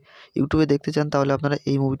মুভিকে ইউটিউবে দেখতে চান তাহলে আপনারা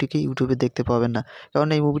এই মুভিটিকে ইউটিউবে দেখতে পাবেন না, কারণ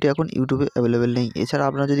এই মুভিটি এখন ইউটিউবে অ্যাভেলেবেল নেই। এছাড়া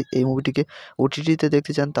আপনারা যদি এই মুভিটিকে OTT-তে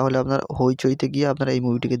দেখতে চান তাহলে আপনারা হইচইতে গিয়ে আপনারা এই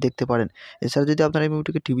মুভিটিকে দেখতে পারেন। এছাড়া যদি আপনারা এই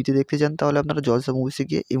মুভিটিকে টিভিতে দেখতে চান তাহলে আপনারা জলসা মুভিসে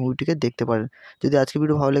গিয়ে এই মুভিটিকে দেখতে পারেন। যদি আজকের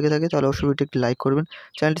ভিডিও ভালো লেগে থাকে তাহলে অবশ্যই ভিডিওটি একটি লাইক করবেন,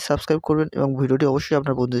 চ্যানেলটি সাবস্ক্রাইব করবেন এবং ভিডিওটি অবশ্যই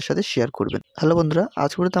আপনার বন্ধুদের সাথে শেয়ার করবেন। হ্যালো বন্ধুরা,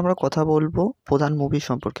 আজকের ভিডিওতে আমরা কথা বলবো প্রধান মুভি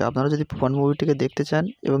সম্পর্কে। আপনারা যদি প্রধান মুভিটিকে দেখতে চান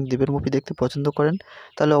এবং দেবের মুভি দেখতে পছন্দ করেন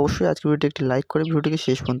তাহলে অবশ্যই আজকের ভিডিওটি একটি লাইক করে ভিডিওটিকে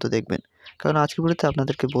শেষ পর্যন্ত দেখবেন, কারণ আজকের ভিডিওতে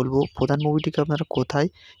আপনাদেরকে বলবো প্রধান মুভিটিকে আপনারা কোথায়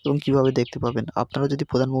এবং কীভাবে দেখতে পাবেন। আপনারা যদি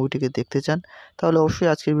প্রধান মুভিটিকে দেখতে চান তাহলে অবশ্যই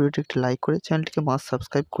আজকের ভিডিওটি একটি লাইক করে চ্যানেলটিকে মাস্ট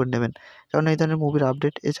সাবস্ক্রাইব করে নেবেন, কারণ এই ধরনের মুভির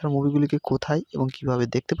আপডেট এছাড়া মুভিগুলিকে কোথায় এবং কীভাবে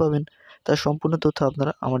দেখতে পাবেন তার সম্পূর্ণ তথ্য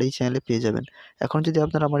আপনারা আমার এই চ্যানেলে পেয়ে যাবেন। এখন যদি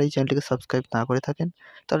আপনারা আমার এই চ্যানেলটিকে সাবস্ক্রাইব না করে থাকেন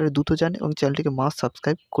তাহলে দ্রুত যান এবং চ্যানেলটিকে মাস্ট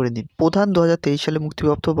সাবস্ক্রাইব করে নিন। প্রধান ২০২৩ সালে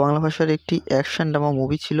মুক্তিপ্রাপ্ত বাংলা ভাষার একটি অ্যাকশন ড্রামা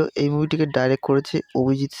মুভি ছিল। এই মুভিটিকে ডাইরেক্ট করেছে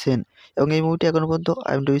অভিজিৎ সেন এবং এই মুভিটি এখনও পর্যন্ত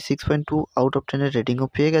IMDb 6.2 আউট অফ 10 এর রেটিংও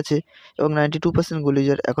পেয়ে গেছে এবং 92%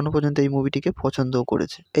 গুলিজার এখনও পর্যন্ত এই মুভিটিকে পছন্দও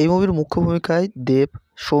করেছে। এই মুভির মুখ্য ভূমিকায় দেব,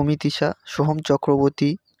 সৌমিত্রিশা, সোহম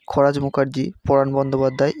চক্রবর্তী, খরাজ মুখার্জি, পরাণ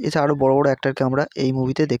বন্দ্যোপাধ্যায়, এছাড়া আরও বড় বড় অ্যাক্টরকে আমরা এই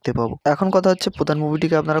মুভিতে দেখতে পাবো। এখন কথা হচ্ছে প্রধান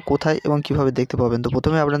মুভিটিকে আপনারা কোথায় এবং কীভাবে দেখতে পাবেন। তো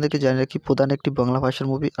প্রথমে আপনাদেরকে জানিয়ে রাখি, প্রধান একটি বাংলা ভাষার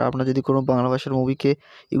মুভি। আর আপনারা যদি কোনো বাংলা ভাষার মুভিকে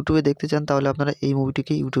ইউটিউবে দেখতে চান তাহলে আপনারা এই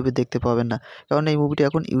মুভিটিকে ইউটিউবে দেখতে পাবেন না, কারণ এই মুভিটি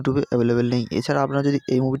এখন ইউটিউবে অ্যাভেলেবেল নেই। এছাড়া আপনারা যদি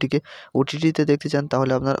এই মুভিটিকে ওটিটিতে দেখতে চান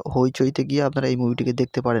তাহলে আপনারা হইচইতে গিয়ে আপনারা এই মুভিটিকে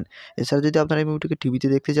দেখতে পারেন। এছাড়া যদি আপনারা এই মুভিটিকে টিভিতে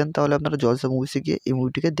দেখতে চান তাহলে আপনারা জলসা মুভিসে গিয়ে এই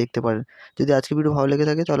মুভিটিকে দেখতে পারেন। যদি আজকের ভিডিও ভালো লেগে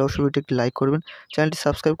থাকে তাহলে অবশ্যই ভিডিওটি একটি লাইক করবেন, চ্যানেলটি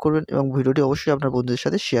সাবস্ক্রাইব করবেন এবং ভিডিওটি অবশ্যই আপনার বন্ধুদের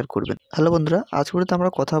সাথে শেয়ার করবেন। হ্যালো বন্ধুরা, আজকের ভিডিওতে আমরা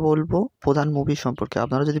কথা বলবো প্রধান মুভি সম্পর্কে।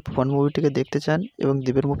 আপনারা যদি প্রধান মুভিটিকে দেখতে চান এবং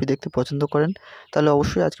দেবের মুভি দেখতে পছন্দ করেন তাহলে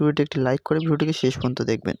অবশ্যই আজকের ভিডিওটি একটি লাইক করে ভিডিওটিকে শেষ পর্যন্ত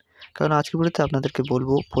দেখবেন, কারণ আজকের ভিডিওতে আপনাদেরকে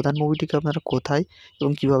বলবো প্রধান মুভিটিকে আপনারা কোথায়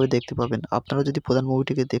এবং কীভাবে দেখতে পাবেন। আপনারা যদি প্রধান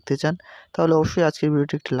মুভিটিকে দেখতে চান তাহলে অবশ্যই আজকের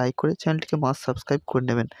ভিডিওটি একটি লাইক করে চ্যানেলটিকে মাস্ট সাবস্ক্রাইব করে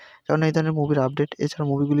নেবেন, কারণ এই ধরনের মুভির আপডেট এছাড়া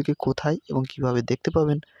মুভিগুলিকে কোথায় এবং কীভাবে দেখতে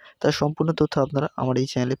পাবেন তার সম্পূর্ণ তথ্য আপনারা আমার এই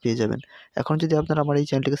চ্যানেলে পেয়ে যাবেন। এখন যদি আপনারা আমার এই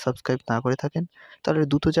চ্যানেলটিকে সাবস্ক্রাইব না করে থাকেন তাহলে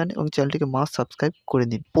দ্রুত যান এবং চ্যানেলটিকে মাস্ট সাবস্ক্রাইব করে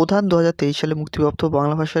নিন। প্রধান 2023 সালে মুক্তিপ্রাপ্ত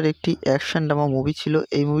বাংলা ভাষার একটি অ্যাকশন ড্রামা মুভি ছিল।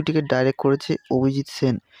 এই মুভিটিকে ডাইরেক্ট করেছে অভিজিৎ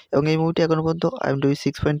সেন এবং এই মুভিটি এখনও পর্যন্ত IMDb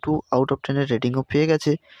 6.2 আউট অফ 10 এর রেটিংও পেয়ে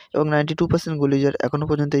গেছে এবং 92% গুলিজার এখনও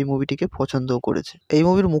পর্যন্ত এই মুভিটিকে পছন্দও করেছে। এই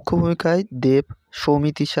মুভির মুখ্য ভূমিকায় দেব,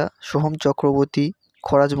 সৌমিত্রিশা, সোহম চক্রবর্তী,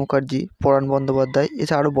 খরাজ মুখার্জি, পরাণ বন্দ্যোপাধ্যায়,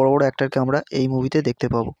 এছাড়া আরও বড় বড় অ্যাক্টরকে আমরা এই মুভিতে দেখতে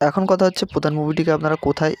পাবো। এখন কথা হচ্ছে প্রধান মুভিটিকে আপনারা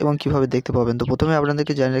কোথায় এবং কীভাবে দেখতে পাবেন। তো প্রথমে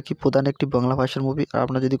আপনাদেরকে জানিয়ে রাখি, প্রধান একটি বাংলা ভাষার মুভি। আর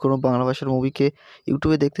আপনারা যদি কোনো বাংলা ভাষার মুভিকে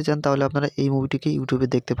ইউটিউবে দেখতে চান তাহলে আপনারা এই মুভিটিকে ইউটিউবে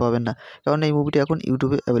দেখতে পাবেন না, কারণ এই মুভিটি এখন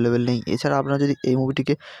ইউটিউবে অ্যাভেলেবেল নেই। এছাড়া আপনারা যদি এই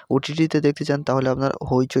মুভিটিকে ওটিটিতে দেখতে চান তাহলে আপনারা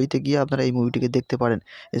হইচইতে গিয়ে আপনারা এই মুভিটিকে দেখতে পারেন।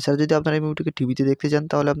 এছাড়া যদি আপনারা এই মুভিটিকে টিভিতে দেখতে চান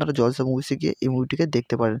তাহলে আপনারা জলসা মুভিসে গিয়ে এই মুভিটিকে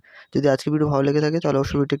দেখতে পারেন। যদি আজকের ভিডিও ভালো লেগে থাকে তাহলে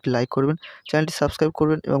অবশ্যই ভিডিওটি একটি লাইক করবেন, চ্যানেলটি সাবস্ক্রাইব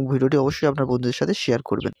করবেন এবং ভিডিওটি অবশ্যই আপনার বন্ধুদের সাথে শেয়ার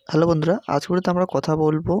করবেন। হ্যালো বন্ধুরা, আজকের ভিডিওতে আমরা কথা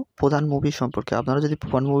বলবো প্রধান মুভি সম্পর্কে। আপনারা যদি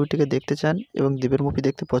প্রধান মুভিটিকে দেখতে চান এবং দেবের মুভি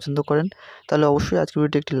দেখতে পছন্দ করেন তাহলে অবশ্যই আজকের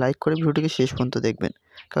ভিডিওটি একটি লাইক করে ভিডিওটিকে শেষ পর্যন্ত দেখবেন,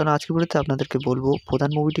 কারণ আজকের ভিডিওতে আপনাদেরকে বলবো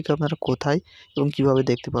প্রধান মুভিটিকে আপনারা কোথায় এবং কীভাবে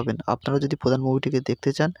দেখতে পাবেন। আপনারা যদি প্রধান মুভিটিকে দেখতে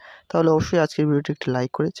চান তাহলে অবশ্যই আজকের ভিডিওটি একটি লাইক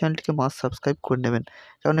করে চ্যানেলটিকে মাস্ট সাবস্ক্রাইব করে নেবেন,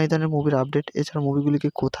 কারণ এই ধরনের মুভির আপডেট এছাড়া মুভিগুলিকে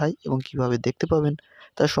কোথায় এবং কীভাবে দেখতে পাবেন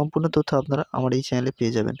তার সম্পূর্ণ তথ্য আপনারা আমার এই চ্যানেলে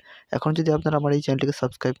পেয়ে যাবেন। এখন যদি আপনারা আমার এই চ্যানেলটিকে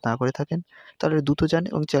সাবস্ক্রাইব না করে থাকেন তাহলে দ্রুত যান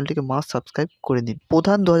এবং চ্যানেলটিকে মাস্ট সাবস্ক্রাইব করে নিন।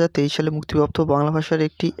 প্রধান 2023 সালে মুক্তিপ্রাপ্ত বাংলা ভাষার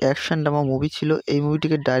একটি অ্যাকশন ড্রামা মুভি ছিল। এই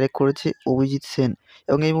মুভিটিকে ডাইরেক্ট করেছে অভিজিৎ সেন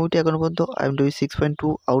এবং এই মুভিটি এখনও পর্যন্ত IMDb 6.2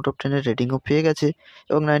 আউট অফ 10 এর রেটিংও পেয়ে গেছে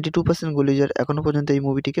এবং 92% গুলিজার এখনও পর্যন্ত এই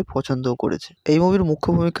মুভিটিকে পছন্দও করেছে। এই মুভির মুখ্য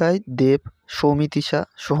ভূমিকায় দেব, সৌমিত্রিশা,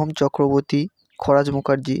 সোহম চক্রবর্তী, খরাজ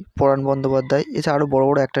মুখার্জি, পরাণ বন্দ্যোপাধ্যায়, এছাড়া আরও বড়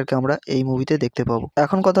বড় অ্যাক্টরকে আমরা এই মুভিতে দেখতে পাবো।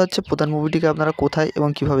 এখন কথা হচ্ছে প্রধান মুভিটিকে আপনারা কোথায় এবং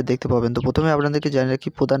কীভাবে দেখতে পাবেন। তো প্রথমে আপনাদেরকে জানিয়ে রাখি,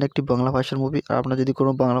 প্রধান একটি বাংলা ভাষার মুভি। আর আপনারা যদি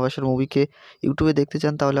কোনো বাংলা ভাষার মুভিকে ইউটিউবে দেখতে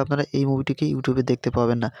চান তাহলে আপনারা এই মুভিটিকে ইউটিউবে দেখতে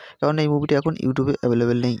পাবেন না, কারণ এই মুভিটি এখন ইউটিউবে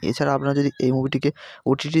অ্যাভেলেবেল নেই। এছাড়া আপনারা যদি এই মুভিটিকে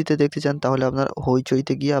ওটিটিতে দেখতে চান তাহলে আপনারা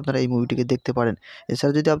হইচইতে গিয়ে আপনারা এই মুভিটিকে দেখতে পারেন।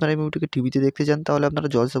 এছাড়া যদি আপনারা এই মুভিটিকে টিভিতে দেখতে চান তাহলে আপনারা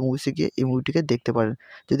জলসা মুভিসে গিয়ে এই মুভিটিকে দেখতে পারেন।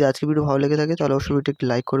 যদি আজকের ভিডিও ভালো লেগে থাকে তাহলে অবশ্যই ভিডিওটি একটি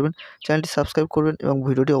লাইক করবেন, চ্যানেলটি সাবস্ক্রাইব করবেন এবং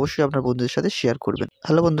ভিডিওটি অবশ্যই আপনার বন্ধুদের সাথে শেয়ার করবেন।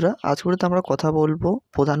 হ্যালো বন্ধুরা, আজকের ভিডিওতে আমরা কথা বলবো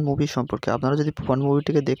প্রধান মুভি সম্পর্কে। আপনারা যদি প্রধান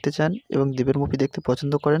মুভিটিকে দেখতে চান এবং দেবের মুভি দেখতে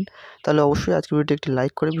পছন্দ করেন তাহলে অবশ্যই আজকের ভিডিওটি একটি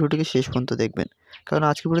লাইক করে ভিডিওটিকে শেষ পর্যন্ত দেখবেন, কারণ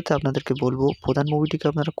আজকের ভিডিওতে আপনাদেরকে বলবো প্রধান মুভিটিকে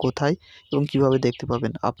আপনারা কোথায় এবং কীভাবে দেখতে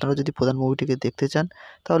পাবেন। আপনারা যদি প্রধান মুভিটিকে দেখতে চান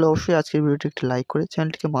তাহলে অবশ্যই আজকের ভিডিওটি একটি লাইক করে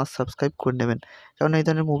চ্যানেলটিকে মাস্ট সাবস্ক্রাইব করে নেবেন, কারণ এই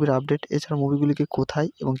ধরনের মুভির আপডেট এছাড়া মুভিগুলিকে কোথায়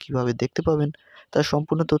এবং কীভাবে দেখতে পাবেন তার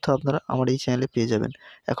সম্পূর্ণ তথ্য আপনারা আমার এই চ্যানেলে পেয়ে যাবেন।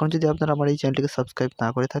 এখন যদি আপনারা আমার এই চ্যানেলটিকে সাবস্ক্রাইব না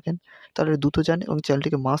করে থাকেন তাহলে দ্রুত যান এবং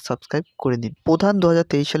চ্যানেলটিকে মাস্ট সাবস্ক্রাইব করে নিন। প্রধান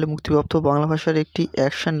 2023 সালে মুক্তিপ্রাপ্ত বাংলা ভাষার একটি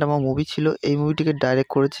অ্যাকশন ড্রামা মুভি ছিল। এই মুভিটিকে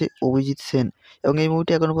ডাইরেক্ট করেছে অভিজিৎ সেন এবং এই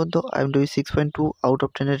মুভিটি এখনও পর্যন্ত IMDb 6.2 আউট অফ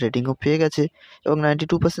 10 এর রেটিংও পেয়ে গেছে এবং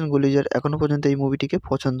 92% গুলিজার এখনও পর্যন্ত এই মুভিটিকে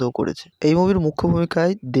পছন্দও করেছে। এই মুভির মুখ্য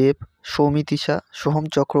ভূমিকায় দেব, সৌমিত্রিশা, সোহম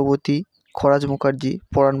চক্রবর্তী, খরাজ মুখার্জি,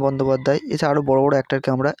 পরাণ বন্দ্যোপাধ্যায়, এছাড়া আরও বড় বড় অ্যাক্টরকে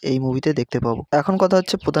আমরা এই মুভিতে দেখতে পাবো। এখন কথা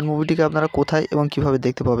হচ্ছে প্রধান মুভিটিকে আপনারা কোথায় এবং কীভাবে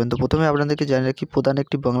দেখতে পাবেন। তো প্রথমে আপনাদেরকে জানিয়ে রাখি, প্রধান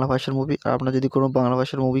একটি বাংলা ভাষার মুভি। আর আপনারা যদি কোনো বাংলা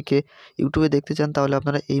ভাষার মুভিকে ইউটিউবে দেখতে চান তাহলে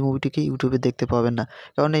আপনারা এই মুভিটিকে ইউটিউবে দেখতে পাবেন না,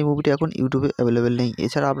 কারণ এই মুভিটি এখন ইউটিউবে অ্যাভেলেবেল নেই।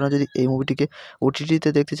 এছাড়া আপনারা যদি এই মুভিটিকে ওটিটিতে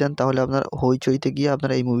দেখতে চান তাহলে আপনারা হইচইতে গিয়ে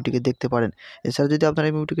আপনারা এই মুভিটিকে দেখতে পারেন। এছাড়া যদি আপনারা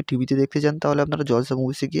এই মুভিটিকে টিভিতে দেখতে চান তাহলে আপনারা জলসা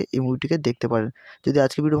মুভিসে গিয়ে এই মুভিটিকে দেখতে পারেন। যদি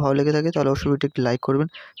আজকের ভিডিও ভালো লেগে থাকে তাহলে অবশ্যই ভিডিওটি একটি লাইক করবেন,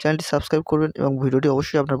 চ্যানেলটি সাবস্ক্রাইব করবেন এবং ভিডিওটি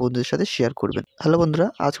অবশ্যই আপনার বন্ধুদের সাথে শেয়ার করবেন। হ্যালো বন্ধুরা,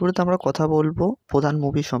 আজকের ভিডিওতে আমরা কথা বলবো প্রধান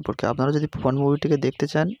মুভি সম্পর্কে। আপনারা যদি প্রধান মুভিটিকে দেখতে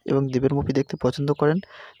চান এবং দেবের মুভি দেখতে পছন্দ করেন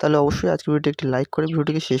তাহলে অবশ্যই আজকের ভিডিওটি একটি লাইক করে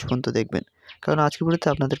ভিডিওটিকে শেষ পর্যন্ত দেখবেন, কারণ আজকের ভিডিওতে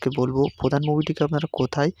আপনাদেরকে বলবো প্রধান মুভিটিকে আপনারা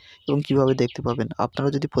কোথায় এবং কিভাবে দেখতে পাবেন। আপনারা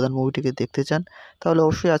যদি প্রধান মুভিটিকে দেখতে চান তাহলে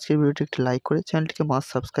অবশ্যই আজকের ভিডিওটি একটি লাইক করে চ্যানেলটিকে মাস্ট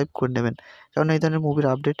সাবস্ক্রাইব করে নেবেন। কারণ এই ধরনের মুভির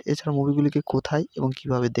আপডেট এছাড়া মুভিগুলিকে কোথায় এবং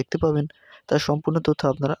কিভাবে দেখতে পাবেন তার সম্পূর্ণ তথ্য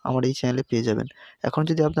আপনারা আমার এই চ্যানেলে পেয়ে যাবেন। এখন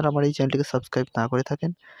যদি আপনারা আমার এই চ্যানেলটিকে সাবস্ক্রাইব না করে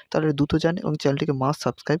থাকেন তাহলে দ্রুত যান এবং চ্যানেলটিকে মাস্ট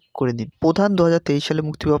সাবস্ক্রাইব করে নিন। প্রধান ২০২৩ সালে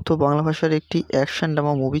মুক্তিপ্রাপ্ত বাংলা ভাষার একটি অ্যাকশন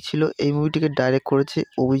ড্রামা মুভি ছিল। এই মুভিটিকে ডাইরেক্ট করেছে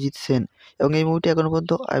অভিজিৎ সেন এবং এই মুভিটি এখনও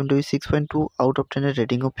পর্যন্ত IMDb 6.2 আউট অফ 10 এর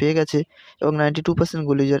রেটিংও পেয়ে গেছে এবং 92%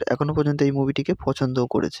 গুলিজার এখনও পর্যন্ত এই মুভিটিকে পছন্দও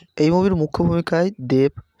করেছে। এই মুভির মুখ্য ভূমিকায়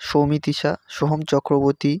দেব, সৌমিত্রিশা, সোহম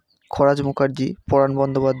চক্রবর্তী, খরাজ মুখার্জি, পরাণ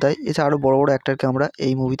বন্দ্যোপাধ্যায় এছাড়া আরও বড় বড় অ্যাক্টরকে আমরা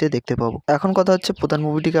এই মুভিতে দেখতে পাবো। এখন কথা হচ্ছে প্রধান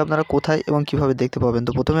মুভিটিকে আপনারা কোথায় এবং কিভাবে দেখতে পাবেন।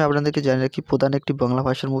 তো প্রথমে আপনাদেরকে জানিয়ে রাখি প্রধান একটি বাংলা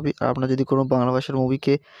ভাষার মুভি। আর আপনারা যদি কোনো বাংলা ভাষার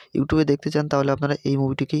মুভিকে ইউটিউবে দেখতে চান তাহলে আপনারা এই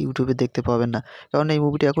মুভিটিকে ইউটিউবে দেখতে পাবেন না, কারণ এই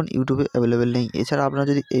মুভিটি এখন ইউটিউবে অ্যাভেলেবেল নেই। এছাড়া আপনারা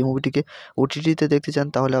যদি এই মুভিটিকে OTT-তে দেখতে চান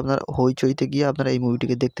তাহলে আপনারা হইচইতে গিয়ে আপনারা এই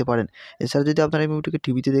মুভিটিকে দেখতে পারেন। এছাড়া যদি আপনারা এই মুভিটিকে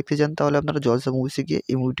টিভিতে দেখতে চান তাহলে আপনারা জলসা মুভিসে গিয়ে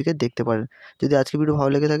এই মুভিটিকে দেখতে পারেন। যদি আজকের ভিডিও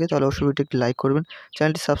ভালো লেগে থাকে তাহলে অবশ্যই ভিডিওটি একটি লাইক করবেন,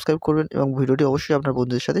 চ্যানেলটি সাবস্ক্রাইব করবেন এবং ভিডিওটি অবশ্যই আপনার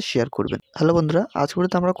বন্ধুদের সাথে শেয়ার করবেন। হ্যালো বন্ধুরা, আজকের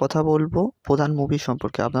ভিডিওতে আমরা কথা বলবো প্রধান মুভি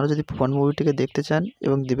সম্পর্কে। আপনারা যদি প্রধান মুভিটিকে দেখতে চান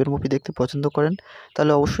এবং দেবের মুভি দেখতে পছন্দ করেন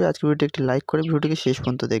তাহলে অবশ্যই আজকের ভিডিওটি একটি লাইক করে ভিডিওটিকে শেষ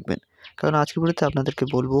পর্যন্ত দেখবেন। কারণ আজকের ভিডিওতে আপনাদেরকে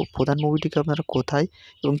বলবো প্রধান মুভিটিকে আপনারা কোথায়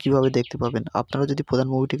এবং কিভাবে দেখতে পাবেন। আপনারা যদি প্রধান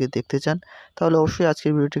মুভিটিকে দেখতে চান তাহলে অবশ্যই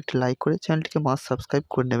আজকের ভিডিওটি একটি লাইক করে চ্যানেলটিকে মাস্ট সাবস্ক্রাইব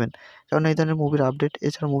করে নেবেন। কারণ এই ধরনের মুভির আপডেট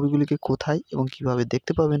এছাড়া মুভিগুলিকে কোথায় এবং কিভাবে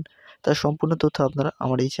দেখতে পাবেন তার সম্পূর্ণ তথ্য আপনারা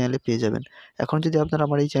আমার এই চ্যানেলে পেয়ে যাবেন। এখন যদি আপনারা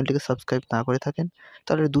আমার এই চ্যানেলটিকে সাবস্ক্রাইব না করে থাকেন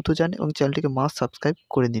তাহলে দ্রুত যান এবং চ্যানেলটিকে মাস্ট সাবস্ক্রাইব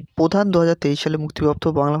করে নিন। প্রধান ২০২৩ সালে মুক্তিপ্রাপ্ত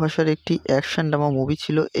বাংলা ভাষার একটি অ্যাকশন ড্রামা মুভি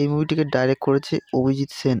ছিল। এই মুভিটিকে ডাইরেক্ট করেছে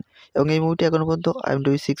অভিজিৎ সেন এবং এই মুভিটি এখনও পর্যন্ত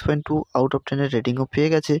IMDb 6.2 আউট অফ 10 এর রেটিংও পেয়ে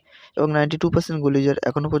গেছে এবং 92% গুলিজার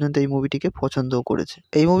এখনও পর্যন্ত এই মুভিটিকে পছন্দও করেছে।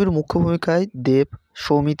 এই মুভির মুখ্য ভূমিকায় দেব,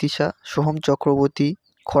 সৌমিত্রিশা, সোহম চক্রবর্তী,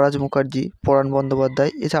 খরাজ মুখার্জি, পরাণ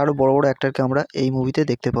বন্দ্যোপাধ্যায় এছাড়া আরও বড় বড় অ্যাক্টরকে আমরা এই মুভিতে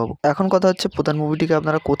দেখতে পাবো। এখন কথা হচ্ছে প্রধান মুভিটিকে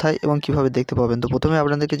আপনারা কোথায় এবং কিভাবে দেখতে পাবেন। তো প্রথমে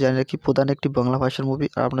আপনাদেরকে জানিয়ে রাখি প্রধান একটি বাংলা ভাষার মুভি।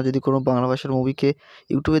 আর আপনারা যদি কোনো বাংলা ভাষার মুভিকে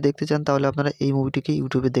ইউটিউবে দেখতে চান তাহলে আপনারা এই মুভিটিকে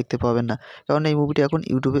ইউটিউবে দেখতে পাবেন না, কারণ এই মুভিটি এখন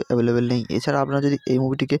ইউটিউবে অ্যাভেলেবেল নেই। এছাড়া আপনারা যদি এই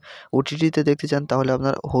মুভিটিকে OTT-তে দেখতে চান তাহলে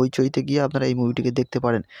আপনারা হইচইতে গিয়ে আপনারা এই মুভিটিকে দেখতে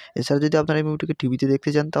পারেন। এছাড়া যদি আপনারা এই মুভিটিকে টিভিতে দেখতে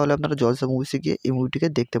চান তাহলে আপনারা জলসা মুভিসে গিয়ে এই মুভিটিকে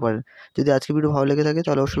দেখতে পারেন। যদি আজকের ভিডিও ভালো লেগে থাকে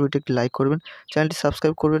তাহলে অবশ্যই ভিডিওটি একটি লাইক করবেন, চ্যানেলটি সাবস্ক্রাইব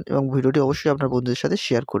করবেন এবং ভিডিওটি অবশ্যই আপনার বন্ধুদের সাথে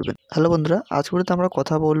শেয়ার করবেন। হ্যালো বন্ধুরা, আজকের ভিডিওতে আমরা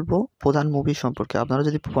কথা বলবো প্রধান মুভি সম্পর্কে। আপনারা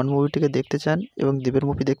যদি প্রধান মুভিটিকে দেখতে চান এবং দেবের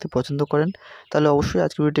মুভি দেখতে পছন্দ করেন তাহলে অবশ্যই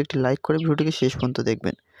আজকের ভিডিওটি একটি লাইক করে ভিডিওটিকে শেষ পর্যন্ত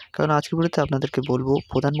দেখবেন। কারণ আজকের ভিডিওতে আপনাদেরকে বলবো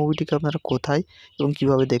প্রধান মুভিটিকে আপনারা কোথায় এবং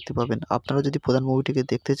কিভাবে দেখতে পাবেন। আপনারা যদি প্রধান মুভিটিকে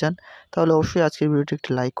দেখতে চান তাহলে অবশ্যই আজকের ভিডিওটি একটি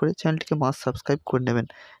লাইক করে চ্যানেলটিকে মাস্ট সাবস্ক্রাইব করে নেবেন।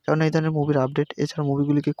 কারণ এই ধরনের মুভির আপডেট এছাড়া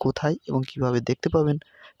মুভিগুলিকে কোথায় এবং কিভাবে দেখতে পাবেন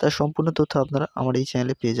তার সম্পূর্ণ তথ্য আপনারা আমার এই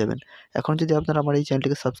চ্যানেলে পেয়ে যাবেন। এখন যদি আপনারা আমার এই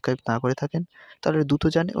চ্যানেলটিকে সাবস্ক্রাইব না করে থাকেন তাহলে দ্রুত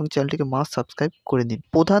যান এবং চ্যানেলটিকে মাস্ট সাবস্ক্রাইব করে নিন।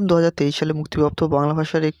 প্রধান ২০২৩ সালে মুক্তিপ্রাপ্ত বাংলা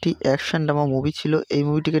ভাষার একটি অ্যাকশন ড্রামা মুভি ছিল। এই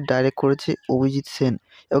মুভিটিকে ডাইরেক্ট করেছে অভিজিৎ সেন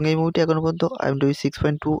এবং এই মুভিটি এখনও পর্যন্ত IMDb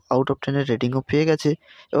 6.2 আউট অফ 10 এর রেটিংও পেয়ে গেছে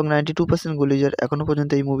এবং 92% গুলিজার এখনও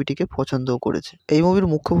পর্যন্ত এই মুভিটিকে পছন্দও করেছে। এই মুভির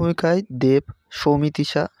মুখ্য ভূমিকায় দেব,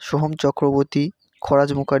 সৌমিত্রিশা, সোহম চক্রবর্তী, খরাজ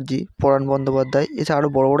মুখার্জি, পরাণ বন্দ্যোপাধ্যায় এছাড়া আরও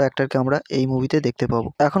বড় বড় অ্যাক্টরকে আমরা এই মুভিতে দেখতে পাবো।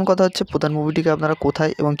 এখন কথা হচ্ছে প্রধান মুভিটিকে আপনারা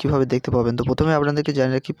কোথায় এবং কিভাবে দেখতে পাবেন। তো প্রথমে আপনাদেরকে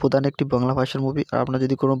জানিয়ে রাখি প্রধান একটি বাংলা ভাষার মুভি। আর আপনারা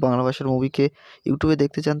যদি কোনো বাংলা ভাষার মুভিকে ইউটিউবে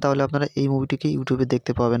দেখতে চান তাহলে আপনারা এই মুভিটিকে ইউটিউবে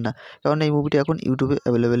দেখতে পাবেন না, কারণ এই মুভিটি এখন ইউটিউবে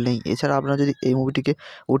অ্যাভেলেবেল নেই। এছাড়া আপনারা যদি এই মুভিটিকে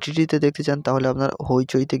OTT-তে দেখতে চান তাহলে আপনারা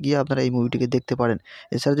হইচইতে গিয়ে আপনারা এই মুভিটিকে দেখতে পারেন।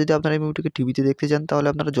 এছাড়া যদি আপনারা এই মুভিটিকে টিভিতে দেখতে চান তাহলে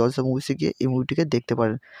আপনারা জলসা মুভিসে গিয়ে এই মুভিটিকে দেখতে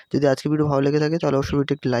পারেন। যদি আজকের ভিডিও ভালো লেগে থাকে তাহলে অবশ্যই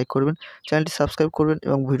ভিডিওটি একটি লাইক করবেন, চ্যানেলটি সাবস্ক্রাইব করবেন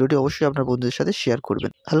এবং ভিডিওটি অবশ্যই আপনার বন্ধুদের সাথে শেয়ার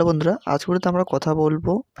করবেন। হ্যালো বন্ধুরা, আজকের ভিডিওতে আমরা কথা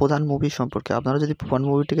বলবো প্রধান মুভি সম্পর্কে। আপনারা যদি প্রধান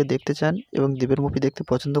মুভিটিকে দেখতে চান এবং দেবের মুভি দেখতে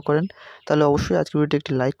পছন্দ করেন তাহলে অবশ্যই আজকের ভিডিওটি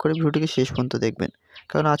একটি লাইক করে ভিডিওটিকে শেষ পর্যন্ত দেখবেন।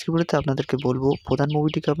 কারণ আজকের ভিডিওতে আপনাদেরকে বলবো প্রধান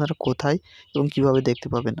মুভিটিকে আপনারা কোথায় এবং কিভাবে দেখতে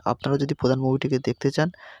পাবেন। আপনারা যদি প্রধান মুভিটিকে দেখতে চান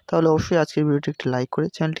তাহলে অবশ্যই আজকের ভিডিওটি একটি লাইক করে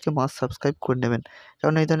চ্যানেলটিকে মাস্ট সাবস্ক্রাইব করে নেবেন।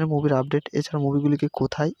 কারণ এই ধরনের মুভির আপডেট এছাড়া মুভিগুলিকে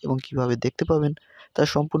কোথায় এবং কিভাবে দেখতে পাবেন তার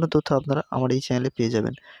সম্পূর্ণ তথ্য আপনারা আমার এই চ্যানেলে পেয়ে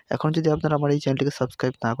যাবেন। এখন যদি আপনারা আমার এই চ্যানেলটিকে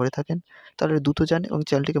সাবস্ক্রাইব না করে থাকেন তাহলে দ্রুত যান এবং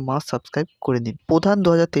চ্যানেলটিকে মাস্ট সাবস্ক্রাইব করে নিন। প্রধান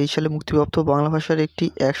 ২০২৩ সালে মুক্তিপ্রাপ্ত বাংলা ভাষার একটি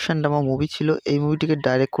অ্যাকশন ড্রামা মুভি ছিল। এই মুভিটিকে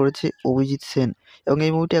ডাইরেক্ট করেছে অভিজিৎ সেন এবং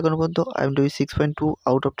এই মুভিটি এখনও পর্যন্ত IMDb 6.2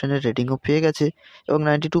 আউট অফ 10 এর রেটিংও পেয়ে গেছে এবং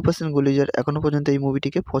 92% গুলিজার এখনও পর্যন্ত এই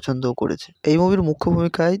মুভিটিকে পছন্দও করেছে। এই মুভির মুখ্য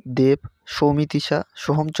ভূমিকায় দেব, সৌমিত্রিশা,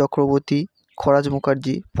 সোহম চক্রবর্তী, খরাজ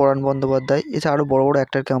মুখার্জি, পরাণ বন্দ্যোপাধ্যায়, এছাড়া আরও বড় বড়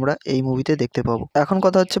অ্যাক্টরকে আমরা এই মুভিতে দেখতে পাবো। এখন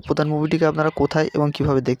কথা হচ্ছে প্রধান মুভিটিকে আপনারা কোথায় এবং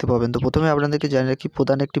কীভাবে দেখতে পাবেন। তো প্রথমে আপনাদেরকে জানিয়ে রাখি,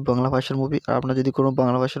 প্রধান একটি বাংলা ভাষার মুভি। আর আপনারা যদি কোনো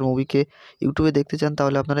বাংলা ভাষার মুভিকে ইউটিউবে দেখতে চান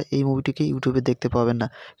তাহলে আপনারা এই মুভিটিকে ইউটিউবে দেখতে পাবেন না,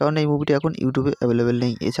 কারণ এই মুভিটি এখন ইউটিউবে অ্যাভেলেবেল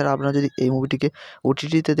নেই। এছাড়া আপনারা যদি এই মুভিটিকে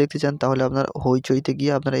ওটিটিতে দেখতে চান তাহলে আপনারা হইচইতে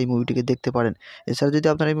গিয়ে আপনারা এই মুভিটিকে দেখতে পারেন। এছাড়া যদি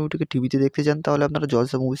আপনারা এই মুভিটিকে টিভিতে দেখতে চান তাহলে আপনারা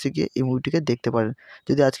জলসা মুভিসে গিয়ে এই মুভিটিকে দেখতে পারেন।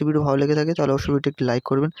 যদি আজকের ভিডিও ভালো লেগে থাকে তাহলে অবশ্যই ভিডিওটি একটি লাইক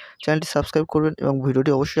করবেন, চ্যানেলটি সাবস্ক্রাইব করবেন এবং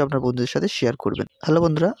ভিডিওটি অবশ্যই আপনার বন্ধুদের সাথে শেয়ার করবেন। হ্যালো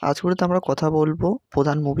বন্ধুরা, আজকের ভিডিওতে আমরা কথা বলবো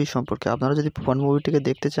প্রধান মুভি সম্পর্কে। আপনারা যদি প্রধান মুভিটিকে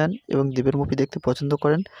দেখতে চান এবং দেবের মুভি দেখতে পছন্দ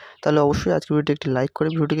করেন তাহলে অবশ্যই আজকের ভিডিওটি একটি লাইক করে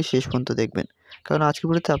ভিডিওটিকে শেষ পর্যন্ত দেখবেন, কারণ আজকের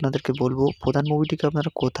ভিডিওতে আপনাদেরকে বলবো প্রধান মুভিটিকে আপনারা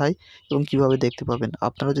কোথায় এবং কীভাবে দেখতে পাবেন।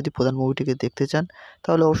 আপনারা যদি প্রধান মুভিটিকে দেখতে চান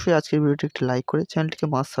তাহলে অবশ্যই আজকের ভিডিওটি একটি লাইক করে চ্যানেলটিকে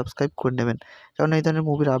মাস্ট সাবস্ক্রাইব করে নেবেন, কারণ এই ধরনের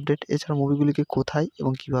মুভির আপডেট এছাড়া মুভিগুলিকে কোথায়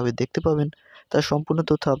এবং কীভাবে দেখতে পাবেন তার সম্পূর্ণ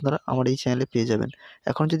তথ্য আপনারা আমার এই চ্যানেলে পেয়ে যাবেন।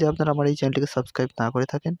 এখন যদি আপনারা আমার এই চ্যানেলটিকে সাবস্ক্রাইব না করে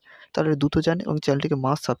থাকেন তাহলে দ্রুত যান এবং চ্যানেলটিকে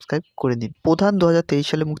মাস্ট সাবস্ক্রাইব করে নিন। প্রধান 2023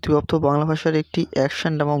 সালে মুক্তিপ্রাপ্ত বাংলা ভাষার একটি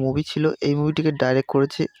অ্যাকশন ড্রামা মুভি ছিল। এই মুভিটিকে ডাইরেক্ট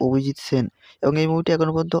করেছে অভিজিৎ সেন এবং এই মুভিটি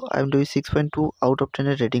এখনও পর্যন্ত IMDb 6.2 আউট অফ 10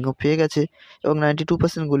 এর রেটিংও পেয়ে গেছে এবং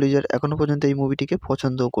 92% গুলিজার এখনও পর্যন্ত এই মুভিটিকে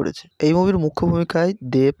পছন্দও করেছে। এই মুভির মুখ্য ভূমিকায়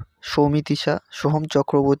দেব, সৌমিত্রিশা, সোহম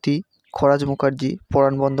চক্রবর্তী, খরাজ মুখার্জি,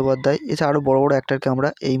 পরাণ বন্দ্যোপাধ্যায়, এছাড়া আরও বড় বড় অ্যাক্টরকে আমরা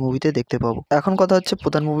এই মুভিতে দেখতে পাবো। এখন কথা হচ্ছে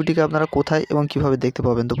প্রধান মুভিটিকে আপনারা কোথায় এবং কীভাবে দেখতে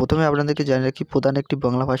পাবেন। তো প্রথমে আপনাদেরকে জানিয়ে রাখি, প্রধান একটি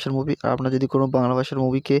বাংলা ভাষার মুভি। আর আপনারা যদি কোনো বাংলা ভাষার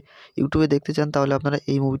মুভিকে ইউটিউবে দেখতে চান তাহলে আপনারা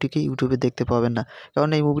এই মুভিটিকে ইউটিউবে দেখতে পাবেন না, কারণ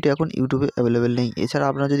এই মুভিটি এখন ইউটিউবে অ্যাভেলেবেল নেই। এছাড়া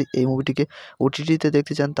আপনারা যদি এই মুভিটিকে ওটিটিতে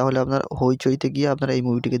দেখতে চান তাহলে আপনারা হইচইতে গিয়ে আপনারা এই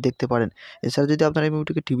মুভিটিকে দেখতে পারেন। এছাড়া যদি আপনারা এই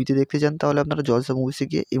মুভিটিকে টিভিতে দেখতে চান তাহলে আপনারা জলসা মুভিসে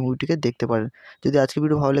গিয়ে এই মুভিটিকে দেখতে পারেন। যদি আজকের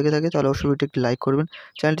ভিডিও ভালো লেগে থাকে তাহলে অবশ্যই ভিডিওটি একটি লাইক করবেন,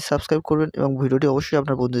 চ্যানেলটি সাবস্ক্রাইব করবেন এবং ভিডিওটি অবশ্যই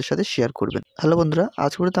আপনার বন্ধুদের সাথে শেয়ার করবেন। হ্যালো বন্ধুরা,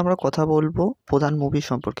 আজকের ভিডিওতে আমরা কথা বলবো প্রধান মুভি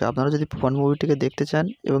সম্পর্কে। আপনারা যদি প্রধান মুভিটিকে দেখতে চান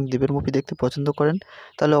এবং দেবের মুভি দেখতে পছন্দ করেন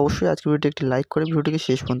তাহলে অবশ্যই আজকের ভিডিওটি একটি লাইক করে ভিডিওটিকে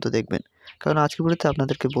শেষ পর্যন্ত দেখবেন, কারণ আজকের ভিডিওতে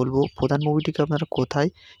আপনাদেরকে বলবো প্রধান মুভিটিকে আপনারা কোথায়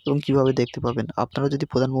এবং কীভাবে দেখতে পাবেন। আপনারা যদি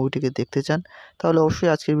প্রধান মুভিটিকে দেখতে চান তাহলে অবশ্যই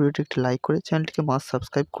আজকের ভিডিওটি একটি লাইক করে চ্যানেলটিকে মাস্ট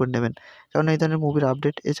সাবস্ক্রাইব করে নেবেন, কারণ এই ধরনের মুভির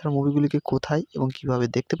আপডেট এছাড়া মুভিগুলিকে কোথায় এবং কীভাবে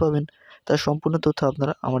দেখতে পাবেন তার সম্পূর্ণ তথ্য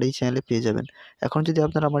আপনারা আমার এই চ্যানেলে পেয়ে যাবেন। এখন যদি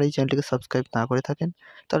আপনারা আমার এই চ্যানেলটিকে সাবস্ক্রাইব না করে থাকেন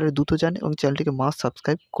তাহলে দ্রুত যান এবং চ্যানেলটিকে মাস্ট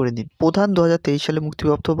সাবস্ক্রাইব করে নিন। প্রধান 2023 সালে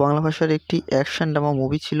মুক্তিপ্রাপ্ত বাংলা ভাষার একটি অ্যাকশন ড্রামা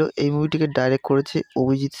মুভি ছিল। এই মুভিটিকে ডাইরেক্ট করেছে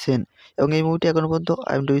অভিজিৎ সেন এবং এই মুভিটি এখনও পর্যন্ত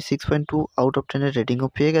IMDb 6.2 আউট অফ 10 এর রেটিংও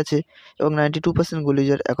পেয়ে গেছে এবং 92%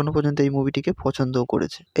 গুলিজার এখনও পর্যন্ত এই মুভিটিকে পছন্দও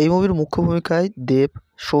করেছে। এই মুভির মুখ্য ভূমিকায় দেব,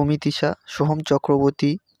 সৌমিত্রিশা, সোহম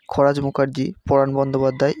চক্রবর্তী, খরাজ মুখার্জি, পরাণ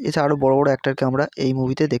বন্দ্যোপাধ্যায়, এছাড়া আরও বড় বড় অ্যাক্টরকে আমরা এই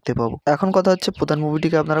মুভিতে দেখতে পাবো। এখন কথা হচ্ছে প্রধান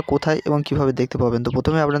মুভিটিকে আপনারা কোথায় এবং কীভাবে দেখতে পাবেন। তো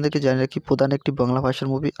প্রথমে আপনাদেরকে জানিয়ে রাখি, প্রধান একটি বাংলা ভাষার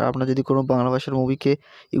মুভি। আর আপনারা যদি কোনো বাংলা ভাষার মুভিকে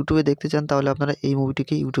ইউটিউবে দেখতে চান তাহলে আপনারা এই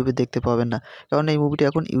মুভিটিকে ইউটিউবে দেখতে পাবেন না, কারণ এই মুভিটি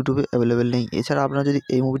এখন ইউটিউবে অ্যাভেলেবেল নেই। এছাড়া আপনারা যদি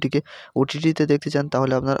এই মুভিটিকে ওটিটিতে দেখতে চান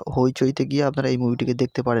তাহলে আপনারা হইচইতে গিয়ে আপনারা এই মুভিটিকে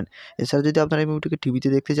দেখতে পারেন। এছাড়া যদি আপনারা এই মুভিটিকে টিভিতে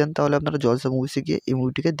দেখতে চান তাহলে আপনারা জলসা মুভিসে গিয়ে এই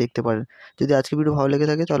মুভিটিকে দেখতে পারেন। যদি আজকের ভিডিও ভালো লেগে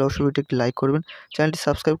থাকে তাহলে অবশ্যই ভিডিওটি একটি লাইক করবেন, চ্যানেলটি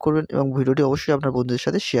সাবস্ক্রাইব করবেন এবং ভিডিওটি অবশ্যই আপনার বন্ধুদের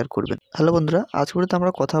সাথে শেয়ার করবেন। হ্যালো বন্ধুরা, আজকের ভিডিওতে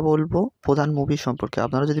আমরা কথা বলবো প্রধান মুভি সম্পর্কে।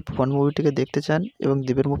 আপনারা যদি প্রধান মুভিটিকে দেখতে চান এবং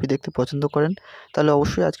দেবের মুভি দেখতে পছন্দ করেন তাহলে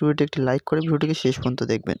অবশ্যই আজকের ভিডিওটি একটি লাইক করে ভিডিওটিকে শেষ পর্যন্ত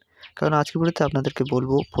দেখবেন, কারণ আজকের ভিডিওতে আপনাদেরকে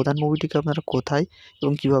বলবো প্রধান মুভিটিকে আপনারা কোথায়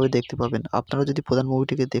এবং কীভাবে দেখতে পাবেন। আপনারা যদি প্রধান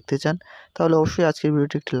মুভিটিকে দেখতে চান তাহলে অবশ্যই আজকের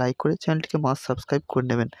ভিডিওটি একটি লাইক করে চ্যানেলটিকে মাস্ট সাবস্ক্রাইব করে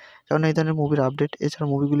নেবেন, কারণ এই ধরনের মুভির আপডেট এছাড়া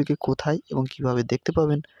মুভিগুলিকে কোথায় এবং কীভাবে দেখতে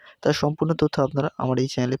পাবেন তার সম্পূর্ণ তথ্য আপনারা আমার এই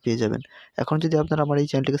চ্যানেলে পেয়ে যাবেন। এখন যদি আপনারা আমার এই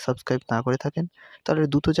চ্যানেলটিকে সাবস্ক্রাইব না করে থাকেন তাহলে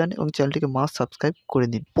দ্রুত যান এবং চ্যানেলটিকে মাস্ট সাবস্ক্রাইব করে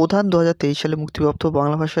নিন। প্রধান 2023 সালে মুক্তিপ্রাপ্ত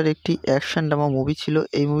বাংলা ভাষার একটি অ্যাকশন ড্রামা মুভি ছিল।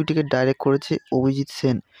 এই মুভিটিকে ডাইরেক্ট করেছে অভিজিৎ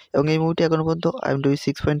সেন এবং এই মুভিটি এখনও পর্যন্ত IMDb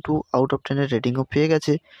 6.2 আউট অফ 10 এর রেটিংও পেয়ে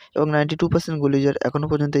গেছে এবং 92% গুলিজার এখনও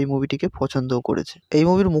পর্যন্ত এই মুভিটিকে পছন্দও করেছে। এই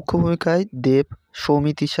মুভির মুখ্য ভূমিকায় দেব,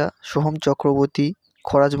 সৌমিত্রিশা, সোহম চক্রবর্তী,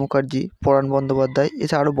 খরাজ মুখার্জি, পরাণ বন্দ্যোপাধ্যায়,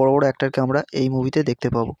 এছাড়া আরও বড় বড় অ্যাক্টরকে আমরা এই মুভিতে দেখতে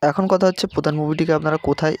পাবো। এখন কথা হচ্ছে প্রধান মুভিটিকে আপনারা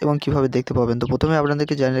কোথায় এবং কীভাবে দেখতে পাবেন। তো প্রথমে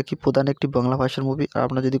আপনাদেরকে জানিয়ে রাখি, প্রধান একটি বাংলা ভাষার মুভি। আর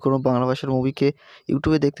আপনারা যদি কোনো বাংলা ভাষার মুভিকে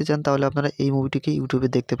ইউটিউবে দেখতে চান তাহলে আপনারা এই মুভিটিকে ইউটিউবে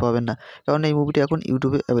দেখতে পাবেন না, কারণ এই মুভিটি এখন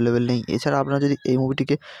ইউটিউবে অ্যাভেলেবেল নেই। এছাড়া আপনারা যদি এই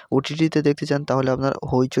মুভিটিকে ওটিটিতে দেখতে চান তাহলে আপনারা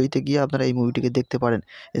হইচইতে গিয়ে আপনারা এই মুভিটিকে দেখতে পারেন।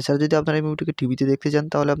 এছাড়া যদি আপনারা এই মুভিটিকে টিভিতে দেখতে চান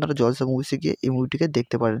তাহলে আপনারা জলসা মুভিসে গিয়ে এই মুভিটিকে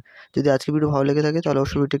দেখতে পারেন। যদি আজকের ভিডিও ভালো লেগে থাকে তাহলে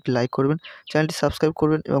অবশ্যই ভিডিওটি একটি লাইক করবেন, চ্যানেলটি সাবস্ক্রাইব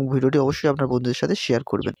করবেন এবং ভিডিওটি অবশ্যই আপনার বন্ধুদের সাথে শেয়ার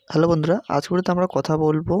করবেন। হ্যালো বন্ধুরা, আজকের ভিডিওতে আমরা কথা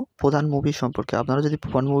বলবো প্রধান মুভি সম্পর্কে। আপনারা যদি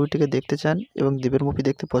প্রধান মুভিটিকে দেখতে চান এবং দেবের মুভি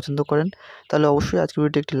দেখতে পছন্দ করেন তাহলে অবশ্যই আজকের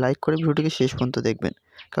ভিডিওটি একটি লাইক করে ভিডিওটিকে শেষ পর্যন্ত দেখবেন,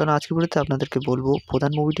 কারণ আজকের ভিডিওতে আপনাদেরকে বলবো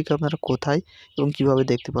প্রধান মুভিটিকে আপনারা কোথায় এবং কিভাবে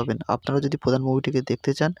দেখতে পাবেন। আপনারা যদি প্রধান মুভিটিকে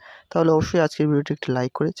দেখতে চান তাহলে অবশ্যই আজকের ভিডিওটি একটি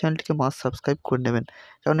লাইক করে চ্যানেলটিকে মাস্ট সাবস্ক্রাইব করে নেবেন।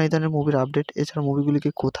 কারণ এই ধরনের মুভির আপডেট এছাড়া মুভিগুলিকে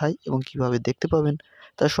কোথায় এবং কিভাবে দেখতে পাবেন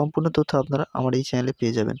তার সম্পূর্ণ তথ্য আপনারা আমার এই চ্যানেলে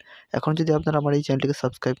পেয়ে যাবেন। এখন যদি আপনারা আমার এই চ্যানেলটিকে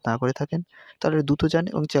সাবস্ক্রাইব না করে থাকেন তাহলে দ্রুত যান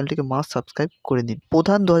এবং চ্যানেলটিকে মাস্ট সাবস্ক্রাইব করে নিন।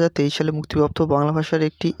 প্রধান ২০২৩ সালে মুক্তিপ্রাপ্ত বাংলা ভাষার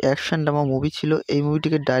একটি অ্যাকশন ড্রামা মুভি ছিল। এই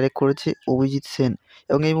মুভিটিকে ডাইরেক্ট করেছে অভিজিৎ সেন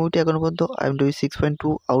এবং এই মুভিটি এখনও পর্যন্ত IMDb 6.2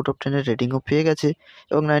 আউট অফ 10 এর রেটিংও পেয়ে গেছে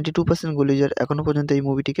এবং 92% গুলি ইউজার এখনও পর্যন্ত এই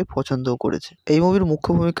মুভিটিকে পছন্দও করেছে। এই মুভির মুখ্য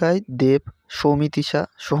ভূমিকায় দেব, সৌমিত্রিষা,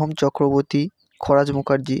 সোহম চক্রবর্তী, খরাজ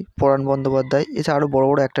মুখার্জি, পরাণ বন্দ্যোপাধ্যায় এছাড়া আরও বড়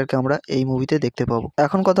বড় অ্যাক্টরকে আমরা এই মুভিতে দেখতে পাবো।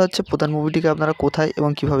 এখন কথা হচ্ছে প্রধান মুভিটিকে আপনারা কোথায়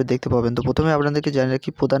এবং কিভাবে দেখতে পাবেন। তো প্রথমে আপনাদেরকে জানিয়ে রাখি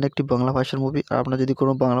প্রধান একটি বাংলা ভাষার মুভি। আর আপনারা যদি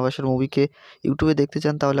কোনো বাংলা ভাষার মুভিকে ইউটিউবে দেখতে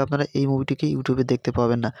চান তাহলে আপনারা এই মুভিটিকে ইউটিউবে দেখতে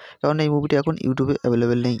পাবেন না, কারণ এই মুভিটি এখন ইউটিউবে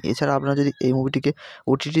অ্যাভেলেবেল নেই। এছাড়া আপনারা যদি এই মুভিটিকে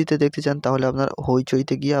OTT-তে দেখতে চান তাহলে আপনারা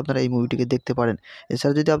হইচইতে গিয়ে আপনারা এই মুভিটিকে দেখতে পারেন।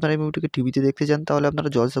 এছাড়া যদি আপনারা এই মুভিটিকে টিভিতে দেখতে চান তাহলে আপনারা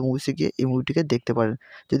জলসা মুভিসে গিয়ে এই মুভিটিকে দেখতে পারেন।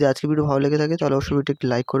 যদি আজকের ভিডিও ভালো লেগে থাকে তাহলে অবশ্যই ভিডিওটি একটি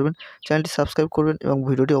লাইক করবেন, চ্যানেলটি সাবস্ক্রাইব করবেন এবং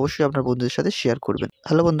ভিডিওটি অবশ্যই আপনার বন্ধুদের সাথে শেয়ার করবেন।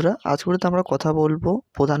 হ্যালো বন্ধুরা, আজকের ভিডিওতে আমরা কথা বলবো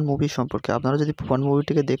প্রধান মুভি সম্পর্কে। আপনারা যদি প্রধান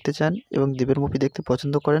মুভিটিকে দেখতে চান এবং দেবের মুভি দেখতে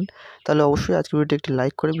পছন্দ করেন তাহলে অবশ্যই আজকের ভিডিওটি একটি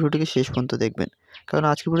লাইক করে ভিডিওটিকে শেষ পর্যন্ত দেখবেন। কারণ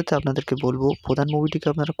আজকের ভিডিওতে আপনাদেরকে বলবো প্রধান মুভিটিকে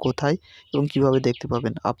আপনারা কোথায় এবং কিভাবে দেখতে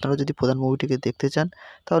পাবেন। আপনারা যদি প্রধান মুভিটিকে দেখতে চান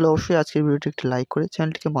তাহলে অবশ্যই আজকের ভিডিওটি একটি লাইক করে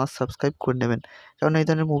চ্যানেলটিকে মাস্ট সাবস্ক্রাইব করে নেবেন। কারণ এই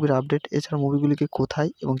ধরনের মুভির আপডেট এছাড়া মুভিগুলিকে কোথায়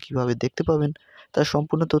এবং কিভাবে দেখতে পাবেন তার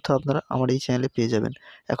সম্পূর্ণ তথ্য আপনারা আমার এই চ্যানেলে পেয়ে যাবেন।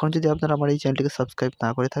 এখন যদি আপনারা আমার এই চ্যানেলটিকে সাবস্ক্রাইব না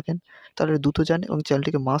করে থাকেন তাহলে দ্রুত যান এবং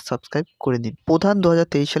চ্যানেলটিকে মাস্ট সাবস্ক্রাইব করে নিন। প্রধান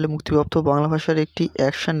 ২০২৩ সালে মুক্তিপ্রাপ্ত বাংলা ভাষার একটি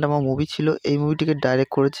অ্যাকশন ড্রামা মুভি ছিল। এই মুভিটিকে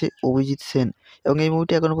ডাইরেক্ট করেছে অভিজিৎ সেন এবং এই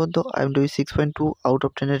মুভিটি এখনও পর্যন্ত IMDb 6.2 আউট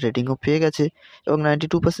অফ 10 এর রেটিংও পেয়ে গেছে এবং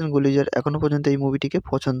 92% গুলি ইউজার এখনও পর্যন্ত এই মুভিটিকে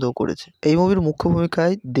পছন্দও করেছে। এই মুভির মুখ্য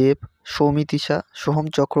ভূমিকায় দেব, সৌমিত্রিষা, সোহম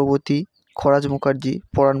চক্রবর্তী, খরাজ মুখার্জি,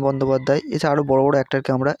 পরাণ বন্দ্যোপাধ্যায় এছাড়া আরও বড় বড়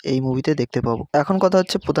অ্যাক্টরকে আমরা এই মুভিতে দেখতে পাবো। এখন কথা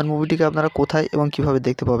হচ্ছে প্রধান মুভিটিকে আপনারা কোথায় এবং কিভাবে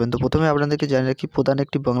দেখতে পাবেন। তো প্রথমে আপনাদেরকে জানিয়ে রাখি প্রধান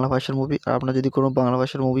একটি বাংলা ভাষার মুভি। আর আপনারা যদি কোনো বাংলা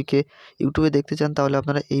ভাষার মুভিকে ইউটিউবে দেখতে চান তাহলে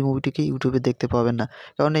আপনারা এই মুভিটিকে ইউটিউবে দেখতে পাবেন না,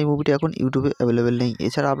 কারণ এই মুভিটি এখন ইউটিউবে অ্যাভেলেবেল নেই।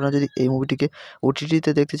 এছাড়া আপনারা যদি এই মুভিটিকে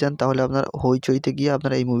OTT-তে দেখতে চান তাহলে আপনারা হইচইতে গিয়ে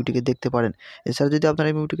আপনারা এই মুভিটিকে দেখতে পারেন। এছাড়া যদি আপনারা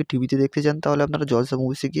এই মুভিটিকে টিভিতে দেখতে চান তাহলে আপনারা জলসা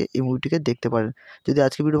মুভিসে গিয়ে এই মুভিটিকে দেখতে পারেন। যদি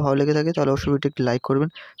আজকের ভিডিও ভালো লেগে থাকে তাহলে অবশ্যই ভিডিওটি একটি লাইক করবেন,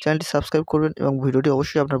 চ্যানেলটি সাবস্ক্রাইব করবেন এবং ভিডিওটি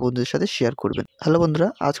অবশ্যই আপনার বন্ধুদের সাথে শেয়ার করবেন। হ্যালো বন্ধুরা,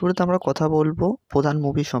 আজকের ভিডিওতে আমরা কথা বলবো প্রধান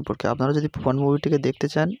মুভি সম্পর্কে। আপনারা যদি প্রধান মুভিটিকে দেখতে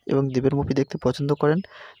চান এবং দেবের মুভি দেখতে পছন্দ করেন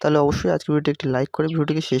তাহলে অবশ্যই আজকের ভিডিওটি একটি লাইক করে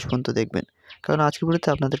ভিডিওটিকে শেষ পর্যন্ত দেখবেন। কারণ আজকের ভিডিওতে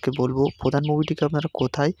আপনাদেরকে বলবো প্রধান মুভিটিকে আপনারা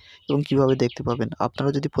কোথায় এবং কিভাবে দেখতে পাবেন। আপনারা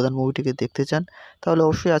যদি প্রধান মুভিটিকে দেখতে চান তাহলে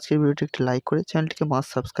অবশ্যই আজকের ভিডিওটি একটি লাইক করে চ্যানেলটিকে মাস্ট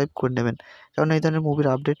সাবস্ক্রাইব করে নেবেন। কারণ এই ধরনের মুভির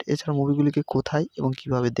আপডেট এছাড়া মুভিগুলিকে কোথায় এবং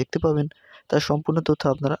কিভাবে দেখতে পাবেন তার সম্পূর্ণ তথ্য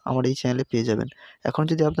আপনারা আমার এই চ্যানেলে পেয়ে যাবেন। এখন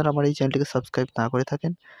যদি আপনারা আমার এই চ্যানেলটিকে সাবস্ক্রাইব না করে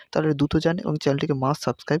থাকেন তাহলে দ্রুত যান এবং চ্যানেলটিকে মাস্ট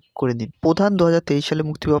সাবস্ক্রাইব করে নিন। প্রধান ২০২৩ সালে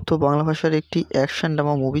মুক্তিপ্রাপ্ত বাংলা ভাষার একটি অ্যাকশন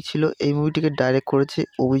ড্রামা মুভি ছিল। এই মুভিটিকে ডাইরেক্ট করেছে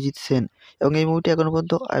অভিজিৎ সেন এবং এই মুভিটি এখনও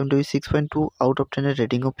পর্যন্ত IMDb 6.2 আউট অফ 10 এর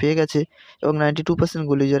রেটিংও পেয়ে গেছে এবং 92%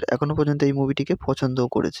 গুলি ইউজার এখনও পর্যন্ত এই মুভিটিকে পছন্দও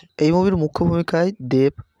করেছে। এই মুভির মুখ্য ভূমিকায়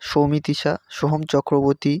দেব, সৌমিত্রিষা, সোহম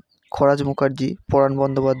চক্রবর্তী, খরাজ মুখার্জি, পরাণ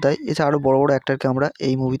বন্দ্যোপাধ্যায় এছাড়া আরও বড় বড় অ্যাক্টরকে আমরা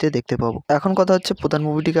এই মুভিতে দেখতে পাবো। এখন কথা হচ্ছে প্রধান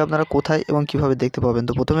মুভিটিকে আপনারা কোথায় এবং কিভাবে দেখতে পাবেন।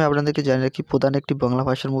 তো প্রথমে আপনাদেরকে জানিয়ে রাখি প্রধান একটি বাংলা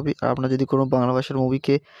ভাষার মুভি। আর আপনারা যদি কোনো বাংলা ভাষার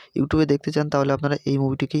মুভিকে ইউটিউবে দেখতে চান তাহলে আপনারা এই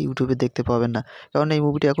মুভিটিকে ইউটিউবে দেখতে পাবেন না, কারণ এই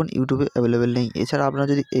মুভিটি এখন ইউটিউবে অ্যাভেলেবেল নেই। এছাড়া আপনারা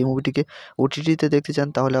যদি এই মুভিটিকে OTT-তে দেখতে চান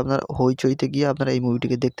তাহলে আপনারা হইচইতে গিয়ে আপনারা এই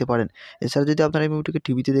মুভিটিকে দেখতে পারেন। এছাড়া যদি আপনারা এই মুভিটিকে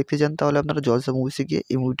টিভিতে দেখতে চান তাহলে আপনারা জলসা মুভিসে গিয়ে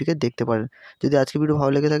এই মুভিটিকে দেখতে পারেন। যদি আজকের ভিডিও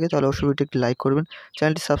ভালো লেগে থাকে তাহলে অবশ্যই ভিডিওটি একটি লাইক করবেন,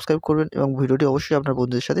 চ্যানেলটি সাবস্ক্রাইব করবেন এবং ভিডিওটি অবশ্যই আপনার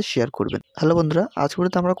বন্ধুদের সাথে শেয়ার করবেন। হ্যালো বন্ধুরা, আজকের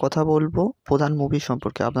ভিডিওতে আমরা কথা বলবো প্রধান মুভি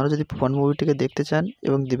সম্পর্কে। আপনারা যদি প্রধান মুভিটিকে দেখতে চান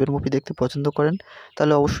এবং দেবের মুভি দেখতে পছন্দ করেন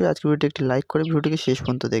তাহলে অবশ্যই আজকের ভিডিওটি একটি লাইক করে ভিডিওটিকে শেষ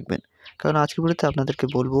পর্যন্ত দেখবেন। কারণ আজকের ভিডিওতে আপনাদেরকে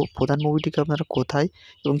বলবো প্রধান মুভিটিকে আপনারা কোথায়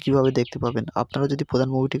এবং কিভাবে দেখতে পাবেন। আপনারা যদি প্রধান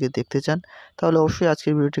মুভিটিকে দেখতে চান তাহলে অবশ্যই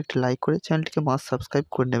আজকের ভিডিওটি একটি লাইক করে চ্যানেলটিকে মাস্ট সাবস্ক্রাইব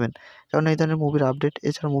করে নেবেন। কারণ এই ধরনের মুভির আপডেট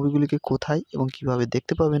এছাড়া মুভিগুলিকে কোথায় এবং কিভাবে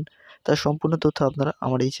দেখতে পাবেন তার সম্পূর্ণ তথ্য আপনারা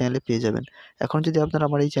আমার এই চ্যানেলে পেয়ে যাবেন। এখন যদি আপনারা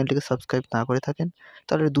আমার এই চ্যানেলটিকে সাবস্ক্রাইব না করে থাকেন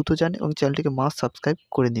তাহলে দ্রুত যান এবং চ্যানেলটিকে মাস্ট সাবস্ক্রাইব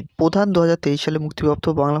করে নিন। প্রধান ২০২৩ সালে মুক্তিপ্রাপ্ত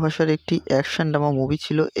বাংলা ভাষার একটি অ্যাকশন ড্রামা মুভি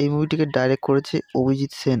ছিল। এই মুভিটিকে ডাইরেক্ট করেছে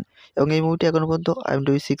অভিজিৎ সেন এবং এই মুভিটি এখনও পর্যন্ত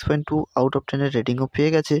IMDb 6.2 আউট অফ 10 এর রেটিংও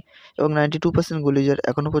পেয়ে গেছে এবং 92% গুলি ইউজার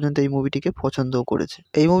এখনও পর্যন্ত এই মুভিটিকে পছন্দও করেছে।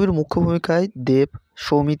 এই মুভির মুখ্য ভূমিকায় দেব,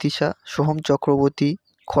 সৌমিত্রিষা, সোহম চক্রবর্তী,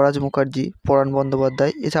 খরাজ মুখার্জি, পরাণ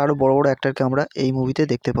বন্দ্যোপাধ্যায়, এছাড়া আরও বড় বড় অ্যাক্টরকে আমরা এই মুভিতে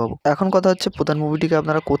দেখতে পাবো। এখন কথা হচ্ছে প্রধান মুভিটিকে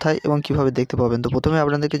আপনারা কোথায় এবং কীভাবে দেখতে পাবেন। তো প্রথমে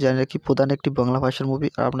আপনাদেরকে জানিয়ে রাখি, প্রধান একটি বাংলা ভাষার মুভি।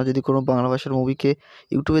 আর আপনারা যদি কোনো বাংলা ভাষার মুভিকে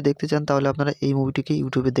ইউটিউবে দেখতে চান তাহলে আপনারা এই মুভিটিকে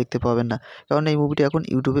ইউটিউবে দেখতে পাবেন না, কারণ এই মুভিটি এখন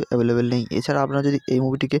ইউটিউবে অ্যাভেলেবেল নেই। এছাড়া আপনারা যদি এই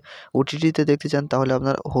মুভিটিকে ওটিটিতে দেখতে চান তাহলে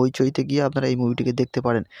আপনারা হইচইতে গিয়ে আপনারা এই মুভিটিকে দেখতে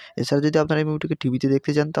পারেন। এছাড়া যদি আপনারা এই মুভিটিকে টিভিতে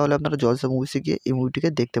দেখতে চান তাহলে আপনারা জলসা মুভিসে গিয়ে এই মুভিটিকে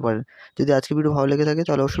দেখতে পারেন। যদি আজকের ভিডিও ভালো লেগে থাকে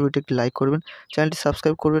তাহলে অবশ্যই ভিডিওটি একটি লাইক করবেন, চ্যানেলটি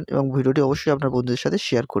সাবস্ক্রাইব করবেন এবং ভিডিওটি অবশ্যই আপনার বন্ধুদের সাথে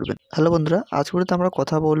শেয়ার করবেন। হ্যালো বন্ধুরা, আজকের ভিডিওতে আমরা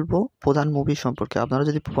কথা বলবো প্রধান মুভি সম্পর্কে। আপনারা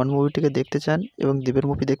যদি প্রধান মুভিটিকে দেখতে চান এবং দেবের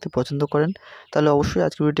মুভি দেখতে পছন্দ করেন তাহলে অবশ্যই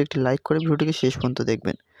আজকের ভিডিওটি একটি লাইক করে ভিডিওটিকে শেষ পর্যন্ত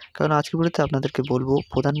দেখবেন, কারণ আজকের ভিডিওতে আপনাদেরকে বলবো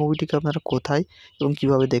প্রধান মুভিটিকে আপনারা কোথায় এবং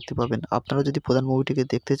কীভাবে দেখতে পাবেন। আপনারা যদি প্রধান মুভিটিকে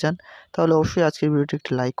দেখতে চান তাহলে অবশ্যই আজকের ভিডিওটি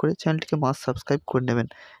একটি লাইক করে চ্যানেলটিকে মাস্ট সাবস্ক্রাইব করে নেবেন,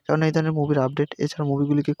 কারণ এই ধরনের মুভির আপডেট এছাড়া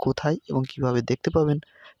মুভিগুলিকে কোথায় এবং কীভাবে দেখতে পাবেন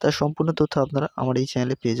তার সম্পূর্ণ তথ্য আপনারা আমার এই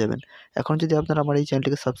চ্যানেলে পেয়ে যাবেন। এখন যদি আপনারা আমার এই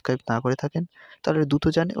চ্যানেলটিকে সাবস্ক্রাইব না করে থাকেন তাহলে দ্রুত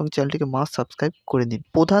যান এবং চ্যানেলটিকে মাস্ট সাবস্ক্রাইব করে নিন।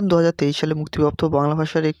 প্রধান 2023 সালে মুক্তিপ্রাপ্ত বাংলা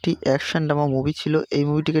ভাষার একটি অ্যাকশন ড্রামা মুভি ছিল। এই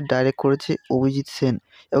মুভিটিকে ডাইরেক্ট করেছে অভিজিৎ সেন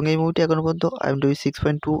এবং এই মুভিটি এখনও পর্যন্ত IMDb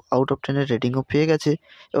 6.2 আউট অফ 10 এর রেটিংও পেয়ে গেছে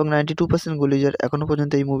এবং 92% গুলিজার এখনও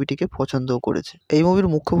পর্যন্ত এই মুভিটিকে পছন্দও করেছে। এই মুভির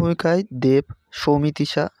মুখ্য ভূমিকায় দেব,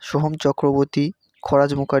 সৌমিত্রিশা, সোহম চক্রবর্তী,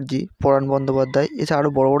 খরাজ মুখার্জি, পরাণ বন্দ্যোপাধ্যায়, এছাড়া আরও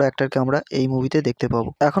বড় বড় অ্যাক্টরকে আমরা এই মুভিতে দেখতে পাবো।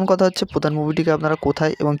 এখন কথা হচ্ছে প্রধান মুভিটিকে আপনারা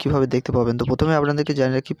কোথায় এবং কীভাবে দেখতে পাবেন। তো প্রথমে আপনাদেরকে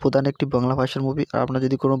জানিয়ে রাখি, প্রধান একটি বাংলা ভাষার মুভি। আর আপনারা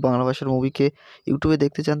যদি কোনো বাংলা ভাষার মুভিকে ইউটিউবে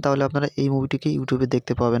দেখতে চান তাহলে আপনারা এই মুভিটিকে ইউটিউবে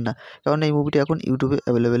দেখতে পাবেন না, কারণ এই মুভিটি এখন ইউটিউবে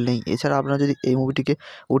অ্যাভেলেবেল নেই। এছাড়া আপনারা যদি এই মুভিটিকে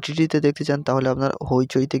ওটিটিতে দেখতে চান তাহলে আপনারা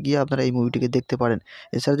হইচইতে গিয়ে আপনারা এই মুভিটিকে দেখতে পারেন।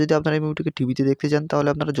 এছাড়া যদি আপনারা এই মুভিটিকে টিভিতে দেখতে চান তাহলে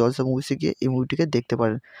আপনারা জলসা মুভিসে গিয়ে এই মুভিটিকে দেখতে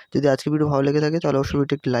পারেন। যদি আজকের ভিডিও ভালো লেগে থাকে তাহলে অবশ্যই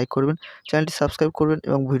ভিডিওটি একটি লাইক করবেন, চ্যানেলটি সাবস্ক্রাইব করবেন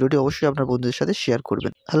এবং ভিডিওটি অবশ্যই আপনার বন্ধুদের সাথে শেয়ার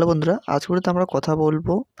করবেন। হ্যালো বন্ধুরা, আজকের ভিডিওতে আমরা কথা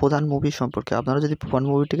বলবো প্রধান মুভি সম্পর্কে। আপনারা যদি প্রধান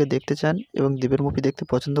মুভিটিকে দেখতে চান এবং দেবের মুভি দেখতে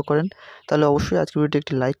পছন্দ করেন তাহলে অবশ্যই আজকের ভিডিওটি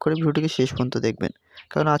একটি লাইক করে ভিডিওটিকে শেষ পর্যন্ত দেখবেন,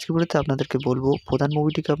 কারণ আজকের ভিডিওতে আপনাদেরকে বলবো প্রধান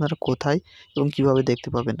মুভিটিকে আপনারা কোথায় এবং কীভাবে দেখতে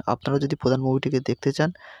পাবেন। আপনারা যদি প্রধান মুভিটিকে দেখতে চান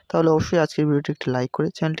তাহলে অবশ্যই আজকের ভিডিওটি একটি লাইক করে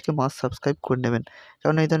চ্যানেলটিকে মাস্ট সাবস্ক্রাইব করে নেবেন,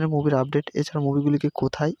 কারণ এই ধরনের মুভির আপডেট এছাড়া মুভিগুলিকে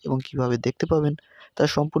কোথায় এবং কীভাবে দেখতে পাবেন তার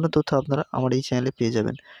সম্পূর্ণ তথ্য আপনারা আমার এই চ্যানেলে পেয়ে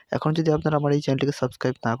যাবেন। এখন যদি আপনারা আমার এই চ্যানেলটিকে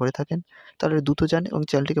সাবস্ক্রাইব না করে থাকেন তাহলে দ্রুত যান এবং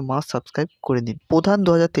চ্যানেলটিকে মাস্ট সাবস্ক্রাইব করে নিন। প্রধান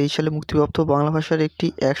 2023 সালে মুক্তিপ্রাপ্ত বাংলা ভাষার একটি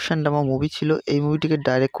অ্যাকশন ড্রামা মুভি ছিল। এই মুভিটিকে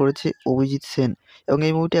ডাইরেক্ট করেছে অভিজিৎ সেন এবং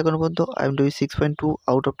এই মুভিটি এখনও পর্যন্ত IMDb 6.2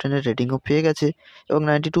 আউট অফ 10 এর রেটিংও পেয়ে গেছে এবং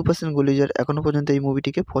 92% গুলিজার এখনও পর্যন্ত এই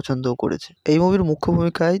মুভিটিকে পছন্দও করেছে। এই মুভির মুখ্য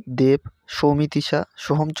ভূমিকায় দেব, সৌমিত্রিশা,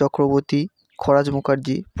 সোহম চক্রবর্তী, খরাজ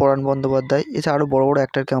মুখার্জি, পরাণ বন্দ্যোপাধ্যায়, এছাড়া আরও বড় বড়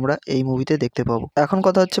অ্যাক্টরকে আমরা এই মুভিতে দেখতে পাবো। এখন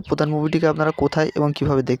কথা হচ্ছে প্রধান মুভিটিকে আপনারা কোথায় এবং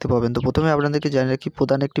কীভাবে দেখতে পাবেন। তো প্রথমে আপনাদেরকে জানিয়ে রাখি,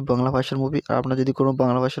 প্রধান একটি বাংলা ভাষার মুভি। আর আপনারা যদি কোনো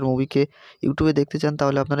বাংলা ভাষার মুভিকে ইউটিউবে দেখতে চান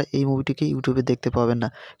তাহলে আপনারা এই মুভিটিকে ইউটিউবে দেখতে পাবেন না,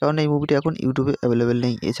 কারণ এই মুভিটি এখন ইউটিউবে অ্যাভেলেবেল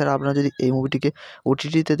নেই। এছাড়া আপনারা যদি এই মুভিটিকে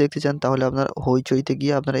ওটিটিতে দেখতে চান তাহলে আপনারা হইচইতে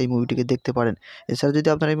গিয়ে আপনারা এই মুভিটিকে দেখতে পারেন। এছাড়া যদি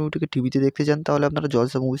আপনারা এই মুভিটিকে টিভিতে দেখতে চান তাহলে আপনারা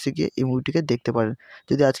জলসা মুভিসে গিয়ে এই মুভিটিকে দেখতে পারেন।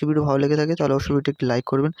 যদি আজকের ভিডিও ভালো লেগে থাকে তাহলে অবশ্যই ভিডিওটি একটি লাইক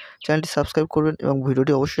করবেন, চ্যানেলটি সাবস্ক্রাইব করবেন এবং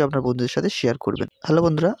ভিডিওটি অবশ্যই আপনার বন্ধুদের সাথে শেয়ার করবেন। হ্যালো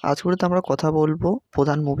বন্ধুরা, আজকের ভিডিওতে আমরা কথা বলবো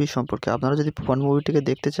প্রধান মুভি সম্পর্কে। আপনারা যদি প্রধান মুভিটিকে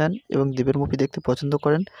দেখতে চান এবং দেবের মুভি দেখতে পছন্দ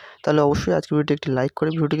করেন তাহলে অবশ্যই আজকের ভিডিওটি একটি লাইক করে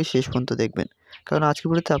ভিডিওটিকে শেষ পর্যন্ত দেখবেন, কারণ আজকের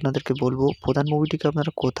ভিডিওতে আপনাদেরকে বলবো প্রধান মুভিটিকে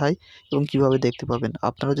আপনারা কোথায় এবং কীভাবে দেখতে পাবেন।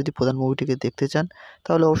 আপনারা যদি প্রধান মুভিটিকে দেখতে চান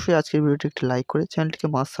তাহলে অবশ্যই আজকের ভিডিওটি একটি লাইক করে চ্যানেলটিকে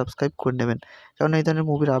মাস্ট সাবস্ক্রাইব করে নেবেন, কারণ এই ধরনের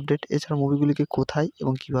মুভির আপডেট এছাড়া মুভিগুলিকে কোথায়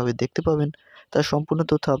এবং কীভাবে দেখতে পাবেন তার সম্পূর্ণ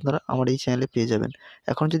তথ্য আপনারা আমার এই চ্যানেলে পেয়ে যাবেন।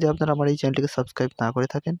 এখন যদি আপনারা আমার এই চ্যানেলটিকে সাবস্ক্রাইব না করে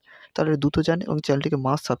থাকেন তাহলে দ্রুত যান এবং চ্যানেলটিকে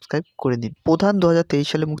মাস্ট সাবস্ক্রাইব করে নিন। প্রধান 2023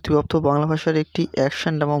 সালে মুক্তিপ্রাপ্ত বাংলা ভাষার একটি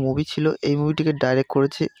অ্যাকশন ড্রামা মুভি ছিল। এই মুভিটিকে ডাইরেক্ট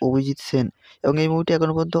করেছে অভিজিৎ সেন এবং এই মুভিটি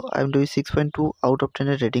এখনও পর্যন্ত IMDb 6.2 আউট অফ 10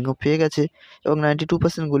 এর রেটিংও পেয়ে গেছে এবং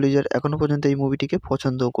 92% গুলিজার এখনও পর্যন্ত এই মুভিটিকে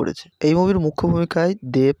পছন্দও করেছে। এই মুভির মুখ্য ভূমিকায়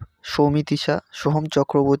দেব, সৌমিত্রিশা, সোহম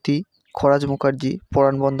চক্রবর্তী, খরাজ মুখার্জি,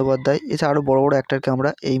 পরাণ বন্দ্যোপাধ্যায়, এছাড়া আরও বড় বড় অ্যাক্টরকে আমরা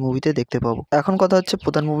এই মুভিতে দেখতে পাবো। এখন কথা হচ্ছে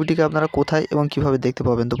প্রধান মুভিটিকে আপনারা কোথায় এবং কীভাবে দেখতে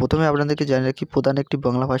পাবেন। তো প্রথমে আপনাদেরকে জানিয়ে রাখি, প্রধান একটি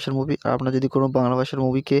বাংলা ভাষার মুভি। আর আপনারা যদি কোনো বাংলা ভাষার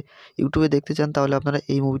মুভিকে ইউটিউবে দেখতে চান তাহলে আপনারা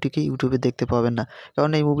এই মুভিটিকে ইউটিউবে দেখতে পাবেন না,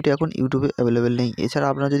 কারণ এই মুভিটি এখন ইউটিউবে অ্যাভেলেবেল নেই। এছাড়া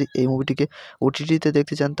আপনারা যদি এই মুভিটিকে ওটিটিতে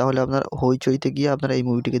দেখতে চান তাহলে আপনারা হইচইতে গিয়ে আপনারা এই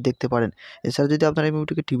মুভিটিকে দেখতে পারেন। এছাড়া যদি আপনারা এই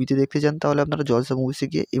মুভিটিকে টিভিতে দেখতে চান তাহলে আপনারা জলসা মুভিসে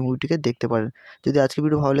গিয়ে এই মুভিটিকে দেখতে পারেন। যদি আজকের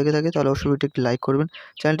ভিডিও ভালো লেগে থাকে তাহলে অবশ্যই ভিডিওটি একটি লাইক করবেন,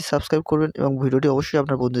 চ্যানেলটি সাবস্ক্রাইব করবেন এবং ভিডিওটি অবশ্যই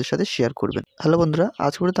আপনার বন্ধুদের সাথে শেয়ার করবেন। হ্যালো বন্ধুরা,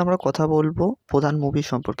 আজকের ভিডিওতে আমরা কথা বলবো প্রধান মুভি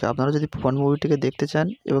সম্পর্কে। আপনারা যদি প্রধান মুভিটিকে দেখতে চান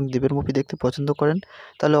এবং দেবের মুভি দেখতে পছন্দ করেন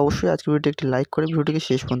তাহলে অবশ্যই আজকের ভিডিওটি একটি লাইক করে ভিডিওটিকে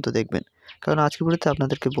শেষ পর্যন্ত দেখবেন, কারণ আজকের ভিডিওতে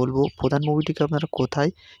আপনাদেরকে বলবো প্রধান মুভিটিকে আপনারা কোথায়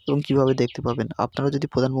এবং কিভাবে দেখতে পাবেন। আপনারা যদি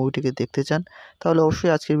প্রধান মুভিটিকে দেখতে চান তাহলে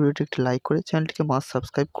অবশ্যই আজকের ভিডিওটি একটি লাইক করে চ্যানেলটিকে মাস্ট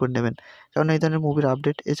সাবস্ক্রাইব করে নেবেন। কারণ এই ধরনের মুভির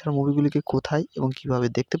আপডেট এছাড়া মুভিগুলিকে কোথায় এবং কিভাবে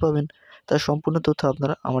দেখতে পাবেন তার সম্পূর্ণ তথ্য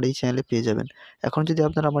আপনারা আমার এই চ্যানেলে পেয়ে যাবেন। এখন যদি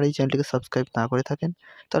আপনারা আমার এই চ্যানেলটিকে সাবস্ক্রাইব না করে থাকেন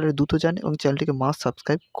তাহলে দ্রুত যান এবং চ্যানেলটিকে মাস্ট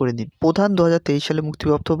সাবস্ক্রাইব করে নিন। প্রধান 2023 সালে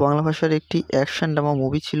মুক্তিপ্রাপ্ত বাংলা ভাষার একটি অ্যাকশন ড্রামা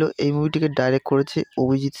মুভি ছিল। এই মুভিটিকে ডাইরেক্ট করেছে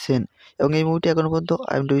অভিজিৎ সেন এবং এই মুভিটি এখনও পর্যন্ত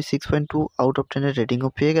IMDb 6.2 আউট অফ 10 এর রেটিংও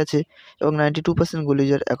পেয়ে গেছে এবং 92% গুলি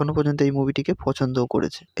ইউজার এখনও পর্যন্ত এই মুভিটিকে পছন্দও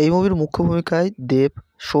করেছে। এই মুভির মুখ্য ভূমিকায় দেব,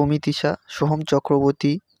 সৌমিত্রিষা, সোহম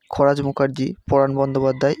চক্রবর্তী, খরাজ মুখার্জি, পরাণ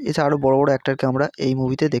বন্দ্যোপাধ্যায় এছাড়া আরও বড় বড় অ্যাক্টরকে আমরা এই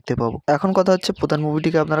মুভিতে দেখতে পাবো। এখন কথা হচ্ছে প্রধান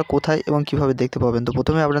মুভিটিকে আপনারা কোথায় এবং কিভাবে দেখতে পাবেন। তো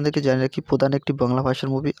প্রথমে আপনাদেরকে জানিয়ে রাখি প্রধান একটি বাংলা ভাষার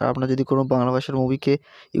মুভি। আর আপনারা যদি কোনো বাংলা ভাষার মুভিকে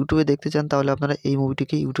ইউটিউবে দেখতে চান তাহলে আপনারা এই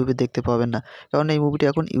মুভিটিকে ইউটিউবে দেখতে পাবেন না, কারণ এই মুভিটি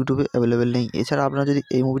এখন ইউটিউবে অ্যাভেলেবেল নেই। এছাড়া আপনারা যদি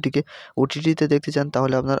এই মুভিটিকে OTT-তে দেখতে চান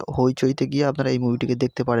তাহলে আপনারা হইচইতে গিয়ে আপনারা এই মুভিটিকে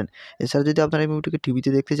দেখতে পারেন। এছাড়া যদি আপনারা এই মুভিটিকে টিভিতে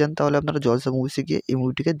দেখতে চান তাহলে আপনারা জলসা মুভিসে গিয়ে এই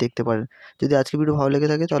মুভিটিকে দেখতে পারেন। যদি আজকের ভিডিও ভালো লেগে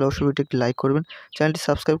থাকে তাহলে অবশ্যই ভিডিওটি একটি লাইক করবেন, চ্যানেলটি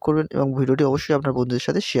সাবস্ক্রাইব করবেন এবং ভিডিওটি অবশ্যই আপনার বন্ধুদের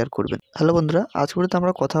সাথে শেয়ার করবেন। হ্যালো বন্ধুরা, আজকের ভিডিওতে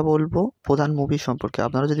আমরা কথা বলবো প্রধান মুভি সম্পর্কে।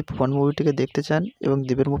 আপনারা যদি প্রধান মুভিটিকে দেখতে চান এবং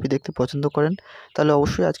দেবের মুভি দেখতে পছন্দ করেন তাহলে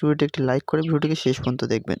অবশ্যই আজকের ভিডিওটি একটি লাইক করে ভিডিওটিকে শেষ পর্যন্ত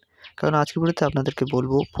দেখবেন। কারণ আজকের ভিডিওতে আপনাদেরকে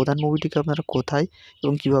বলবো প্রধান মুভিটিকে আপনারা কোথায়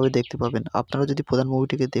এবং কিভাবে দেখতে পাবেন। আপনারা যদি প্রধান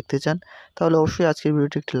মুভিটিকে দেখতে চান তাহলে অবশ্যই আজকের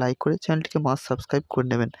ভিডিওটি একটি লাইক করে চ্যানেলটিকে মাস্ট সাবস্ক্রাইব করে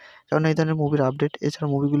নেবেন। কারণ এই ধরনের মুভির আপডেট এছাড়া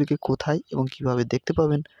মুভিগুলিকে কোথায় এবং কিভাবে দেখতে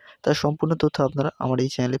পাবেন তার সম্পূর্ণ তথ্য আপনারা আমার এই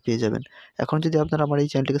চ্যানেলে পেয়ে যাবেন। এখন যদি আপনারা আমার এই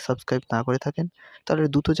চ্যানেলটিকে সাবস্ক্রাইব না করে থাকেন তাহলে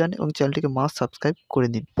দ্রুত যান এবং চ্যানেলটিকে মাস্ট সাবস্ক্রাইব করে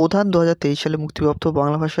নিন। প্রধান 2023 সালে মুক্তিপ্রাপ্ত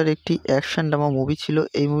বাংলা ভাষার একটি অ্যাকশন ড্রামা মুভি ছিল।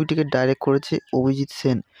 এই মুভিটিকে ডাইরেক্ট করেছে অভিজিৎ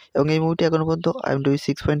সেন এবং এই মুভিটি এখনও পর্যন্ত IMDb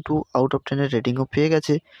 6.2 আউট অফ 10 এর রেটিংও পেয়ে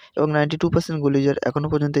গেছে এবং 92% গুলি ইউজার এখনও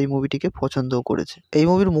পর্যন্ত এই মুভিটিকে পছন্দও করেছে। এই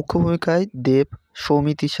মুভির মুখ্য ভূমিকায় দেব,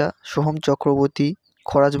 সৌমিত্রিষা, সোহম চক্রবর্তী,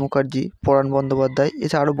 খরাজ মুখার্জি, পরাণ বন্দ্যোপাধ্যায়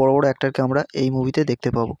এছাড়া আরও বড় বড় অ্যাক্টরকে আমরা এই মুভিতে দেখতে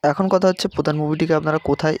পাবো। এখন কথা হচ্ছে প্রধান মুভিটিকে আপনারা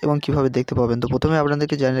কোথায় এবং কিভাবে দেখতে পাবেন। তো প্রথমে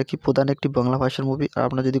আপনাদেরকে জানিয়ে রাখি প্রধান একটি বাংলা ভাষার মুভি। আর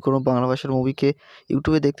আপনারা যদি কোনো বাংলা ভাষার মুভিকে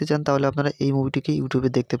ইউটিউবে দেখতে চান তাহলে আপনারা এই মুভিটিকে ইউটিউবে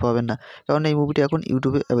দেখতে পাবেন না, কারণ এই মুভিটি এখন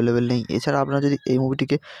ইউটিউবে অ্যাভেলেবেল নেই। এছাড়া আপনারা যদি এই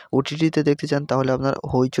মুভিটিকে OTT-তে দেখতে চান তাহলে আপনারা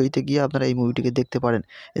হইচইতে গিয়ে আপনারা এই মুভিটিকে দেখতে পারেন।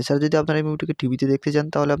 এছাড়া যদি আপনারা এই মুভিটিকে টিভিতে দেখতে চান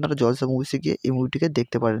তাহলে আপনারা জলসা মুভিসে গিয়ে এই মুভিটিকে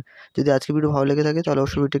দেখতে পারেন। যদি আজকের ভিডিও ভালো লেগে থাকে তাহলে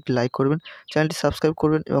অবশ্যই ভিডিওটি একটি লাইক করবেন, চ্যানেলটি সাবস্ক্রাইব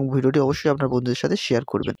করবেন এবং ভিডিওটি অবশ্যই আপনার বন্ধুদের সাথে শেয়ার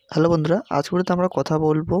করবেন। হ্যালো বন্ধুরা, আজকের ভিডিওতে আমরা কথা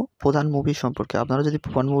বলবো প্রধান মুভি সম্পর্কে। আপনারা যদি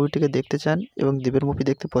প্রধান মুভিটিকে দেখতে চান এবং দেবের মুভি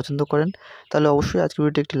দেখতে পছন্দ করেন তাহলে অবশ্যই আজকের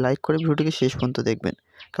ভিডিওটি একটি লাইক করে ভিডিওটিকে শেষ পর্যন্ত দেখবেন।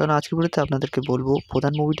 কারণ আজকের ভিডিওতে আপনাদেরকে বলবো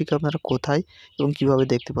প্রধান মুভিটিকে আপনারা কোথায় এবং কিভাবে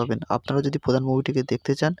দেখতে পাবেন। আপনারা যদি প্রধান মুভিটিকে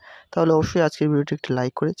দেখতে চান তাহলে অবশ্যই আজকের ভিডিওটি একটি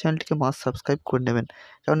লাইক করে চ্যানেলটিকে মাস্ট সাবস্ক্রাইব করে নেবেন।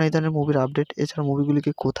 কারণ এই ধরনের মুভির আপডেট এছাড়া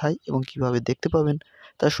মুভিগুলিকে কোথায় এবং কিভাবে দেখতে পাবেন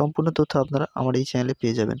তার সম্পূর্ণ তথ্য আপনারা আমার এই চ্যানেলে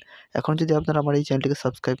পেয়ে যাবেন। এখন যদি আপনারা আমার এই চ্যানেলটিকে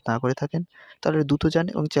সাবস্ক্রাইব না করে থাকেন তাহলে দ্রুত যান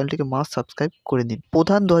এবং চ্যানেলটিকে মাস্ট সাবস্ক্রাইব করে নিন।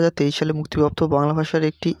 প্রধান 2023 সালে মুক্তিপ্রাপ্ত বাংলা ভাষার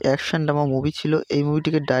একটি অ্যাকশন ড্রামা মুভি ছিল। এই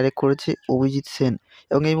মুভিটিকে ডাইরেক্ট করেছে অভিজিৎ সেন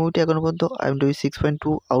এবং এই মুভিটি এখনও পর্যন্ত IMDb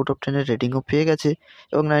 6.2 আউট অফ 10 এর রেটিংও পেয়ে গেছে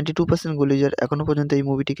এবং 92% গুলি ইউজার এখনও পর্যন্ত এই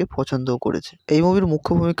মুভিটিকে পছন্দও করেছে। এই মুভির মুখ্য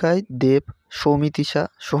ভূমিকায় দেব, সৌমিত্রিষা,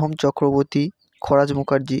 সোহম চক্রবর্তী, খরাজ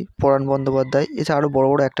মুখার্জি, পরাণ বন্দ্যোপাধ্যায় এছাড়া আরও বড়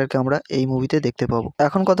বড় অ্যাক্টরকে আমরা এই মুভিতে দেখতে পাবো।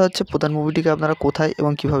 এখন কথা হচ্ছে প্রধান মুভিটিকে আপনারা কোথায়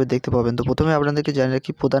এবং কিভাবে দেখতে পাবেন। তো প্রথমে আপনাদেরকে জানিয়ে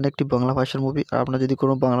রাখি প্রধান একটি বাংলা ভাষার মুভি। আর আপনারা যদি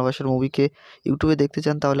কোনো বাংলা ভাষার মুভিকে ইউটিউবে দেখতে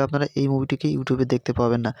চান তাহলে আপনারা এই মুভিটিকে ইউটিউবে দেখতে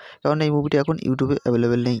পাবেন না, কারণ এই মুভিটি এখন ইউটিউবে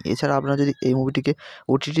অ্যাভেলেবেল নেই। এছাড়া আপনারা যদি এই মুভিটিকে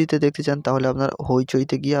OTT-তে দেখতে চান তাহলে আপনারা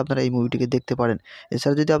হইচইতে গিয়ে আপনারা এই মুভিটিকে দেখতে পারেন।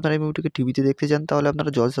 এছাড়া যদি আপনারা এই মুভিটিকে টিভিতে দেখতে চান তাহলে আপনারা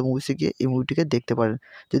জলসা মুভিসে গিয়ে এই মুভিটিকে দেখতে পারেন।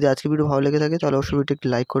 যদি আজকের ভিডিও ভালো লেগে থাকে তাহলে অবশ্যই ভিডিওটি একটি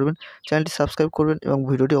লাইক করবেন, চ্যানেলটি সাবস্ক্রাইব করবেন এবং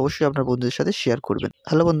ভিডিওটি অবশ্যই আপনার বন্ধুদের সাথে শেয়ার করবেন।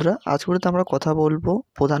 হ্যালো বন্ধুরা, আজকের ভিডিওতে আমরা কথা বলবো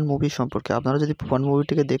প্রধান মুভি সম্পর্কে। আপনারা যদি প্রধান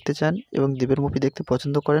মুভিটিকে দেখতে চান এবং দেবের মুভি দেখতে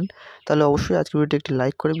পছন্দ করেন তাহলে অবশ্যই আজকের ভিডিওটি একটি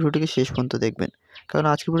লাইক করে ভিডিওটিকে শেষ পর্যন্ত দেখবেন। কারণ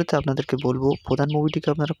আজকের ভিডিওতে আপনাদেরকে বলবো প্রধান মুভিটিকে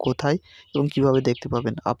আপনারা কোথায় এবং কিভাবে দেখতে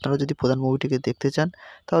পাবেন। আপনারা যদি প্রধান মুভিটিকে দেখতে চান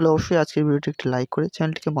তাহলে অবশ্যই আজকের ভিডিওটি একটি লাইক করে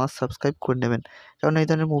চ্যানেলটিকে মাস্ট সাবস্ক্রাইব করে নেবেন। কারণ এই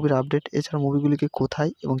ধরনের মুভির আপডেট এছাড়া মুভিগুলিকে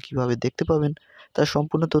কোথায় এবং কিভাবে দেখতে পাবেন তার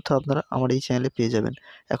সম্পূর্ণ তথ্য আপনারা আমার এই চ্যানেলে পেয়ে যাবেন।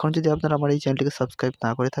 এখন যদি আপনারা আমার এই চ্যানেলটিকে সাবস্ক্রাইব না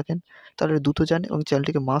করে থাকেন তাহলে দ্রুত যান এবং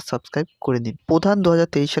চ্যানেলটিকে মাস্ট সাবস্ক্রাইব করে নিন। প্রধান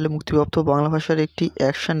 2023 সালে মুক্তিপ্রাপ্ত বাংলা ভাষার একটি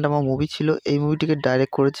অ্যাকশন ড্রামা মুভি ছিল। এই মুভিটিকে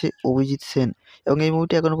ডাইরেক্ট করেছে অভিজিৎ সেন এবং এই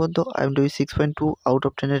মুভিটি এখনও পর্যন্ত IMDb 6.2 আউট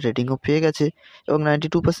অফ 10 এর রেটিংও পেয়ে গেছে এবং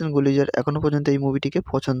 92% গুলি ইউজার এখনও পর্যন্ত এই মুভিটিকে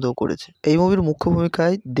পছন্দও করেছে। এই মুভির মুখ্য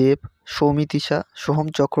ভূমিকায় দেব, সৌমিত্রিষা, সোহম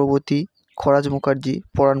চক্রবর্তী, খরাজ মুখার্জি,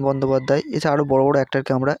 পরাণ বন্দ্যোপাধ্যায়, এছাড়া আরও বড় বড়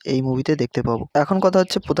অ্যাক্টরকে আমরা এই মুভিতে দেখতে পাবো। এখন কথা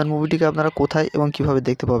হচ্ছে প্রধান মুভিটিকে আপনারা কোথায় এবং কীভাবে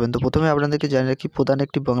দেখতে পাবেন। তো প্রথমে আপনাদেরকে জানিয়ে রাখি, প্রধান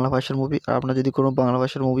একটি বাংলা ভাষার মুভি। আর আপনারা যদি কোনো বাংলা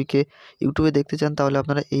ভাষার মুভিকে ইউটিউবে দেখতে চান তাহলে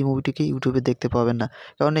আপনারা এই মুভিটিকে ইউটিউবে দেখতে পাবেন না,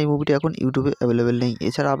 কারণ এই মুভিটি এখন ইউটিউবে অ্যাভেলেবেল নেই।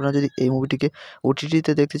 এছাড়া আপনারা যদি এই মুভিটিকে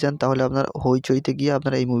ওটিটিতে দেখতে চান তাহলে আপনারা হইচইতে গিয়ে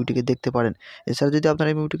আপনারা এই মুভিটিকে দেখতে পারেন। এছাড়া যদি আপনারা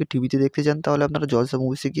এই মুভিটিকে টিভিতে দেখতে চান তাহলে আপনারা জলসা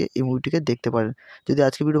মুভিসে গিয়ে এই মুভিটিকে দেখতে পারেন। যদি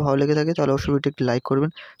আজকের ভিডিও ভালো লেগে থাকে তাহলে অবশ্যই ভিডিওটি একটি লাইক করবেন,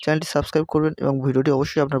 চ্যানেলটি সাবস্ক্রাইব করবেন এবং ভিডিওটি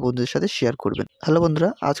অবশ্যই আপনার বন্ধুদের সাথে শেয়ার করবেন। হ্যালো বন্ধুরা,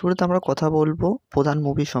 আজকের ভিডিওতে আমরা কথা বলবো প্রধান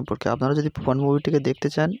মুভি সম্পর্কে। আপনারা যদি প্রধান মুভিটিকে দেখতে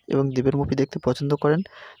চান এবং দেবের মুভি দেখতে পছন্দ করেন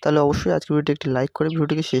তাহলে অবশ্যই আজকের ভিডিওটি একটি লাইক করে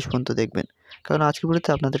ভিডিওটিকে শেষ পর্যন্ত দেখবেন, কারণ আজকের ভিডিওতে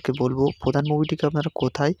আপনাদেরকে বলবো প্রধান মুভিটিকে আপনারা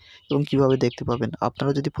কোথায় এবং কীভাবে দেখতে পাবেন।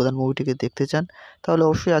 আপনারা যদি প্রধান মুভিটিকে দেখতে চান তাহলে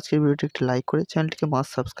অবশ্যই আজকের ভিডিওটি একটি লাইক করে চ্যানেলটিকে মাস্ট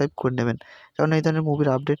সাবস্ক্রাইব করে নেবেন, কারণ এই ধরনের মুভির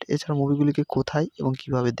আপডেট এছাড়া মুভিগুলিকে কোথায় এবং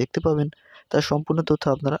কীভাবে দেখতে পাবেন তার সম্পূর্ণ তথ্য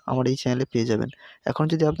আপনারা আমার এই চ্যানেলে পেয়ে যাবেন। এখন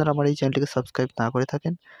যদি আপনারা আমার এই চ্যানেলটিকে সাবস্ক্রাইব না করে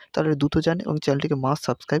থাকেন তাহলে দ্রুত যান এবং চ্যানেলটিকে মাস্ট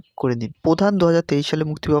সাবস্ক্রাইব করে নিন। প্রধান 2023 সালে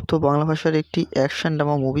মুক্তিপ্রাপ্ত বাংলা ভাষার একটি অ্যাকশন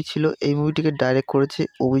ড্রামা মুভি ছিল। এই মুভিটিকে ডাইরেক্ট করেছে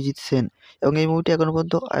অভিজিৎ সেন এবং এই মুভিটি এখনও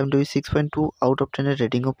পর্যন্ত IMDb 6.2 আউট অফ 10 এর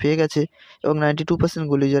রেটিংও পেয়ে গেছে এবং 92%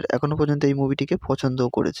 গুলিজার এখনও পর্যন্ত এই মুভিটিকে পছন্দও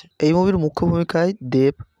করেছে। এই মুভির মুখ্য ভূমিকায়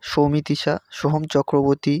দেব, সৌমিত্রিশা, সোহম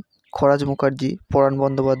চক্রবর্তী, খরাজ মুখার্জি, পরাণ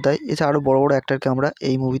বন্দ্যোপাধ্যায়, এছাড়া আরও বড় বড় অ্যাক্টরকে আমরা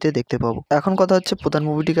এই মুভিতে দেখতে পাবো। এখন কথা হচ্ছে প্রধান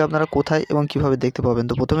মুভিটিকে আপনারা কোথায় এবং কীভাবে দেখতে পাবেন।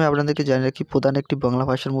 তো প্রথমে আপনাদেরকে জানিয়ে রাখি, প্রধান একটি বাংলা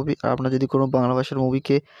ভাষার মুভি। আর আপনারা যদি কোনো বাংলা ভাষার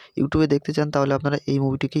মুভিকে ইউটিউবে দেখতে চান তাহলে আপনারা এই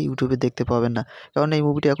মুভিটিকে ইউটিউবে দেখতে পাবেন না, কারণ এই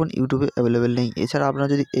মুভিটি এখন ইউটিউবে অ্যাভেলেবেল নেই। এছাড়া আপনারা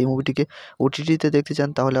যদি এই মুভিটিকে ওটিটিতে দেখতে চান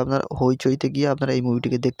তাহলে আপনারা হইচইতে গিয়ে আপনারা এই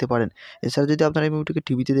মুভিটিকে দেখতে পারেন। এছাড়া যদি আপনারা এই মুভিটিকে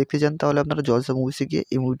টিভিতে দেখতে চান তাহলে আপনারা জলসা মুভিসে গিয়ে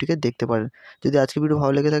এই মুভিটিকে দেখতে পারেন। যদি আজকের ভিডিও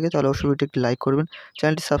ভালো লেগে থাকে তাহলে অবশ্যই ভিডিওটি একটি লাইক করবেন,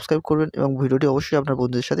 চ্যানেলটি সাবস্ক্রাইব করবেন এবং ভিডিওটি অবশ্যই আপনার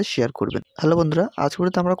বন্ধুদের সাথে শেয়ার করবেন। হ্যালো বন্ধুরা, আজকের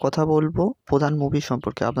ভিডিওতে আমরা কথা বলবো প্রধান মুভি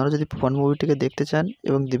সম্পর্কে। আপনারা যদি প্রধান মুভিটিকে দেখতে চান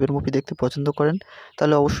এবং দেবের মুভি দেখতে পছন্দ করেন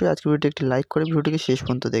তাহলে অবশ্যই আজকের ভিডিওটি একটি লাইক করে ভিডিওটিকে শেষ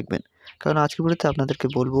পর্যন্ত দেখবেন, কারণ আজকের ভিডিওতে আপনাদেরকে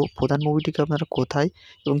বলবো প্রধান মুভিটিকে আপনারা কোথায়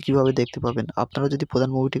এবং কীভাবে দেখতে পাবেন। আপনারা যদি প্রধান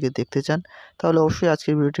মুভিটিকে দেখতে চান তাহলে অবশ্যই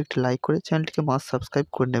আজকের ভিডিওটি একটি লাইক করে চ্যানেলটিকে মাস্ট সাবস্ক্রাইব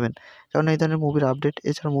করে নেবেন, কারণ এই ধরনের মুভির আপডেট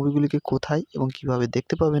এছাড়া মুভিগুলিকে কোথায় এবং কীভাবে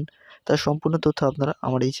দেখতে পাবেন তার সম্পূর্ণ তথ্য আপনারা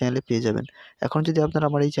আমার এই চ্যানেলে পেয়ে যাবেন। এখন যদি আপনারা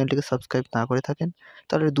আমার এই চ্যানেলটিকে সাবস্ক্রাইব না করে থাকেন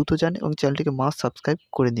তাহলে দ্রুত যান এবং চ্যানেলটিকে মাস্ট সাবস্ক্রাইব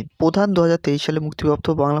করে নিন। প্রধান 2023 সালে মুক্তিপ্রাপ্ত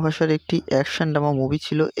বাংলা ভাষার একটি অ্যাকশন ড্রামা মুভি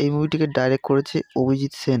ছিল। এই মুভিটিকে ডাইরেক্ট করেছে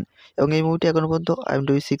অভিজিৎ সেন এবং এই মুভিটি এখনও পর্যন্ত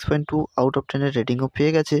IMDb 6.2 আউট অফ 10 এর রেটিংও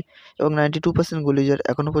পেয়ে গেছে এবং 92% গুলিজার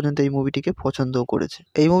এখনও পর্যন্ত এই মুভিটিকে পছন্দও করেছে।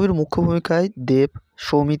 এই মুভির মুখ্য ভূমিকায় দেব,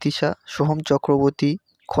 সৌমিত্রিশা, সোহম চক্রবর্তী,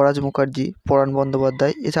 খরাজ মুখার্জি, পরাণ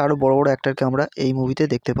বন্দ্যোপাধ্যায়, এছাড়া আরও বড় বড় অ্যাক্টরকে আমরা এই মুভিতে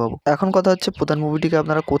দেখতে পাবো। এখন কথা হচ্ছে প্রধান মুভিটিকে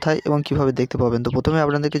আপনারা কোথায় এবং কীভাবে দেখতে পাবেন। তো প্রথমে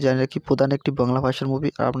আপনাদেরকে জানিয়ে রাখি, প্রধান একটি বাংলা ভাষার মুভি।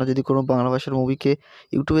 আর আপনারা যদি কোনো বাংলা ভাষার মুভিকে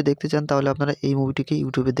ইউটিউবে দেখতে চান তাহলে আপনারা এই মুভিটিকে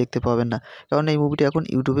ইউটিউবে দেখতে পাবেন না, কারণ এই মুভিটি এখন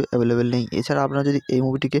ইউটিউবে অ্যাভেলেবেল নেই। এছাড়া আপনারা যদি এই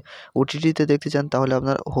মুভিটিকে ওটিটিতে দেখতে চান তাহলে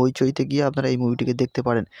আপনারা হইচইতে গিয়ে আপনারা এই মুভিটিকে দেখতে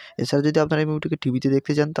পারেন। এছাড়া যদি আপনারা এই মুভিটিকে টিভিতে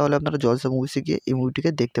দেখতে চান তাহলে আপনারা জলসা মুভিসে গিয়ে এই মুভিটিকে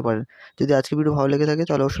দেখতে পারেন। যদি আজকের ভিডিও ভালো লেগে থাকে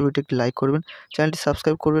তাহলে অবশ্যই ভিডিওটি একটি লাইক করবেন, চ্যানেলটি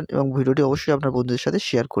সাবস্ক্রাইব করবেন এবং ভিডিওটি অবশ্যই আপনার বন্ধুদের সাথে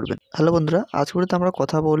শেয়ার করবেন। হ্যালো বন্ধুরা, আজকের ভিডিওতে আমরা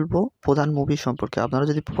কথা বলবো প্রধান মুভি সম্পর্কে। আপনারা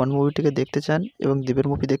যদি প্রধান মুভিটিকে দেখতে চান এবং দেবের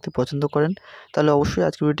মুভি দেখতে পছন্দ করেন তাহলে অবশ্যই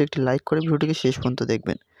আজকের ভিডিওটি একটি লাইক করে ভিডিওটিকে শেষ পর্যন্ত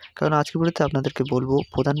দেখবেন, কারণ আজকের ভিডিওতে আপনাদেরকে বলবো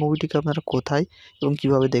প্রধান মুভিটিকে আপনারা কোথায় এবং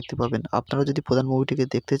কীভাবে দেখতে পাবেন। আপনারা যদি প্রধান মুভিটিকে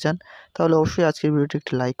দেখতে চান তাহলে অবশ্যই আজকের ভিডিওটি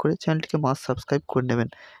একটি লাইক করে চ্যানেলটিকে মাস্ট সাবস্ক্রাইব করে নেবেন,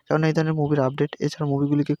 কারণ এই ধরনের মুভির আপডেট এছাড়া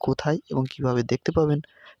মুভিগুলিকে কোথায় এবং কীভাবে দেখতে পাবেন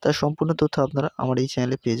তার সম্পূর্ণ তথ্য আপনারা আমার এই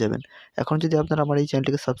চ্যানেলে পেয়ে যাবেন। এখন যদি আপনারা আমার এই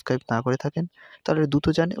চ্যানেলটিকে সাবস্ক্রাইব না করে থাকেন তাহলে দ্রুত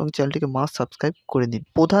যান এবং চ্যানেলটিকে মাস্ট সাবস্ক্রাইব করে নিন।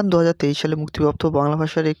 প্রধান 2023 সালে মুক্তিপ্রাপ্ত বাংলা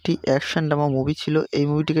ভাষার একটি অ্যাকশন ড্রামা মুভি ছিল। এই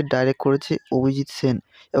মুভিটিকে ডাইরেক্ট করেছে অভিজিৎ সেন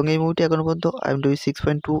এবং এই মুভিটি এখনও পর্যন্ত IMDb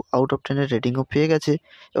 6.2 আউট অফ 10 এর রেটিংও পেয়ে গেছে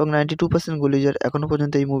এবং 92% গুলিজার এখনও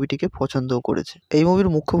পর্যন্ত এই মুভিটিকে পছন্দও করেছে। এই মুভির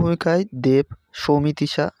মুখ্য ভূমিকায় দেব,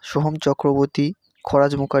 সৌমিত্রিশা, সোহম চক্রবর্তী,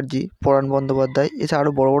 খরাজ মুখার্জি, পরাণ বন্দ্যোপাধ্যায়, এছাড়া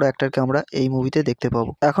আরও বড় বড় অ্যাক্টরকে আমরা এই মুভিতে দেখতে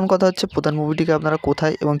পাবো। এখন কথা হচ্ছে প্রধান মুভিটিকে আপনারা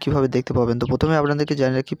কোথায় এবং কীভাবে দেখতে পাবেন। তো প্রথমে আপনাদেরকে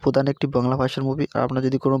জানিয়ে রাখি, প্রধান একটি বাংলা ভাষার মুভি। আর আপনারা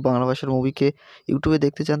যদি কোনো বাংলা ভাষার মুভিকে ইউটিউবে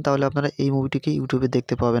দেখতে চান তাহলে আপনারা এই মুভিটিকে ইউটিউবে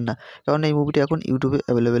দেখতে পাবেন না, কারণ এই মুভিটি এখন ইউটিউবে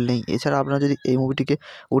অ্যাভেলেবেল নেই। এছাড়া আপনারা যদি এই মুভিটিকে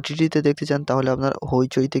ওটিটিতে দেখতে চান তাহলে আপনারা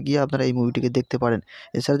হইচইতে গিয়ে আপনারা এই মুভিটিকে দেখতে পারেন।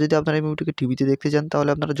 এছাড়া যদি আপনারা এই মুভিটিকে টিভিতে দেখতে চান তাহলে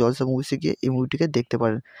আপনারা জলসা মুভিসে গিয়ে এই মুভিটিকে দেখতে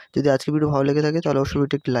পারেন। যদি আজকের ভিডিও ভালো লেগে থাকে তাহলে অবশ্যই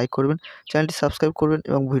ভিডিওটি একটি লাইক করবেন, চ্যানেলটি সাবস্ক্রাইব সাবস্ক্রাইব করবেন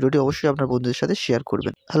এবং ভিডিওটি অবশ্যই আপনার বন্ধুদের সাথে শেয়ার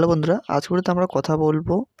করবেন। হ্যালো বন্ধুরা, আজ ভিডিওতে আমরা কথা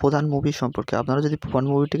বলবো প্রধান মুভি সম্পর্কে। আপনারা যদি প্রধান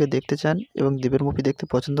মুভিটিকে দেখতে চান এবং দেবের মুভি দেখতে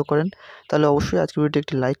পছন্দ করেন, তাহলে অবশ্যই আজকের ভিডিওটি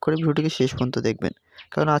একটি লাইক করে ভিডিওটিকে শেষ পর্যন্ত দেখবেন।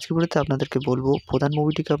 কারণ আজকের ভিডিওতে আপনাদেরকে বলবো প্রধান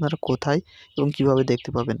মুভিটিকে আপনারা কোথায় এবং কিভাবে দেখতে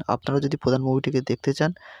পাবেন। আপনারা যদি প্রধান মুভিটিকে দেখতে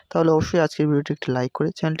চান, তাহলে অবশ্যই আজকের ভিডিওটি একটি লাইক করে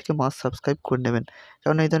চ্যানেলটিকে মাস্ট সাবস্ক্রাইব করে নেবেন।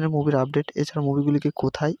 কারণ এই ধরনের মুভির আপডেট এছাড়া মুভিগুলিকে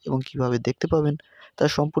কোথায় এবং কিভাবে দেখতে পাবেন তার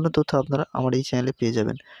সম্পূর্ণ তথ্য আপনারা আমার এই চ্যানেলে পেয়ে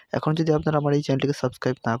যাবেন। এখন যদি আপনারা আমার এই চ্যানেলটিকে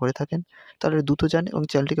সাবস্ক্রাইব না করে থাকেন, তাহলে দ্রুত যান এবং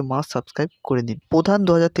চ্যানেলটিকে মাস্ট সাবস্ক্রাইব করে নিন। প্রধান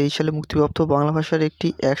 2023 সালে মুক্তিপ্রাপ্ত বাংলা ভাষার একটি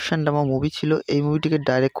অ্যাকশন ড্রামা মুভি ছিল। এই মুভিটিকে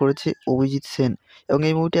ডাইরেক্ট করেছে অভিজিৎ সেন এবং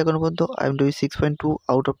এই মুভিটি এখনও পর্যন্ত IMDb 6.2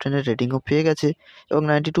 আউট অফ 10 এর রেটিংও পেয়ে গেছে এবং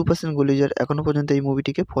 92% গুলি ইউজার এখনও পর্যন্ত এই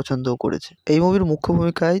মুভিটিকে পছন্দও করেছে। এই মুভির মুখ্য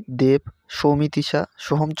ভূমিকায় দেব, সৌমিত্রিশা,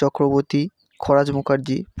 সোহম চক্রবর্তী, খরাজ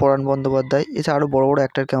মুখার্জি, পরাণ বন্দ্যোপাধ্যায় এছাড়া আরও বড় বড়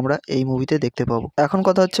অ্যাক্টরকে আমরা এই মুভিতে দেখতে পাবো। এখন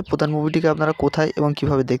কথা হচ্ছে প্রধান মুভিটিকে আপনারা কোথায় এবং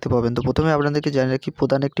কিভাবে দেখতে পাবেন। তো প্রথমে আপনাদেরকে জানিয়ে রাখি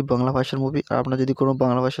প্রধান একটি বাংলা ভাষার মুভি। আর আপনারা যদি কোনো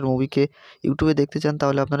বাংলা ভাষার মুভিকে ইউটিউবে দেখতে চান,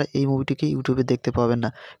 তাহলে আপনারা এই মুভিটিকে ইউটিউবে দেখতে পাবেন না,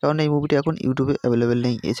 কারণ এই মুভিটি এখন ইউটিউবে অ্যাভেলেবেল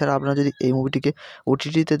নেই। এছাড়া আপনারা যদি এই মুভিটিকে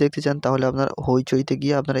OTT-তে দেখতে চান, তাহলে আপনারা হইচইতে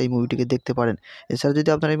গিয়ে আপনারা এই মুভিটিকে দেখতে পারেন। এছাড়া যদি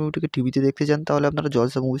আপনারা এই মুভিটিকে টিভিতে দেখতে চান, তাহলে আপনারা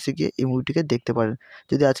জলসা মুভিসে গিয়ে এই মুভিটিকে দেখতে পারেন।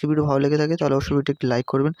 যদি আজকের ভিডিও ভালো লেগে থাকে, তাহলে অবশ্যই ভিডিওটি একটি লাইক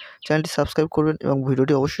করবেন, চ্যানেলটি সাবস্ক্রাইব করবেন এবং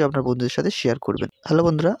ভিডিওটি অবশ্যই আপনার বন্ধুদের সাথে শেয়ার করবেন। হ্যালো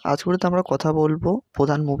বন্ধুরা, আজ ভিডিওতে আমরা কথা বলবো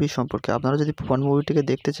প্রধান মুভি সম্পর্কে। আপনারা যদি প্রধান মুভিটিকে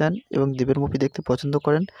দেখতে চান এবং দেবের মুভি দেখতে পছন্দ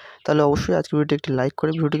করেন, তাহলে অবশ্যই আজকের ভিডিওটি একটি লাইক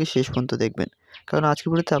করে ভিডিওটিকে শেষ পর্যন্ত দেখবেন। কারণ আজকের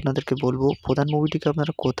ভিডিওতে আপনাদেরকে বলবো প্রধান মুভিটিকে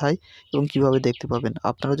আপনারা কোথায় এবং কিভাবে দেখতে পাবেন।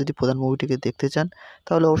 আপনারা যদি প্রধান মুভিটিকে দেখতে চান,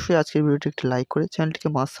 তাহলে অবশ্যই আজকের ভিডিওটি একটি লাইক করে চ্যানেলটিকে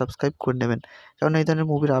মাস্ট সাবস্ক্রাইব করে নেবেন। কারণ এই ধরনের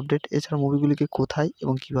মুভির আপডেট এছাড়া মুভিগুলিকে কোথায়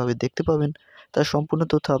এবং কিভাবে দেখতে পাবেন তার সম্পূর্ণ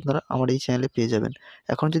তথ্য আপনারা আমার এই চ্যানেলে পেয়ে যাবেন।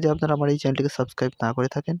 এখন যদি আপনারা আমার এই চ্যানেলটিকে সাবস্ক্রাইব না করে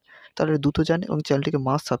থাকেন, তাহলে দ্রুত যান এবং চ্যানেলটিকে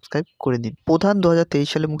মাস্ট সাবস্ক্রাইব করে নিন। প্রধান 2023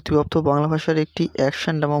 সালে মুক্তিপ্রাপ্ত বাংলা ভাষার একটি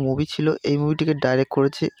অ্যাকশন ড্রামা মুভি ছিল। এই মুভিটিকে ডাইরেক্ট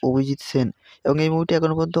করেছে অভিজিৎ সেন এবং এই মুভিটি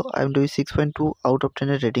এখনও পর্যন্ত IMDb 6.2 আউট অফ 10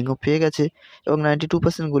 এর রেটিংও পেয়ে গেছে এবং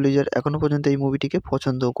 92% গুলি ইউজার এখনও পর্যন্ত এই মুভিটিকে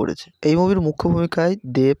পছন্দও করেছে। এই মুভির মুখ্য ভূমিকায়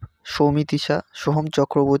দেব, সৌমিত্রিশা, সোহম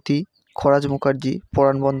চক্রবর্তী, খরাজ মুখার্জি,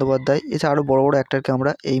 পরাণ বন্দ্যোপাধ্যায় এছাড়া আরও বড় বড় অ্যাক্টরকে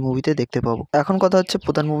আমরা এই মুভিতে দেখতে পাবো। এখন কথা হচ্ছে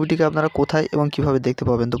প্রধান মুভিটিকে আপনারা কোথায় এবং কিভাবে দেখতে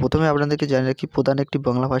পাবেন। তো প্রথমে আপনাদেরকে জানিয়ে রাখি প্রধান একটি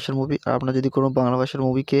বাংলা ভাষার মুভি। আর আপনারা যদি কোনো বাংলা ভাষার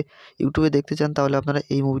মুভিকে ইউটিউবে দেখতে চান, তাহলে আপনারা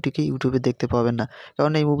এই মুভিটিকে ইউটিউবে দেখতে পাবেন না,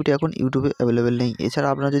 কারণ এই মুভিটি এখন ইউটিউবে অ্যাভেলেবেল নেই। এছাড়া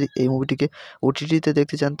আপনারা যদি এই মুভিটিকে OTT-তে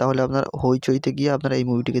দেখতে চান, তাহলে আপনারা হইচইতে গিয়ে আপনারা এই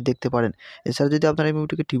মুভিটিকে দেখতে পারেন। এছাড়া যদি আপনারা এই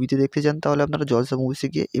মুভিটিকে টিভিতে দেখতে চান, তাহলে আপনারা জলসা মুভিসে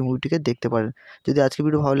গিয়ে এই মুভিটিকে দেখতে পারেন। যদি আজকের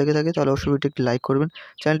ভিডিও ভালো লেগে থাকে, তাহলে অবশ্যই ভিডিওটি একটি লাইক করবেন,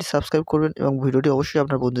 চ্যানেলটি সাবস্ক্রাইব করবেন এবং ভিডিওটি অবশ্যই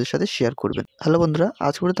আপনার বন্ধুদের সাথে শেয়ার করবেন। হ্যালো বন্ধুরা,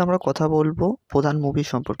 আজ ভিডিওতে আমরা কথা বলবো প্রধান মুভি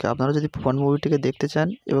সম্পর্কে। আপনারা যদি প্রধান মুভিটিকে দেখতে চান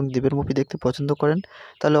এবং দেবের মুভি দেখতে পছন্দ করেন,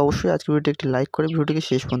 তাহলে অবশ্যই আজকের ভিডিওটি একটি লাইক করে ভিডিওটিকে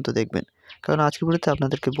শেষ পর্যন্ত দেখবেন। কারণ আজকের ভিডিওতে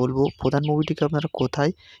আপনাদেরকে বলবো প্রধান মুভিটিকে আপনারা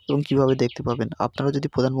কোথায় এবং কিভাবে দেখতে পাবেন। আপনারা যদি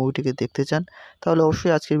প্রধান মুভিটিকে দেখতে চান, তাহলে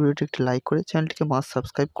অবশ্যই আজকের ভিডিওটি একটি লাইক করে চ্যানেলটিকে মাস্ট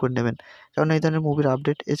সাবস্ক্রাইব করে নেবেন। কারণ এই ধরনের মুভির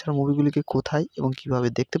আপডেট এছাড়া মুভিগুলিকে কোথায় এবং কিভাবে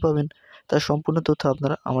দেখতে পাবেন তার সম্পূর্ণ তথ্য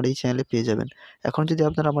আপনারা আমার এই চ্যানেলে পেয়ে যাবেন। এখন যদি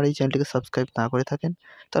আপনারা আমার এই চ্যানেলটিকে সাবস্ক্রাইব না করে থাকেন,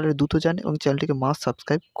 তাহলে দ্রুত যান এবং চ্যানেলটিকে মাস্ট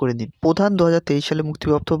সাবস্ক্রাইব করে নিন। প্রধান 2023 সালে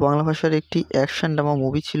মুক্তিপ্রাপ্ত বাংলা ভাষার একটি অ্যাকশন ড্রামা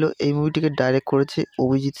মুভি ছিল। এই মুভিটিকে ডাইরেক্ট করেছে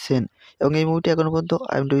অভিজিৎ সেন এবং এই মুভিটি এখনও পর্যন্ত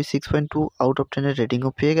IMDb 6.2 আউট অফ 10 এর রেটিংও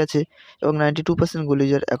পেয়ে গেছে এবং 92% গুলি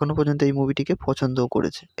ইউজার এখনও পর্যন্ত এই মুভিটিকে পছন্দও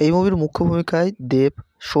করেছে। এই মুভির মুখ্য ভূমিকায় দেব,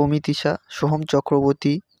 সৌমিত্রিশা, সোহম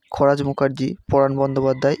চক্রবর্তী, খরাজ মুখার্জি, পরাণ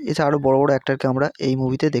বন্দ্যোপাধ্যায় এছাড়া আরও বড় বড় অ্যাক্টরকে আমরা এই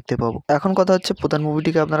মুভিতে দেখতে পাবো। এখন কথা হচ্ছে প্রধান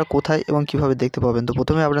মুভিটিকে আপনারা কোথায় এবং কিভাবে দেখতে পাবেন। তো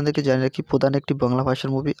প্রথমে আপনাদেরকে জানিয়ে রাখি প্রধান একটি বাংলা ভাষার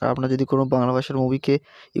মুভি। আর আপনারা যদি কোনো বাংলা ভাষার মুভিকে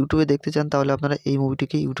ইউটিউবে দেখতে চান, তাহলে আপনারা এই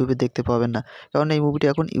মুভিটিকে ইউটিউবে দেখতে পাবেন না, কারণ এই মুভিটি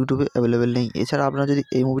এখন ইউটিউবে অ্যাভেলেবেল নেই। এছাড়া আপনারা যদি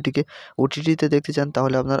এই মুভিটিকে OTT-তে দেখতে চান,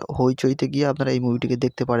 তাহলে আপনারা হইচইতে গিয়ে আপনারা এই মুভিটিকে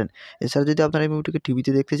দেখতে পারেন। এছাড়া যদি আপনারা এই মুভিটিকে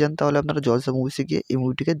টিভিতে দেখতে চান, তাহলে আপনারা জলসা মুভিসে গিয়ে এই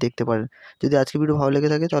মুভিটিকে দেখতে পারেন। যদি আজকের ভিডিও ভালো লেগে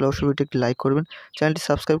থাকে, তাহলে অবশ্যই ভিডিওটি একটি লাইক করবেন, চ্যানেলটি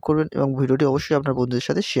সাবস্ক্রাইব করবেন এবং ভিডিওটি অবশ্যই আপনার বন্ধুদের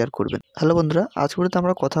সাথে শেয়ার করবেন। হ্যালো বন্ধুরা, আজ ভিডিওতে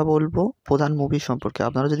আমরা কথা বলবো প্রধান মুভি সম্পর্কে।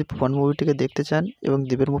 আপনারা যদি প্রধান মুভিটিকে দেখতে চান এবং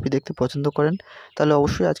দেবের মুভি দেখতে পছন্দ করেন, তাহলে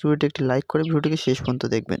অবশ্যই আজকের ভিডিওটি একটি লাইক করে ভিডিওটিকে শেষ পর্যন্ত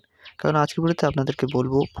দেখবেন। কারণ আজকের ভিডিওতে আপনাদেরকে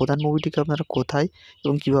বলবো প্রধান মুভিটিকে আপনারা কোথায়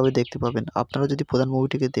এবং কিভাবে দেখতে পাবেন। আপনারা যদি প্রধান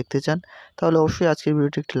মুভিটিকে দেখতে চান, তাহলে অবশ্যই আজকের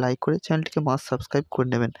ভিডিওটি একটি লাইক করে চ্যানেলটিকে মাস্ট সাবস্ক্রাইব করে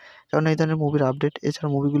নেবেন। কারণ এই ধরনের মুভির আপডেট এছাড়া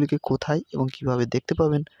মুভিগুলিকে কোথায় এবং কিভাবে দেখতে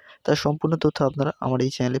পাবেন তার সম্পূর্ণ তথ্য আপনারা আমার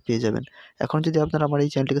এই চ্যানেলে পেয়ে যাবেন। এখন যদি আপনারা আমার এই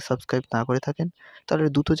চ্যানেলটিকে সাবস্ক্রাইব না করে থাকেন, তাহলে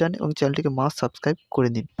দ্রুত যান এবং চ্যানেলটিকে মাস্ট সাবস্ক্রাইব করে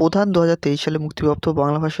নিন। প্রধান 2023 সালে মুক্তিপ্রাপ্ত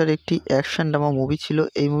বাংলা ভাষার একটি অ্যাকশন ড্রামা মুভি ছিল।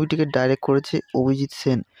 এই মুভিটিকে ডাইরেক্ট করেছে অভিজিৎ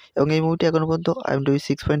সেন এবং এই মুভিটি এখনও পর্যন্ত IMDb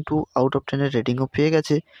 6.2 আউট অফ 10 এর রেটিংও পেয়ে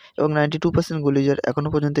গেছে এবং 92% গুলি ইউজার এখনও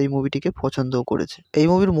পর্যন্ত এই মুভিটিকে পছন্দও করেছে। এই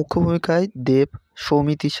মুভির মুখ্য ভূমিকায় দেব,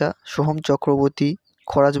 সৌমিত্রিশা, সোহম চক্রবর্তী,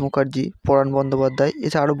 খরাজ মুখার্জি, পরাণ বন্দ্যোপাধ্যায়,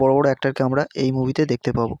 এছাড়া আরও বড় বড় অ্যাক্টরকে আমরা এই মুভিতে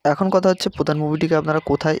দেখতে পাবো। এখন কথা হচ্ছে প্রধান মুভিটিকে আপনারা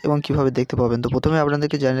কোথায় এবং কীভাবে দেখতে পাবেন। তো প্রথমে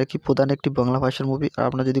আপনাদেরকে জানিয়ে রাখি, প্রধান একটি বাংলা ভাষার মুভি। আর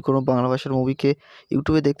আপনারা যদি কোনো বাংলা ভাষার মুভিকে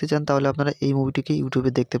ইউটিউবে দেখতে চান তাহলে আপনারা এই মুভিটিকে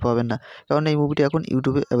ইউটিউবে দেখতে পাবেন না, কারণ এই মুভিটি এখন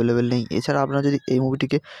ইউটিউবে অ্যাভেলেবেল নেই। এছাড়া আপনারা যদি এই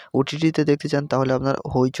মুভিটিকে ওটিটিতে দেখতে চান তাহলে আপনারা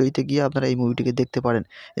হইচইতে গিয়ে আপনারা এই মুভিটিকে দেখতে পারেন।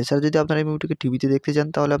 এছাড়া যদি আপনারা এই মুভিটিকে টিভিতে দেখতে চান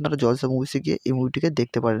তাহলে আপনারা জলসা মুভিসে গিয়ে এই মুভিটিকে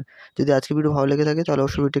দেখতে পারেন। যদি আজকের ভিডিও ভালো লেগে থাকে তাহলে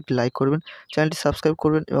অবশ্যই ভিডিওটি একটি লাইক করবেন, চ্যানেলটি সাবস্ক্রাইব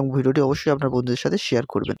করবেন এবং ভিডিওটি অবশ্যই আপনার বন্ধুদের সাথে শেয়ার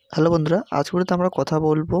করবেন। হ্যালো বন্ধুরা, আজকের ভিডিওতে আমরা কথা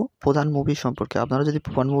বলবো প্রধান মুভি সম্পর্কে। আপনারা যদি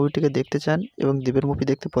প্রধান মুভিটিকে দেখতে চান এবং দেবের মুভি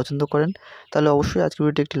দেখতে পছন্দ করেন তাহলে অবশ্যই আজকের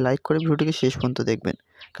ভিডিওটি একটি লাইক করে ভিডিওটিকে শেষ পর্যন্ত দেখবেন,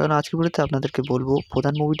 কারণ আজকের ভিডিওতে আপনাদেরকে বলবো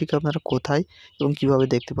প্রধান মুভিটিকে আপনারা কোথায় এবং কীভাবে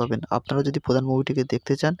দেখতে পাবেন। আপনারা যদি প্রধান মুভিটিকে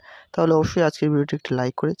দেখতে চান তাহলে অবশ্যই আজকের ভিডিওটি একটি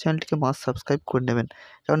লাইক করে চ্যানেলটিকে মাস্ট সাবস্ক্রাইব করে নেবেন,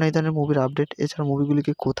 কারণ এই ধরনের মুভির আপডেট এছাড়া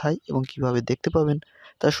মুভিগুলিকে কোথায় এবং কীভাবে দেখতে পাবেন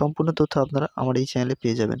তার সম্পূর্ণ তথ্য আপনারা আমার এই চ্যানেলে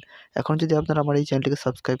পেয়ে যাবেন। এখন যদি আপনারা আমার এই চ্যানেলটিকে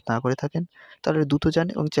সাবস্ক্রাইব না করে থাকেন তাহলে দ্রুত যান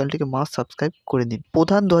এবং চ্যানেলটিকে মাস্ট সাবস্ক্রাইব করে নিন।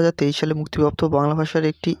 প্রধান 2023 সালে মুক্তিপ্রাপ্ত বাংলা ভাষার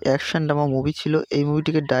একটি অ্যাকশন ড্রামা মুভি ছিল। এই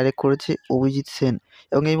মুভিটিকে ডাইরেক্ট করেছে অভিজিৎ সেন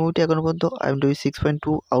এবং এই মুভিটি এখনও পর্যন্ত IMDb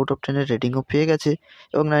 6.2 আউট অফ 10 এর রেটিংও পেয়ে গেছে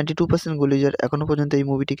এবং 92% গুলি ইউজার এখনও পর্যন্ত এই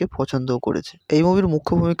মুভিটিকে পছন্দও করেছে। এই মুভির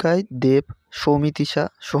মুখ্য ভূমিকায় দেব, সৌমিত্রিশা,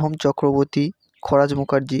 সোহম চক্রবর্তী, খরাজ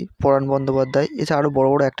মুখার্জি, পরাণ বন্দ্যোপাধ্যায়, এছাড়া আরও বড়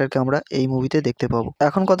বড় অ্যাক্টরকে আমরা এই মুভিতে দেখতে পাবো।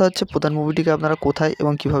 এখন কথা হচ্ছে প্রধান মুভিটিকে আপনারা কোথায়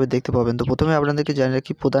এবং কীভাবে দেখতে পাবেন। তো প্রথমে আপনাদেরকে জানিয়ে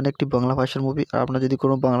রাখি, প্রধান একটি বাংলা ভাষার মুভি। আর আপনারা যদি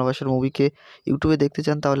কোনো বাংলা ভাষার মুভিকে ইউটিউবে দেখতে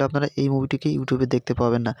চান তাহলে আপনারা এই মুভিটিকে ইউটিউবে দেখতে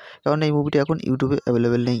পাবেন না, কারণ এই মুভিটি এখন ইউটিউবে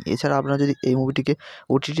অ্যাভেলেবেল নেই। এছাড়া আপনারা যদি এই মুভিটিকে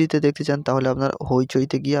ওটিটিতে দেখতে চান তাহলে আপনারা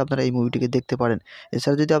হইচইতে গিয়ে আপনারা এই মুভিটিকে দেখতে পারেন।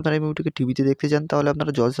 এছাড়া যদি আপনারা এই মুভিটিকে টিভিতে দেখতে চান তাহলে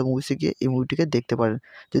আপনারা জলসা মুভিসে গিয়ে এই মুভিটিকে দেখতে পারেন।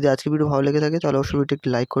 যদি আজকের ভিডিও ভালো লেগে থাকে তাহলে অবশ্যই ভিডিওটি একটি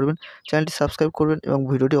লাইক করবেন, চ্যানেলটি সাবস্ক্রাইব করবেন এবং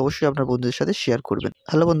ভিডিওটি অবশ্যই আপনার বন্ধুদের সাথে শেয়ার করবেন।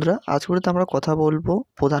 হ্যালো বন্ধুরা, আজকের ভিডিওতে আমরা কথা বলবো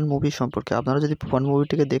প্রধান মুভি সম্পর্কে। আপনারা যদি প্রধান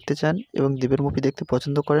মুভিটিকে দেখতে চান এবং দেবের মুভি দেখতে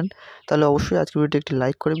পছন্দ করেন তাহলে অবশ্যই আজকের ভিডিওটি একটি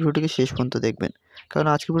লাইক করে ভিডিওটিকে শেষ পর্যন্ত দেখবেন, কারণ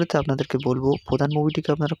আজকের ভিডিওতে আপনাদেরকে বলবো প্রধান মুভিটিকে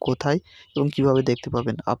আপনারা কোথায় এবং কীভাবে দেখতে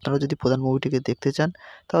পাবেন। আপনারা যদি প্রধান মুভিটিকে দেখতে চান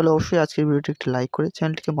তাহলে অবশ্যই আজকের ভিডিওটি একটি লাইক করে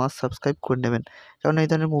চ্যানেলটিকে মাস্ট সাবস্ক্রাইব করে নেবেন, কারণ এই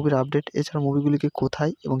ধরনের মুভির আপডেট এছাড়া মুভিগুলিকে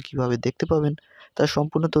কোথায় এবং কীভাবে দেখতে পাবেন তার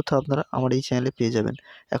সম্পূর্ণ তথ্য আপনারা আমার এই চ্যানেলে পেয়ে যাবেন।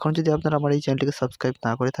 এখন যদি আপনারা আমার এই চ্যানেলটিকে সাবস্ক্রাইব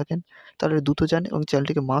না করে থাকেন তাহলে দ্রুত যান এবং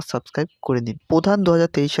চ্যানেলটিকে মাস্ট সাবস্ক্রাইব করে নিন। প্রধান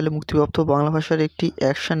 2023 সালে মুক্তিপ্রাপ্ত বাংলা ভাষার একটি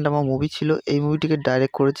অ্যাকশন ড্রামা মুভি ছিল। এই মুভিটিকে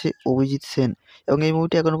ডাইরেক্ট করেছে অভিজিৎ সেন এবং এই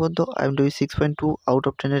মুভিটি এখনও পর্যন্ত IMDb 6.2 আউট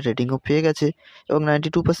অফ 10 এর রেটিংও পেয়ে গেছে এবং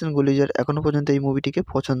 92% গুলি ইউজার এখনও পর্যন্ত এই মুভিটিকে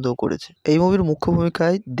পছন্দও করেছে। এই মুভির মুখ্য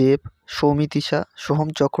ভূমিকায় দেব, সৌমিত্রিশা, সোহম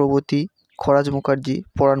চক্রবর্তী, খরাজ মুখার্জি,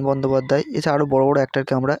 পরাণ বন্দ্যোপাধ্যায়, এছাড়া আরও বড় বড়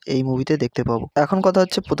অ্যাক্টরকে আমরা এই মুভিতে দেখতে পাবো। এখন কথা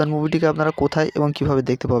হচ্ছে প্রধান মুভিটিকে আপনারা কোথায় এবং কীভাবে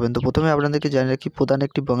দেখতে পাবেন। তো প্রথমে আপনাদেরকে জানিয়ে রাখি, প্রধান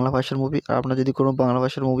একটি বাংলা ভাষার মুভি। আর আপনারা যদি কোনো বাংলা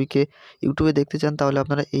ভাষার মুভিকে ইউটিউবে দেখতে চান তাহলে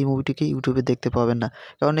আপনারা এই মুভিটিকে ইউটিউবে দেখতে পাবেন না,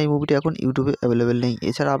 কারণ এই মুভিটি এখন ইউটিউবে অ্যাভেলেবেল নেই।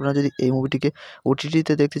 এছাড়া আপনারা যদি এই মুভিটিকে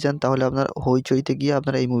ওটিটিতে দেখতে চান তাহলে আপনারা হইচইতে গিয়ে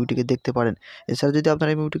আপনারা এই মুভিটিকে দেখতে পারেন। এছাড়া যদি আপনারা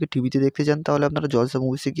এই মুভিটিকে টিভিতে দেখতে চান তাহলে আপনারা জলসা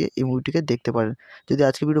মুভিসে গিয়ে এই মুভিটিকে দেখতে পারেন। যদি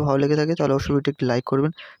আজকের ভিডিও ভালো লেগে থাকে তাহলে অবশ্যই ভিডিওটি একটি লাইক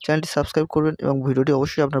করবেন, চ্যানেলটি সাবস্ক্রাইব করবেন এবং ভিডিওটি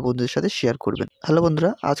অবশ্যই আপনার বন্ধুদের সাথে শেয়ার করবেন। হ্যালো বন্ধুরা,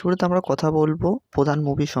 আজকের ভিডিওতে আমরা কথা বলবো প্রধান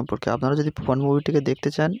মুভি সম্পর্কে। আপনারা যদি প্রধান মুভিটিকে দেখতে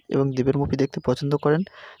চান এবং দেবের মুভি দেখতে পছন্দ করেন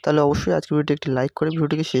তাহলে অবশ্যই আজকের ভিডিওটি একটি লাইক করে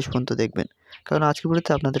ভিডিওটিকে শেষ পর্যন্ত দেখবেন, কারণ আজকের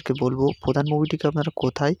ভিডিওতে আপনাদেরকে বলবো প্রধান মুভিটিকে আপনারা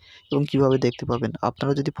কোথায় এবং কীভাবে দেখতে পাবেন।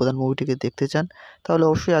 আপনারা যদি প্রধান মুভিটিকে দেখতে চান তাহলে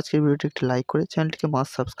অবশ্যই আজকের ভিডিওটি একটি লাইক করে চ্যানেলটিকে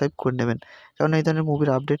মাস্ট সাবস্ক্রাইব করে নেবেন, কারণ এই ধরনের মুভির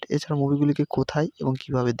আপডেট এছাড়া মুভিগুলিকে কোথায় এবং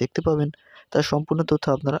কীভাবে দেখতে পাবেন তার সম্পূর্ণ তথ্য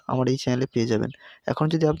আপনারা আমার এই চ্যানেলে পেয়ে যাবেন। এখন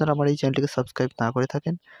যদি আপনারা আমার এই চ্যানেলটিকে সাবস্ক্রাইব না করে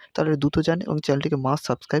থাকেন তাহলে দ্রুত যান এবং চ্যানেলটিকে মাস্ট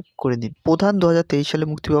সাবস্ক্রাইব করে নিন। প্রধান 2023 সালে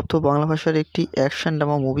মুক্তিপ্রাপ্ত বাংলা ভাষার একটি অ্যাকশন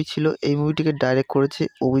ড্রামা মুভি ছিল। এই মুভিটিকে ডাইরেক্ট করেছে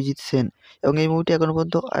অভিজিৎ সেন এবং এই মুভিটি এখনও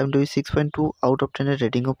পর্যন্ত IMDb 6.2 আউট অফ 10 এর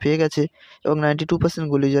রেটিংও পেয়ে গেছে এবং 92%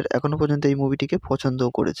 গুলি ইউজার এখনও পর্যন্ত এই মুভিটিকে পছন্দও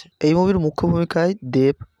করেছে। এই মুভির মুখ্য ভূমিকায়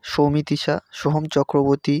দেব, সৌমিত্রিশা, সোহম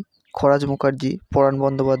চক্রবর্তী, খরাজ মুখার্জি, পরাণ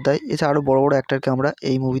বন্দ্যোপাধ্যায়, এছাড়া আরও বড় বড় অ্যাক্টরকে আমরা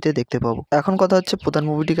এই মুভিতে দেখতে পাবো। এখন কথা হচ্ছে প্রধান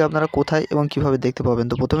মুভিটিকে আপনারা কোথায় এবং কীভাবে দেখতে পাবেন।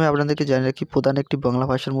 তো প্রথমে আপনাদেরকে জানিয়ে রাখি, প্রধান একটি বাংলা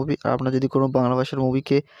ভাষার মুভি। আর আপনারা যদি কোনো বাংলা ভাষার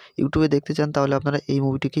মুভিকে ইউটিউবে দেখতে চান তাহলে আপনারা এই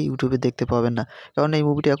মুভিটিকে ইউটিউবে দেখতে পাবেন না, কারণ এই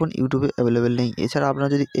মুভিটি এখন ইউটিউবে অ্যাভেলেবেল নেই। এছাড়া আপনারা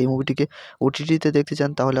যদি এই মুভিটিকে ওটিটিতে দেখতে চান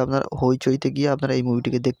তাহলে আপনারা হইচইতে গিয়ে আপনারা এই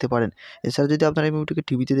মুভিটিকে দেখতে পারেন। এছাড়া যদি আপনারা এই মুভিটিকে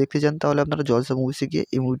টিভিতে দেখতে চান তাহলে আপনারা জলসা মুভিসে গিয়ে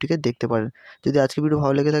এই মুভিটিকে দেখতে পারেন। যদি আজকের ভিডিও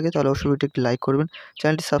ভালো লেগে থাকে তাহলে অবশ্যই ভিডিওটি একটি লাইক করবেন,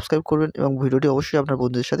 চ্যানেলটি সাবস্ক্রাইব সাবস্ক্রাইব করবেন এবং ভিডিওটি অবশ্যই আপনার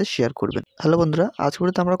বন্ধুদের সাথে শেয়ার করবেন। হ্যালো বন্ধুরা, আজ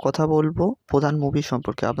ভিডিওতে আমরা কথা বলবো প্রধান মুভি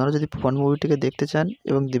সম্পর্কে। আপনারা যদি প্রধান মুভিটিকে দেখতে চান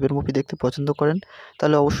এবং দেবের মুভি দেখতে পছন্দ করেন,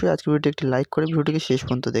 তাহলে অবশ্যই আজকের ভিডিওটি একটি লাইক করে ভিডিওটিকে শেষ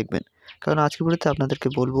পর্যন্ত দেখবেন। কারণ আজকের ভিডিওতে আপনাদেরকে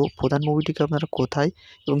বলবো প্রধান মুভিটিকে আপনারা কোথায়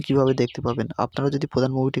এবং কিভাবে দেখতে পাবেন। আপনারা যদি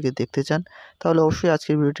প্রধান মুভিটিকে দেখতে চান, তাহলে অবশ্যই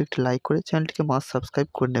আজকের ভিডিওটি একটি লাইক করে চ্যানেলটিকে মাস্ট সাবস্ক্রাইব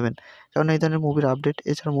করে নেবেন। কারণ এই ধরনের মুভির আপডেট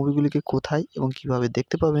এছাড়া মুভিগুলিকে কোথায় এবং কিভাবে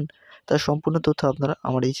দেখতে পাবেন তার সম্পূর্ণ তথ্য আপনারা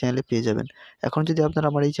আমার এই চ্যানেলে পেয়ে যাবেন। এখন যদি আপনারা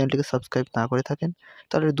আমার এই চ্যানেলটিকে সাবস্ক্রাইব না করে থাকেন,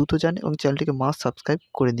 তাহলে দ্রুত যান এবং চ্যানেলটিকে মাস্ট সাবস্ক্রাইব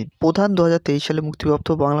করে নিন। প্রধান 2023 সালে মুক্তিপ্রাপ্ত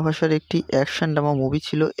বাংলা ভাষার একটি অ্যাকশন ড্রামা মুভি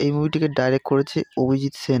ছিল। এই মুভিটিকে ডাইরেক্ট করেছে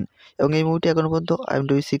অভিজিৎ সেন এবং এই মুভিটি এখনও পর্যন্ত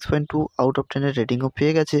IMDb 6.2 আউট অফ 10 এর রেটিংও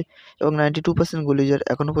পেয়ে গেছে এবং 92% গুলি ইউজার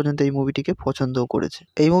এখনও পর্যন্ত এই মুভিটিকে পছন্দও করেছে।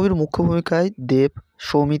 এই মুভির মুখ্য ভূমিকায় দেব,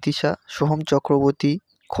 সৌমিত্রিশা, সোহম চক্রবর্তী,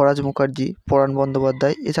 খরাজ মুখার্জি, পরাণ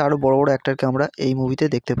বন্দ্যোপাধ্যায় এছাড়া আরও বড় বড় অ্যাক্টরকে আমরা এই মুভিতে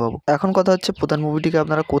দেখতে পাবো। এখন কথা হচ্ছে প্রধান মুভিটিকে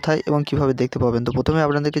আপনারা কোথায় এবং কিভাবে দেখতে পাবেন। তো প্রথমে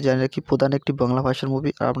আপনাদেরকে জানিয়ে রাখি প্রধান একটি বাংলা ভাষার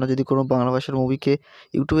মুভি। আর আপনারা যদি কোনো বাংলা ভাষার মুভিকে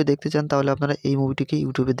ইউটিউবে দেখতে চান, তাহলে আপনারা এই মুভিটিকে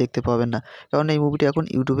ইউটিউবে দেখতে পাবেন না, কারণ এই মুভিটি এখন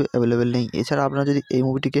ইউটিউবে অ্যাভেলেবেল নেই। এছাড়া আপনারা যদি এই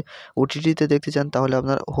মুভিটিকে OTT-তে দেখতে চান, তাহলে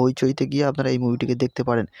আপনারা হইচইতে গিয়ে আপনারা এই মুভিটিকে দেখতে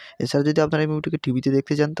পারেন। এছাড়া যদি আপনারা এই মুভিটিকে টিভিতে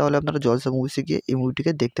দেখতে চান, তাহলে আপনারা জলসা মুভিসে গিয়ে এই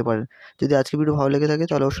মুভিটিকে দেখতে পারেন। যদি আজকের ভিডিও ভালো লেগে থাকে,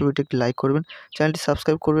 তাহলে অবশ্যই ভিডিওটি একটি লাইক করবেন, চ্যানেলটি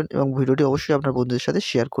সাবস্ক্রাইব করবেন এবং ভিডিওটি অবশ্যই আপনার বন্ধুদের সাথে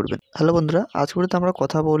শেয়ার করবেন। হ্যালো বন্ধুরা, আজকের ভিডিওতে আমরা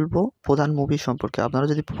কথা বলবো প্রধান মুভি সম্পর্কে। আপনারা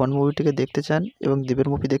যদি প্রধান মুভিটিকে দেখতে চান এবং দেবের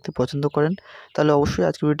মুভি দেখতে পছন্দ করেন, তাহলে অবশ্যই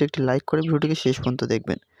আজকের ভিডিওটি একটি লাইক করে ভিডিওটিকে শেষ পর্যন্ত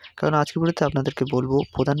দেখবেন। কারণ আজকের ভিডিওতে আপনাদেরকে বলবো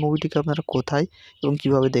প্রধান মুভিটিকে আপনারা কোথায় এবং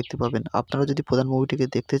কিভাবে দেখতে পাবেন। আপনারা যদি প্রধান মুভিটিকে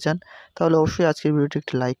দেখতে চান, তাহলে অবশ্যই আজকের ভিডিওটি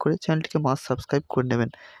একটি লাইক করে চ্যানেলটিকে মাস্ট সাবস্ক্রাইব করে নেবেন।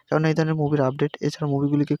 কারণ এই ধরনের মুভির আপডেট এছাড়া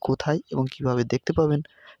মুভিগুলিকে কোথায় এবং কিভাবে দেখতে পাবেন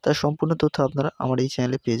তার সম্পূর্ণ তথ্য আপনারা আমার এই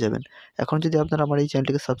চ্যানেলে পেয়ে যাবেন। এখন যদি আপনারা আমার এই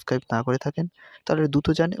চ্যানেলটিকে সাবস্ক্রাইব না করে থাকেন, তাহলে দ্রুত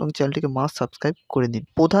যান এবং চ্যানেলটিকে মাস্ট সাবস্ক্রাইব করে নিন।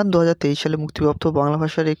 প্রধান 2023 সালে মুক্তিপ্রাপ্ত বাংলা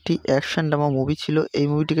ভাষার একটি অ্যাকশন ড্রামা মুভি ছিল। এই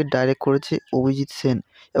মুভিটিকে ডাইরেক্ট করেছে অভিজিৎ সেন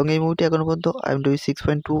এবং এই মুভিটি এখনও পর্যন্ত IMDb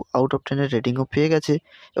 6.2 আউট অফ 10 এর রেটিংও পেয়ে গেছে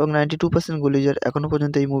এবং 92% গুলি ইউজার এখনও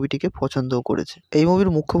পর্যন্ত এই মুভিটিকে পছন্দও করেছে। এই মুভির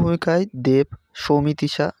মুখ্য ভূমিকায় দেব,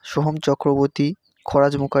 সৌমিত্রিশা, সোহম চক্রবর্তী,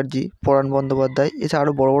 খরাজ মুখার্জি, পরাণ বন্দ্যোপাধ্যায় এছাড়া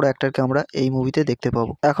আরও বড় বড় অ্যাক্টরকে আমরা এই মুভিতে দেখতে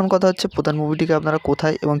পাবো। এখন কথা হচ্ছে প্রধান মুভিটিকে আপনারা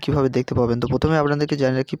কোথায় এবং কিভাবে দেখতে পাবেন। তো প্রথমে আপনাদেরকে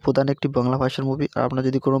জানিয়ে রাখি প্রধান একটি বাংলা ভাষার মুভি। আর আপনারা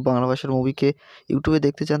যদি কোনো বাংলা ভাষার মুভিকে ইউটিউবে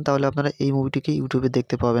দেখতে চান, তাহলে আপনারা এই মুভিটিকে ইউটিউবে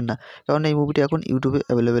দেখতে পাবেন না, কারণ এই মুভিটি এখন ইউটিউবে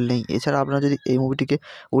অ্যাভেলেবেল নেই। এছাড়া আপনারা যদি এই মুভিটিকে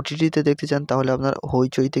OTT-তে দেখতে চান, তাহলে আপনারা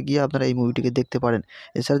হইচইতে গিয়ে আপনারা এই মুভিটিকে দেখতে পারেন।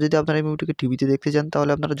 এছাড়া যদি আপনারা এই মুভিটিকে টিভিতে দেখতে চান,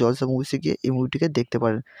 তাহলে আপনারা জলসা মুভিসে গিয়ে এই মুভিটিকে দেখতে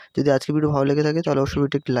পারেন। যদি আজকের ভিডিও ভালো লেগে থাকে, তাহলে অবশ্যই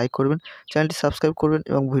ভিডিওটি একটি লাইক করবেন, চ্যানেলটি সাবস্ক্রাইব করবেন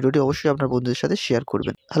এবং ভিডিওটি অবশ্যই আপনার বন্ধুদের সাথে শেয়ার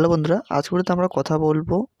করবেন। হ্যালো বন্ধুরা, আজকের ভিডিওতে আমরা কথা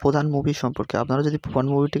বলবো প্রধান মুভি সম্পর্কে। আপনারা যদি প্রধান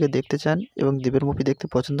মুভিটিকে দেখতে চান এবং দেবের মুভি দেখতে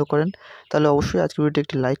পছন্দ করেন, তাহলে অবশ্যই আজকের ভিডিওটি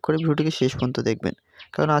একটি লাইক করে ভিডিওটিকে শেষ পর্যন্ত দেখবেন।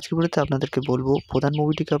 কারণ আজকের ভিডিওতে আপনাদেরকে বলবো প্রধান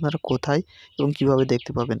মুভিটিকে আপনারা কোথায় এবং কিভাবে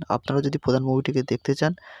দেখতে পাবেন। আপনারা যদি প্রধান মুভিটিকে দেখতে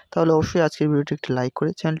চান, তাহলে অবশ্যই আজকের ভিডিওটি একটি লাইক করে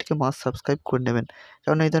চ্যানেলটিকে মাস্ট সাবস্ক্রাইব করে নেবেন।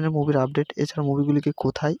 কারণ এই ধরনের মুভির আপডেট এছাড়া মুভিগুলিকে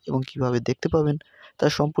কোথায় এবং কিভাবে দেখতে পাবেন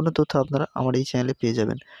তার সম্পূর্ণ তথ্য আপনারা আমার এই চ্যানেলে পেয়ে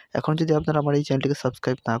যাবেন। এখন যদি আপনারা আমার এই চ্যানেলটিকে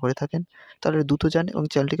সাবস্ক্রাইব না করে থাকেন, তাহলে দ্রুত যান এবং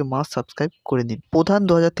চ্যানেলটিকে মাস্ট সাবস্ক্রাইব করে নিন। প্রধান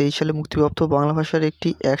 2023 সালে মুক্তিপ্রাপ্ত বাংলা ভাষার একটি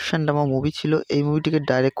অ্যাকশন ড্রামা মুভি ছিল। এই মুভিটিকে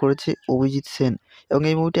ডাইরেক্ট করেছে অভিজিৎ সেন এবং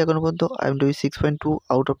এই মুভিটি এখনও পর্যন্ত IMDb 6.2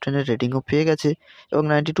 আউট অফ 10 এর রেটিংও পেয়ে গেছে এবং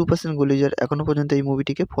 92% গুলি ইউজার এখনও পর্যন্ত এই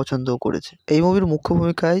মুভিটিকে পছন্দও করেছে। এই মুভির মুখ্য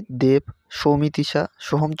ভূমিকায় দেব, সৌমিত্রিশা,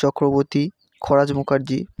 সোহম চক্রবর্তী, খরাজ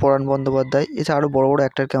মুখার্জি, পরাণ বন্দ্যোপাধ্যায় এছাড়া আরও বড় বড়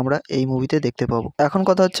অ্যাক্টরকে আমরা এই মুভিতে দেখতে পাবো। এখন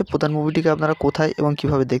কথা হচ্ছে প্রধান মুভিটিকে আপনারা কোথায় এবং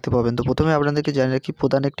কিভাবে দেখতে পাবেন। তো প্রথমে আপনাদেরকে জানিয়ে রাখি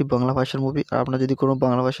প্রধান একটি বাংলা ভাষার মুভি। আর আপনারা যদি কোনো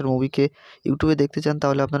বাংলা ভাষার মুভিকে ইউটিউবে দেখতে চান,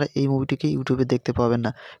 তাহলে আপনারা এই মুভিটিকে ইউটিউবে দেখতে পাবেন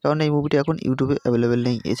না, কারণ এই মুভিটি এখন ইউটিউবে অ্যাভেলেবেল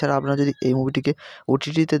নেই। এছাড়া আপনারা যদি এই মুভিটিকে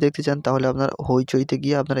OTT-তে দেখতে চান, তাহলে আপনারা হইচইতে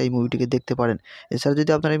গিয়ে আপনারা এই মুভিটিকে দেখতে পারেন। এছাড়া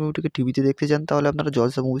যদি আপনারা এই মুভিটিকে টিভিতে দেখতে চান, তাহলে আপনারা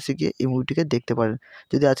জলসা মুভিসে গিয়ে এই মুভিটিকে দেখতে পারেন।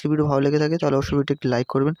 যদি আজকের ভিডিও ভালো লেগে থাকে, তাহলে অবশ্যই ভিডিওটি একটি লাইক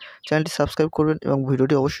করবেন, চ্যানেলটি সাবস্ক্রাইব করবেন এবং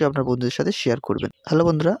ভিডিওটি অবশ্যই আপনার বন্ধুদের সাথে শেয়ার করবেন। হ্যালো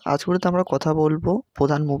বন্ধুরা, আজকের ভিডিওতে আমরা কথা বলবো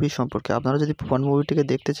প্রধান মুভি সম্পর্কে। আপনারা যদি প্রধান মুভিটিকে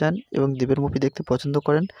দেখতে চান এবং দেবের মুভি দেখতে পছন্দ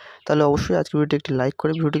করেন, তাহলে অবশ্যই আজকের ভিডিওটি একটি লাইক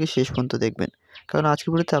করে ভিডিওটিকে শেষ পর্যন্ত দেখবেন। কারণ আজকের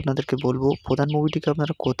ভিডিওতে আপনাদেরকে বলবো প্রধান মুভিটিকে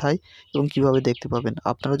আপনারা কোথায় এবং কিভাবে দেখতে পাবেন।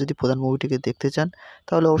 আপনারা যদি প্রধান মুভিটিকে দেখতে চান,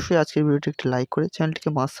 তাহলে অবশ্যই আজকের ভিডিওটি একটি লাইক করে চ্যানেলটিকে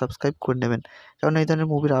মাস্ট সাবস্ক্রাইব করে নেবেন। কারণ এই ধরনের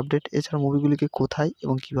মুভির আপডেট এছাড়া মুভিগুলিকে কোথায়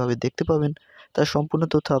এবং কিভাবে দেখতে পাবেন তার সম্পূর্ণ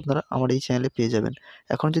তথ্য আপনারা আমার এই চ্যানেলে পেয়ে যাবেন।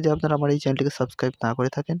 এখন যদি আপনারা আমার এই চ্যানেলটিকে সাবস্ক্রাইব না করে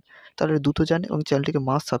থাকেন, তাহলে দ্রুত যান এবং চ্যানেলটিকে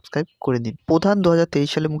মাস্ট সাবস্ক্রাইব করে নিন। প্রধান 2023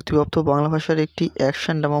 সালে মুক্তিপ্রাপ্ত বাংলা ভাষার একটি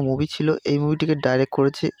অ্যাকশন ড্রামা মুভি ছিল। এই মুভিটিকে ডাইরেক্ট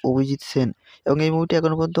করেছে অভিজিৎ সেন এবং এই মুভিটি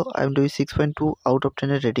এখনও পর্যন্ত IMDb 6.2 আউট অফ 10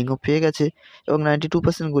 এর রেটিংও পেয়ে গেছে এবং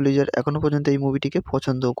 92% গুলি ইউজার এখনও পর্যন্ত এই মুভিটিকে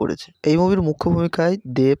পছন্দও করেছে। এই মুভির মুখ্য ভূমিকায়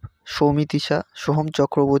দেব, সৌমিত্রিশা, সোহম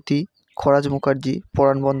চক্রবর্তী, খরাজ মুখার্জি,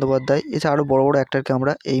 পরাণ বন্দ্যোপাধ্যায়, এছাড়া আরও বড় বড় অ্যাক্টরকে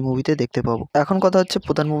আমরা এই মুভিতে দেখতে পাবো। এখন কথা হচ্ছে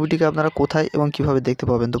প্রধান মুভিটিকে আপনারা কোথায় এবং কীভাবে দেখতে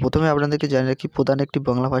পাবেন। তো প্রথমে আপনাদেরকে জানিয়ে রাখি, প্রধান একটি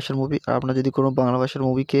বাংলা ভাষার মুভি। আর আপনারা যদি কোনো বাংলা ভাষার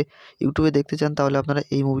মুভিকে ইউটিউবে দেখতে চান তাহলে আপনারা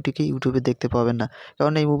এই মুভিটিকে ইউটিউবে দেখতে পাবেন না,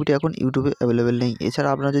 কারণ এই মুভিটি এখন ইউটিউবে অ্যাভেলেবেল নেই। এছাড়া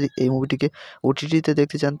আপনারা যদি এই মুভিটিকে ওটিটিতে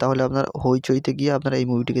দেখতে চান তাহলে আপনারা হইচইতে গিয়ে আপনারা এই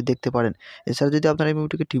মুভিটিকে দেখতে পারেন। এছাড়া যদি আপনারা এই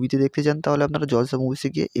মুভিটিকে টিভিতে দেখতে চান তাহলে আপনারা জলসা মুভিসে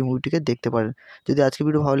গিয়ে এই মুভিটিকে দেখতে পারেন। যদি আজকের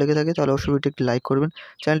ভিডিও ভালো লেগে থাকে তাহলে অবশ্যই ভিডিওটি একটি লাইক করবেন,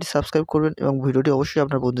 চ্যানেলটি সাবস্ক্রাইব করবেন এবং ভিডিওটি অবশ্যই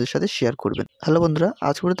আপনার বন্ধুদের সাথে শেয়ার করবেন। হ্যালো বন্ধুরা,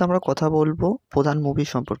 আজকের ভিডিওতে আমরা কথা বলবো প্রধান মুভি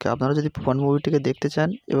সম্পর্কে। আপনারা যদি প্রধান মুভিটিকে দেখতে চান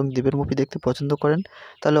এবং দেবের মুভি দেখতে পছন্দ করেন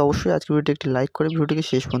তাহলে অবশ্যই আজকের ভিডিওটি একটি লাইক করে ভিডিওটিকে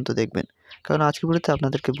শেষ পর্যন্ত দেখবেন, কারণ আজকের ভিডিওতে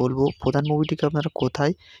আপনাদেরকে বলবো প্রধান মুভিটিকে আপনারা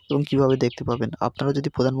কোথায় এবং কীভাবে দেখতে পাবেন। আপনারা যদি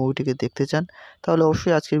প্রধান মুভিটিকে দেখতে চান তাহলে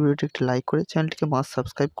অবশ্যই আজকের ভিডিওটি একটি লাইক করে চ্যানেলটিকে মাস্ট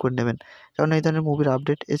সাবস্ক্রাইব করে নেবেন, কারণ এই ধরনের মুভির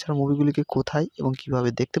আপডেট এছাড়া মুভিগুলিকে কোথায় এবং কীভাবে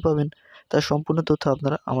দেখতে পাবেন তার সম্পূর্ণ তথ্য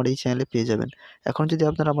আপনারা আমার এই চ্যানেলে পেয়ে যাবেন। এখন যদি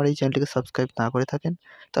আপনারা আমার এই চ্যানেলটিকে সাবস্ক্রাইব না করে থাকেন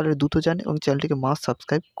তাহলে দ্রুত যান এবং চ্যানেলটিকে মাস্ট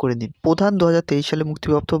সাবস্ক্রাইব করে নিন। প্রধান 2023 সালে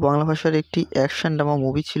মুক্তিপ্রাপ্ত বাংলা ভাষার একটি অ্যাকশন ড্রামা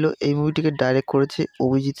মুভি ছিল। এই মুভিটিকে ডাইরেক্ট করেছে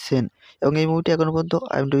অভিজিৎ সেন এবং এই মুভিটি এখনও পর্যন্ত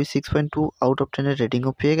IMDb 6.2 আউট অফ 10 এর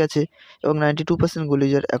রেটিংও পেয়ে গেছে এবং 92% গুলি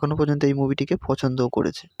ইউজার এখনও পর্যন্ত এই মুভিটিকে পছন্দও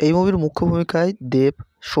করেছে। এই মুভির মুখ্য ভূমিকায় দেব,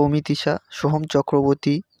 সৌমিত্রিশা, সোহম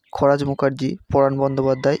চক্রবর্তী, খরাজ মুখার্জি, পরাণ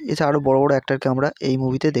বন্দ্যোপাধ্যায়, এছাড়া আরও বড় বড় অ্যাক্টরকে আমরা এই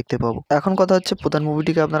মুভিতে দেখতে পাবো। এখন কথা হচ্ছে প্রধান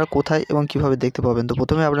মুভিটিকে আপনারা কোথায় এবং কীভাবে দেখতে পাবেন। তো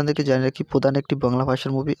প্রথমে আপনাদেরকে জানিয়ে রাখি, প্রধান একটি বাংলা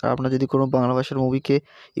ভাষার মুভি। আর আপনারা যদি কোনো বাংলা ভাষার মুভিকে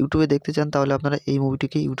ইউটিউবে দেখতে চান তাহলে আপনারা এই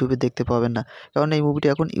মুভিটিকে ইউটিউবে দেখতে পাবেন না, কারণ এই মুভিটি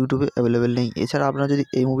এখন ইউটিউবে অ্যাভেলেবেল নেই। এছাড়া আপনারা যদি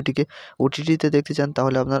এই মুভিটিকে ওটিটিতে দেখতে চান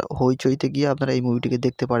তাহলে আপনারা হইচইতে গিয়ে আপনারা এই মুভিটিকে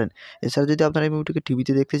দেখতে পারেন। এছাড়া যদি আপনারা এই মুভিটিকে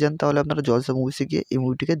টিভিতে দেখতে চান তাহলে আপনারা জলসা মুভিসে গিয়ে এই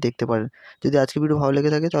মুভিটিকে দেখতে পারেন। যদি আজকের ভিডিও ভালো লেগে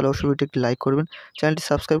থাকে তাহলে অবশ্যই ভিডিওটি একটি লাইক করবেন, চ্যানেলটি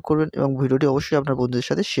সাবস্ক্রাইব করবেন এবং ভিডিওটি অবশ্যই আপনার বন্ধুদের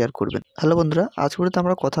সাথে শেয়ার করবেন। হ্যালো বন্ধুরা, আজকের ভিডিওতে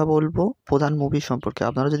আমরা কথা বলবো প্রধান মুভি সম্পর্কে।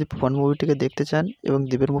 আপনারা যদি প্রধান মুভিটিকে দেখতে চান এবং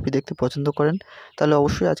দেবের মুভি দেখতে পছন্দ করেন তাহলে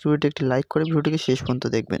অবশ্যই আজকের ভিডিওটি একটি লাইক করে ভিডিওটিকে শেষ পর্যন্ত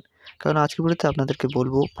দেখবেন, কারণ আজকের ভিডিওতে আপনাদেরকে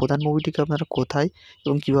বলবো প্রধান মুভিটিকে আপনারা কোথায়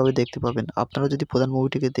এবং কীভাবে দেখতে পাবেন। আপনারা যদি প্রধান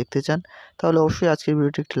মুভিটিকে দেখতে চান তাহলে অবশ্যই আজকের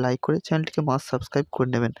ভিডিওটি একটি লাইক করে চ্যানেলটিকে মাস্ট সাবস্ক্রাইব করে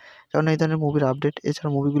নেবেন, কারণ এই ধরনের মুভির আপডেট এছাড়া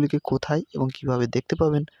মুভিগুলিকে কোথায় এবং কীভাবে দেখতে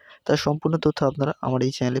পাবেন তার সম্পূর্ণ তথ্য আপনারা আমার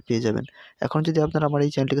এই চ্যানেলে পেয়ে যাবেন। এখন যদি আপনারা আমার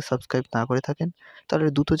এই চ্যানেলটিকে সাবস্ক্রাইব না করে থাকেন তাহলে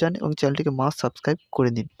দ্রুত যান এবং চ্যানেলটিকে মাস্ট সাবস্ক্রাইব করে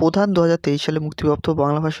নিন। প্রধান 2023 সালে মুক্তিপ্রাপ্ত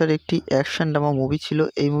বাংলা ভাষার একটি অ্যাকশন ড্রামা মুভি ছিল।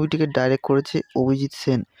 এই মুভিটিকে ডাইরেক্ট করেছে অভিজিৎ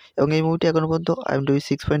সেন এবং এই মুভিটি এখনও পর্যন্ত IMDb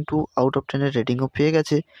 6.2 আউট অফ 10 এর রেটিংও পেয়ে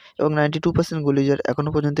গেছে এবং 92% গুলি ইউজার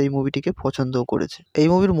এখনও পর্যন্ত এই মুভিটিকে পছন্দও করেছে। এই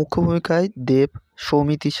মুভির মুখ্য ভূমিকায় দেব,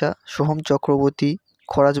 সৌমিত্রিশা, সোহম চক্রবর্তী,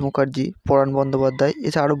 খরাজ মুখার্জি, পরাণ বন্দ্যোপাধ্যায়,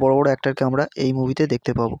 এছাড়া আরও বড় বড় অ্যাক্টরকে আমরা এই মুভিতে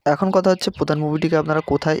দেখতে পাবো। এখন কথা হচ্ছে প্রধান মুভিটিকে আপনারা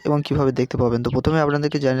কোথায় এবং কীভাবে দেখতে পাবেন। তো প্রথমে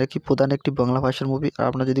আপনাদেরকে জানিয়ে রাখি, প্রধান একটি বাংলা ভাষার মুভি। আর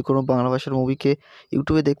আপনারা যদি কোনো বাংলা ভাষার মুভিকে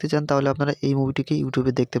ইউটিউবে দেখতে চান তাহলে আপনারা এই মুভিটিকে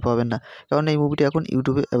ইউটিউবে দেখতে পাবেন না, কারণ এই মুভিটি এখন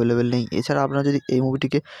ইউটিউবে অ্যাভেলেবেল নেই। এছাড়া আপনারা যদি এই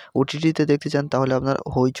মুভিটিকে ওটিটিতে দেখতে চান তাহলে আপনারা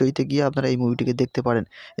হইচইতে গিয়ে আপনারা এই মুভিটিকে দেখতে পারেন।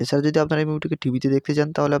 এছাড়া যদি আপনারা এই মুভিটিকে টিভিতে দেখতে চান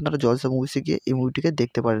তাহলে আপনারা জলসা মুভিসে গিয়ে এই মুভিটিকে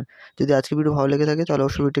দেখতে পারেন। যদি আজকের ভিডিও ভালো লেগে থাকে তাহলে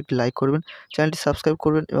অবশ্যই ভিডিওটি একটি লাইক করবেন, চ্যানেলটি সাবস্ক্রাইব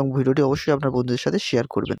করবেন এবং ভিডিওটি অবশ্যই আপনার বন্ধুদের সাথে শেয়ার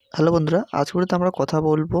করবেন। হ্যালো বন্ধুরা, আজকের ভিডিওতে আমরা কথা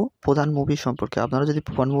বলবো প্রধান মুভি সম্পর্কে। আপনারা যদি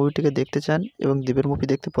প্রধান মুভিটিকে দেখতে চান এবং দেবের মুভি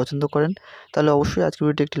দেখতে পছন্দ করেন তাহলে অবশ্যই আজকের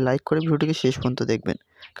ভিডিওটি একটি লাইক করে ভিডিওটিকে শেষ পর্যন্ত দেখবেন,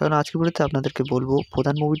 কারণ আজকের ভিডিওতে আপনাদেরকে বলবো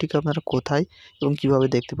প্রধান মুভিটিকে আপনারা কোথায় এবং কীভাবে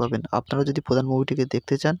দেখতে পাবেন। আপনারা যদি প্রধান মুভিটিকে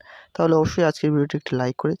দেখতে চান তাহলে অবশ্যই আজকের ভিডিওটি একটি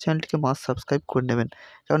লাইক করে চ্যানেলটিকে মাস্ট সাবস্ক্রাইব করে নেবেন,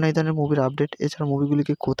 কারণ এই ধরনের মুভির আপডেট এছাড়া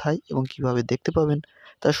মুভিগুলিকে কোথায় এবং কীভাবে দেখতে পাবেন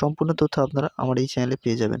তার সম্পূর্ণ তথ্য আপনারা আমার এই চ্যানেলে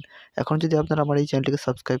পেয়ে যাবেন। এখন যদি আপনারা আমার এই চ্যানেলটিকে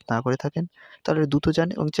সাবস্ক্রাইব না করে থাকেন তাহলে দ্রুত যান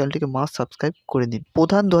এবং চ্যানেলটিকে মাস্ট সাবস্ক্রাইব করে নিন।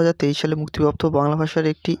 প্রধান 2023 সালে মুক্তিপ্রাপ্ত বাংলা ভাষার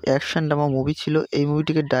একটি অ্যাকশন ড্রামা মুভি ছিল। এই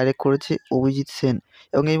মুভিটিকে ডাইরেক্ট করেছে অভিজিৎ সেন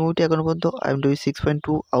এবং এই মুভিটি এখনও পর্যন্ত IMDb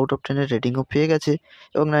 6.2 আউট অফ 10 এর রেটিংও পেয়ে গেছে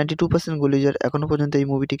এবং 92% গুলি ইউজার এখনও পর্যন্ত এই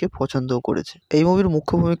মুভিটিকে পছন্দও করেছে। এই মুভির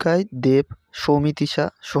মুখ্য ভূমিকায় দেব, সৌমিত্রিশা,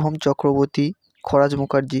 সোহম চক্রবর্তী, খরাজ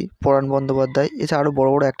মুখার্জি, পরাণ বন্দ্যোপাধ্যায়, এছাড়া আরও বড়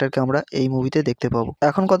বড় অ্যাক্টরকে আমরা এই মুভিতে দেখতে পাবো।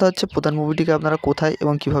 এখন কথা হচ্ছে প্রধান মুভিটিকে আপনারা কোথায়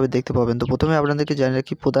এবং কীভাবে দেখতে পাবেন। তো প্রথমে আপনাদেরকে জানিয়ে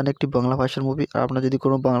রাখি, প্রধান একটি বাংলা ভাষার মুভি। আর আপনারা যদি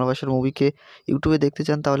কোনো বাংলা ভাষার মুভিকে ইউটিউবে দেখতে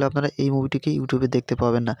চান তাহলে আপনারা এই মুভিটিকে ইউটিউবে দেখতে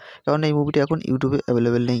পাবেন না, কারণ এই মুভিটি এখন ইউটিউবে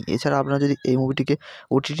অ্যাভেলেবেল নেই। এছাড়া আপনারা যদি এই মুভিটিকে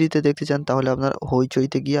ওটিটিতে দেখতে চান তাহলে আপনারা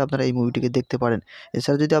হইচইতে গিয়ে আপনারা এই মুভিটিকে দেখতে পারেন।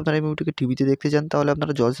 এছাড়া যদি আপনারা এই মুভিটিকে টিভিতে দেখতে চান তাহলে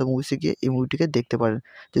আপনারা জলসা মুভিসে গিয়ে এই মুভিটিকে দেখতে পারেন।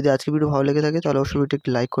 যদি আজকের ভিডিও ভালো লেগে থাকে তাহলে অবশ্যই ভিডিওটি একটি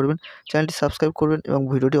লাইক করবেন, চ্যানেলটি সাবস্ক্রাইব করবেন এবং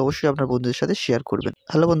ভিডিওটি অবশ্যই আপনার বন্ধুদের সাথে শেয়ার করবেন।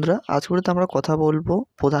 হ্যালো বন্ধুরা, আজকের ভিডিওতে আমরা কথা বলবো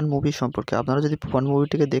প্রধান মুভি সম্পর্কে। আপনারা যদি প্রধান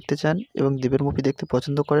মুভিটিকে দেখতে চান এবং দেবের মুভি দেখতে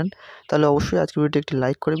পছন্দ করেন তাহলে অবশ্যই আজকের ভিডিওটি একটি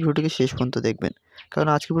লাইক করে ভিডিওটিকে শেষ পর্যন্ত দেখবেন, কারণ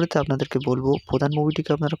আজকের ভিডিওতে আপনাদেরকে বলবো প্রধান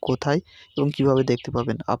মুভিটিকে আপনারা কোথায় এবং কিভাবে দেখতে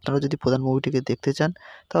পাবেন। আপনারা যদি প্রধান মুভিটিকে দেখতে চান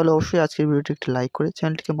তাহলে অবশ্যই আজকের ভিডিওটি একটি লাইক করে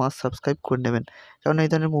চ্যানেলটিকে মাস্ট সাবস্ক্রাইব করে নেবেন। কারণ এই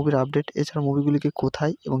ধরনের মুভির আপডেট এছাড়া মুভিগুলিকে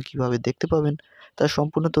কোথায় এবং কিভাবে দেখতে পাবেন তার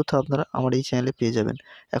সম্পূর্ণ তথ্য আপনারা আমার এই চ্যানেলে পেয়ে যাবেন।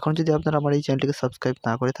 এখন যদি আপনারা আমার এই চ্যানেলটিকে সাবস্ক্রাইব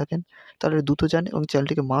না করে থাকেন তাহলে দ্রুত যান এবং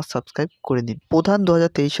চ্যানেলটিকে মাস্ট সাবস্ক্রাইব করে নিন। প্রধান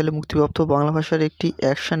 2023 সালে মুক্তিপ্রাপ্ত বাংলা ভাষার একটি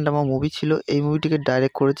অ্যাকশন ড্রামা মুভি ছিল। এই মুভিটিকে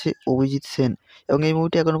ডাইরেক্ট করেছে অভিজিৎ সেন এবং এই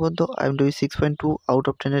মুভিটি এখনও পর্যন্ত IMDb 6.2 আউট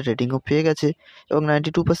অফ 10 এর রেটিংও পেয়ে গেছে এবং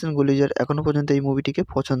 92% গুলি ইউজার এখনও পর্যন্ত এই মুভিটিকে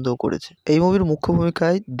পছন্দও করেছে। এই মুভির মুখ্য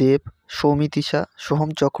ভূমিকায় দেব, সৌমিত্রিষা, সোহম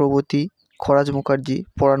চক্রবর্তী, খরাজ মুখার্জি,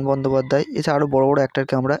 পরাণ বন্দ্যোপাধ্যায় এছাড়া আরও বড় বড়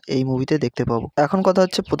অ্যাক্টরকে আমরা এই মুভিতে দেখতে পাবো। এখন কথা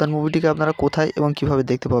হচ্ছে প্রধান মুভিটিকে আপনারা কোথায় এবং কিভাবে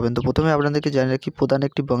দেখতে পাবেন। তো প্রথমে আপনাদেরকে জানিয়ে রাখি প্রধান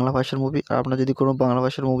একটি বাংলা ভাষার মুভি। আর আপনারা যদি কোনো বাংলা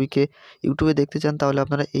ভাষার মুভিকে ইউটিউবে দেখতে চান তাহলে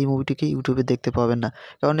আপনারা এই মুভিটিকে ইউটিউবে দেখতে পাবেন না,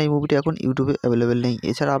 কারণ এই মুভিটি এখন ইউটিউবে অ্যাভেলেবেল নেই।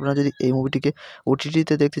 এছাড়া আপনারা যদি এই মুভিটিকে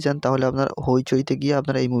OTT-তে দেখতে চান তাহলে আপনারা হইচইতে গিয়ে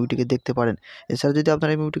আপনারা এই মুভিটিকে দেখতে পারেন। এছাড়া যদি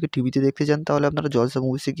আপনারা এই মুভিটিকে টিভিতে দেখতে চান তাহলে আপনারা জলসা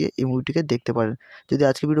মুভিসে গিয়ে এই মুভিটিকে দেখতে পারেন। যদি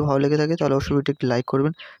আজকের ভিডিও ভালো লেগে থাকে তাহলে অবশ্যই ভিডিওটি একটি লাইক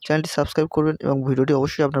করবেন, চ্যানেলটি সাবস্ক্রাইব করবেন এবং ভিডিওটি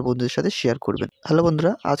অবশ্যই আপনার বন্ধুদের সাথে শেয়ার করবেন। হ্যালো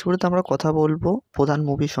বন্ধুরা, আজকের ভিডিওতে আমরা কথা বলবো প্রধান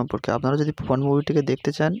মুভি সম্পর্কে। আপনারা যদি প্রধান মুভিটিকে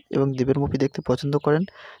দেখতে চান এবং দেবের মুভি দেখতে পছন্দ করেন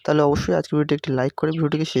তাহলে অবশ্যই আজকের ভিডিওটি একটি লাইক করে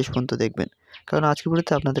ভিডিওটিকে শেষ পর্যন্ত দেখবেন। কারণ আজকের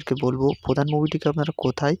ভিডিওতে আপনাদেরকে বলবো প্রধান মুভিটিকে আপনারা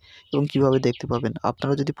কোথায় এবং কিভাবে দেখতে পাবেন।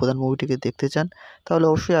 আপনারা যদি প্রধান মুভিটিকে দেখতে চান তাহলে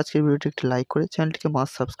অবশ্যই আজকের ভিডিওটি একটি লাইক করে চ্যানেলটিকে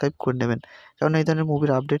মাস্ট সাবস্ক্রাইব করে নেবেন। কারণ এই ধরনের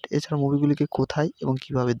মুভির আপডেট এছাড়া মুভিগুলিকে কোথায় এবং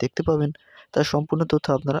কিভাবে দেখতে পাবেন তার সম্পূর্ণ তথ্য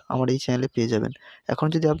আপনারা আমার এই চ্যানেলে পেয়ে যাবেন। এখন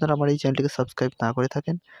যদি আপনারা আমার এই চ্যানেলটিকে সাবস্ক্রাইব না করে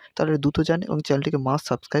থাকেন তাহলে দ্রুত যান এবং চ্যানেলটিকে মাস্ট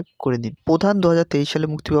সাবস্ক্রাইব করে নিন। প্রধান 2023 সালে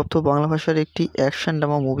মুক্তিপ্রাপ্ত বাংলা ভাষার একটি অ্যাকশন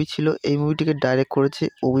ড্রামা মুভি ছিল। এই মুভিটিকে ডাইরেক্ট করেছে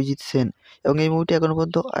অভিজিৎ সেন এবং এই মুভিটি এখনও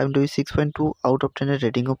পর্যন্ত IMDb 6.2 আউট অফ 10 এর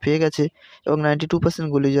রেটিংও পেয়ে গেছে এবং 92%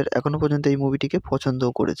 গুলি ইউজার এখনও পর্যন্ত এই মুভিটিকে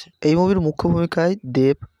পছন্দও করেছে। এই মুভির মুখ্য ভূমিকায়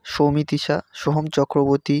দেব, সৌমিত্রিষা, সোহম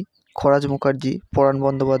চক্রবর্তী, খরাজ মুখার্জি, পরাণ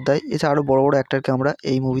বন্দ্যোপাধ্যায় এছাড়া আরও বড় বড় অ্যাক্টরকে আমরা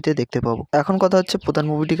এই মুভিতে দেখতে পাবো। এখন কথা হচ্ছে প্রধান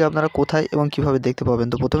মুভিটিকে আপনারা কোথায় এবং কিভাবে দেখতে পাবেন।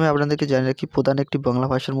 তো প্রথমে আপনাদেরকে জানিয়ে রাখি প্রধান একটি বাংলা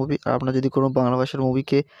ভাষার মুভি। আর আপনারা যদি কোনো বাংলা ভাষার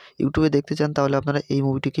মুভিকে ইউটিউবে দেখতে চান তাহলে আপনারা এই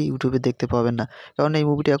মুভিটিকে ইউটিউবে দেখতে পাবেন না, কারণ এই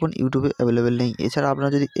মুভিটি এখন ইউটিউবে অ্যাভেলেবেল নেই। এছাড়া আপনারা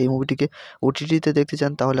যদি এই মুভিটিকে OTT-তে দেখতে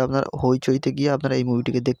চান তাহলে আপনারা হইচইতে গিয়ে আপনারা এই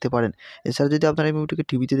মুভিটিকে দেখতে পারেন। এছাড়া যদি আপনারা এই মুভিটিকে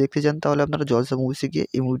টিভিতে দেখতে চান তাহলে আপনারা জলসা মুভিসে গিয়ে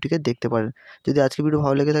এই মুভিটিকে দেখতে পারেন। যদি আজকের ভিডিও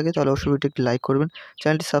ভালো লেগে থাকে তাহলে অবশ্যই ভিডিওটি একটি লাইক করবেন,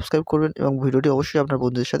 চ্যানেলটি সাবস্ক্রাইব করবেন এবং ভিডিওটি অবশ্যই আপনার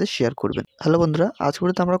বন্ধুদের সাথে শেয়ার করবেন। হ্যালো বন্ধুরা, আজকের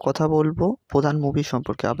ভিডিওতে আমরা কথা বলবো প্রধান মুভি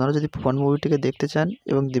সম্পর্কে। আপনারা যদি প্রধান মুভিটিকে দেখতে চান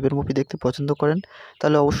এবং দেবের মুভি দেখতে পছন্দ করেন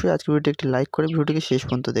তাহলে অবশ্যই আজকের ভিডিওটি একটি লাইক করে ভিডিওটিকে শেষ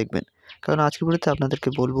পর্যন্ত দেখবেন। কারণ আজকের ভিডিওতে আপনাদেরকে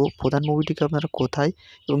বলবো প্রধান মুভিটিকে আপনারা কোথায়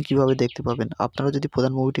এবং কিভাবে দেখতে পাবেন। আপনারা যদি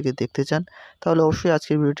প্রধান মুভিটিকে দেখতে চান তাহলে অবশ্যই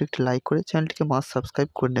আজকের ভিডিওটি একটি লাইক করে চ্যানেলটিকে মাস্ট সাবস্ক্রাইব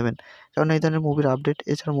করে নেবেন। কারণ এই ধরনের মুভির আপডেট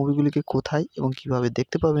এছাড়া মুভিগুলিকে কোথায় এবং কিভাবে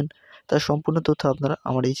দেখতে পাবেন তার সম্পূর্ণ তথ্য আপনারা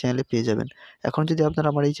আমার এই চ্যানেলে পেয়ে যাবেন। এখন যদি আপনারা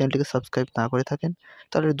আমার এই চ্যানেলটিকে সাবস্ক্রাইব না করে থাকেন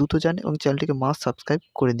তাহলে দ্রুত যান এবং চ্যানেলটিকে মাস্ট সাবস্ক্রাইব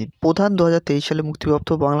করে নিন। প্রধান 2023 সালে মুক্তিপ্রাপ্ত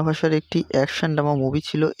বাংলা ভাষার একটি অ্যাকশন ড্রামা মুভি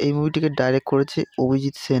ছিল। এই মুভিটিকে ডাইরেক্ট করেছে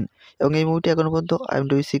অভিজিৎ সেন এবং এই মুভিটি এখনও পর্যন্ত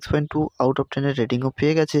IMDb 6.2 আউট অফ 10 এর রেটিংও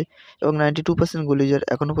পেয়ে গেছে এবং 92% গুলি ইউজার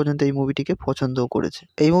এখনও পর্যন্ত এই মুভিটিকে পছন্দও করেছে।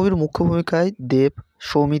 এই মুভির মুখ্য ভূমিকায় দেব,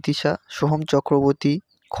 সৌমিত্রিষা, সোহম চক্রবর্তী,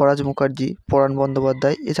 খরাজ মুখার্জি, পরাণ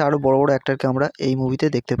বন্দ্যোপাধ্যায় এছাড়া আরও বড় বড় অ্যাক্টরকে আমরা এই মুভিতে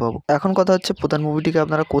দেখতে পাবো। এখন কথা হচ্ছে প্রধান মুভিটিকে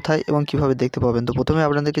আপনারা কোথায় এবং কিভাবে দেখতে পাবেন। তো প্রথমে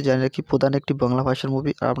আপনাদেরকে জানিয়ে রাখি প্রধান একটি বাংলা ভাষার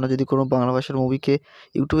মুভি। আর আপনারা যদি কোনো বাংলা ভাষার মুভিকে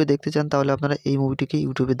ইউটিউবে দেখতে চান তাহলে আপনারা এই মুভিটিকে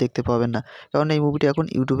ইউটিউবে দেখতে পাবেন না, কারণ এই মুভিটি এখন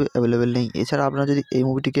ইউটিউবে অ্যাভেলেবেল নেই। এছাড়া আপনারা যদি এই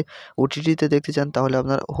মুভিটিকে OTT-তে দেখতে চান তাহলে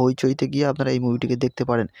আপনারা হইচইতে গিয়ে আপনারা এই মুভিটিকে দেখতে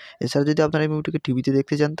পারেন। এছাড়া যদি আপনারা এই মুভিটিকে টিভিতে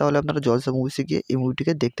দেখতে চান তাহলে আপনারা জলসা মুভিসে গিয়ে এই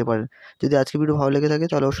মুভিটিকে দেখতে পারেন। যদি আজকের ভিডিও ভালো লেগে থাকে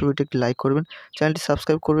তাহলে অবশ্যই ভিডিওটি একটি লাইক করবেন, চ্যানেলটি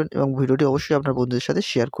সাবস্ক্রাইব করবেন এবং ভিডিওটি অবশ্যই আপনার বন্ধুদের সাথে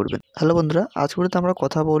শেয়ার করবেন। হ্যালো বন্ধুরা, আজকের ভিডিওতে আমরা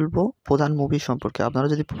কথা বলবো প্রধান মুভি সম্পর্কে। আপনারা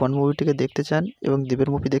যদি প্রধান মুভিটিকে দেখতে চান এবং দেবের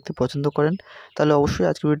মুভি দেখতে পছন্দ করেন তাহলে অবশ্যই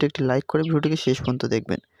আজকের ভিডিওটি একটি লাইক করে ভিডিওটিকে শেষ পর্যন্ত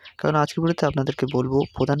দেখবেন। কারণ আজকের ভিডিওতে আপনাদেরকে বলবো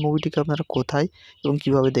প্রধান মুভিটিকে আপনারা কোথায় এবং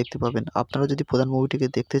কিভাবে দেখতে পাবেন। আপনারা যদি প্রধান মুভিটিকে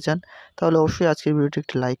দেখতে চান তাহলে অবশ্যই আজকের ভিডিওটি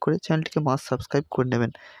একটি লাইক করে চ্যানেলটিকে মাস্ট সাবস্ক্রাইব করে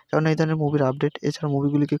নেবেন। কারণ এই ধরনের মুভির আপডেট এছাড়া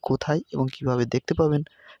মুভিগুলিকে কোথায় এবং কিভাবে দেখতে পাবেন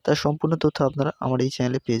তার সম্পূর্ণ তথ্য আপনারা আমার এই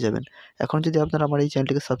চ্যানেলে পেয়ে যাবেন। এখন যদি আপনারা আমার এই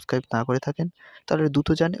চ্যানেলটিকে সাবস্ক্রাইব না করে থাকেন তাহলে দ্রুত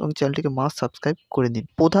যান এবং চ্যানেলটিকে মাস্ট সাবস্ক্রাইব করে নিন।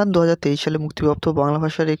 প্রধান 2023 সালে মুক্তিপ্রাপ্ত বাংলা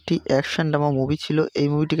ভাষার একটি অ্যাকশন ড্রামা মুভি ছিল। এই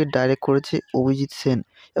মুভিটিকে ডাইরেক্ট করেছে অভিজিৎ সেন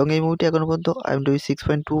এবং এই মুভিটি এখনও পর্যন্ত IMDb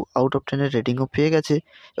 6.2 আউট অফ 10 এর রেটিংও পেয়ে গেছে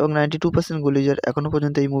এবং 92% গুলি ইউজার এখনও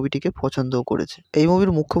পর্যন্ত এই মুভিটিকে পছন্দও করেছে। এই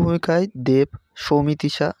মুভির মুখ্য ভূমিকায় দেব,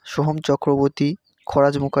 সৌমিত্রিষা, সোহম চক্রবর্তী,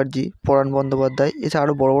 খরাজ মুখার্জি, পরাণ বন্দ্যোপাধ্যায়, এছাড়া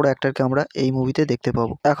আরও বড় বড় অ্যাক্টরকে আমরা এই মুভিতে দেখতে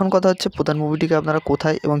পাবো। এখন কথা হচ্ছে প্রধান মুভিটিকে আপনারা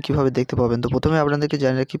কোথায় এবং কিভাবে দেখতে পাবেন। তো প্রথমে আপনাদেরকে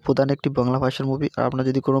জানিয়ে রাখি, প্রধান একটি বাংলা ভাষার মুভি। আর আপনারা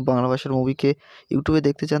যদি কোনো বাংলা ভাষার মুভিকে ইউটিউবে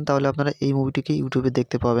দেখতে চান তাহলে আপনারা এই মুভিটিকে ইউটিউবে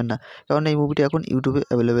দেখতে পাবেন না, কারণ এই মুভিটি এখন ইউটিউবে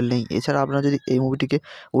অ্যাভেলেবেল নেই। এছাড়া আপনারা যদি এই মুভিটিকে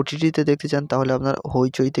ওটিটিতে দেখতে চান তাহলে আপনারা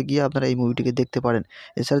হইচইতে গিয়ে আপনারা এই মুভিটিকে দেখতে পারেন।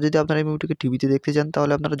 এছাড়া যদি আপনারা এই মুভিটিকে টিভিতে দেখতে চান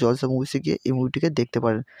তাহলে আপনারা জলসা মুভিসে গিয়ে এই মুভিটিকে দেখতে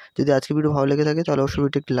পারেন। যদি আজকের ভিডিও ভালো লেগে থাকে তাহলে অবশ্যই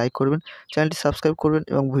ভিডিওটি একটি লাইক করবেন, চ্যানেলটি সাবস্ক্রাইব করবেন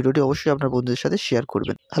এবং ভিডিওটি অবশ্যই আপনার বন্ধুদের সাথে শেয়ার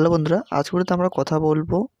করবেন। হ্যালো বন্ধুরা, আজকের ভিডিওতে আমরা কথা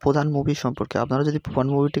বলবো প্রধান মুভি সম্পর্কে। আপনারা যদি প্রধান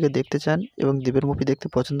মুভিটিকে দেখতে চান এবং দেবের মুভি দেখতে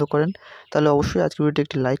পছন্দ করেন তাহলে অবশ্যই আজকের ভিডিওটি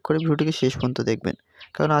একটি লাইক করে ভিডিওটিকে শেষ পর্যন্ত দেখবেন,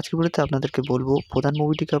 কারণ আজকের ভিডিওতে আপনাদেরকে বলবো প্রধান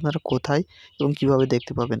মুভিটিকে আপনারা কোথায় এবং কিভাবে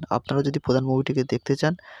দেখতে পাবেন। আপনারা যদি প্রধান মুভিটিকে দেখতে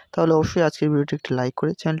চান তাহলে অবশ্যই আজকের ভিডিওটি একটি লাইক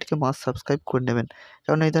করে চ্যানেলটিকে মাস্ট সাবস্ক্রাইব করে নেবেন,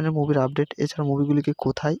 কারণ এই ধরনের মুভির আপডেট এছাড়া মুভিগুলিকে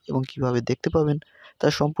কোথায় এবং কিভাবে দেখতে পাবেন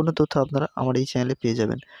তার সম্পূর্ণ তথ্য আপনারা আমার এই চ্যানেলে পেয়ে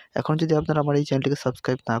যাবেন। এখন যদি আপনারা আমার এই চ্যানেলটিকে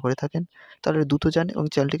সাবস্ক্রাইব না করে থাকেন তাহলে দ্রুত যান এবং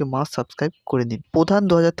চ্যানেলটিকে মাস্ট সাবস্ক্রাইব করে নিন। প্রধান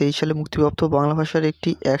 2023 সালে মুক্তিপ্রাপ্ত বাংলা ভাষার একটি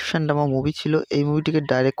অ্যাকশন ড্রামা মুভি ছিল। এই মুভিটিকে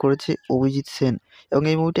ডাইরেক্ট করেছে অভিজিৎ সেন এবং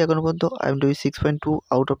এই মুভিটি এখনও পর্যন্ত IMDb 6.2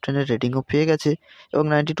 আউট অফ 10 এর রেটিংও পেয়ে গেছে এবং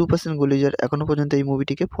 92% গুলি ইউজার এখনও পর্যন্ত এই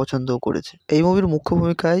মুভিটিকে পছন্দও করেছে। এই মুভির মুখ্য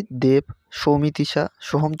ভূমিকায় দেব, সৌমিত্রিশা,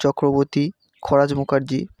 সোহম চক্রবর্তী, খরাজ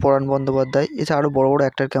মুখার্জি, পরাণ বন্দ্যোপাধ্যায়, এছাড়া আরও বড় বড়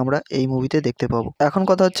অ্যাক্টরকে আমরা এই মুভিতে দেখতে পাবো। এখন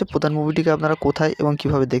কথা হচ্ছে প্রধান মুভিটিকে আপনারা কোথায় এবং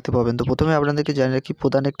কিভাবে দেখতে পাবেন। তো প্রথমে আপনাদেরকে জানিয়ে রাখি,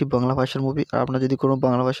 প্রধান একটি বাংলা ভাষার মুভি। আর আপনারা যদি কোনো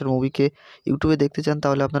বাংলা ভাষার মুভিকে ইউটিউবে দেখতে চান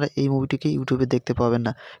তাহলে আপনারা এই মুভিটিকে ইউটিউবে দেখতে পাবেন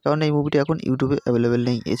না, কারণ এই মুভিটি এখন ইউটিউবে অ্যাভেলেবেল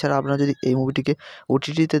নেই। এছাড়া আপনারা যদি এই মুভিটিকে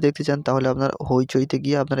ওটিটিতে দেখতে চান তাহলে আপনারা হইচইতে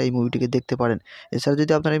গিয়ে আপনারা এই মুভিটিকে দেখতে পারেন। এছাড়া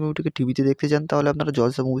যদি আপনারা এই মুভিটিকে টিভিতে দেখতে চান তাহলে আপনারা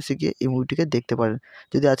জলসা মুভিসে গিয়ে এই মুভিটিকে দেখতে পারেন।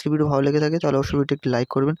 যদি আজকের ভিডিও ভালো লেগে থাকে তাহলে অবশ্যই ভিডিওটি একটি লাইক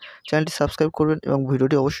করবেন, চ্যানেলটি সাবস্ক্রাইব করবেন এবং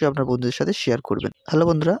ভিডিওটি অবশ্যই আপনার বন্ধুদের সাথে শেয়ার করবেন। হ্যালো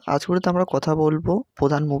বন্ধুরা, আজকের ভিডিওতে আমরা কথা বলবো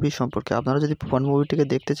প্রধান মুভি সম্পর্কে। আপনারা যদি প্রধান মুভিটিকে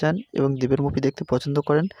দেখতে চান এবং দেবের মুভি দেখতে পছন্দ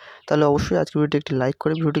করেন তাহলে অবশ্যই আজকের ভিডিওটি একটি লাইক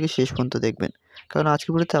করে ভিডিওটিকে শেষ পর্যন্ত দেখবেন, কারণ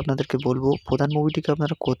আজকের ভিডিওতে আপনাদেরকে বলবো প্রধান মুভিটিকে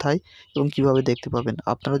আপনারা কোথায় এবং কিভাবে দেখতে পাবেন।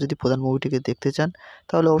 আপনারা যদি প্রধান মুভিটিকে দেখতে চান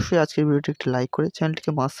তাহলে অবশ্যই আজকের ভিডিওটি একটি লাইক করে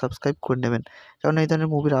চ্যানেলটিকে মাস্ট সাবস্ক্রাইব করে নেবেন, কারণ এই ধরনের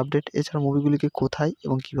মুভির আপডেট এছাড়া মুভিগুলিকে কোথায়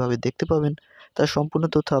এবং কিভাবে দেখতে পাবেন তার সম্পূর্ণ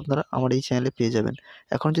তথ্য আপনারা আমার এই চ্যানেলে পেয়ে যাবেন।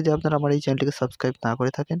 এখন যদি আপনারা আমার এই চ্যানেলটিকে সাবস্ক্রাইব না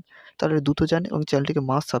করে থাকেন তাহলে দ্রুত যান এবং চ্যানেলটিকে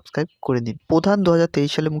মাস্ট সাবস্ক্রাইব করে নিন। প্রধান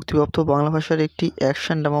 2023 সালে মুক্তিপ্রাপ্ত বাংলা ভাষার একটি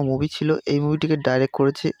অ্যাকশন ড্রামা মুভি ছিল। এই মুভিটিকে ডাইরেক্ট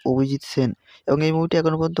করেছে অভিজিৎ সেন এবং এই মুভিটি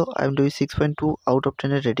এখনও পর্যন্ত IMDb 6.2 আউট অফ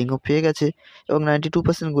 10 এর রেটিংও পেয়ে গেছে এবং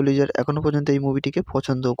 92% গুলি ইউজার এখনও পর্যন্ত এই মুভিটিকে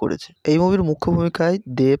পছন্দও করেছে। এই মুভির মুখ্য ভূমিকায়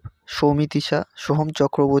দেব, সৌমিত্রিশা, সোহম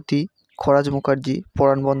চক্রবর্তী, খরাজ মুখার্জি,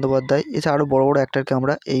 পরাণ বন্দ্যোপাধ্যায়, এছাড়া আরও বড় বড় অ্যাক্টরকে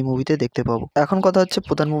আমরা এই মুভিতে দেখতে পাবো। এখন কথা হচ্ছে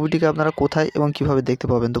প্রধান মুভিটিকে আপনারা কোথায় এবং কিভাবে দেখতে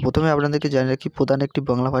পাবেন। তো প্রথমে আপনাদেরকে জানিয়ে রাখি, প্রধান একটি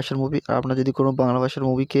বাংলা ভাষার মুভি। আর আপনারা যদি কোনো বাংলা ভাষার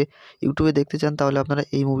মুভিকে ইউটিউবে দেখতে চান তাহলে আপনারা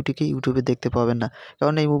এই মুভিটিকে ইউটিউবে দেখতে পাবেন না,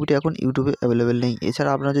 কারণ এই মুভিটি এখন ইউটিউবে অ্যাভেলেবেল নেই।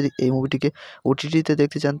 এছাড়া আপনারা যদি এই মুভিটিকে ওটিটিতে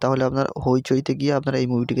দেখতে চান তাহলে আপনারা হইচইতে গিয়ে আপনারা এই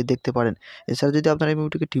মুভিটিকে দেখতে পারেন। এছাড়া যদি আপনারা এই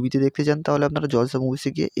মুভিটিকে টিভিতে দেখতে চান তাহলে আপনারা জলসা মুভিসে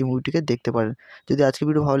গিয়ে এই মুভিটিকে দেখতে পারেন। যদি আজকের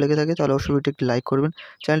ভিডিও ভালো লেগে থাকে তাহলে অবশ্যই ভিডিওটি একটি লাইক করবেন,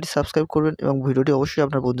 চ্যানেলটি সাবস্ক্রাইব করবেন এবং ভিডিওটি অবশ্যই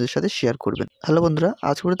আপনার বন্ধুদের সাথে শেয়ার করবেন। হ্যালো বন্ধুরা,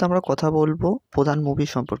 আজকের ভিডিওতে আমরা কথা বলবো প্রধান মুভি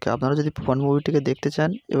সম্পর্কে। আপনারা যদি প্রধান মুভিটিকে দেখতে চান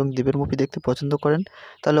এবং দেবের মুভি দেখতে পছন্দ করেন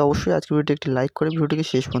তাহলে অবশ্যই আজকের ভিডিওটি একটি লাইক করে ভিডিওটিকে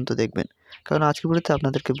শেষ পর্যন্ত দেখবেন, কারণ আজকের ভিডিওতে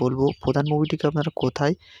আপনাদেরকে বলবো প্রধান মুভিটিকে আপনারা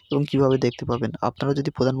কোথায় এবং কিভাবে দেখতে পাবেন। আপনারা যদি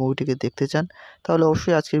প্রধান মুভিটিকে দেখতে চান তাহলে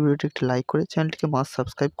অবশ্যই আজকের ভিডিওটি একটি লাইক করে চ্যানেলটিকে মাস্ট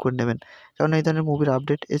সাবস্ক্রাইব করে নেবেন, কারণ এই ধরনের মুভির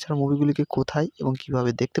আপডেট এছাড়া মুভিগুলিকে কোথায় এবং কিভাবে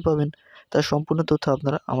দেখতে পাবেন তার সম্পূর্ণ তথ্য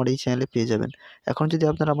আপনারা আমার এই চ্যানেলে পেয়ে যাবেন। এখন যদি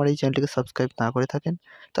আপনারা আমার এই চ্যানেলটিকে সাবস্ক্রাইব না করে থাকেন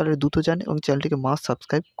তাহলে দ্রুত যান এবং চ্যানেলটিকে মাস্ট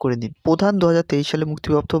সাবস্ক্রাইব করে নিন। প্রধান 2023 সালে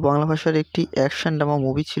মুক্তিপ্রাপ্ত বাংলা ভাষার একটি অ্যাকশন ড্রামা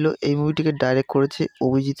মুভি ছিল। এই মুভিটিকে ডাইরেক্ট করেছে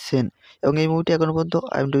অভিজিৎ সেন এবং এই মুভিটি এখনও পর্যন্ত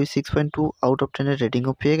IMDb 6.2 আউট অফ 10 এর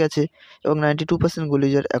রেটিংও পেয়ে গেছে এবং 92% গুলি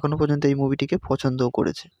ইউজার এখনও পর্যন্ত এই মুভিটিকে পছন্দও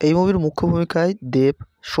করেছে। এই মুভির মুখ্য ভূমিকায় দেব,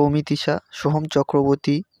 সৌমিত্রিশা, সোহম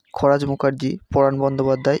চক্রবর্তী, খরাজ মুখার্জি, পরাণ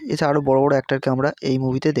বন্দ্যোপাধ্যায়, এছাড়া আরও বড় বড় অ্যাক্টরকে আমরা এই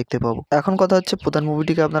মুভিতে দেখতে পাবো। এখন কথা হচ্ছে প্রধান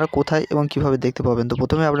মুভিটিকে আপনারা কোথায় এবং কিভাবে দেখতে পাবেন। তো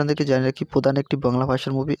প্রথমে আপনাদেরকে জানিয়ে রাখি, প্রধান একটি বাংলা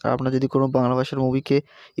ভাষার মুভি। আর আপনারা যদি কোনো বাংলা ভাষার মুভিকে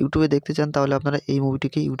ইউটিউবে দেখতে চান তাহলে আপনারা এই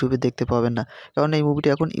মুভিটিকে ইউটিউবে দেখতে পাবেন না, কারণ এই মুভিটি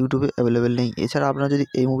এখন ইউটিউবে অ্যাভেলেবেল নেই। এছাড়া আপনারা যদি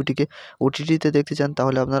এই মুভিটিকে ওটিটিতে দেখতে চান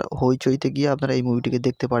তাহলে আপনারা হইচইতে গিয়ে আপনারা এই মুভিটিকে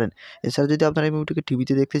দেখতে পারেন। এছাড়া যদি আপনারা এই মুভিটিকে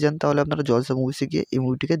টিভিতে দেখতে চান তাহলে আপনারা জলসা মুভিসে গিয়ে এই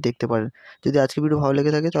মুভিটিকে দেখতে পারেন। যদি আজকের ভিডিও ভালো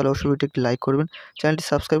লেগে থাকে তাহলে অবশ্যই ভিডিওটি একটি লাইক করবেন, চ্যানেলটি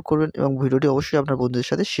সাবস্ক্রাইব করবেন এবং ভিডিওটি অবশ্যই আপনার বন্ধুদের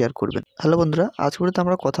সাথে শেয়ার করবেন। হ্যালো বন্ধুরা, আজকের ভিডিওতে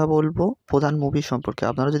আমরা কথা বলবো প্রধান মুভি সম্পর্কে।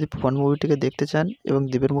 আপনারা যদি প্রধান মুভিটিকে দেখতে চান এবং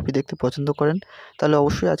দেবের মুভি দেখতে পছন্দ করেন তাহলে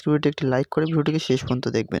অবশ্যই আজকের ভিডিওটি একটি লাইক করে ভিডিওটিকে শেষ পর্যন্ত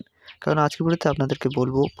দেখবেন, কারণ আজকের ভিডিওতে আপনাদেরকে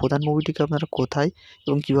বলবো প্রধান মুভিটিকে আপনারা কোথায়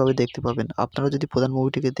এবং কীভাবে দেখতে পাবেন। আপনারা যদি প্রধান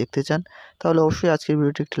মুভিটিকে দেখতে চান তাহলে অবশ্যই আজকের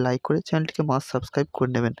ভিডিওটি একটি লাইক করে চ্যানেলটিকে মাস্ট সাবস্ক্রাইব করে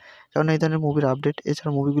নেবেন। কারণ এই ধরনের মুভির আপডেট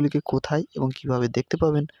এছাড়া মুভিগুলিকে কোথায় এবং কীভাবে দেখতে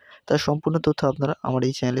পাবেন তার সম্পূর্ণ তথ্য আপনারা আমার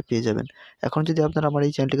এই চ্যানেলে পেয়ে যাবেন। এখন যদি আপনারা আমার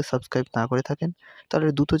এই চ্যানেলটিকে সাবস্ক্রাইব না করে থাকেন তাহলে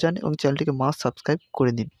দ্রুত যান এবং চ্যানেলটিকে মাস্ট সাবস্ক্রাইব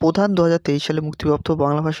করে নিন। প্রধান 2023 সালে মুক্তিপ্রাপ্ত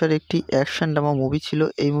বাংলা ভাষার একটি অ্যাকশন ড্রামা মুভি ছিল।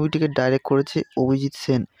 এই মুভিটিকে ডাইরেক্ট করেছে অভিজিৎ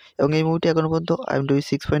সেন এবং এই মুভিটি এখনও পর্যন্ত IMDb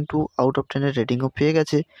 6.2 আউট অফ 10 এর রেটিংও পেয়ে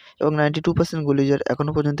গেছে এবং 92% গুলিজার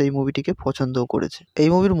এখনও পর্যন্ত এই মুভিটিকে পছন্দও করেছে। এই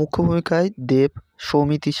মুভির মুখ্য ভূমিকায় দেব,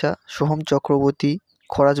 সৌমিত্রিশা, সোহম চক্রবর্তী,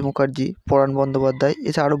 খরাজ মুখার্জি, পরাণ বন্দ্যোপাধ্যায়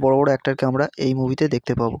এছাড়া আরও বড় বড় অ্যাক্টরকে আমরা এই মুভিতে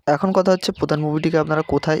দেখতে পাবো। এখন কথা হচ্ছে প্রধান মুভিটিকে আপনারা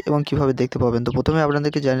কোথায় এবং কীভাবে দেখতে পাবেন। তো প্রথমে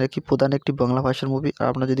আপনাদেরকে জানিয়ে রাখি প্রধান একটি বাংলা ভাষার মুভি। আর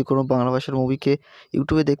আপনারা যদি কোনো বাংলা ভাষার মুভিকে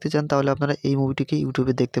ইউটিউবে দেখতে চান তাহলে আপনারা এই মুভিটিকে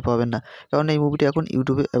ইউটিউবে দেখতে পাবেন না, কারণ এই মুভিটি এখন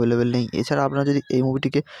ইউটিউবে অ্যাভেলেবেল নেই। এছাড়া আপনারা যদি এই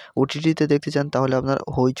মুভিটিকে OTT-তে দেখতে চান তাহলে আপনারা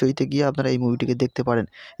হইচইতে গিয়ে আপনারা এই মুভিটিকে দেখতে পারেন।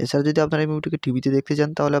 এছাড়া যদি আপনারা এই মুভিটিকে টিভিতে দেখতে চান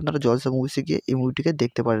তাহলে আপনারা জলসা মুভিসে গিয়ে এই মুভিটিকে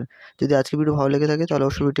দেখতে পারেন। যদি আজকের ভিডিও ভালো লেগে থাকে তাহলে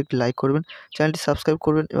অবশ্যই ভিডিওটি একটি লাইক করবেন, চ্যানেলটি সাবস্ক্রাইব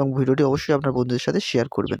করবেন এবং ভিডিওটি অবশ্যই আপনার বন্ধুদের সাথে শেয়ার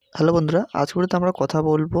করবেন। হ্যালো বন্ধুরা, আজকের ভিডিওতে আমরা কথা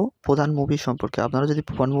বলবো প্রধান মুভি সম্পর্কে। আপনারা যদি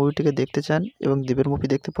প্রধান মুভিটিকে দেখতে চান এবং দেবের মুভি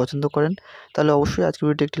দেখতে পছন্দ করেন তাহলে অবশ্যই আজকের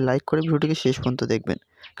ভিডিওটি একটি লাইক করে ভিডিওটিকে শেষ পর্যন্ত দেখবেন।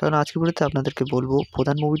 কারণ আজকের ভিডিওতে আপনাদেরকে বলবো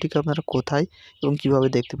প্রধান মুভিটিকে আপনারা কোথায় এবং কীভাবে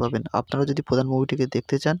দেখতে পাবেন। আপনারা যদি প্রধান মুভিটিকে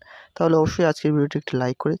দেখতে চান তাহলে অবশ্যই আজকের ভিডিওটি একটি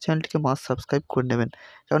লাইক করে চ্যানেলটিকে মাস্ট সাবস্ক্রাইব করে নেবেন।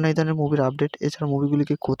 কারণ এই ধরনের মুভির আপডেট এছাড়া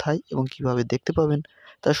মুভিগুলিকে কোথায় এবং কীভাবে দেখতে পাবেন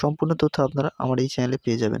তার সম্পূর্ণ তথ্য আপনারা আমার এই চ্যানেলে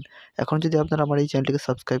পেয়ে যাবেন। এখন যদি আপনারা আমার এই চ্যানেলটিকে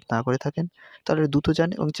সাবস্ক্রাইব না করে থাকেন তাহলে দ্রুত যান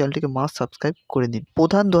এবং চ্যানেলটিকে মাস্ট সাবস্ক্রাইব করে নিন।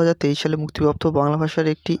 প্রধান 2023 সালে মুক্তিপ্রাপ্ত বাংলা ভাষার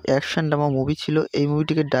একটি অ্যাকশন ড্রামা মুভি ছিল। এই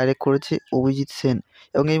মুভিটিকে ডাইরেক্ট করেছে অভিজিৎ সেন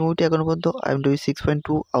এবং এই মুভিটি এখনও পর্যন্ত IMDb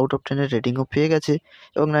 6.2 আউট অফ 10 এর রেটিংও পেয়ে গেছে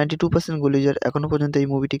এবং 92% গুলিজার এখনও পর্যন্ত এই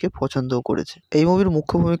মুভিটিকে পছন্দও করেছে। এই মুভির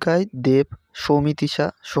মুখ্য ভূমিকায় দেব, সৌমিত্রিশা,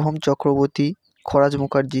 সোহম চক্রবর্তী, খরাজ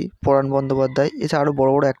মুখার্জি, পরাণ বন্দ্যোপাধ্যায় এছাড়া আরও বড়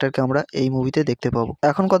বড় অ্যাক্টরকে আমরা এই মুভিতে দেখতে পাবো।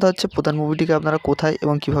 এখন কথা হচ্ছে প্রধান মুভিটিকে আপনারা কোথায়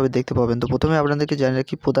এবং কীভাবে দেখতে পাবেন। তো প্রথমে আপনাদেরকে জানিয়ে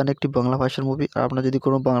রাখি প্রধান একটি বাংলা ভাষার মুভি। আর আপনারা যদি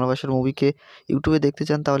কোনো বাংলা ভাষার মুভিকে ইউটিউবে দেখতে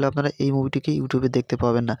চান তাহলে আপনারা এই মুভিটিকে ইউটিউবে দেখতে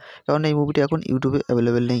পাবেন না, কারণ এই মুভিটি এখন ইউটিউবে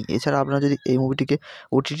অ্যাভেলেবেল নেই। এছাড়া আপনারা যদি এই মুভিটিকে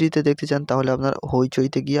OTT-তে দেখতে চান তাহলে আপনারা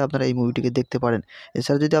হইচইতে গিয়ে আপনারা এই মুভিটিকে দেখতে পারেন।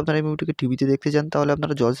 এছাড়া যদি আপনারা এই মুভিটিকে টিভিতে দেখতে চান তাহলে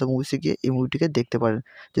আপনারা জলসা মুভিসে গিয়ে এই মুভিটিকে দেখতে পারেন।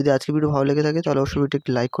 যদি আজকের ভিডিও ভালো লেগে থাকে তাহলে অবশ্যই ভিডিওটি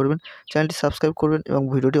একটি লাইক করবেন, চ্যানেলটি সাবস্ক্রাইব করবেন এবং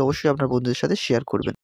ভিডিওটি অবশ্যই আপনার বন্ধুদের সাথে শেয়ার করবেন।